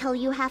only tell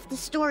you half the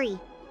story.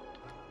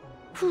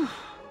 Whew,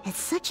 it's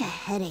such a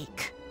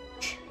headache.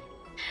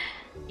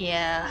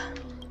 Yeah.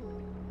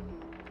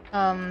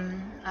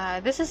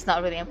 This is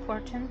not really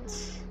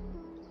important.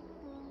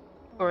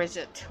 Or is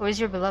it? Who is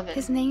your beloved?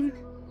 His name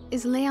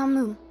is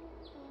Liaomu.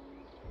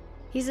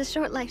 He's a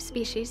short-life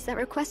species that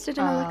requested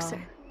an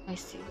elixir. I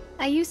see.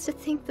 I used to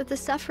think that the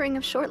suffering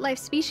of short-life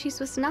species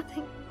was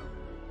nothing.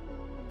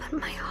 But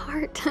my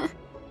heart...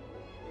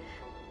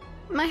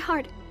 my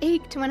heart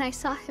ached when I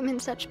saw him in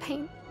such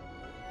pain.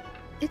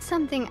 It's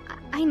something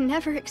I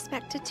never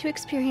expected to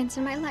experience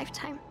in my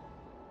lifetime.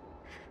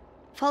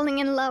 Falling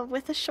in love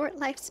with a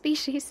short-life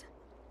species.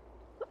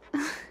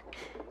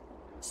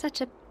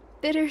 Such a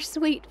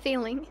bittersweet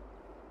feeling.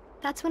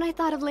 That's when I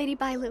thought of Lady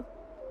Bailu,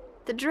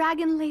 the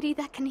dragon lady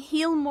that can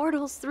heal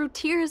mortals through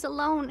tears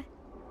alone.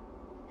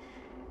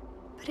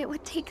 But it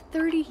would take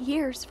 30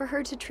 years for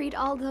her to treat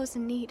all those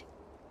in need.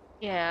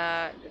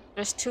 Yeah,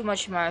 there's too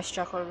much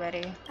Marastruck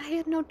already. I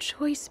had no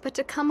choice but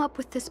to come up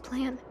with this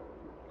plan.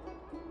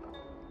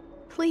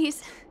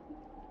 Please.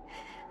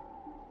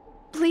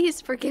 Please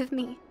forgive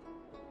me.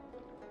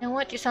 You know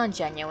what? You sound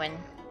genuine.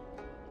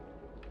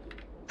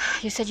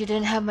 You said you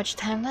didn't have much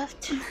time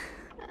left?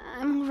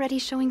 I'm already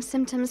showing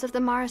symptoms of the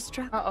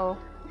Marastruck. Uh-oh.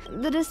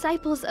 The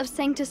disciples of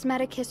Sanctus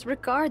Medicus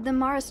regard the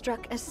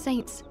Marastruck as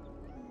saints.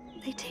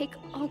 They take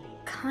all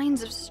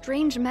kinds of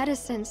strange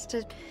medicines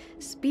to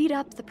speed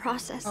up the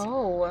process.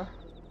 Oh.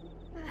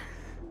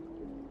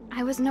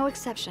 I was no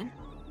exception.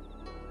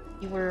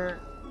 You were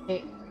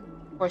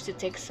forced to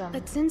take some.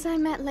 But since I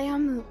met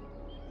Liaomu,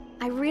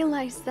 I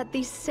realized that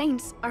these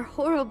saints are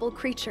horrible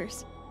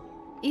creatures.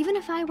 Even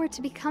if I were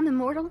to become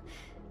immortal,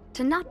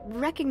 to not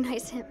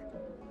recognize him,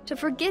 to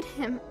forget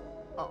him,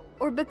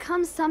 or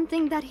become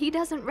something that he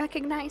doesn't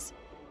recognize.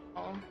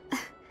 Oh.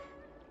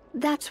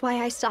 That's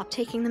why I stopped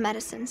taking the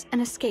medicines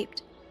and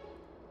escaped.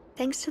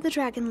 Thanks to the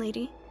Dragon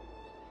Lady,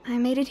 I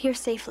made it here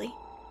safely.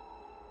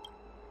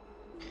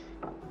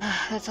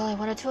 That's all I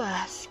wanted to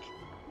ask.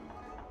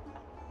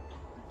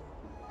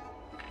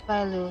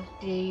 Bailu,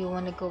 do you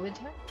want to go with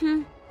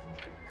her?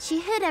 She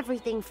hid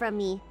everything from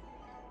me,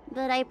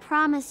 but I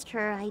promised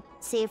her I'd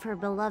save her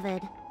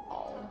beloved.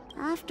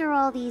 After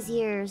all these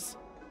years,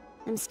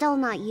 I'm still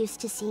not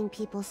used to seeing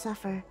people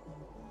suffer.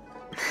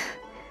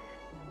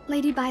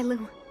 Lady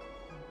Bailu.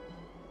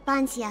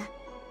 Banxia,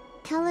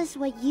 tell us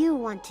what you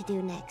want to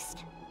do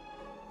next.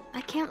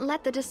 I can't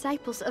let the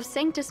disciples of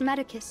Sanctus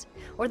Medicus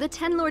or the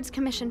Ten Lords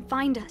Commission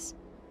find us.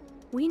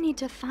 We need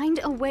to find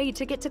a way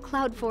to get to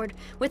Cloudford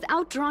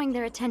without drawing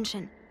their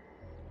attention.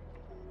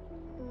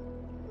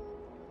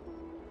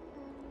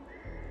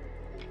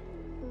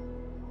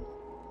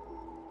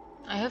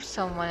 I have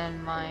someone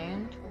in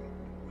mind.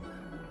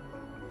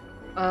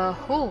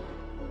 Who?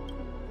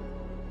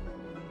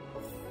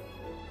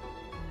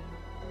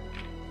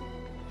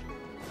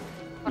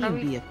 What are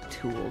we? Be a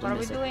tool. What are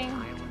we doing?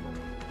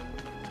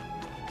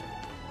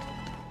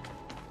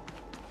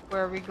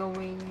 Where are we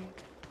going?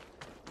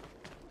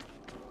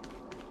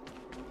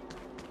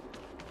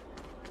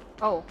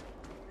 Oh.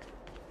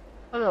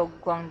 Hello,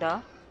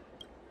 Guangda.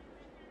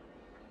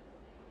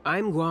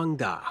 I'm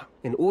Guangda,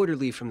 an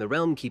orderly from the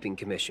Realm Keeping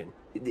Commission.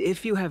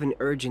 If you have an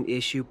urgent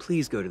issue,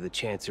 please go to the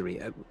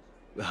Chancery.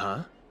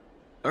 Huh?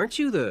 Aren't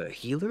you the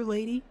healer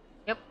lady?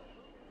 Yep.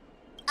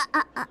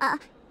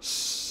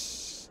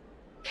 Shh.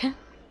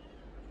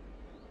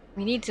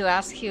 We need to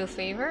ask you a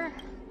favor?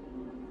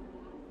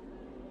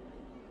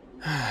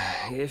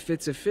 If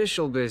it's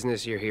official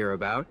business you're here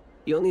about,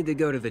 you'll need to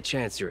go to the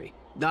Chancery.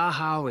 Da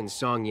Hao and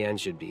Song Yan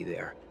should be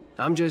there.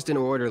 I'm just an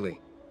orderly.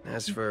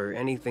 As for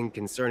anything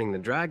concerning the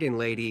Dragon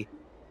Lady,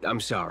 I'm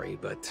sorry,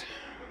 but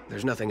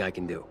there's nothing I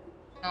can do.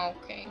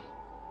 Okay.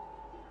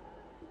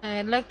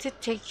 I'd like to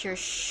take your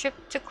ship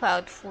to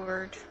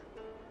Cloudford.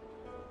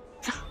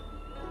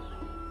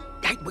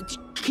 Hey,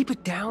 keep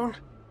it down.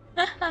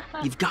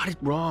 You've got it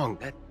wrong.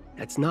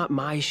 That's not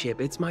my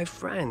ship, it's my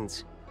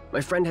friend's. My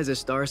friend has a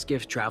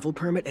Starskiff travel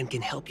permit and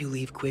can help you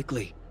leave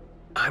quickly.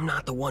 I'm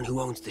not the one who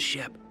owns the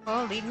ship.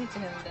 Oh, lead me to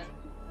him then.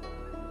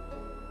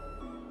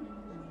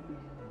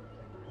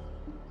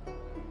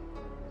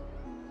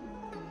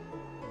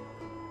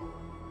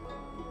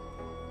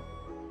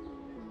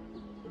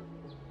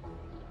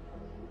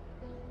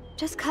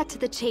 Just cut to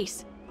the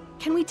chase.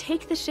 Can we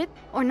take the ship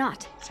or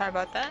not? Sorry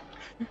about that.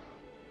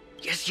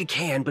 Yes, you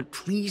can, but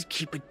please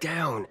keep it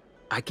down.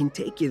 I can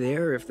take you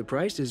there if the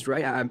price is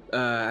right.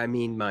 I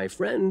mean, my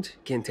friend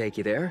can take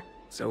you there.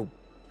 So,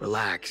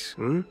 relax,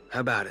 How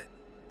about it?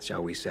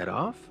 Shall we set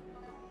off?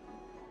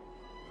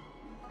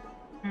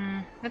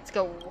 Let's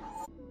go.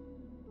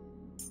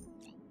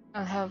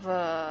 I'll have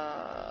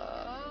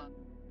a...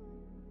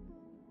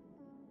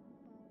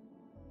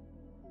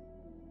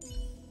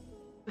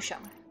 Push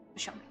on.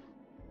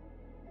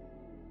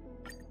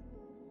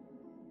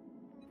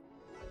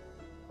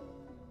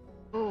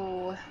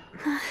 Ooh.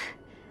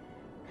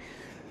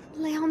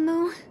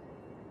 Liaomu.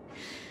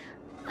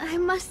 I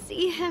must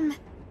see him.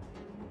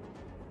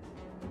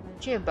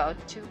 she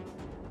about to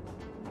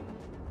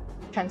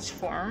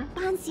transform?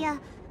 Bansia,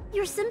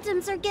 your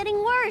symptoms are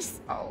getting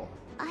worse. Oh.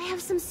 I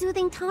have some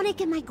soothing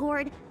tonic in my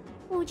gourd.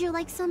 Would you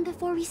like some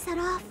before we set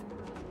off?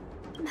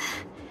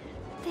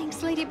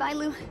 Thanks, Lady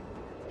Bailu.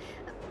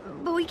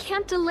 But we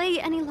can't delay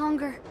any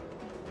longer.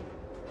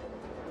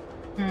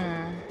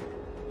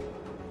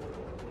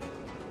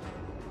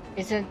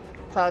 Isn't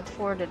Cloud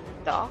for the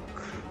dock?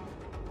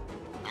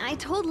 I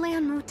told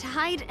Lianmu to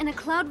hide in a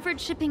Cloudford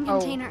shipping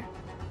container.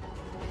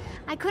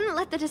 I couldn't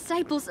let the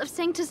disciples of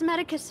Sanctus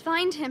Medicus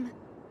find him.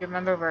 You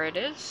remember where it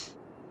is?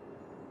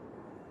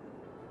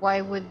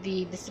 Why would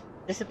the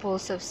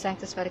disciples of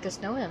Sanctus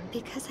Medicus know him?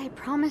 Because I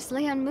promised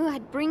Lianmu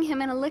I'd bring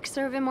him an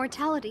elixir of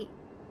immortality.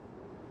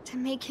 To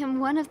make him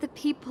one of the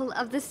people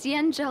of the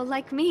Xianzhou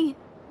like me.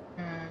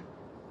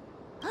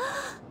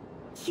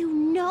 You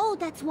know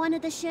that's one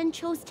of the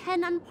Xianzhou's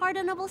 10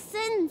 unpardonable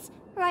sins,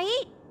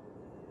 right?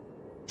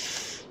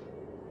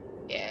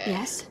 Yeah.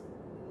 Yes.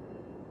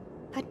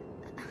 But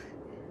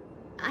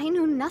I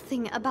knew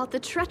nothing about the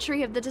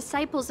treachery of the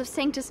disciples of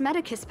Sanctus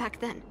Medicus back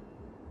then.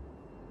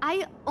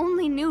 I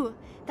only knew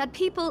that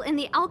people in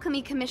the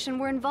Alchemy Commission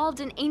were involved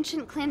in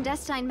ancient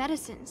clandestine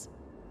medicines.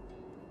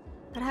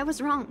 But I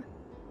was wrong.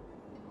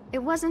 It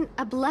wasn't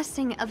a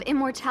blessing of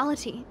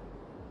immortality.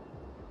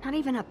 Not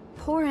even a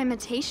poor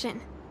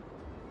imitation.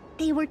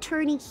 They were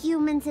turning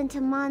humans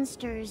into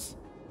monsters,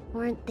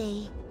 weren't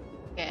they?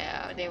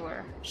 Yeah, they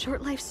were.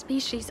 Short-life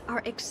species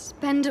are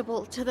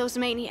expendable to those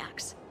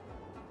maniacs.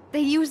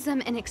 They use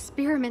them in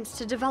experiments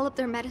to develop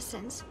their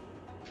medicines.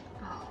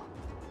 Oh.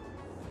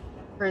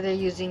 Are they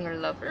using your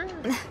lover?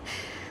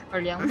 Or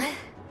Liangmo?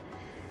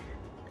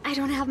 I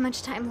don't have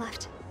much time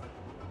left.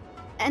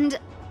 And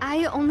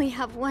I only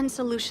have one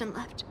solution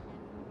left.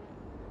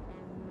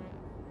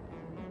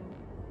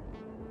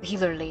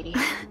 Healer lady.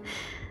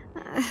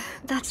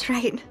 That's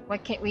right. Why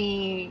can't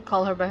we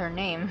call her by her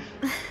name?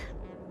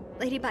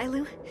 Lady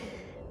Bailu,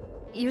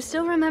 you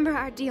still remember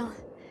our deal,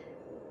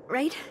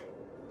 right?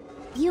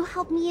 You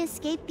helped me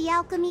escape the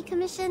Alchemy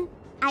Commission,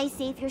 I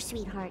save your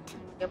sweetheart.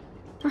 Yep.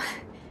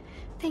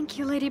 Thank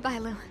you, Lady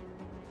Bailu.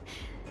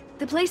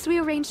 The place we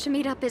arranged to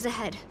meet up is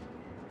ahead.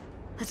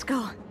 Let's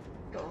go.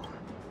 Go.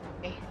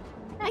 Okay.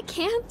 I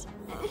can't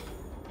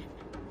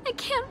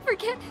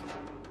forget.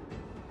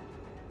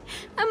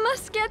 I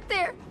must get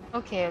there.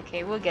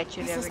 Okay, we'll get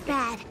you there. This is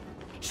bad.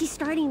 She's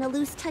starting to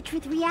lose touch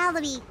with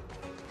reality.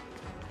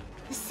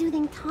 The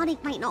soothing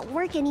tonic might not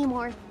work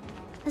anymore.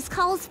 This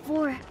calls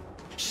for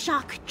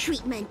shock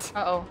treatment.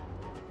 Uh-oh.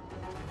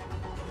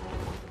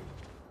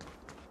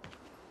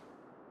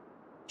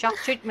 Shock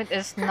treatment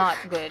is not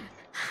good.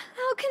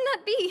 How can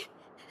that be?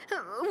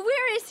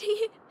 Where is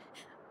he?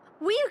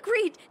 We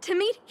agreed to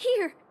meet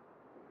here.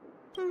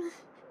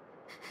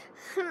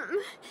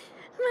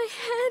 My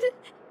head.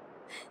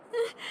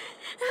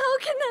 How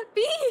can that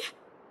be?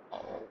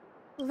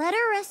 Let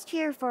her rest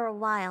here for a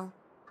while.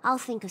 I'll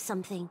think of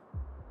something.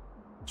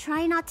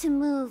 Try not to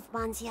move,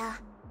 Bansia.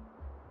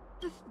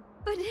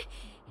 But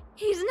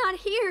he's not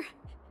here.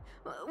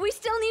 We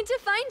still need to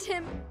find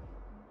him.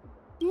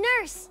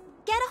 Nurse,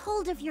 get a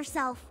hold of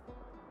yourself.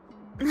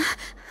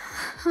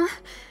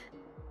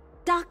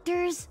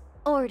 Doctor's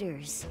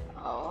orders.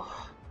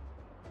 Oh.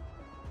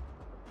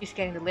 He's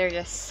getting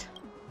delirious.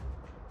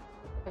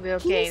 It'll be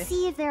okay. Can you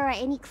see if there are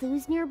any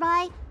clues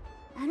nearby?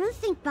 I don't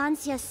think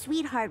Bansia's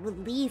sweetheart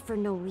would leave for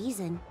no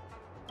reason.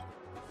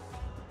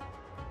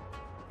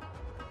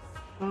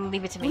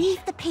 Leave it to me.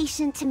 Leave the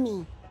patient to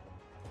me.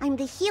 I'm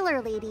the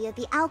healer lady of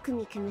the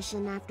Alchemy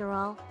Commission, after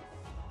all.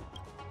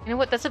 You know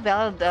what? That's a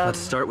valid. Let's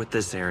start with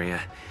this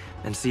area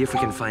and see if we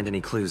can find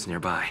any clues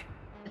nearby.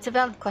 It's a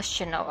valid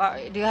question now.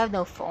 Do you have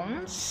no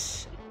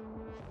phones?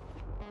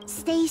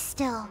 Stay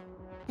still.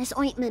 This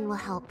ointment will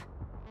help.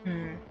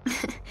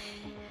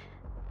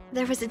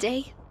 There was a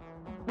day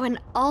when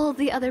all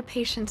the other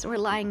patients were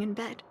lying in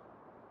bed,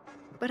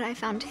 but I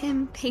found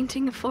him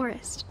painting a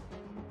forest.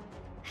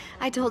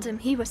 I told him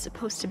he was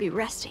supposed to be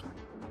resting.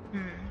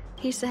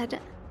 He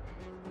said,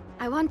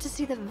 I want to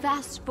see the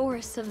vast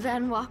forests of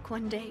Van Wok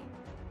one day,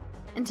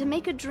 and to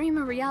make a dream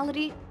a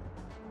reality,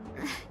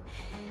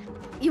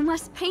 you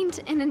must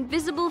paint an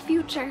invisible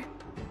future.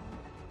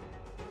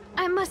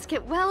 I must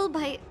get well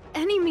by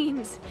any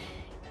means,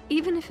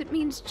 even if it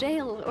means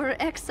jail or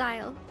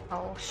exile.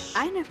 Oh,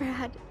 I never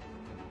had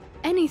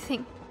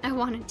anything I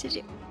wanted to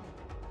do.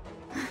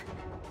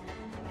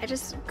 I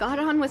just got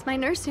on with my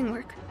nursing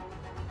work,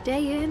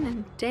 day in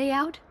and day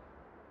out.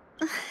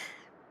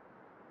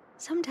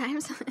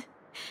 Sometimes,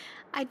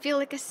 I'd feel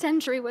like a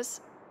century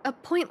was a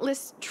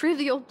pointless,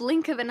 trivial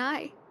blink of an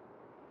eye.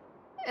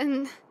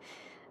 And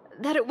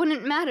that it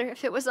wouldn't matter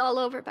if it was all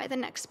over by the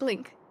next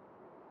blink.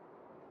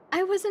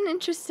 I wasn't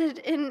interested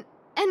in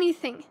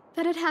anything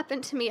that had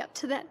happened to me up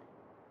to then.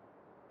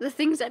 The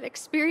things I'd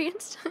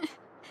experienced,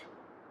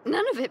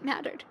 none of it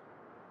mattered.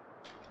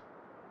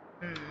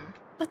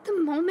 But the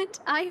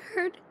moment I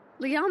heard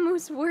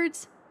Liamu's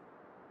words,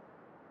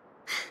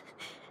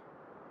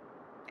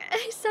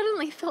 I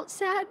suddenly felt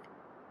sad.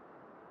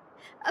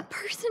 A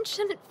person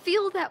shouldn't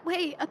feel that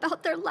way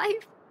about their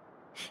life.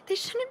 They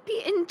shouldn't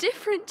be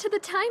indifferent to the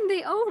time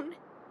they own.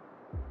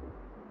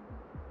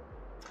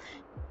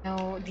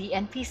 No, the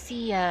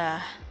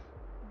NPC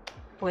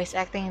voice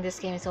acting in this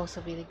game is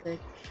also really good.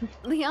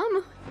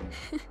 Liam,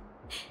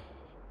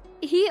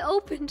 he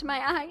opened my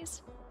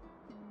eyes.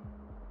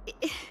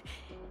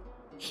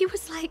 He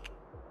was like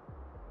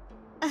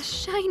a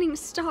shining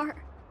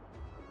star.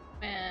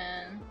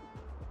 Man.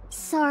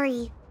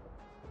 Sorry,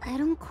 I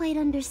don't quite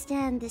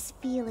understand this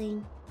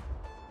feeling.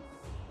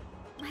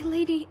 My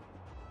lady,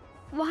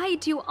 why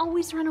do you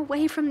always run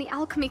away from the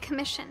Alchemy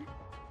Commission?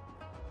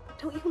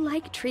 Don't you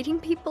like treating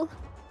people?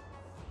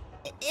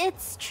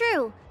 It's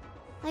true.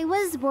 I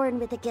was born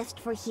with a gift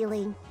for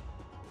healing.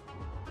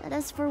 But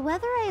as for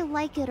whether I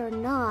like it or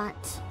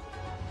not,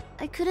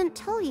 I couldn't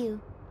tell you.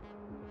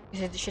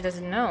 She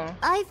doesn't know.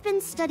 I've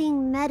been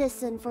studying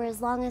medicine for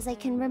as long as I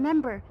can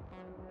remember.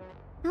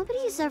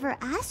 Nobody's ever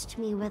asked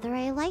me whether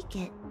I like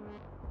it.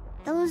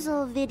 Those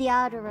old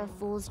vtuber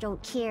fools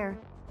don't care.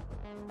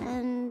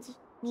 And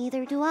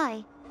neither do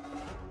I.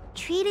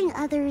 Treating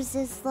others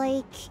is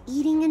like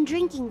eating and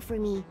drinking for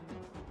me.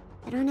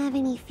 I don't have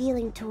any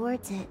feeling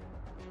towards it.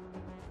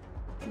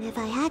 And if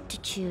I had to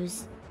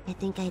choose, I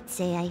think I'd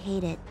say I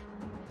hate it.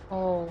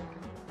 Oh.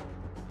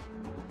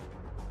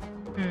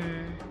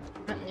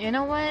 You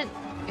know what?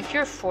 If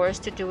you're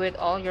forced to do it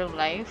all your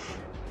life,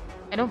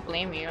 I don't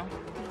blame you.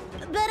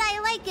 But I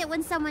like it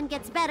when someone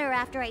gets better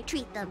after I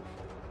treat them.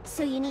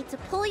 So you need to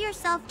pull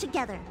yourself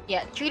together.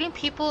 Yeah, treating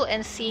people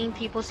and seeing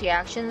people's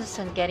reactions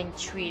and getting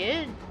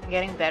treated,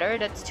 getting better,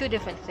 that's two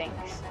different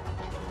things.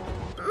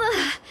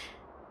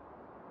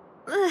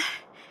 I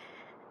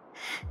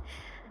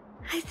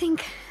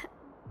think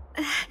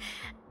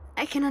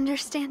I can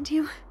understand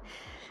you.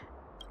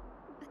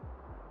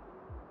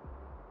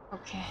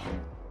 Okay.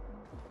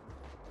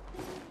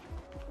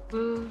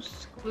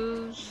 Blues,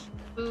 blues,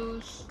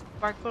 blues,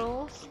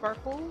 sparkle,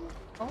 sparkle.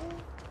 Oh.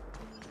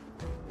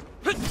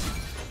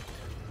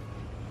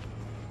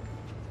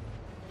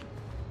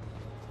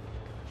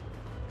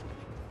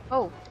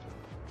 Oh,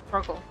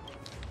 sparkle.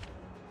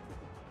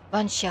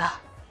 Bansha,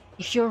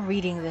 if you're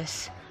reading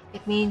this,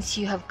 it means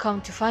you have come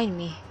to find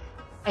me.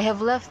 I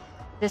have left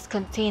this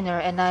container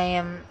and I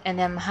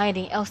am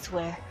hiding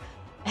elsewhere.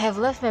 I have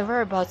left my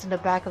whereabouts in the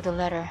back of the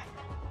letter,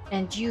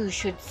 and you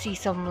should see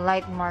some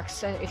light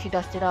marks if you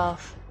dust it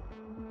off.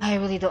 I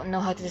really don't know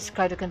how to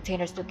describe the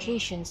container's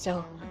location,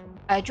 so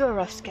I drew a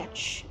rough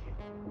sketch.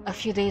 A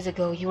few days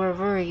ago, you were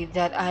worried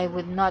that I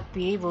would not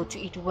be able to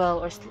eat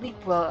well or sleep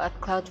well at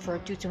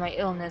Cloudford due to my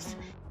illness,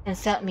 and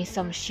sent me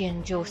some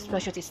Xianzhou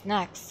specialty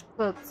snacks,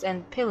 clothes,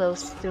 and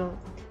pillows through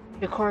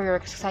the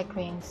courier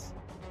cycranes.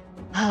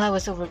 While I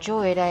was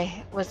overjoyed,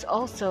 I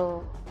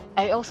also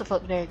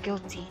felt very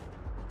guilty.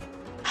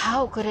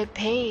 How could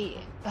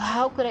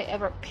I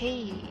ever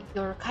pay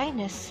your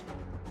kindness?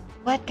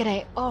 What can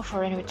I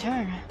offer in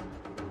return?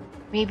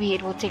 Maybe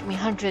it will take me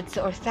hundreds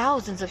or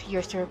thousands of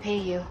years to repay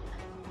you.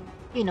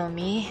 You know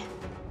me.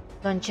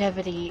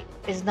 Longevity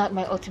is not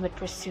my ultimate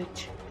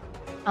pursuit.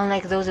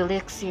 Unlike those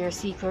elixir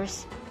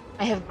seekers,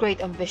 I have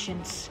great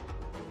ambitions.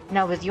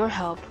 Now with your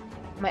help,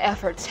 my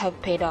efforts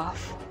have paid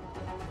off.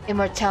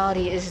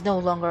 Immortality is no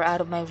longer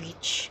out of my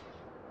reach.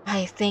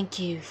 I thank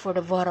you for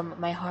the bottom of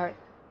my heart.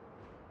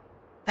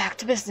 Back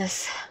to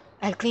business.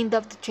 I cleaned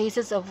up the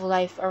traces of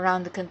life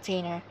around the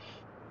container.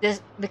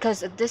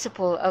 Because a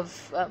disciple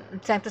of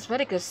Sanctus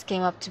Medicus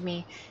came up to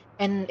me,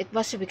 and it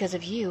must be because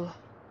of you.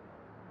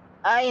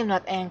 I am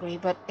not angry,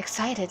 but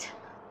excited.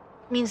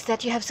 It means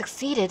that you have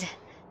succeeded,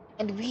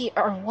 and we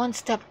are one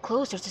step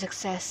closer to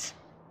success.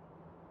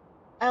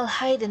 I'll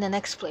hide in the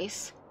next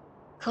place.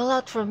 Call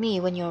out for me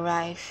when you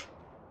arrive.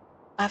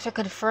 After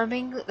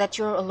confirming that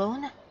you're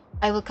alone,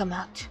 I will come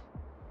out.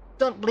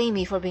 Don't blame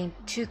me for being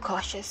too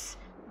cautious.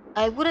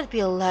 I wouldn't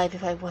be alive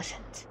if I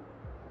wasn't.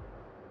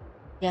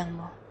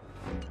 Yangmo.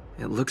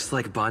 It looks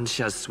like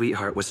Bansha's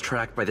sweetheart was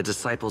tracked by the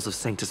disciples of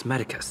Sanctus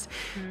Medicus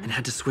and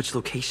had to switch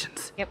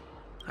locations. Yep.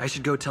 I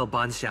should go tell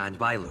Bansha and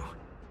Bailu.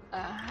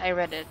 I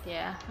read it,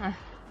 yeah.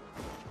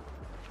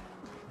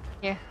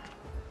 Here.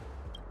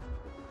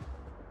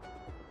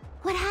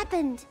 What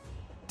happened?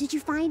 Did you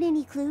find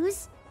any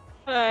clues?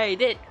 I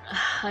did.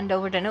 Hand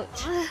over the note.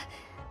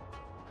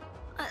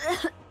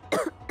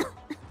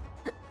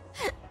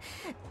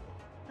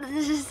 The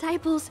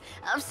disciples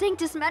of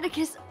Sanctus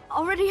Medicus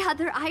already had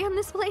their eye on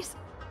this place?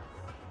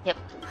 Yep.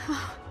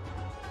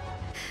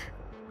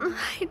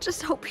 I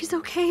just hope he's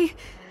okay.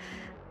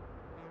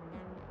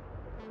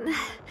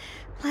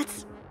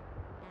 Let's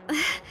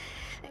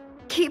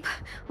keep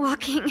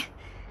walking.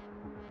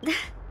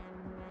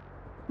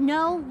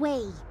 No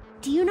way.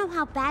 Do you know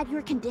how bad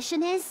your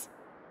condition is?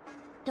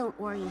 Don't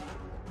worry.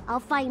 I'll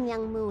find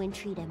Yang Mu and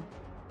treat him.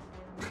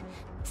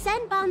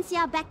 Send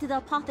Banxia back to the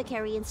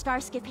apothecary in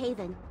Starskip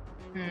Haven.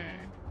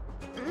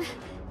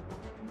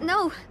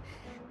 No.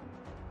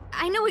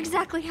 I know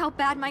exactly how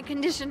bad my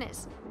condition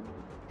is.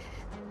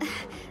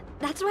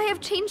 That's why I've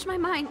changed my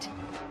mind.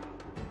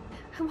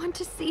 I want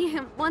to see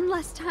him one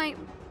last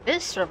time.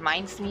 This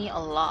reminds me a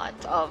lot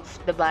of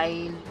the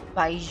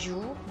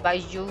Baiju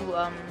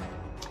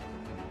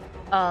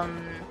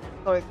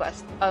story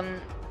quest.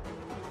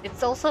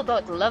 It's also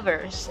about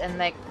lovers, and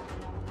like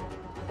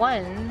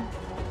one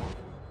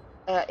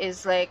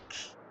is like,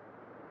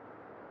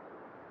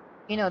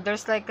 you know,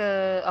 there's like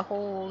a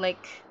whole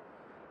like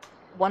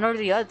one or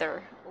the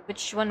other.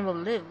 Which one will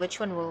live? Which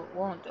one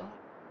won't?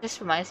 This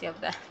reminds me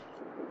of that.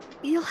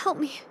 You'll help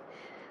me,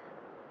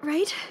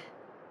 right?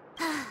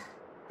 I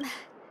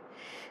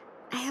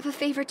have a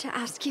favor to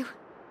ask you.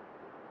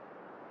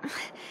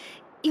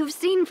 You've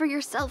seen for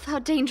yourself how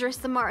dangerous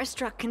the Mara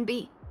Struck can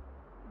be.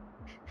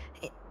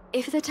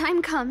 If the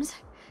time comes,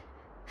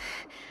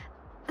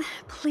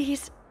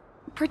 please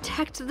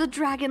protect the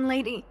Dragon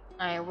Lady.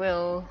 I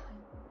will.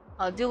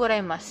 I'll do what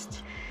I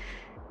must.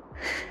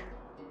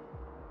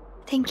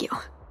 Thank you.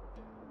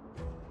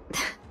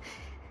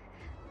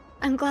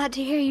 I'm glad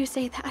to hear you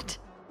say that.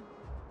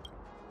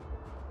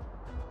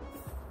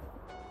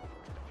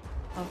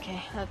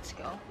 Okay, let's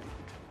go.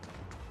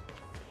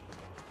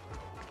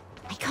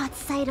 I caught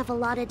sight of a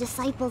lot of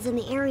disciples in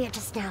the area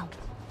just now.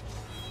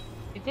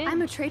 You did?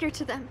 I'm a traitor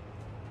to them.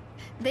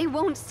 They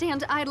won't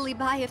stand idly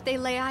by if they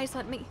lay eyes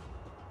on me.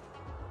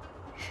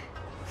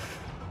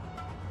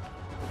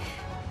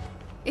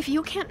 If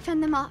you can't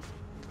fend them off,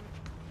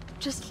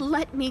 just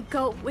let me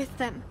go with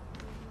them.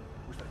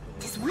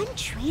 Does one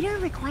traitor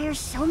require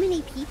so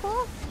many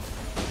people?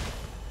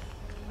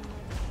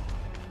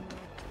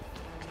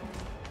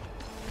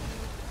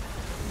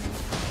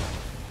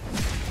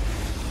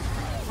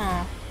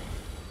 Huh.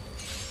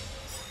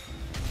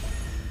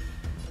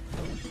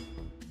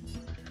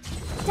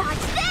 Dodge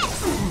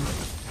this!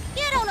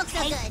 You don't look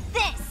so good.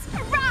 This!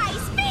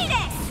 Rise,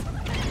 Venus!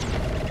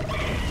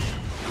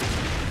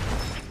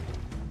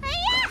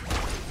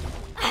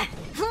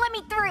 Let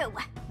me through!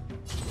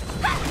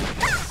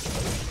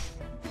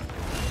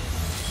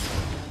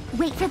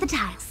 Wait for the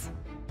tiles.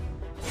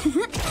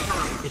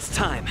 It's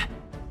time.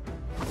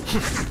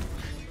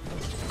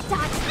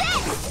 Dodge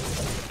this!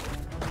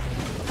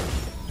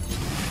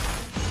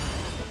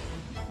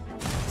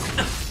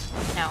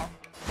 No.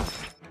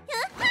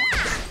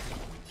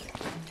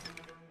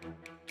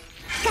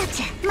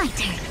 Gotcha, my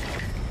turn.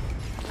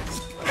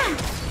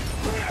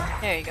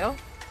 There you go.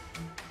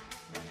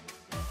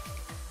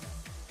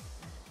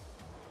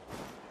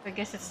 I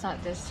guess it's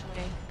not this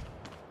way.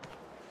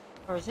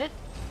 Or is it?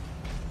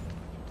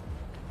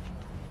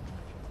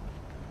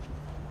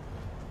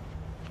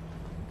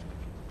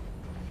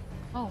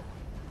 Oh.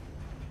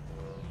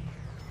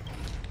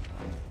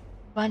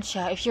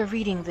 Bansha, if you're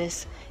reading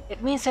this,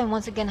 it means I'm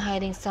once again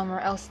hiding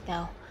somewhere else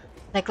now.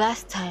 Like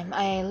last time,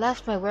 I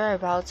left my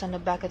whereabouts on the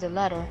back of the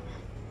letter.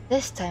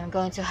 This time, I'm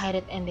going to hide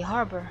it in the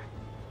harbor.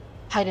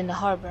 Hide in the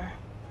harbor.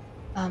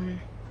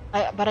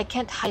 But I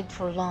can't hide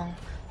for long.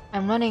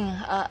 I'm running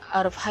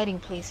out of hiding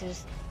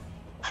places.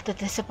 The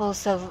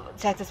disciples of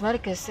Sanctus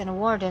Medicus and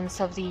wardens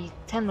of the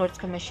Ten Lords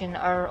Commission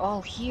are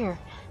all here,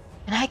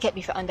 and I can't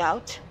be found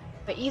out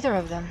by either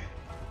of them.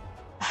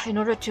 In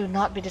order to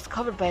not be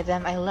discovered by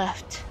them, I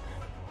left.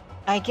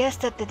 I guess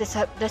that the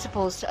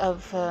disciples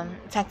of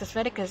Sanctus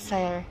Medicus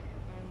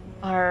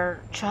are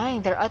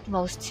trying their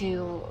utmost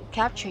to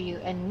capture you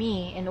and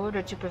me in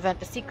order to prevent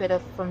the secret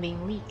from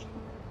being leaked.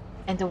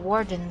 And the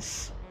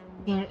wardens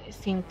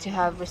seem to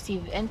have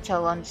received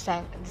intel on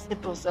the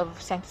disciples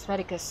of Sanctus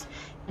Medicus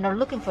and are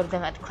looking for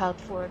them at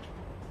Cloudford.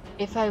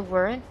 If I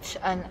weren't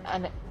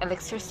an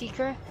elixir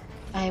seeker,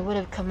 I would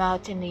have come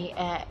out in the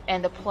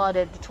and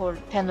applauded the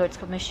Ten Lords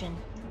Commission.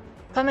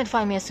 Come and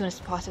find me as soon as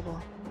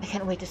possible. I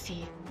can't wait to see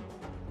you.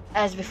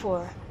 As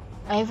before,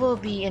 I will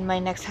be in my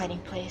next hiding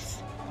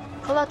place.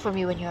 Call out for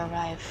me when you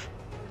arrive.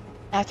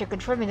 After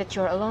confirming that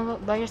you are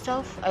alone by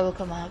yourself, I will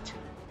come out.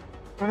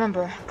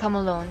 Remember, come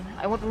alone.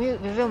 I won't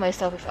reveal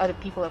myself if other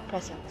people are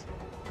present.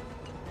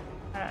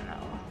 I don't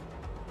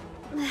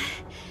know.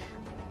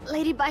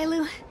 Lady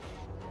Bailu,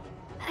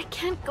 I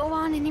can't go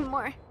on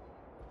anymore.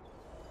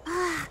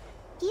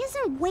 He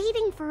isn't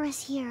waiting for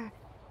us here.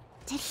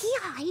 Did he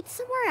hide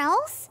somewhere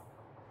else?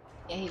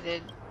 Yeah, he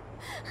did.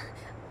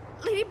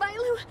 Lady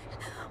Bailu,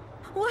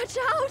 watch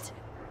out!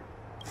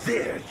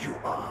 There you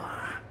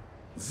are.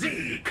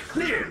 Z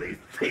clearly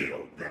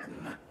failed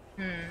then.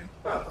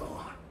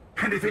 Oh,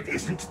 and if it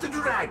isn't the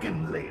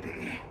Dragon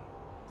Lady?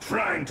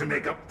 Trying to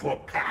make up for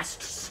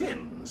past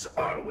sins,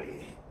 are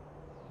we?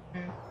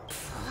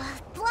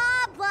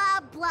 Blah, blah,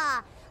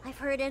 blah. I've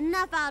heard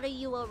enough out of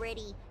you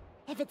already.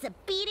 If it's a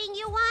beating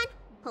you want,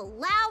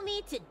 allow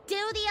me to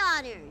do the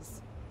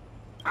honors.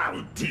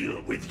 I'll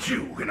deal with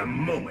you in a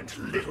moment,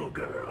 little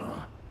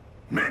girl.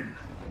 Men,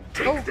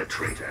 take the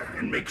traitor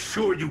and make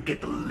sure you get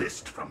the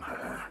list from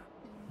her.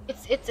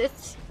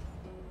 It's...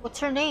 What's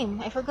her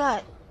name? I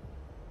forgot.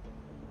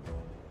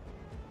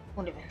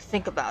 Won't even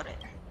think about it.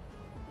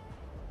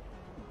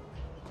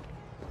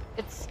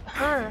 It's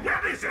her.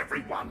 Where is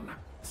everyone?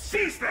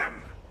 Seize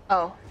them!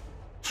 Oh.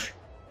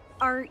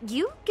 Are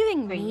you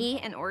giving me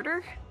an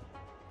order?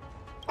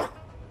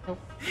 Nope.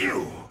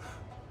 You!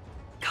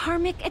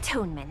 Karmic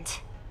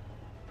atonement.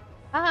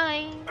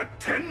 Hi! A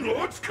Ten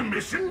Lords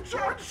Commission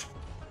judge?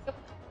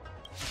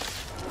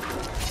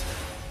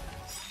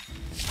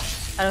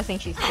 I don't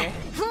think she's there.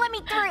 Let me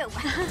through!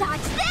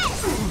 Dodge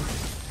this!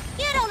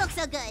 You don't look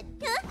so good!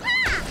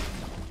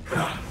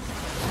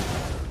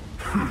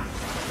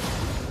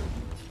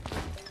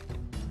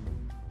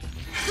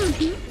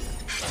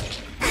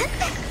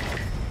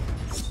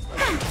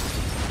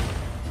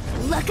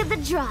 Look at the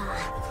draw.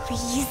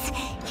 Freeze.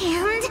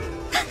 And...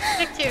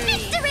 Victory!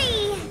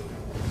 Victory!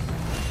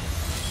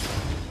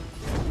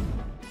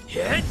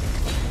 Hit!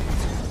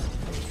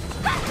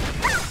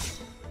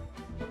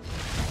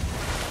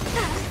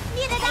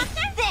 Need a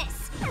doctor? This!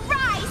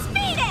 Rise,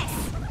 Venus!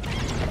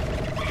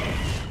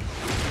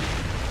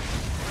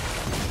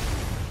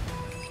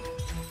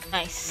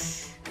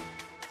 Nice.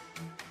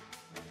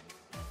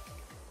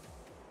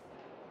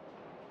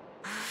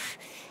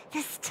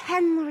 This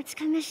Ten Lords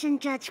Commission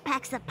judge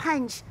packs a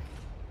punch.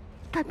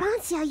 But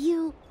Bansya,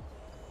 you...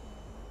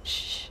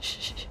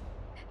 Shh.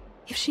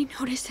 If she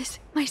notices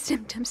my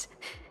symptoms,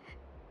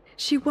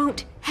 she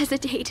won't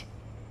hesitate.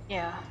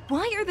 Yeah.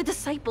 Why are the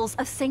disciples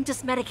of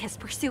Sanctus Medicus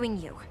pursuing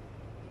you?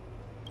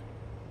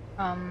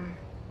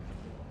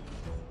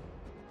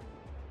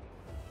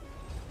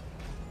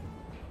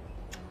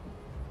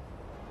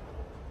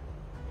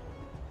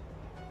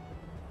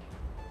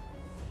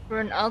 We're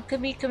an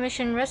Alchemy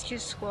Commission rescue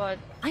squad.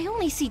 I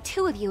only see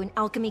 2 of you in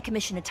Alchemy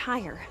Commission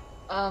attire.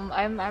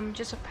 I'm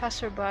just a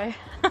passerby.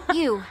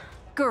 You,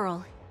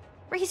 girl,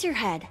 raise your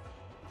head.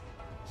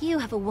 You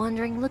have a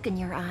wandering look in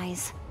your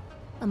eyes.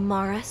 A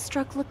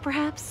Mara-struck look,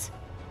 perhaps?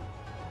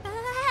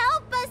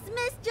 Help us,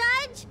 Miss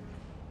Judge!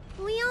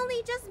 We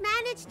only just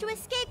managed to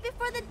escape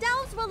before the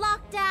delves were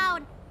locked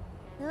down.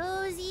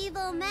 Those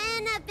evil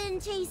men have been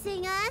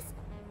chasing us.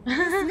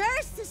 This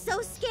nurse is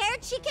so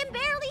scared she can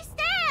barely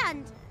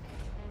stand.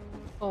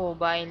 Oh,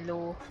 bye,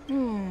 Lu.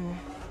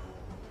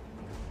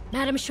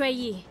 Madame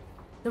Shui,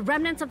 the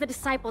remnants of the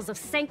disciples of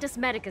Sanctus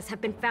Medicus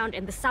have been found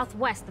in the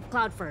southwest of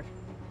Cloudford.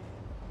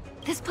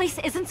 This place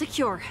isn't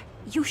secure.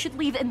 You should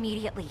leave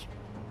immediately.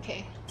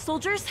 Okay.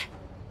 Soldiers,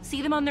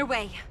 see them on their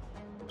way.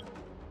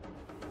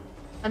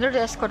 Under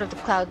the escort of the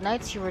Cloud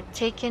Knights, you were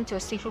taken to a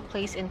safer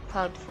place in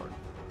Cloudford.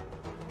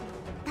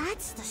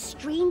 That's the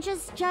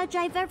strangest judge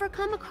I've ever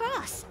come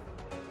across.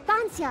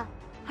 Bansya,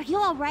 are you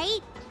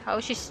alright? How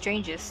is she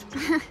strangest?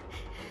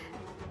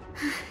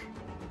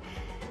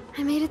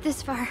 I made it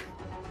this far.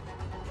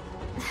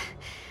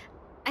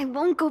 I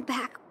won't go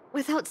back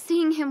without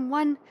seeing him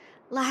one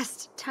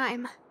last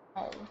time.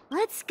 Oh.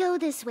 Let's go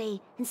this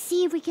way and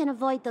see if we can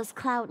avoid those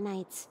Cloud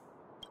Knights.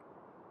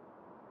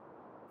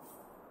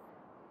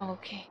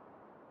 Okay.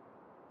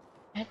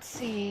 Let's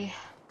see.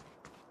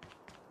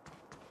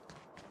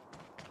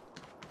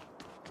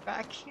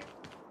 Back here.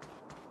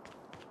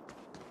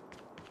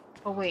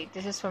 Oh wait,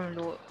 this is from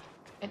Lu.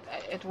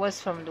 It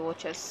was from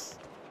Luocha's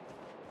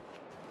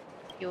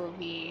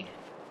POV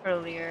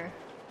earlier.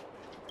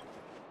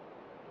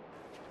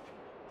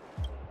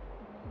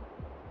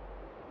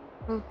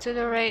 Move to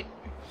the right.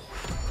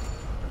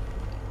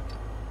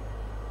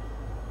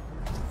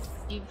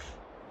 Leave.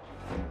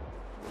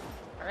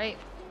 Alright.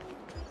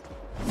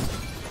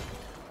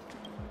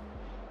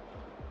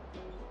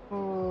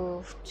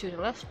 Move to the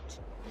left.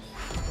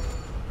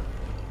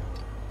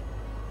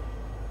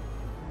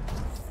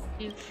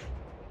 Leave.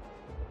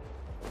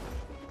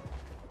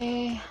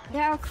 Okay.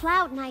 There are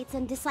Cloud Knights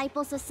and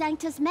disciples of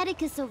Sanctus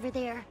Medicus over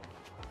there.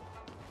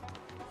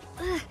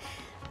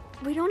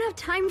 We don't have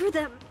time for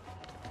them.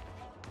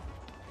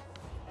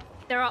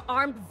 There are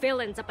armed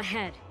villains up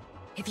ahead.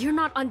 If you're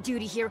not on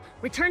duty here,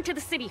 return to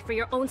the city for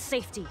your own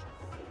safety.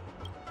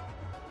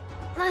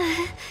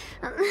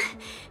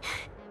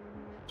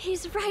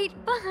 He's right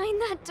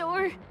behind that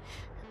door.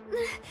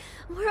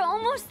 We're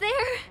almost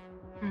there.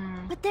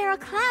 But there are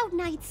Cloud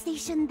Knights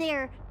stationed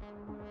there.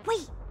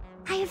 Wait,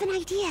 I have an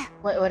idea.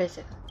 What is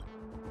it?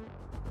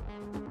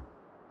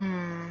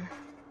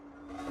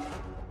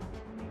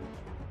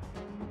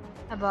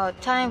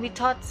 About time we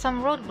taught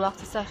some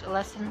roadblocks as a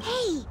lesson.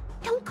 Hey,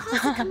 don't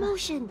cause a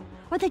commotion,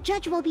 or the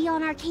judge will be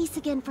on our case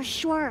again for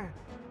sure.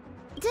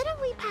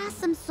 Didn't we pass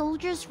some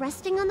soldiers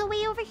resting on the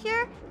way over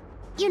here?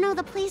 You know,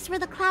 the place where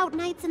the Cloud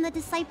Knights and the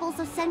disciples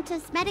of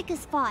Sanctus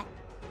Medicus fought.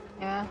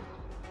 Yeah.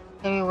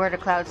 Maybe wear the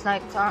Cloud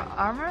Knights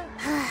armor?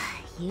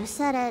 You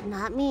said it,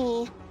 not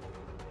me.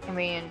 I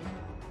mean,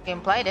 you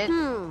implied it.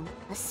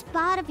 A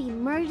spot of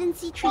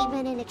emergency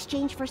treatment in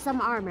exchange for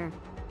some armor.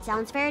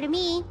 Sounds fair to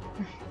me.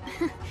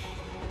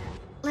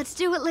 Let's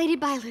do what Lady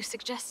Bailu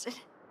suggested.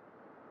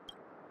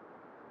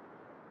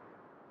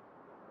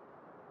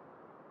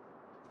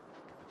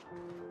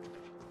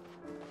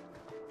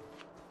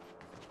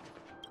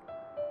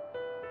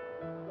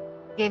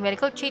 Gave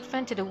medical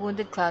treatment to the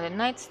wounded Clouded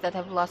Knights that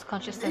have lost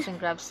consciousness and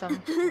grabbed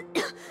some.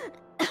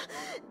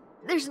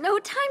 There's no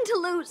time to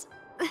lose.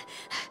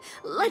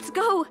 Let's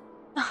go.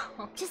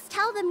 Just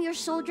tell them your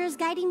soldiers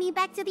guiding me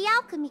back to the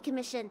Alchemy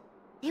Commission.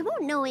 They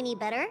won't know any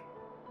better.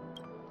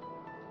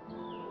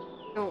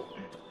 Oh.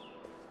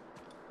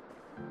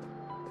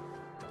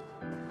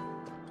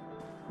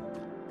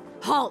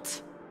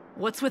 Halt!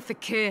 What's with the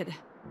kid?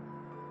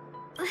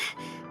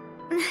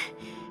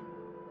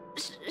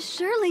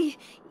 Surely,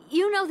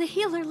 you know the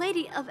healer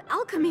lady of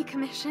Alchemy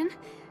Commission.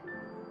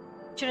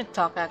 Shouldn't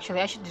talk, actually.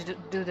 I should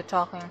do the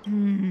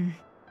talking.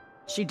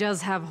 She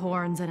does have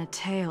horns and a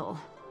tail.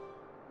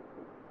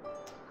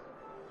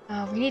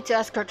 We need to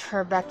escort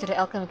her back to the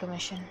Alchemy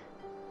Commission.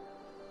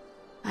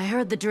 I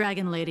heard the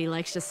Dragon Lady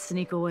likes to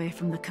sneak away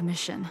from the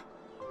Commission.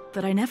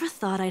 But I never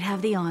thought I'd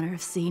have the honor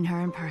of seeing her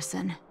in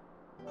person.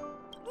 No!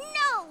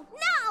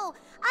 No!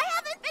 I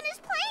haven't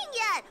finished playing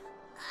yet!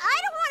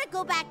 I don't want to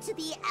go back to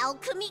the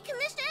Alchemy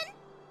Commission!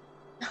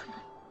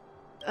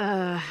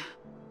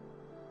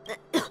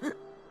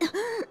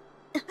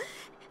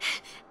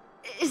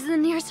 Is the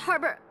nearest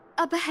harbor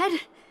up ahead?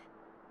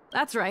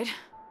 That's right.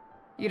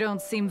 You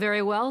don't seem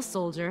very well,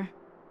 soldier.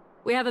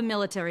 We have a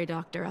military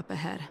doctor up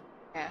ahead.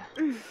 Yeah.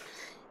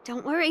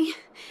 Don't worry.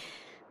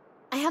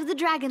 I have the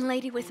Dragon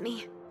Lady with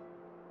me.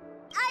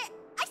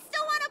 I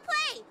still want to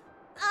play!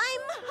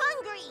 I'm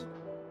hungry!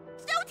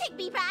 Don't take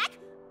me back!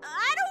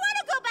 I don't want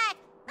to go back!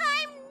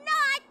 I'm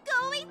not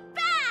going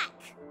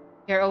back!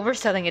 You're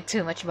overselling it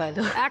too much, by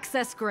the way.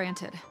 Access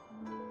granted.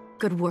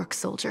 Good work,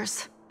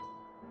 soldiers.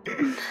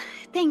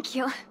 Thank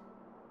you.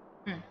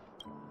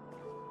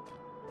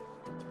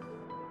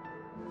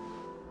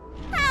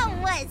 How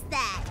was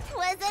that?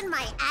 Wasn't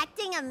my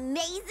acting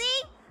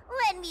amazing?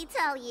 Let me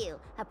tell you,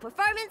 a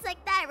performance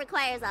like that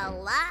requires a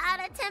lot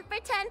of temper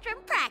tantrum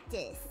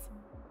practice.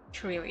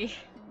 Really?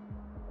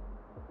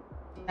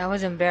 That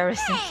was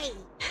embarrassing. Hey!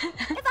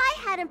 If I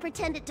hadn't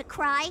pretended to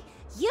cry,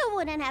 you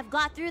wouldn't have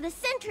got through the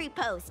sentry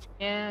post.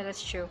 Yeah,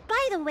 that's true.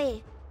 By the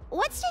way,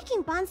 what's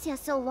taking Bansia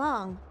so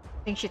long?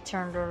 I think she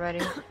turned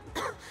already.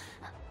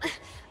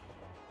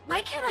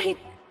 Why can't I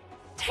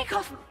take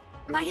off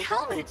my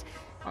helmet?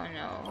 Oh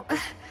no.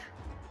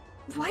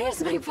 Why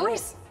is my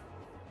voice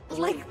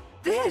like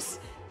this?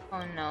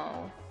 Oh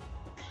no.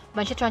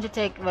 Bansia trying to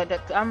take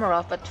the armor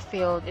off, but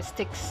failed. It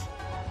sticks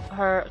to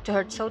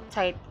her so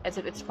tight as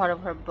if it's part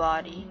of her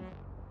body.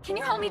 Can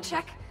you help me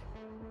check?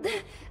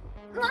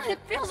 It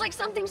feels like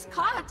something's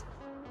caught.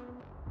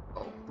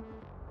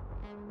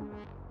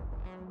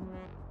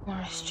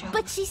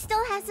 But she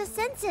still has the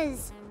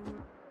senses.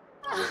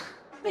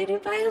 Lady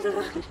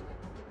Viola,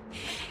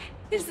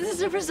 is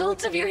this a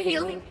result of your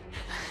healing?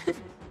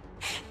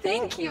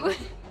 Thank you.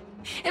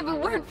 If it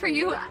weren't for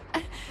you,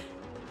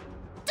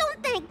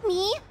 Don't thank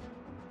me.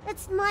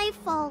 It's my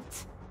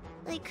fault.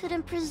 I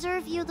couldn't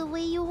preserve you the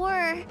way you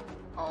were.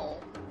 Oh.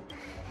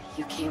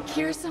 You can't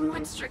cure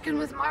someone stricken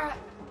with Mara.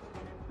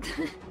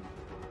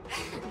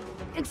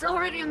 It's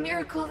already a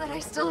miracle that I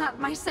still have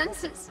my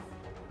senses.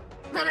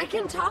 That I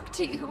can talk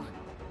to you.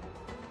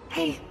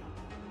 Hey.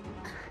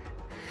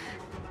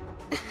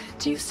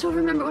 Do you still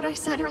remember what I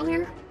said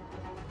earlier?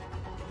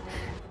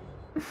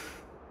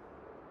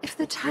 If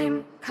the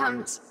time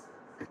comes...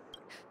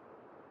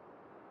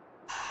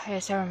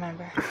 Yes, I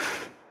remember.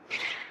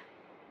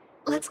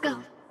 Let's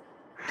go.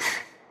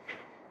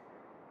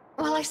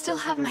 While I still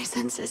have my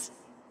senses.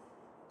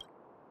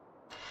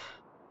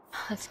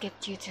 Let's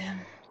get you to him.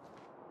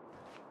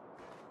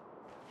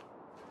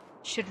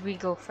 Should we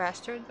go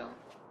faster though?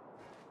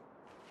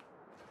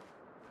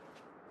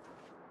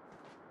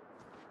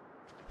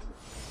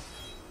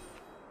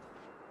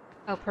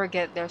 Help her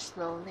get there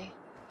slowly.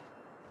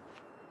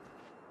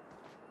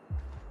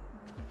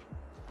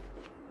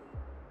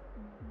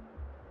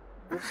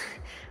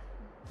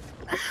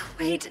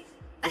 Wait.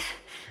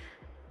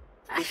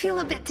 I feel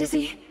a bit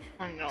dizzy.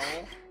 Oh no.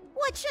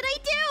 What should I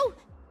do?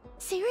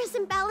 Serious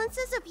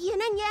imbalances of yin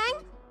and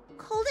yang?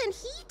 Cold and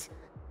heat?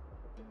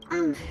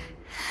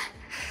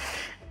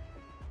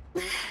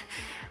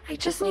 I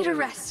just need a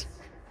rest.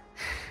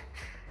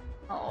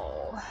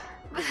 Oh.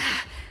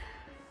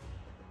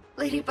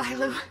 Lady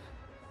Bailu.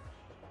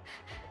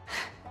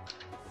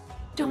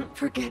 Don't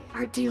forget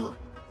our deal.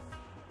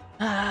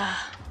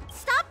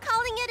 Stop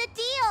calling it a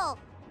deal!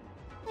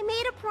 I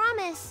made a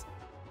promise.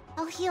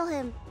 I'll heal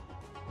him.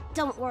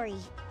 Don't worry.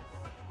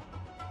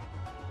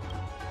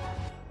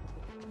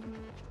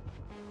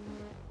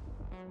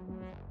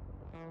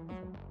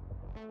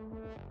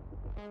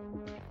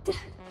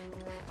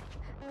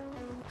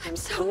 I'm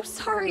so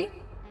sorry.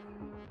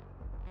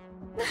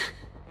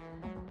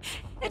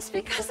 It's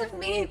because of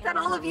me that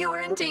all of you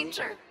are in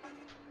danger.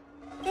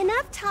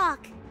 Enough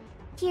talk.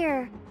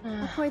 Here,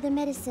 I'll pour the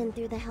medicine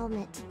through the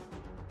helmet.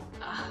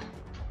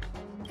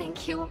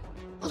 Thank you,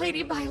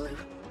 Lady Bailu.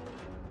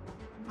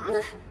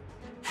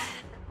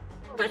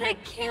 But I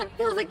can't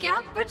feel the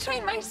gap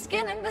between my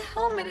skin and the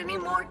helmet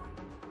anymore.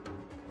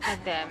 God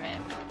damn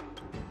it.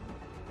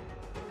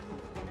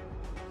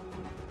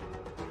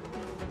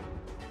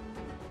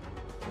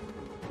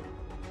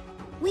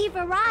 We've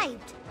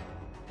arrived.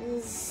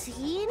 Is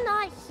he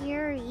not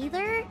here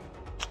either?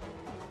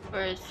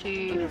 Where is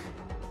he?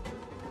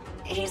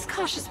 He's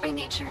cautious by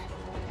nature.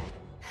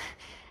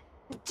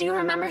 Do you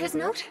remember his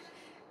note?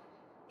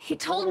 He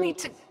told me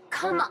to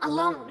come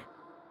alone.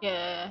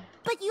 Yeah.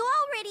 But you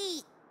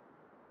already...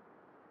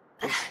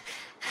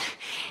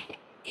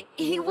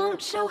 He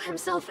won't show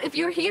himself if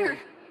you're here.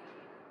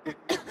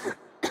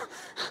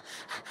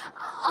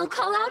 I'll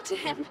call out to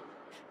him.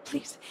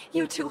 Please,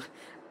 you two,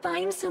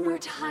 find somewhere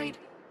to hide.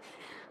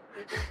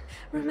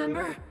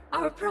 Remember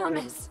our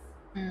promise.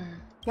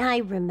 I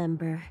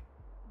remember.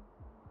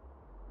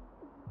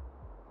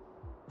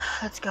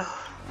 Let's go.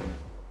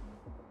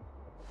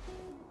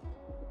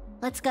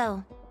 Let's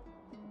go.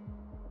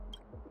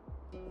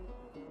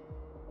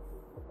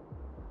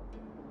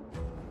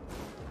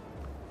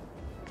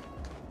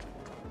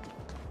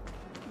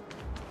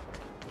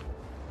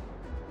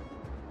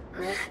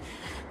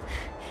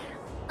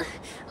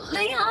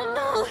 Leon,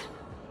 no!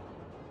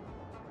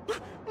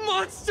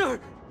 Monster!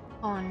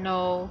 Oh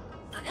no.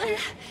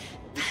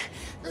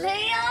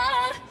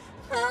 Leon!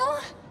 No!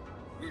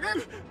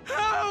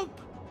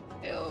 Help!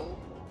 Ew.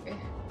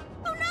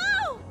 Oh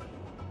no!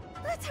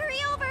 Let's hurry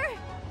over!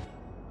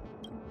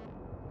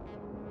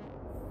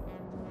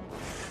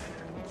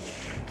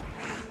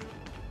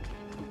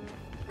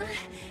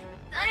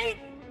 I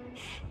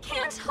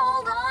can't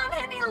hold on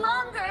any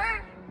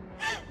longer.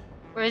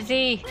 Where is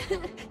he?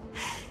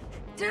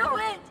 Do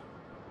it!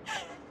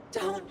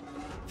 Don't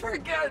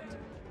forget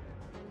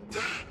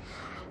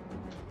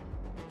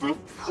the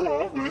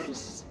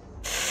promise.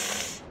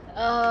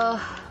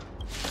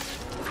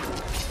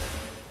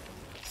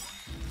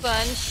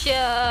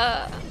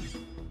 Bansha.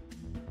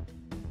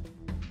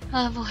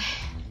 Oh boy.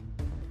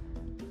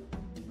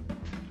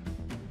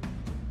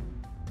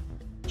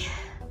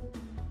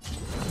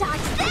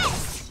 Dodge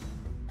this!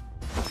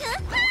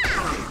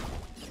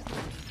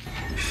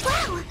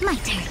 Wow, my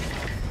turn.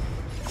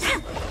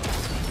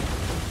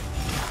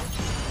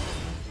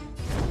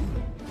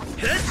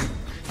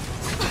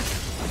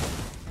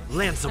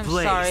 Lance I'm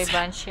ablaze. sorry,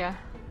 Bansha.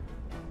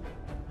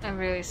 I'm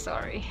really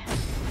sorry.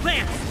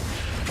 Lance!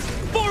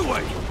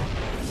 Forward!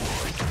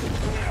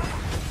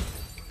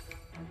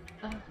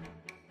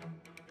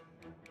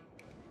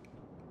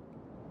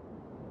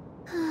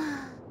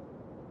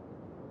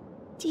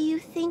 Do you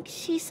think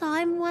she saw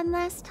him one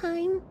last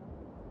time?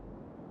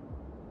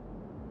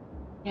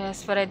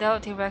 Yes, but I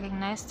doubt he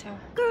recognized her.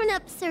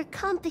 Grown-ups are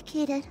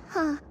complicated,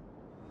 huh?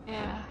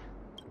 Yeah.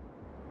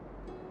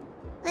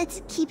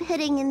 Let's keep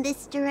heading in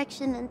this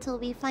direction until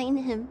we find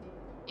him.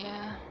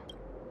 Yeah.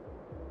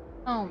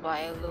 Oh,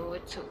 bye, Lou.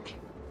 It's okay.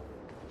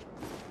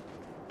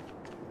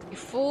 You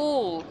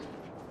fool!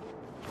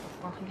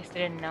 Well, I guess I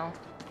didn't know.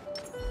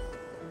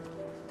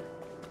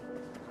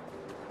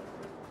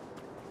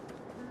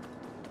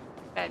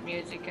 Bad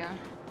music, huh?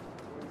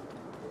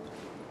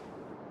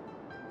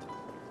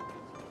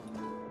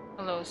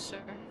 Hello, sir.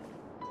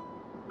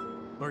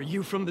 Are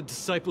you from the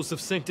Disciples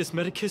of Sanctus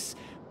Medicus?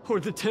 Or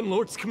the Ten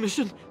Lords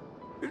Commission?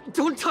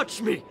 Don't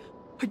touch me!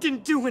 I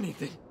didn't do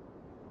anything!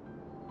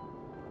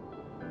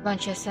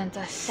 Bansha sent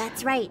us.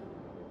 That's right.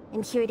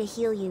 I'm here to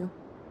heal you.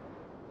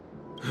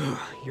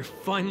 You're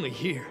finally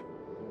here.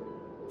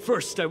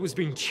 First, I was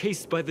being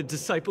chased by the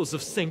Disciples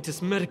of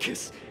Sanctus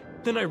Medicus.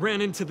 Then I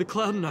ran into the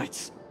Cloud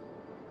Knights.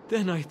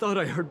 Then I thought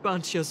I heard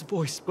Bansha's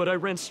voice, but I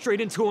ran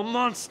straight into a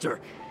monster.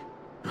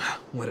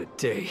 What a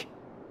day.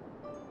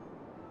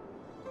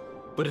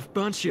 But if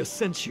Bansha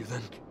sent you,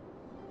 then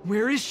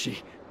where is she?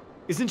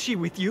 Isn't she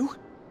with you?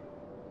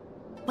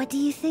 What do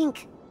you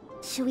think?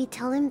 Should we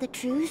tell him the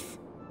truth?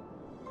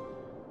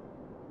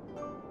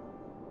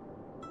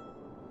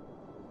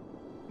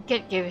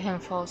 Can't give him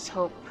false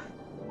hope.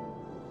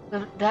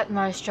 That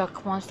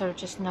Mara-struck monster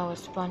just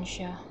knows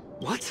Bansha.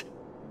 What?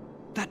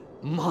 That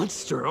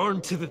monster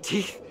armed to the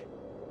teeth?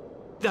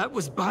 That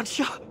was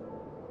Bansha?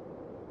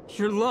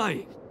 You're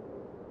lying.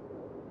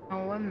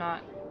 No, I'm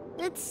not.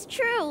 It's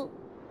true.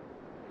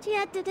 She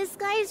had to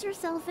disguise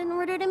herself in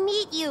order to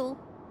meet you.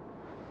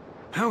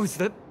 How is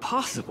that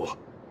possible?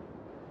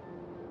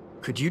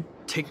 Could you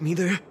take me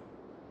there?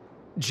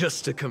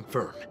 Just to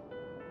confirm.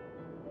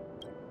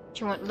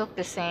 She won't look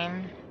the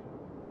same.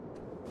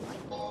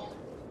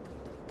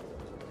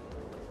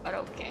 But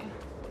okay.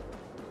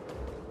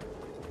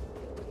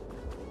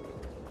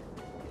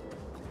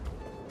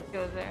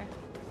 Go there.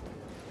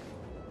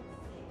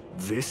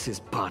 This is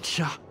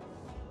Bansha?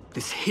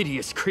 This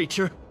hideous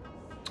creature?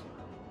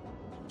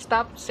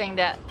 Stop saying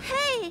that.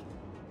 Hey!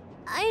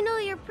 I know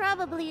you're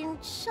probably in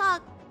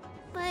shock,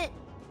 but...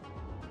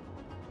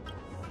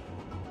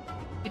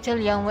 You tell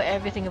Liangwu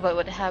everything about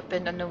what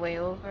happened on the way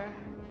over.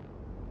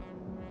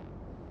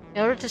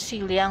 In order to see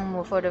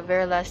Liangwu for the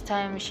very last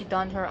time, she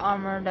donned her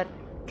armor that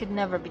could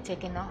never be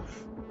taken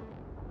off.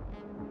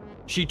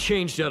 She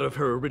changed out of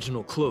her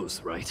original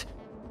clothes, right?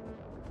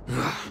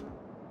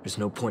 There's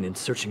no point in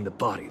searching the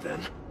body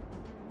then.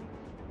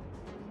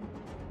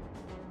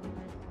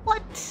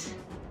 What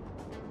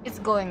is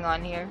going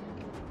on here?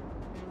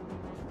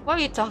 Why are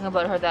you talking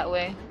about her that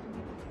way?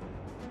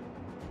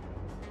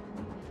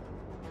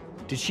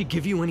 Did she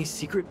give you any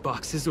secret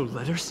boxes or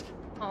letters?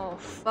 Oh,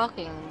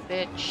 fucking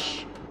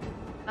bitch.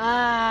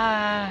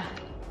 Ah.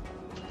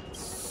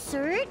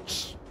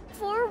 Search?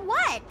 For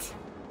what?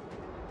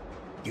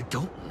 You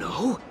don't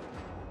know?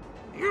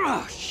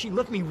 Ugh, she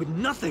left me with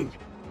nothing.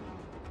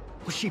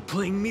 Was she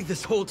playing me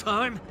this whole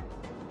time?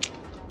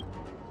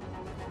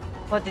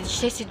 What did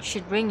she say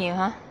should bring you,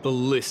 huh? The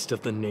list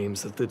of the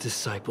names of the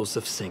disciples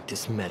of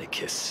Sanctus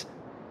Medicus.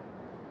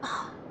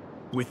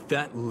 With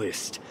that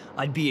list,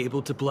 I'd be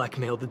able to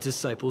blackmail the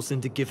disciples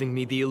into giving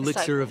me the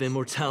elixir of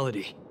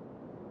immortality.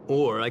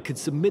 Or I could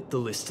submit the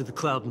list to the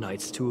Cloud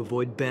Knights to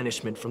avoid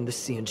banishment from the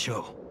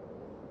Xianzhou.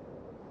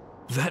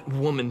 That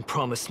woman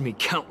promised me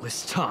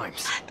countless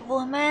times. That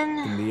woman?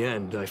 In the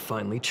end, I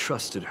finally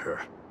trusted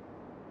her.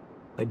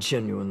 I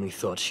genuinely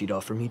thought she'd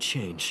offer me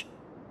change.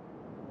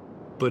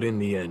 But in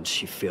the end,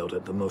 she failed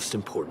at the most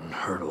important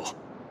hurdle.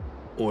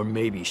 Or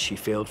maybe she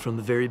failed from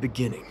the very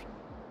beginning.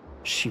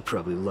 She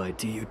probably lied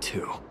to you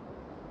too.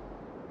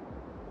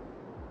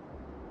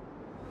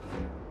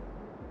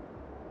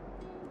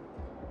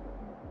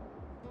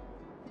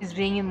 Is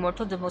being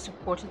immortal the most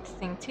important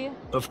thing to you?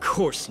 Of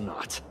course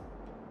not.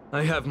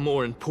 I have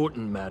more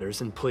important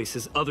matters in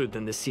places other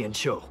than the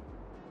Xianzhou.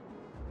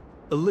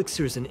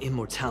 Elixirs and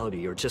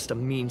immortality are just a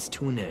means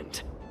to an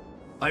end.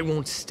 I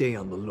won't stay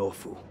on the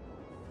Luofu.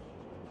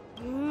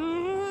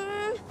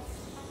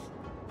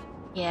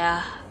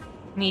 Yeah,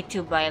 me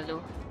too,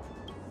 Bailu.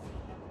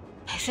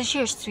 Isn't she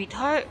your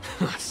sweetheart?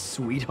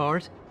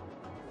 Sweetheart?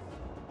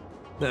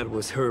 That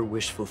was her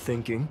wishful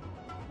thinking.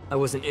 I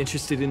wasn't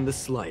interested in the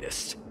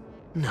slightest.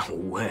 No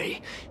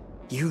way.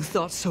 You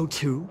thought so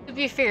too? To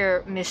be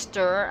fair,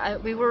 mister,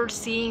 we were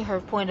seeing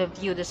her point of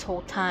view this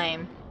whole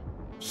time.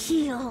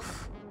 Heal.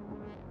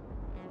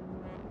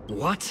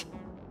 What?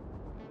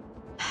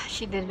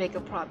 She did make a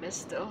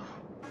promise, though.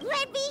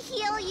 Let me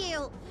heal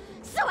you,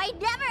 so I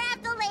never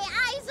have to lay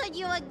eyes on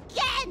you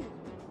again!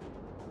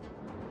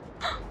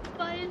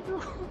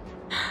 Bailu.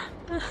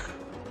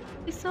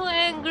 He's so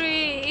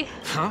angry.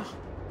 Huh?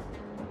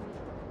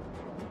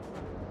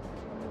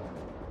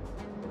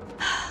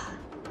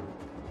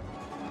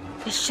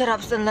 Just shut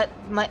up and let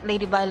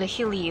Lady Bailu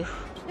heal you.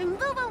 And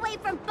move away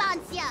from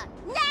Bansia,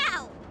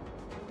 now!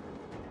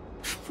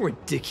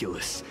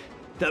 Ridiculous.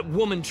 That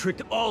woman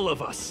tricked all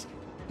of us.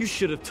 You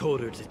should have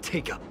told her to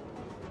take up.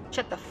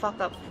 Shut the fuck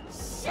up.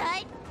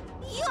 Shut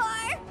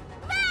your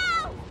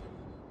mouth!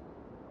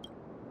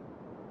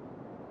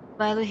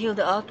 Bailu healed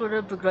the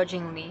outworder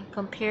begrudgingly.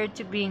 Compared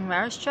to being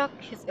marrow-struck,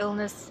 his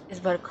illness is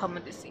but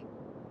common to see.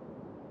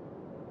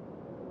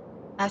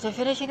 After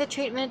finishing the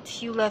treatment,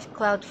 Hugh left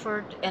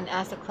Cloudford and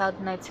asked the Cloud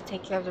Knights to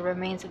take care of the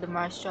remains of the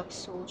marrow-struck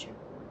soldier.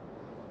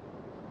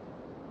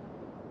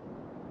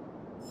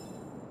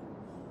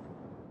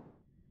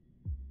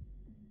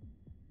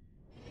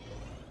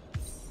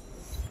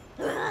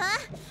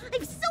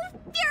 I'm so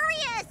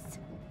furious!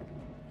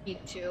 Me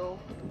too.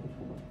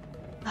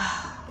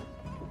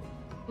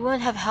 We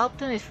wouldn't have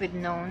helped him if we'd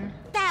known.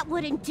 That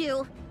wouldn't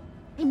do.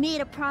 I made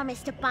a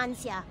promise to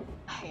Bansia.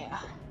 Yeah.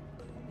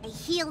 I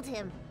healed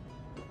him.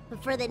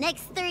 But for the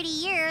next 30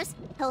 years,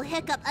 he'll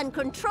hiccup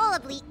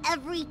uncontrollably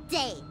every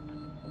day.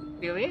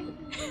 Really?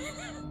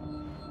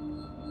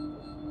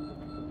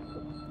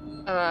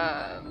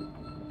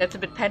 That's a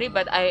bit petty,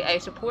 but I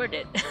support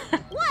it.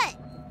 What?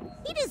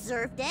 He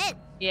deserved it.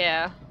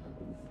 Yeah.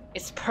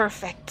 It's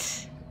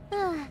perfect.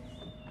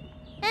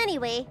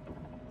 Anyway,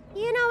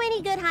 you know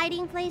any good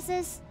hiding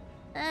places?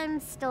 I'm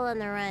still on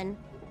the run.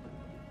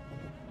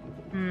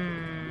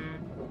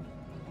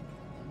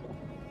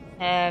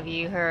 Have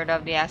you heard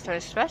of the Astral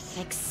Express?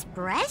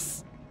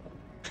 Express?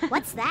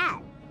 What's that?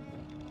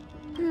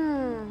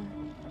 The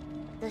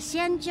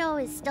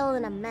Xianzhou is still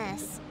in a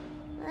mess.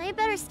 I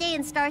better stay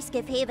in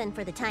Starskiff Haven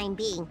for the time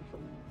being.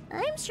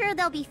 I'm sure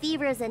there'll be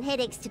fevers and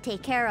headaches to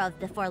take care of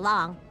before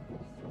long.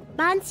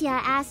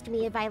 Bansia asked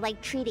me if I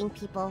like treating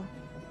people.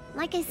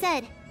 Like I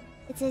said,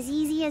 it's as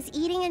easy as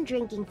eating and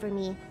drinking for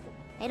me.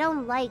 I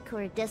don't like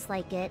or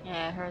dislike it.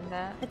 Yeah, I heard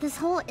that. But this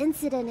whole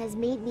incident has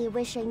made me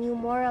wish I knew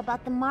more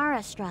about the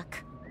Mara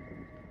Struck.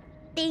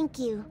 Thank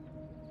you.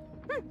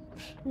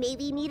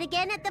 Maybe meet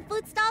again at the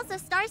food stalls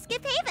of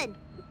Starskiff Haven.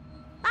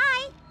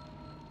 Bye!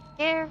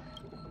 Here.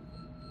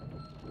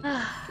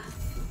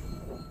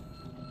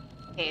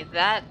 Okay,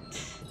 that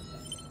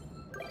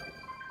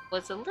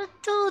was a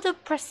little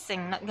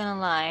depressing, not gonna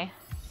lie.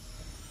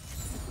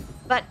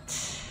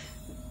 But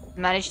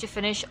managed to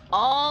finish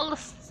all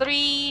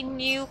 3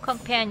 new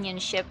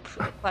companionship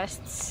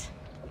quests.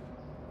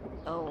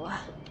 Oh,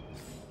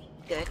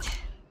 good.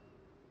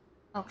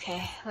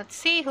 Okay, let's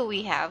see who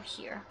we have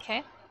here,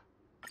 okay?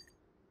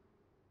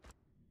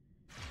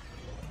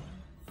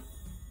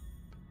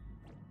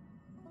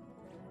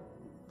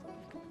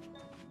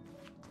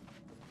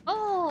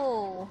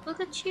 Oh,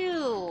 look at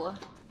you!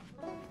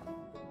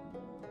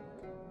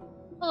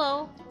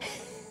 Hello.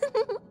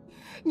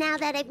 Now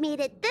that I've made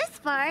it this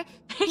far,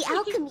 the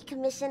Alchemy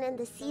Commission and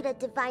the Seat of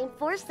Divine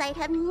Foresight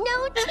have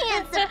no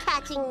chance of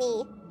catching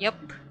me.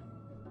 Yep.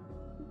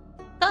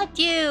 Got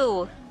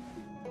you!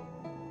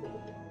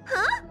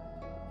 Huh?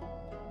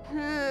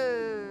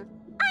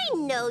 I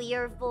know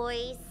your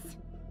voice.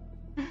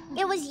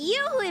 It was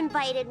you who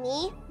invited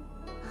me.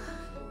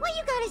 Why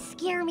you gotta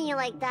scare me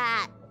like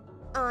that?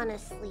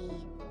 Honestly.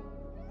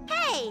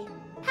 Hey,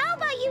 how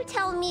about you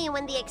tell me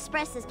when the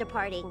express is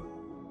departing?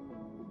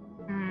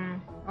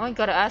 Oh, I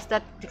gotta ask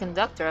that the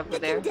conductor over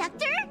there. The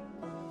conductor?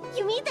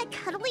 You mean that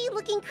cuddly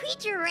looking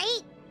creature,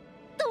 right?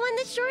 The one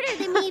that's shorter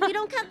than me if you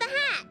don't cut the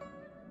hat.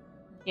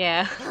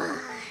 Yeah.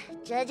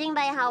 Judging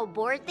by how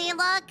bored they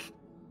look,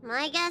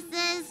 my guess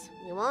is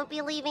you won't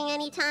be leaving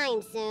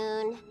anytime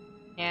soon.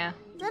 Yeah.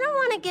 I don't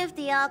want to give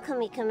the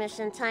Alchemy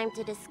Commission time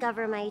to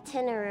discover my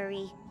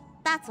itinerary.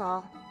 That's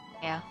all.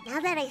 Yeah. Now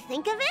that I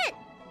think of it,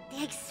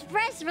 the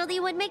Express really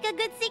would make a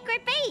good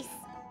secret base.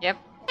 Yep.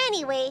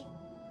 Anyway,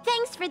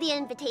 thanks for the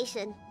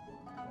invitation.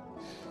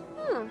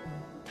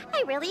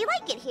 I really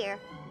like it here.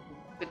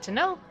 Good to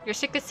know. Your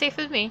secret's safe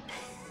with me.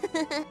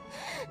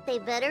 They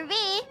better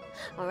be,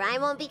 or I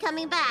won't be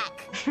coming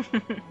back.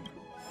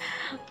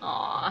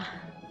 Aww.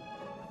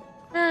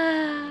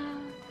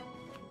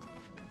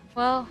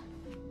 Well,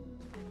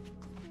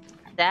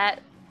 that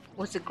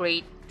was a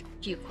great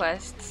few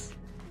quests.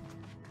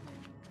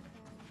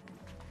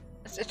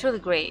 It's really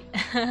great.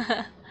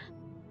 I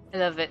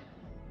love it.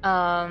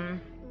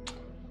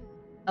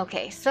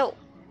 Okay, so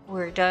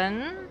we're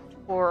done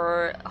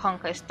for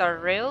Honkai Star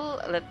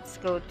Rail. Let's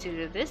go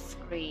to this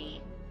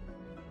screen.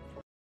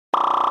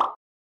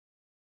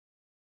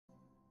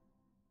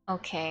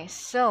 Okay,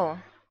 so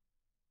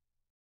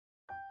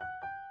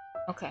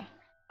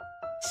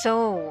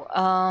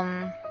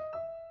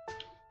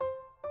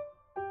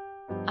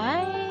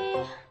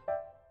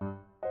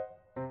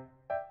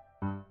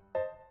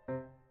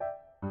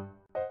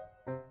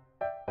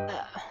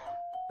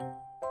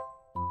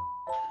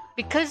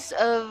because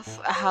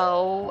of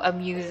how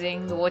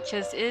amusing the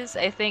Watches is,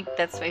 I think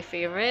that's my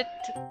favorite.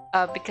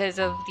 Because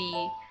of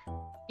the,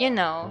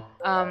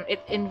 it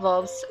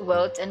involves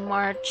Welt and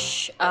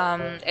March.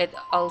 It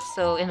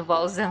also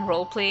involves them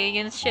role playing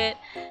and shit.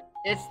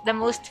 It's the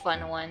most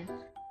fun one.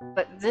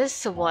 But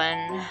this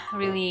one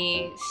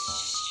really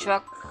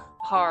struck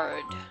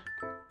hard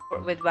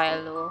with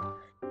Bailo.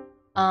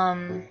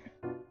 The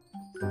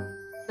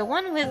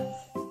one with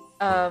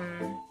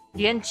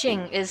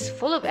Yanqing is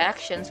full of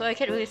action, so I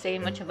can't really say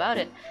much about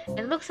it.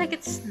 It looks like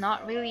it's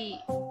not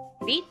really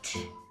beat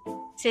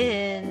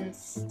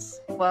since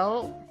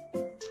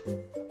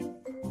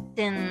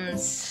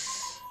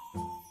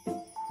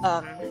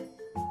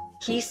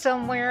he's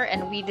somewhere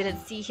and we didn't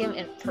see him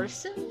in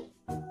person,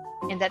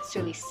 and that's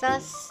really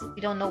sus.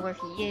 We don't know where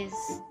he is,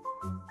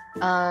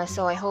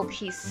 so I hope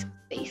he's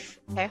safe.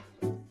 Okay.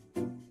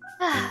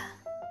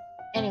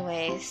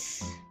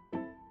 Anyways,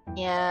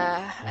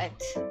 yeah,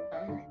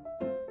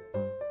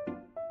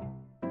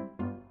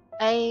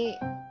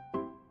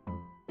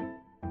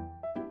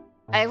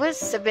 I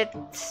was a bit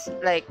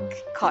like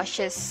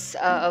cautious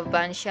of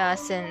Bansha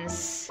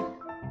since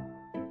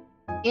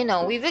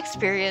we've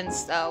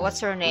experienced what's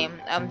her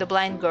name, the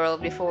blind girl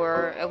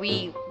before.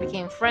 We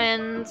became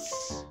friends.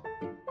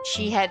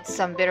 She had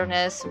some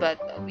bitterness,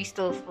 but we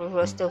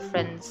were still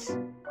friends.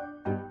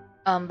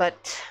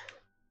 But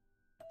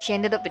she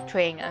ended up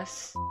betraying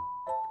us,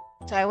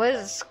 so I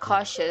was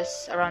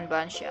cautious around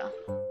Bansha.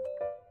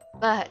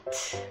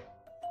 But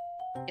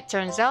it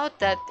turns out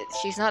that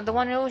she's not the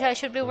one who I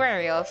should be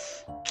wary of.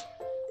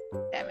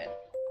 Damn it.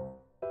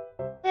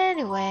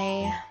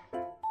 Anyway,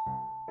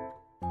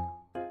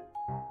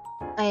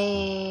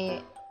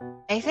 I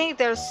think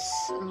there's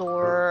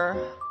lore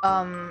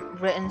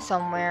written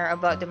somewhere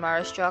about the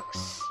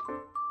Marastrucks.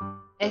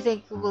 I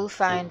think we'll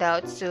find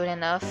out soon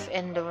enough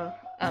in the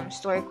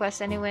story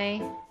quest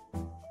anyway.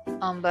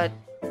 But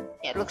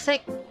yeah, it looks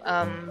like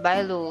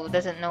Bailu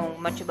doesn't know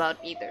much about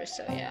either,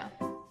 so yeah.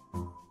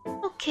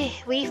 Okay,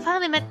 we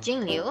finally met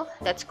Jingliu.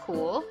 That's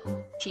cool.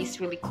 She's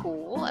really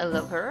cool. I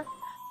love her.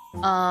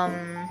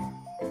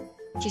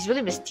 She's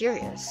really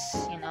mysterious,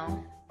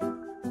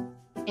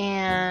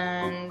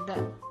 And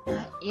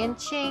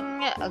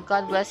Yanqing,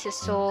 God bless his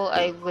soul.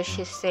 I wish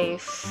he's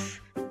safe.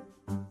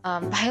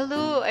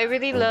 Bailu, I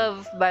really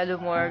love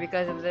Bailu more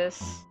because of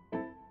this.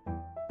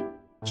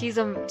 She's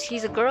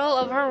a girl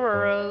of her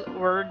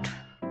word,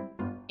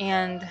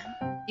 and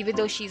even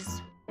though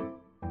she's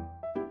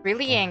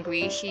really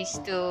angry, she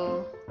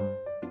still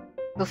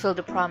fulfilled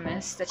the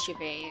promise that she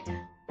made.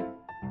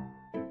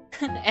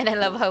 And I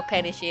love how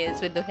petty she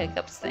is with the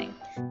hiccups thing.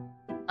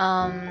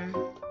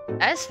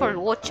 As for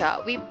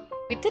Luocha, we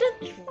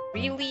didn't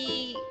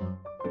really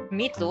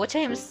meet Luocha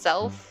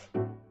himself.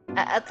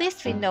 At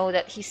least we know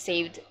that he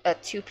saved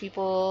 2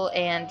 people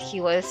and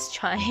he was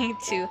trying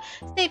to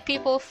save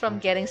people from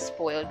getting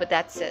spoiled, but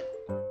that's it.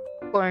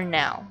 For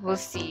now, we'll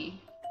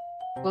see.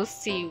 We'll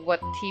see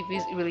what he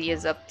really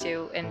is up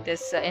to in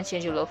this in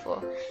Xianzhou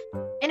Luofu.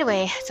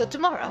 Anyway, so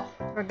tomorrow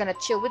we're gonna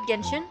chill with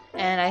Genshin,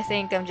 and I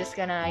think I'm just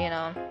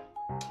gonna,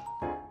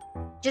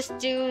 just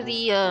do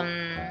the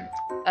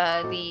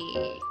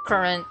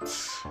current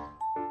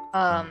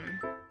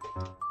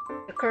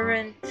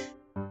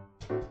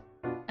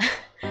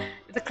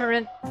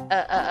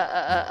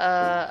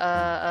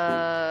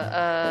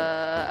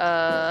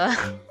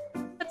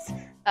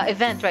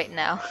event right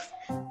now.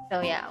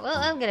 So yeah, well,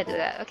 I'm gonna do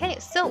that. Okay,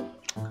 so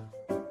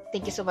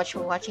thank you so much for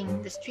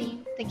watching the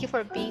stream. Thank you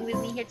for being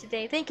with me here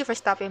today. Thank you for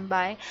stopping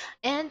by,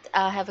 and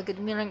have a good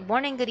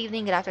morning, good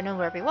evening, good afternoon,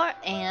 wherever you are,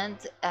 and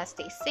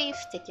stay safe,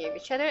 take care of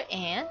each other,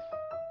 and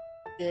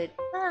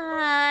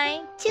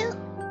goodbye. Choo,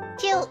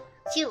 choo,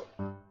 choo.